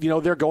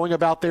 they're going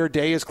about their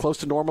day as close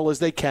to normal as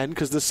they can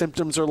because the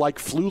symptoms are like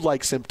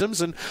flu-like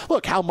symptoms. And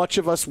look, how much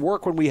of us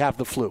work when we have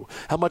the flu?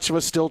 How much of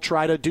us still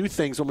try to do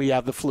things when we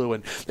have the flu?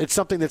 And it's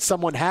something that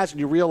someone has, and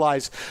you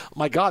realize, oh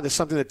my God, there's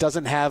something that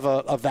doesn't have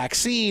a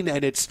vaccine,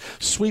 and it's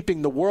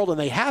sweeping the world, and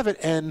they have it,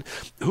 and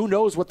who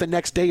knows what the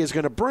next day is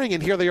going to bring.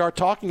 And here they are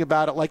talking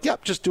about it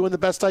yep, just doing the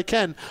best I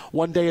can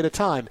one day at a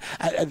time.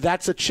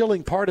 That's a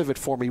chilling part of it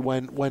for me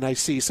when I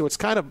see. So it's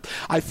kind of,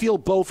 I feel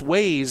both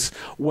ways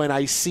when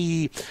I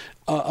see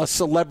a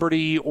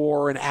celebrity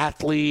or an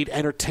athlete,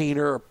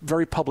 entertainer,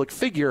 very public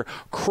figure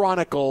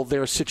chronicle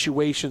their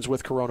situations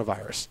with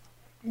coronavirus.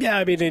 Yeah,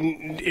 I mean,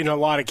 in a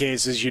lot of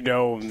cases,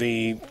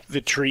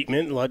 the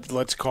treatment,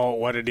 let's call it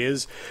what it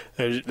is.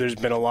 There's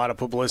been a lot of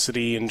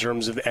publicity in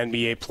terms of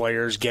NBA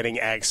players getting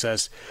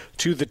access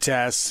to the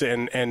tests,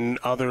 and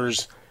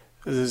others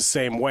the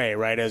same way,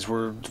 right? As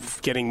we're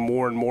getting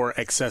more and more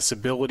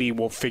accessibility,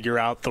 we'll figure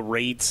out the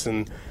rates,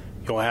 and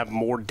you'll have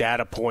more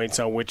data points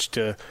on which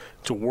to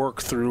work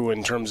through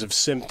in terms of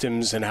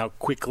symptoms and how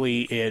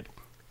quickly it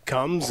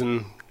comes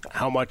and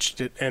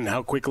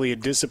how quickly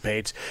it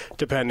dissipates,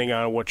 depending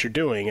on what you're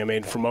doing. I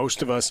mean, for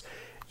most of us,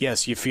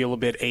 yes, you feel a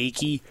bit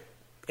achy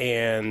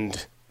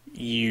and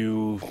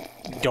you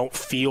don't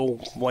feel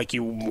like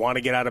you want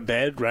to get out of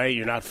bed, right?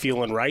 You're not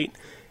feeling right.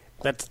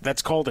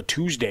 That's called a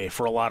Tuesday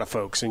for a lot of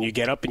folks, and you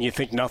get up and you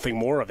think nothing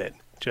more of it.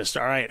 Just,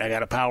 all right, I got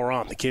to power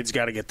on. The kids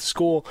got to get to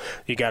school.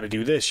 You got to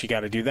do this. You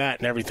got to do that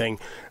and everything.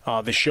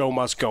 The show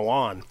must go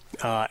on,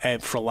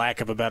 for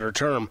lack of a better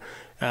term.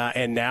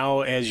 And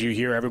now as you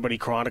hear everybody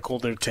chronicle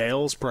their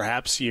tales,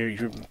 perhaps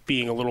you're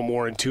being a little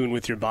more in tune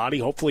with your body,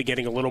 hopefully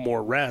getting a little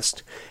more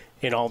rest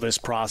in all this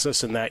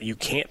process, and that you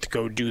can't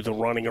go do the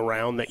running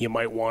around that you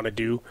might want to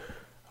do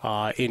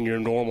in your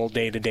normal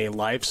day-to-day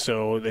life.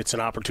 So it's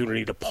an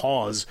opportunity to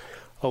pause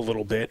a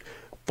little bit.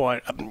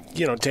 But,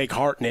 take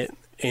heart in it.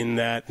 In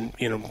that,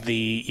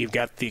 you've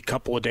got the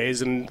couple of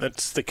days, and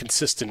that's the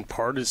consistent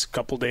part, is a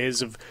couple of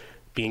days of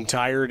being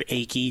tired,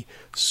 achy,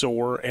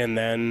 sore, and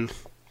then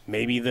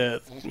maybe the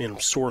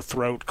sore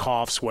throat,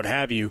 coughs, what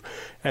have you,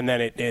 and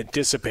then it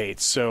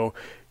dissipates. So,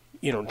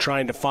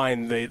 trying to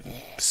find the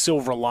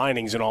silver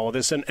linings in all of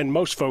this, and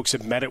most folks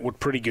have met it with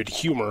pretty good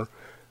humor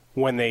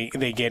when they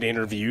get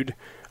interviewed.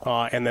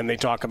 And then they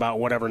talk about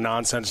whatever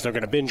nonsense they're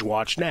going to binge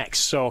watch next.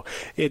 So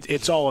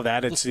it's all of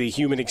that. It's the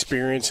human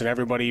experience and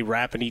everybody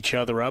wrapping each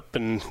other up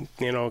and,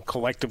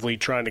 collectively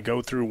trying to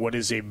go through what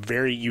is a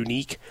very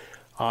unique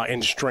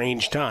and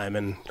strange time.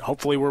 And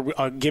hopefully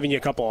we're giving you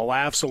a couple of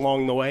laughs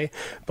along the way.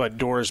 But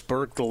Doris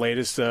Burke, the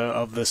latest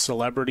of the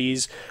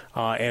celebrities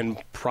and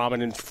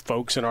prominent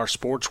folks in our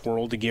sports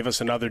world, to give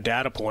us another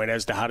data point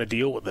as to how to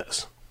deal with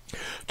this.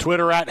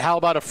 Twitter at How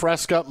About a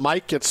Fresca.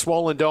 Mike at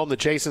Swollen Dome, the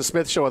Jason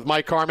Smith Show with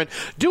Mike Harmon.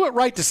 Do it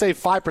right to save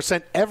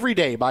 5% every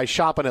day by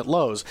shopping at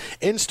Lowe's.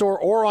 In-store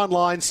or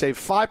online, save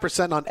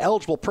 5% on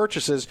eligible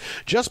purchases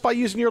just by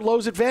using your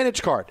Lowe's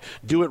Advantage card.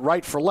 Do it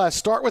right for less.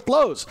 Start with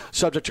Lowe's.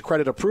 Subject to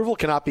credit approval.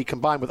 Cannot be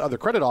combined with other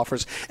credit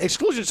offers.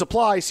 Exclusions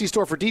apply. See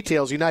store for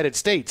details. United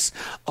States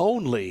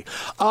only.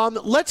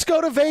 Let's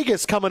go to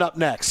Vegas coming up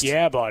next.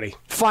 Yeah, buddy.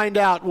 Find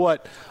out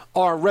what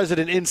our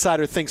resident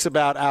insider thinks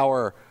about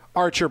our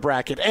Archer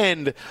bracket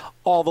and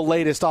all the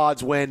latest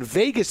odds when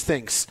Vegas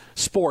thinks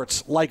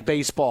sports like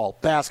baseball,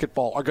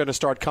 basketball are going to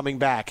start coming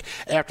back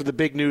after the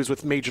big news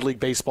with Major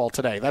League Baseball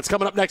today. That's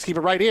coming up next. Keep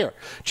it right here.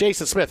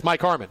 Jason Smith, Mike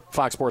Harmon,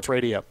 Fox Sports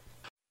Radio.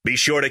 Be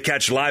sure to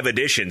catch live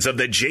editions of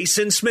The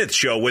Jason Smith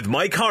Show with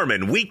Mike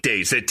Harmon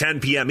weekdays at 10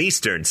 p.m.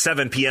 Eastern,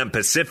 7 p.m.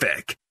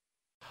 Pacific.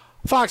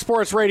 Fox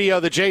Sports Radio,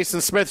 The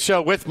Jason Smith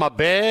Show with my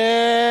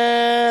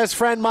best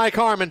friend Mike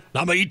Harmon.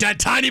 I'm going to eat that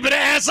tiny bit of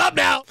ass up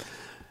now.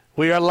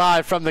 We are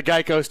live from the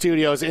Geico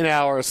Studios in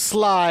our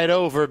Slide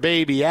Over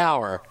Baby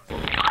Hour.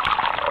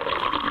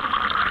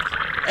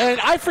 And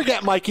I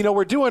forget, Mike,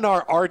 we're doing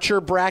our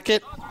Archer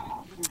bracket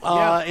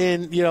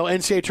in,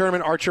 NCAA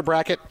tournament Archer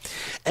bracket.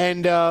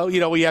 And,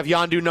 we have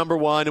Yondu number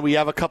one, and we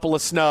have a couple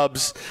of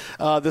snubs.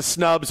 The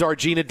snubs are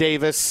Gina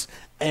Davis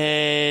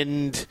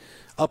and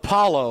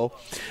Apollo.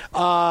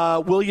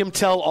 William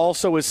Tell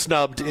also is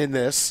snubbed in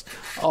this.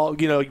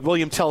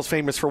 William Tell's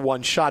famous for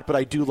one shot, but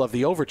I do love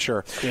the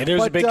overture. It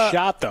is a big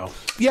shot, though.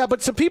 Yeah,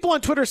 but some people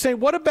on Twitter are saying,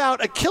 what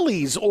about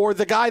Achilles or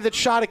the guy that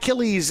shot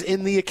Achilles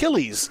in the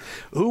Achilles?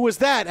 Who was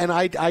that? And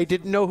I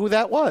didn't know who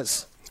that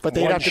was. But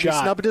they'd have to be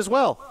snubbed as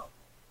well.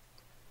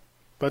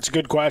 That's a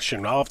good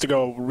question. I'll have to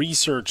go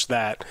research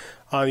that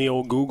on the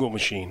old Google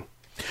machine.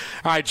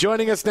 All right,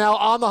 joining us now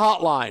on the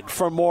hotline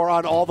for more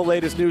on all the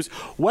latest news.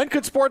 When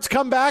could sports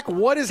come back?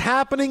 What is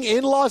happening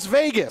in Las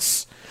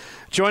Vegas?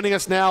 Joining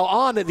us now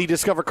on the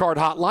Discover Card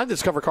Hotline.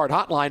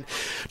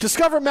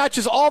 Discover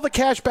matches all the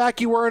cash back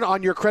you earn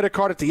on your credit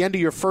card at the end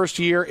of your first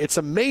year. It's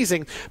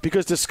amazing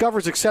because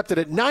Discover's accepted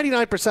at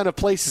 99% of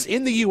places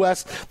in the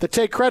U.S. that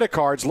take credit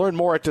cards. Learn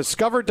more at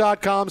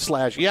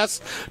discover.com/yes.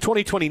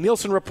 2020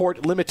 Nielsen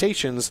Report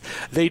limitations.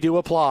 They do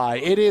apply.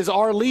 It is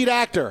our lead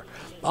actor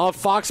of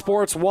Fox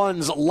Sports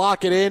 1's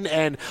Lock It In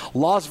and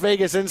Las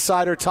Vegas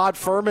insider Todd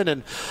Fuhrman.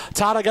 And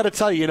Todd, I got to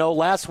tell you,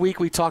 last week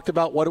we talked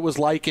about what it was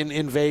like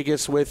in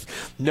Vegas with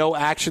no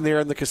action there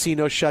and the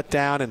casino shut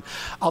down. And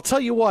I'll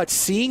tell you what,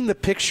 seeing the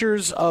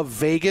pictures of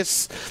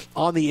Vegas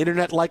on the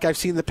internet like I've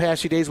seen the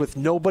past few days with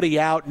nobody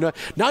out,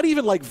 not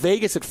even like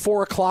Vegas at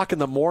 4 o'clock in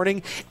the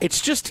morning, it's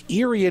just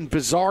eerie and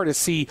bizarre to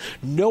see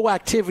no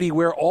activity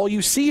where all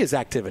you see is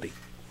activity.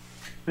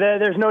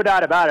 There's no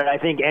doubt about it. I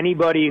think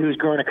anybody who's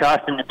grown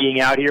accustomed to being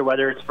out here,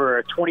 whether it's for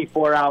a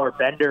 24-hour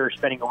bender or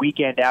spending a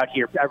weekend out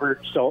here ever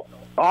so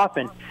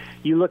often,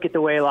 you look at the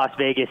way Las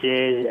Vegas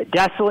is,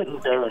 desolate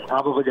and barren,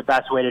 probably the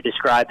best way to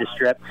describe the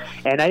Strip.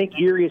 And I think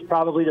eerie is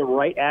probably the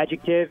right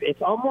adjective.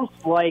 It's almost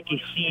like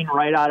a scene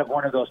right out of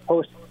one of those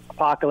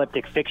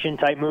post-apocalyptic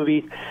fiction-type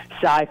movies,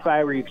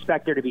 sci-fi, where you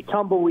expect there to be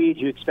tumbleweeds,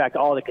 you expect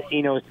all the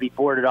casinos to be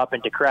boarded up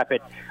and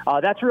decrepit.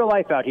 That's real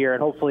life out here,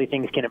 and hopefully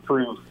things can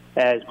improve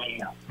as we,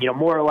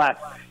 more or less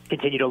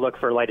continue to look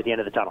for light at the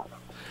end of the tunnel.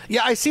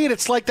 Yeah, I see it.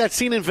 It's like that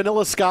scene in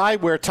Vanilla Sky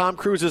where Tom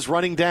Cruise is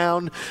running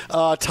down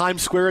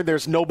Times Square and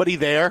there's nobody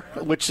there,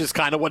 which is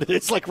kind of what it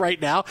is like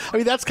right now. I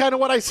mean, that's kind of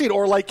what I see it.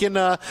 Or like in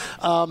I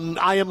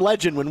Am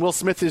Legend when Will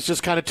Smith is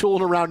just kind of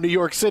tooling around New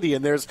York City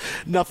and there's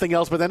nothing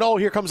else. But then,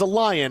 here comes a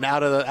lion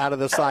out of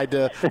the side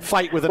to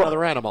fight with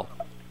another animal.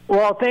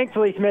 Well,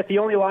 thankfully, Smith, the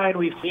only line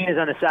we've seen is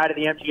on the side of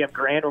the MGM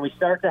Grand. When we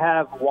start to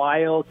have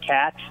wild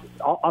cats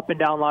up and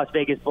down Las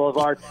Vegas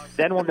Boulevard,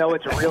 then we'll know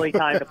it's really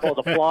time to pull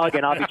the plug,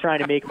 and I'll be trying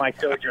to make my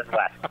sojourn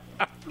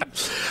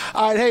west.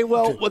 All right, hey,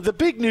 well, the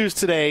big news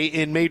today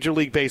in Major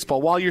League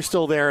Baseball, while you're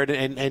still there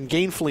and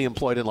gainfully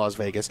employed in Las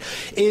Vegas,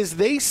 is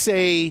they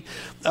say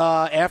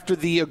after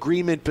the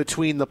agreement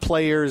between the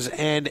players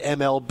and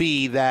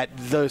MLB that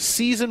the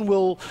season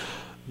will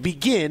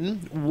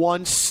begin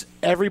once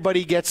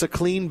everybody gets a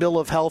clean bill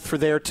of health for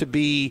there to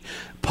be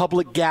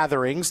public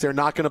gatherings. They're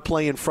not going to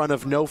play in front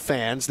of no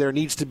fans. There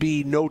needs to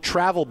be no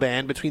travel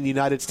ban between the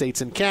United States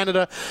and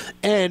Canada,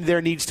 and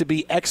there needs to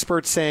be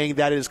experts saying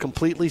that it is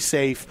completely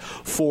safe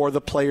for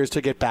the players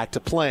to get back to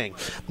playing.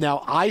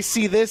 Now, I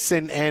see this,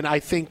 and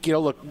I think,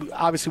 look,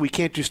 obviously we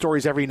can't do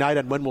stories every night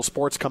on when will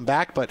sports come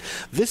back, but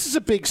this is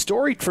a big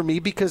story for me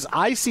because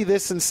I see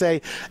this and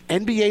say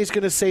NBA is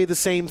going to say the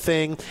same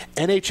thing,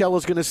 NHL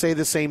is going to say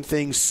the same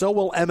thing, so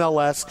will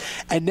MLS,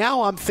 and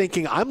now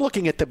I'm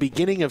looking at the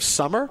beginning of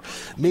summer,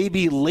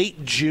 maybe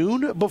late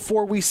June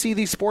before we see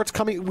these sports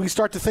coming. We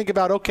start to think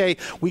about, okay,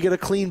 we get a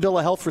clean bill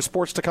of health for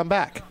sports to come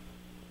back.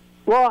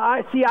 Well,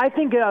 I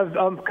think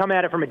I've come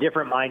at it from a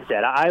different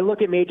mindset. I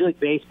look at Major League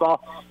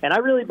Baseball, and I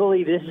really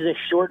believe this is a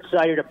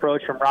short-sighted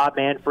approach from Rob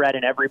Manfred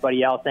and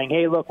everybody else saying,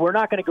 hey, look, we're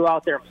not going to go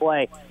out there and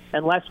play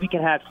unless we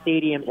can have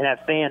stadiums and have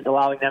fans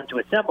allowing them to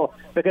assemble.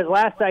 Because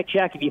last I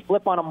checked, if you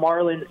flip on a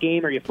Marlins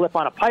game or you flip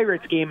on a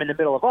Pirates game in the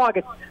middle of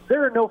August,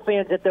 there are no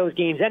fans at those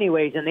games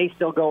anyways, and they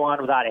still go on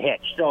without a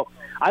hitch. So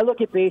I look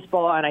at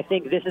baseball, and I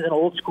think this is an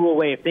old-school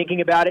way of thinking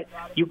about it.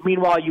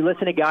 Meanwhile, you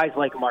listen to guys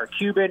like Mark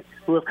Cuban,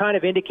 who have kind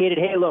of indicated,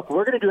 hey, look,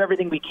 we're going to do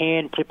everything we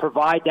can to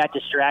provide that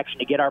distraction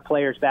to get our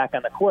players back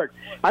on the court.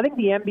 I think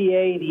the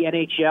NBA, the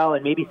NHL,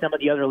 and maybe some of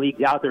the other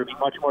leagues out there would be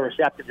much more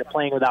receptive to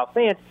playing without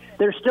fans.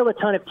 There's still a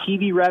ton of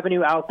TV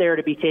revenue out there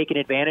to be taken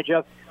advantage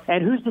of.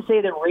 And who's to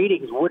say that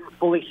ratings wouldn't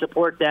fully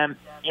support them,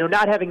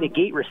 not having the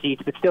gate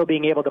receipts, but still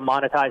being able to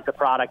monetize the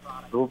product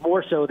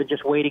more so than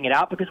just waiting it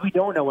out, because we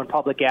don't know when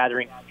public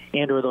gatherings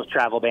and or those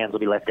travel bans will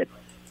be lifted.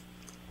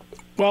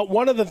 Well,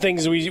 one of the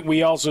things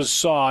we also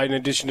saw, in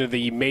addition to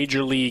the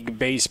Major League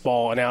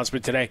Baseball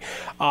announcement today,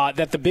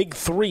 that the Big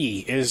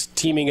Three is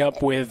teaming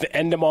up with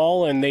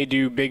Endemol, and they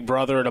do Big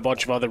Brother and a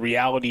bunch of other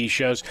reality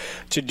shows,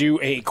 to do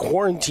a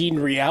quarantine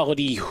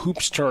reality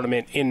hoops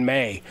tournament in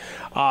May.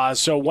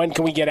 So when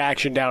can we get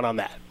action down on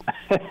that?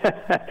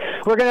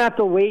 We're going to have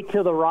to wait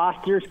till the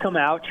rosters come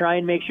out, try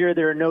and make sure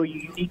there are no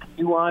unique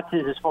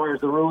nuances as far as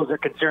the rules are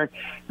concerned.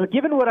 But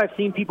given what I've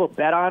seen people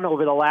bet on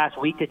over the last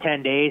week to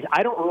 10 days,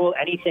 I don't rule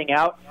anything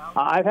out.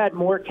 I've had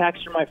more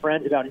texts from my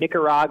friends about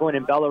Nicaraguan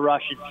and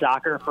Belarusian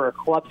soccer for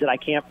clubs that I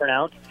can't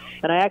pronounce.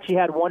 And I actually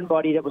had one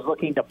buddy that was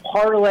looking to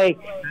parlay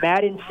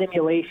Madden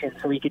simulations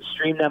so he could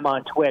stream them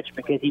on Twitch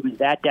because he was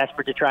that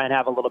desperate to try and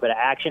have a little bit of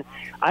action.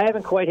 I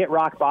haven't quite hit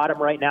rock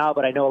bottom right now,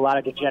 but I know a lot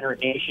of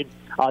Degenerate Nation.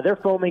 They're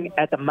foaming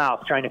at the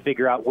mouth trying to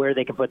figure out where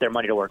they can put their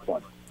money to work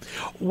for.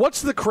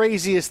 What's the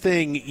craziest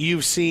thing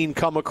you've seen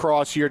come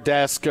across your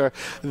desk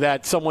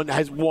that someone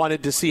has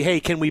wanted to see,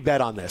 hey, can we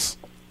bet on this?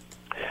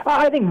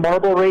 I think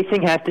marble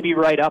racing has to be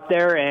right up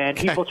there, and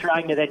people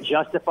trying to then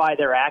justify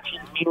their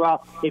actions.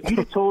 Meanwhile, if you'd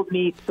have told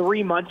me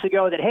 3 months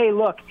ago that, hey,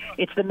 look,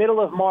 it's the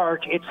middle of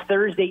March, it's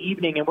Thursday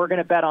evening, and we're going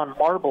to bet on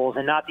marbles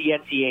and not the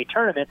NCAA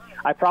tournament,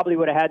 I probably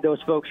would have had those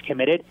folks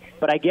committed.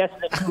 But I guess in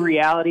the true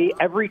reality,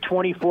 every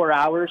 24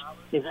 hours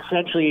is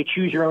essentially a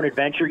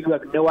choose-your-own-adventure. You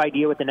have no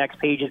idea what the next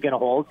page is going to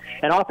hold,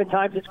 and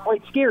oftentimes it's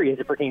quite scary as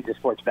it pertains to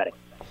sports betting.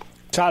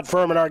 Todd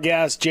Fuhrman, our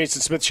guest,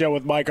 Jason Smith Show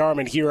with Mike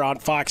Harmon here on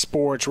Fox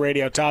Sports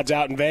Radio. Todd's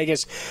out in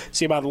Vegas.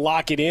 See about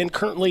lock it in.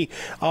 Currently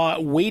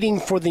waiting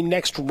for the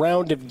next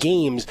round of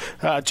games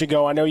to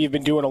go. I know you've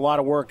been doing a lot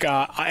of work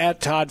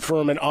at Todd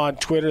Fuhrman on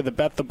Twitter, the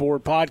Bet the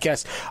Board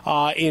podcast,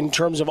 in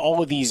terms of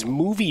all of these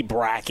movie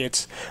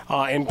brackets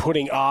and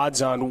putting odds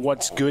on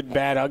what's good,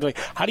 bad, ugly.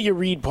 How do you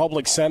read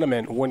public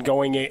sentiment when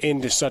going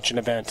into such an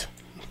event?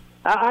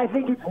 I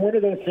think it's one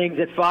of those things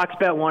that Fox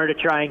Bet wanted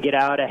to try and get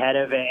out ahead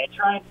of and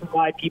try and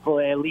provide people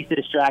at least a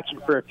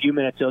distraction for a few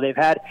minutes. So they've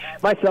had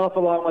myself,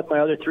 along with my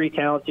other three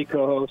talented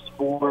co-hosts,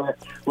 for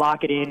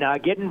Lock It In,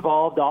 get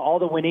involved. All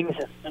the winnings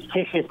is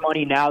fictitious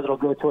money now that will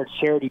go towards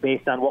charity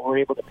based on what we're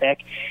able to pick.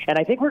 And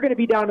I think we're going to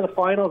be down to the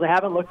finals. I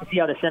haven't looked to see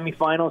how the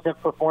semifinals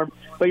have performed,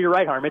 but you're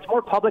right, Harm. It's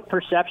more public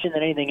perception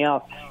than anything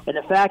else. And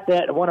the fact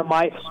that one of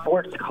my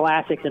sports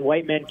classics and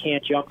White Men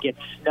Can't Jump gets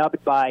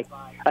snubbed by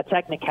a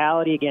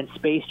technicality against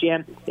Space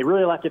Jam, it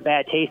really left a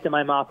bad taste in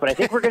my mouth. But I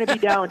think we're going to be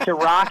down to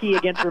Rocky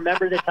against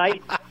Remember the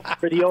Titans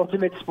for the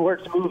ultimate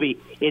sports movie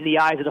in the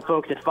eyes of the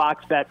folks at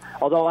Fox Bet.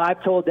 Although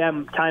I've told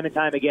them time and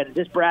time again,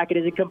 this bracket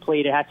isn't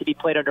complete. It has to be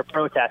played under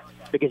protest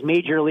because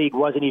Major League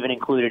wasn't even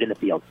included in the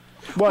field.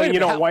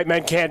 Well, White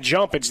Men Can't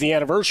Jump. It's the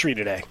anniversary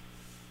today.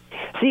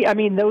 See, I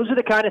mean, those are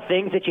the kind of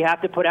things that you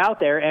have to put out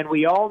there, and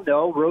we all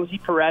know Rosie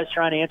Perez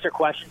trying to answer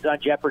questions on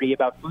Jeopardy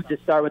about foods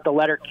that start with the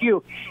letter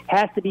Q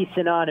has to be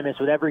synonymous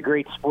with every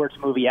great sports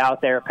movie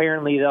out there.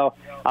 Apparently, though,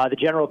 the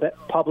general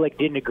public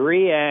didn't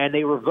agree, and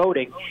they were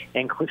voting,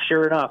 and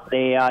sure enough,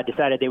 they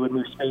decided they would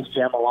move Space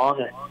Jam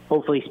along, and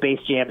hopefully Space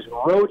Jam's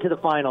road to the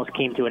finals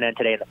came to an end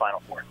today in the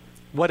Final Four.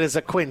 What is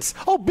a quince?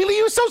 Oh, Billy,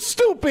 you're so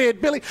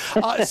stupid, Billy.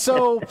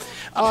 Before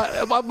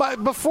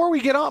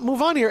we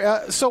move on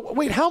here. So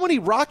wait, how many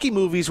Rocky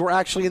movies were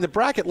actually in the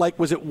bracket? Like,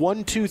 was it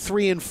 1, 2,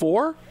 3, and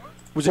 4?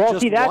 Was it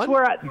just that's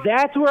one?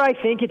 That's where I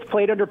think it's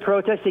played under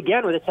protest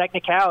again with a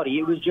technicality.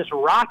 It was just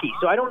Rocky,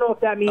 so I don't know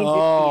if that means it's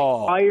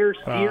the entire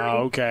series,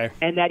 okay,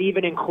 and that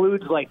even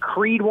includes like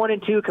Creed 1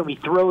 and 2. Can we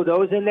throw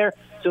those in there?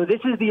 So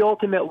this is the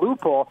ultimate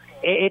loophole.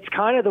 It's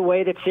kind of the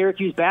way that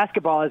Syracuse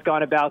basketball has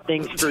gone about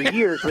things for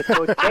years with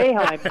Coach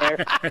Boeheim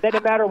there, that no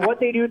matter what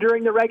they do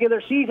during the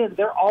regular season,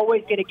 they're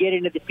always going to get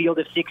into the field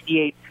of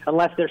 68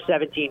 unless they're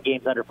 17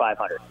 games under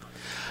 500.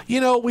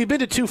 You know, we've been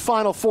to 2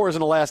 Final Fours in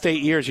the last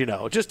 8 years,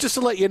 just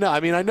to let you know. I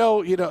mean, I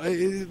know,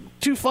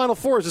 2 Final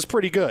Fours is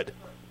pretty good.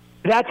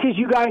 That's because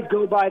you guys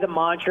go by the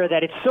mantra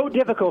that it's so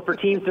difficult for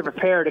teams to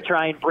prepare to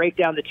try and break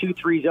down the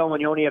 2-3 zone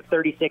when you only have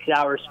 36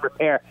 hours to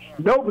prepare.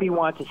 Nobody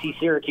wants to see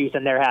Syracuse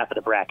in their half of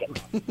the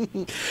bracket.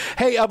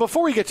 Hey,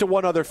 before we get to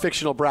one other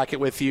fictional bracket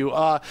with you,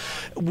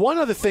 one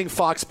other thing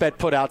Fox Bet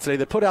put out today,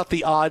 they put out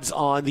the odds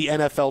on the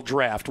NFL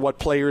draft, what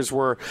players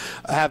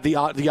have the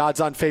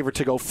odds-on favorite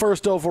to go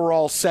first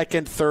overall,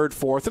 second, third,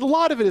 fourth, and a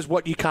lot of it is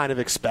what you kind of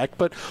expect.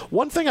 But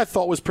one thing I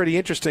thought was pretty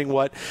interesting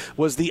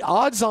was the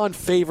odds-on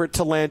favorite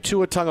to land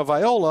Tua Tagovailoa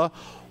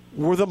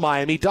were the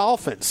Miami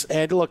Dolphins.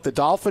 And look, the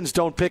Dolphins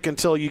don't pick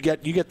until you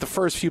get the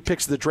first few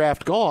picks of the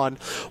draft gone.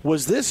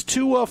 Was this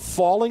Tua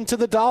falling to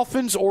the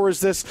Dolphins, or is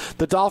this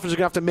the Dolphins are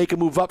going to have to make a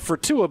move up for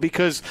Tua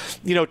because,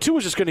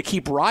 Tua's just going to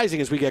keep rising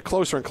as we get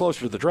closer and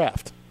closer to the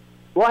draft?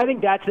 Well, I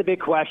think that's the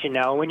big question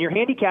now. When you're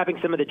handicapping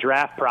some of the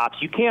draft props,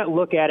 you can't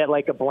look at it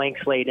like a blank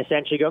slate and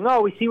essentially go,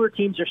 we see where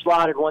teams are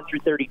slotted 1 through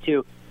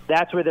 32.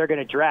 That's where they're going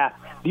to draft.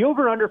 The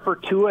over-under for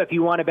Tua, if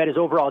you want to bet his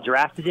overall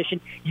draft position,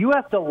 you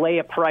have to lay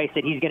a price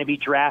that he's going to be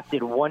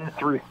drafted 1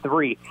 through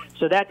 3.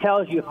 So that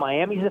tells you if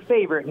Miami's the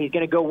favorite and he's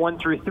going to go 1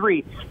 through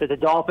 3, that the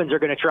Dolphins are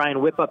going to try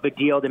and whip up a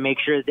deal to make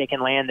sure that they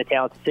can land the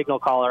talented signal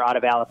caller out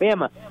of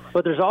Alabama.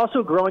 But there's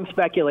also growing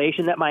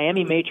speculation that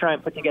Miami may try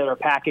and put together a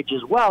package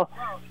as well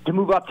to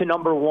move up to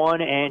number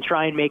 1 and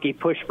try and make a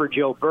push for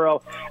Joe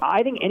Burrow.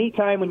 I think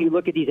anytime when you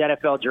look at these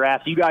NFL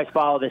drafts, you guys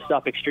follow this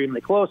stuff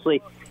extremely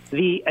closely.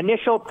 The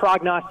initial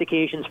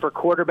prognostications for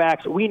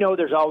quarterbacks, we know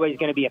there's always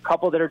going to be a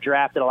couple that are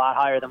drafted a lot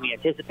higher than we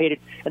anticipated,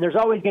 and there's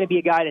always going to be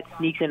a guy that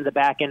sneaks into the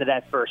back end of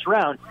that first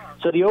round.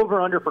 So the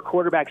over-under for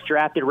quarterbacks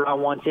drafted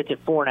round 1 sits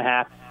at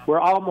 4.5.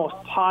 We're almost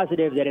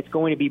positive that it's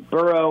going to be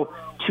Burrow,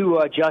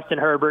 Tua, Justin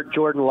Herbert,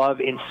 Jordan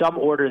Love in some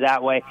order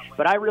that way.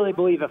 But I really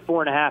believe at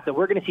 4.5 that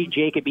we're going to see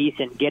Jacob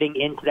Eason getting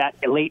into that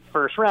late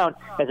first round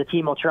as a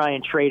team will try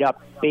and trade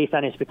up based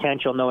on his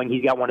potential, knowing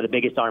he's got one of the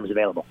biggest arms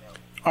available.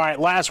 All right,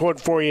 last one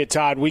for you,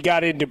 Todd. We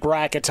got into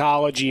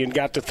bracketology and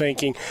got to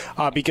thinking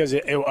because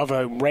of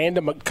a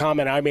random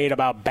comment I made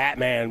about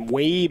Batman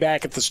way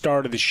back at the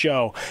start of the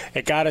show.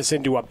 It got us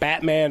into a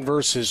Batman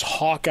versus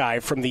Hawkeye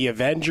from the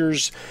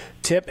Avengers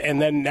tip,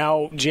 and then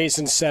now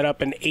Jason set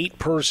up an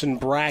 8-person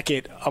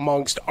bracket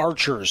amongst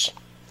archers,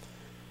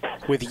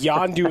 with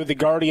Yondu of the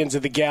Guardians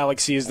of the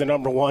Galaxy as the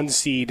number 1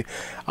 seed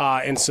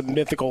and some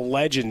mythical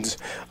legends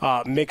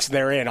mixed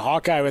therein.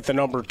 Hawkeye with the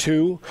number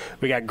 2.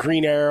 We got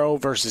Green Arrow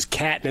versus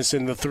Katniss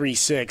in the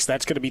 3-6.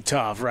 That's going to be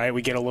tough, right?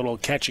 We get a little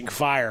catching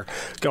fire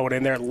going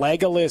in there.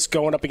 Legolas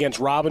going up against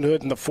Robin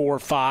Hood in the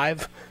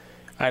 4-5.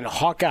 And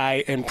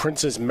Hawkeye and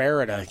Princess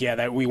Merida,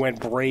 that we went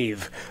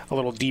Brave, a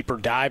little deeper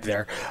dive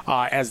there,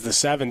 as the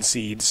 7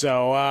 seed.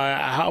 So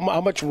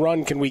how much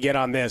run can we get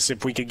on this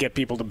if we could get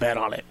people to bet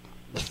on it?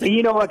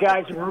 You know what,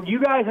 guys? You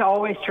guys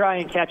always try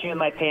and catch me with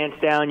my pants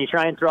down. You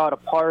try and throw out a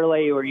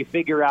parlay, or you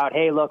figure out,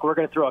 hey, look, we're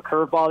going to throw a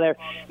curveball there.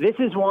 This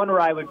is one where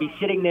I would be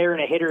sitting there in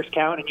a hitter's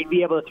count, and you'd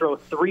be able to throw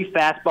 3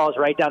 fastballs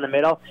right down the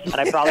middle, and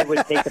I probably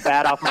wouldn't take the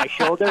bat off my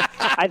shoulder.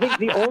 I think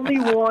the only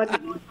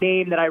one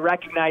name that I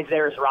recognize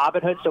there is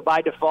Robin Hood, so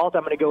by default,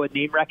 I'm going to go with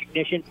name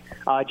recognition,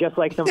 just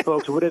like some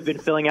folks would have been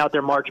filling out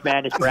their March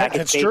Madness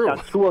brackets based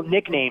on school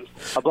nicknames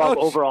above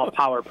overall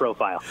power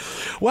profile.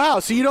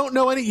 Wow, so you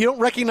don't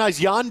recognize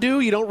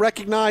Yondu? You don't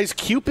recognize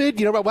Cupid?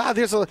 Wow,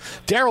 there's a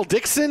Daryl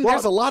Dixon.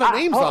 There's a lot of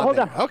names on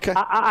there. Okay.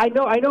 I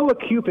know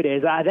what Cupid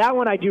is. That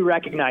one I do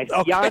recognize.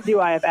 Okay. Yondu,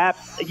 I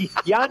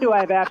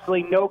have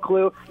absolutely no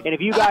clue. And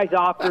if you guys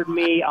offered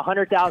me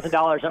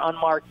 $100,000 in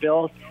unmarked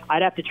bills,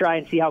 I'd have to try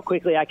and see how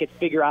quickly I could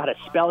figure out how to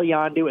spell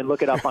Yondu and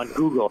look it up on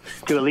Google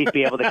to at least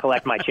be able to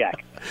collect my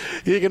check.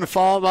 You can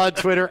follow him on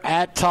Twitter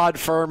at Todd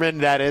Furman.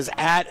 That is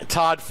at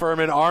Todd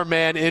Furman, our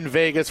man in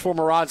Vegas,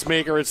 former odds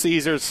maker at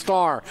Caesars,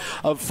 star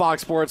of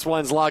Fox Sports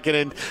 1's Lock It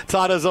In.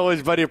 Todd, as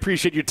always, buddy,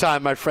 appreciate your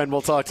time, my friend.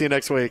 We'll talk to you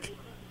next week.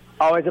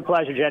 Always a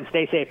pleasure, Jen.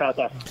 Stay safe out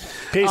there.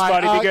 Peace,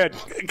 buddy. Be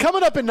good.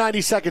 Coming up in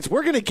 90 seconds,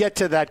 we're going to get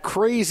to that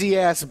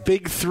crazy-ass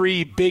Big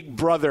 3 Big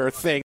Brother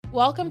thing.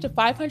 Welcome to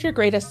 500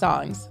 Greatest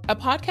Songs, a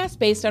podcast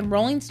based on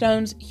Rolling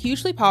Stone's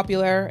hugely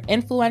popular,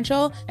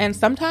 influential, and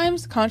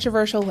sometimes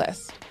controversial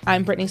list.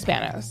 I'm Brittany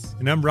Spanos.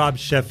 And I'm Rob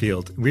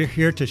Sheffield. We're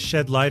here to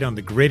shed light on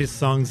the greatest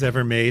songs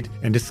ever made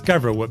and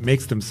discover what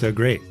makes them so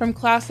great. From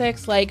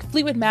classics like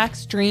Fleetwood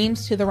Mac's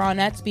Dreams to the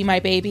Ronettes' Be My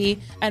Baby,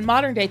 and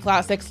modern-day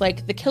classics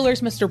like The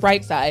Killer's Mr.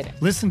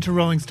 Brightside. Listen to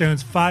Rolling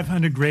Stone's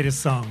 500 Greatest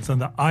Songs on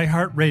the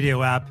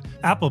iHeartRadio app,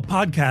 Apple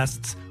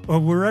Podcasts, or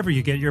wherever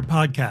you get your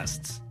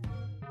podcasts.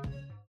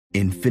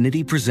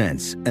 Infiniti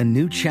presents a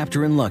new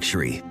chapter in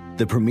luxury,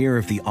 the premiere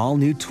of the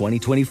all-new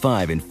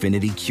 2025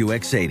 Infiniti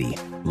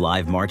QX80,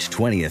 live March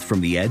 20th from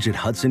the Edge at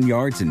Hudson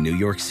Yards in New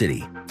York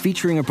City,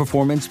 featuring a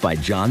performance by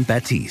Jon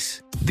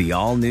Batiste. The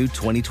all-new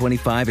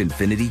 2025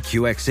 Infiniti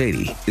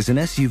QX80 is an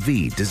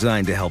SUV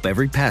designed to help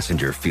every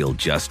passenger feel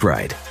just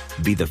right.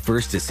 Be the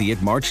first to see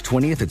it March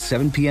 20th at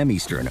 7 p.m.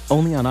 Eastern,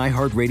 only on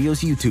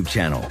iHeartRadio's YouTube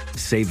channel.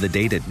 Save the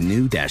date at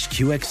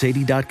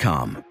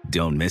new-QX80.com.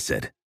 Don't miss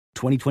it.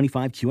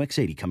 2025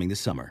 QX80 coming this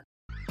summer.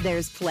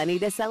 There's plenty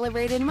to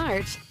celebrate in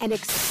March and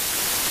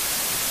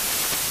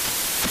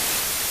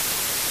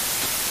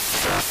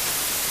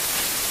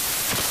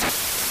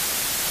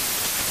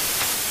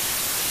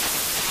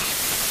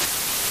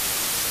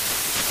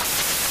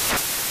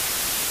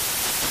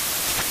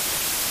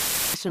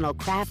National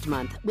Craft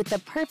Month with the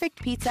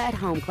perfect pizza at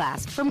home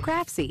class from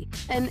Craftsy.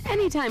 And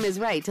anytime is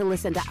right to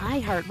listen to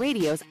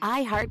iHeartRadio's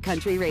iHeart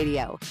Country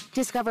Radio.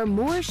 Discover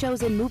more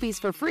shows and movies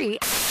for free.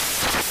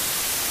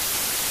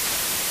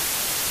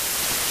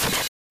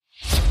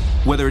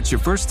 Whether it's your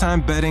first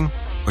time betting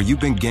or you've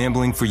been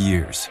gambling for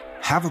years,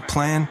 have a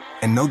plan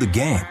and know the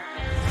game.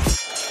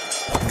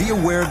 Be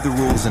aware of the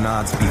rules and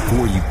odds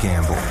before you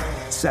gamble.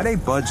 Set a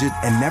budget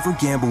and never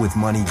gamble with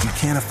money you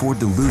can't afford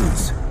to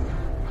lose.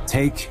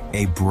 Take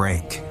a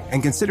break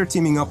and consider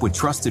teaming up with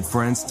trusted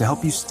friends to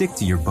help you stick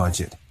to your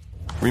budget.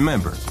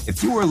 Remember,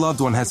 if you or a loved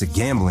one has a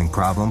gambling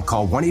problem,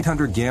 call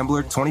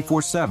 1-800-GAMBLER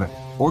 24/7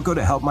 or go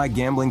to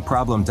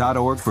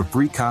helpmygamblingproblem.org for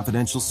free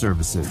confidential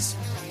services.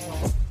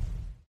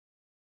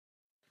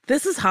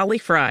 This is Holly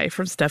Fry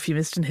from Stuff You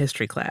Missed in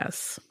History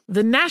class.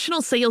 The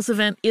national sales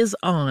event is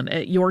on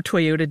at your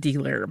Toyota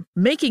dealer,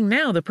 making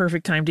now the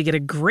perfect time to get a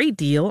great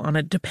deal on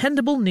a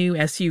dependable new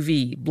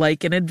SUV,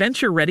 like an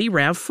adventure-ready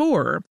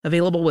RAV4.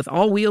 Available with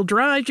all-wheel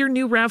drive, your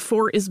new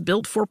RAV4 is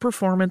built for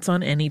performance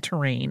on any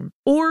terrain.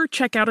 Or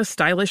check out a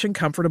stylish and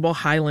comfortable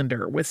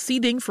Highlander with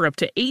seating for up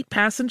to 8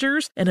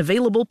 passengers and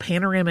available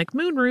panoramic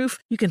moonroof.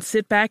 You can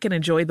sit back and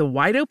enjoy the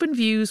wide-open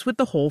views with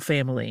the whole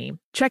family.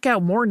 Check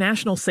out more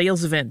national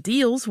sales event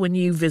deals when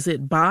you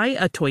visit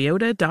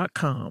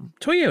buyatoyota.com.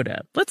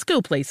 Toyota, let's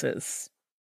go places.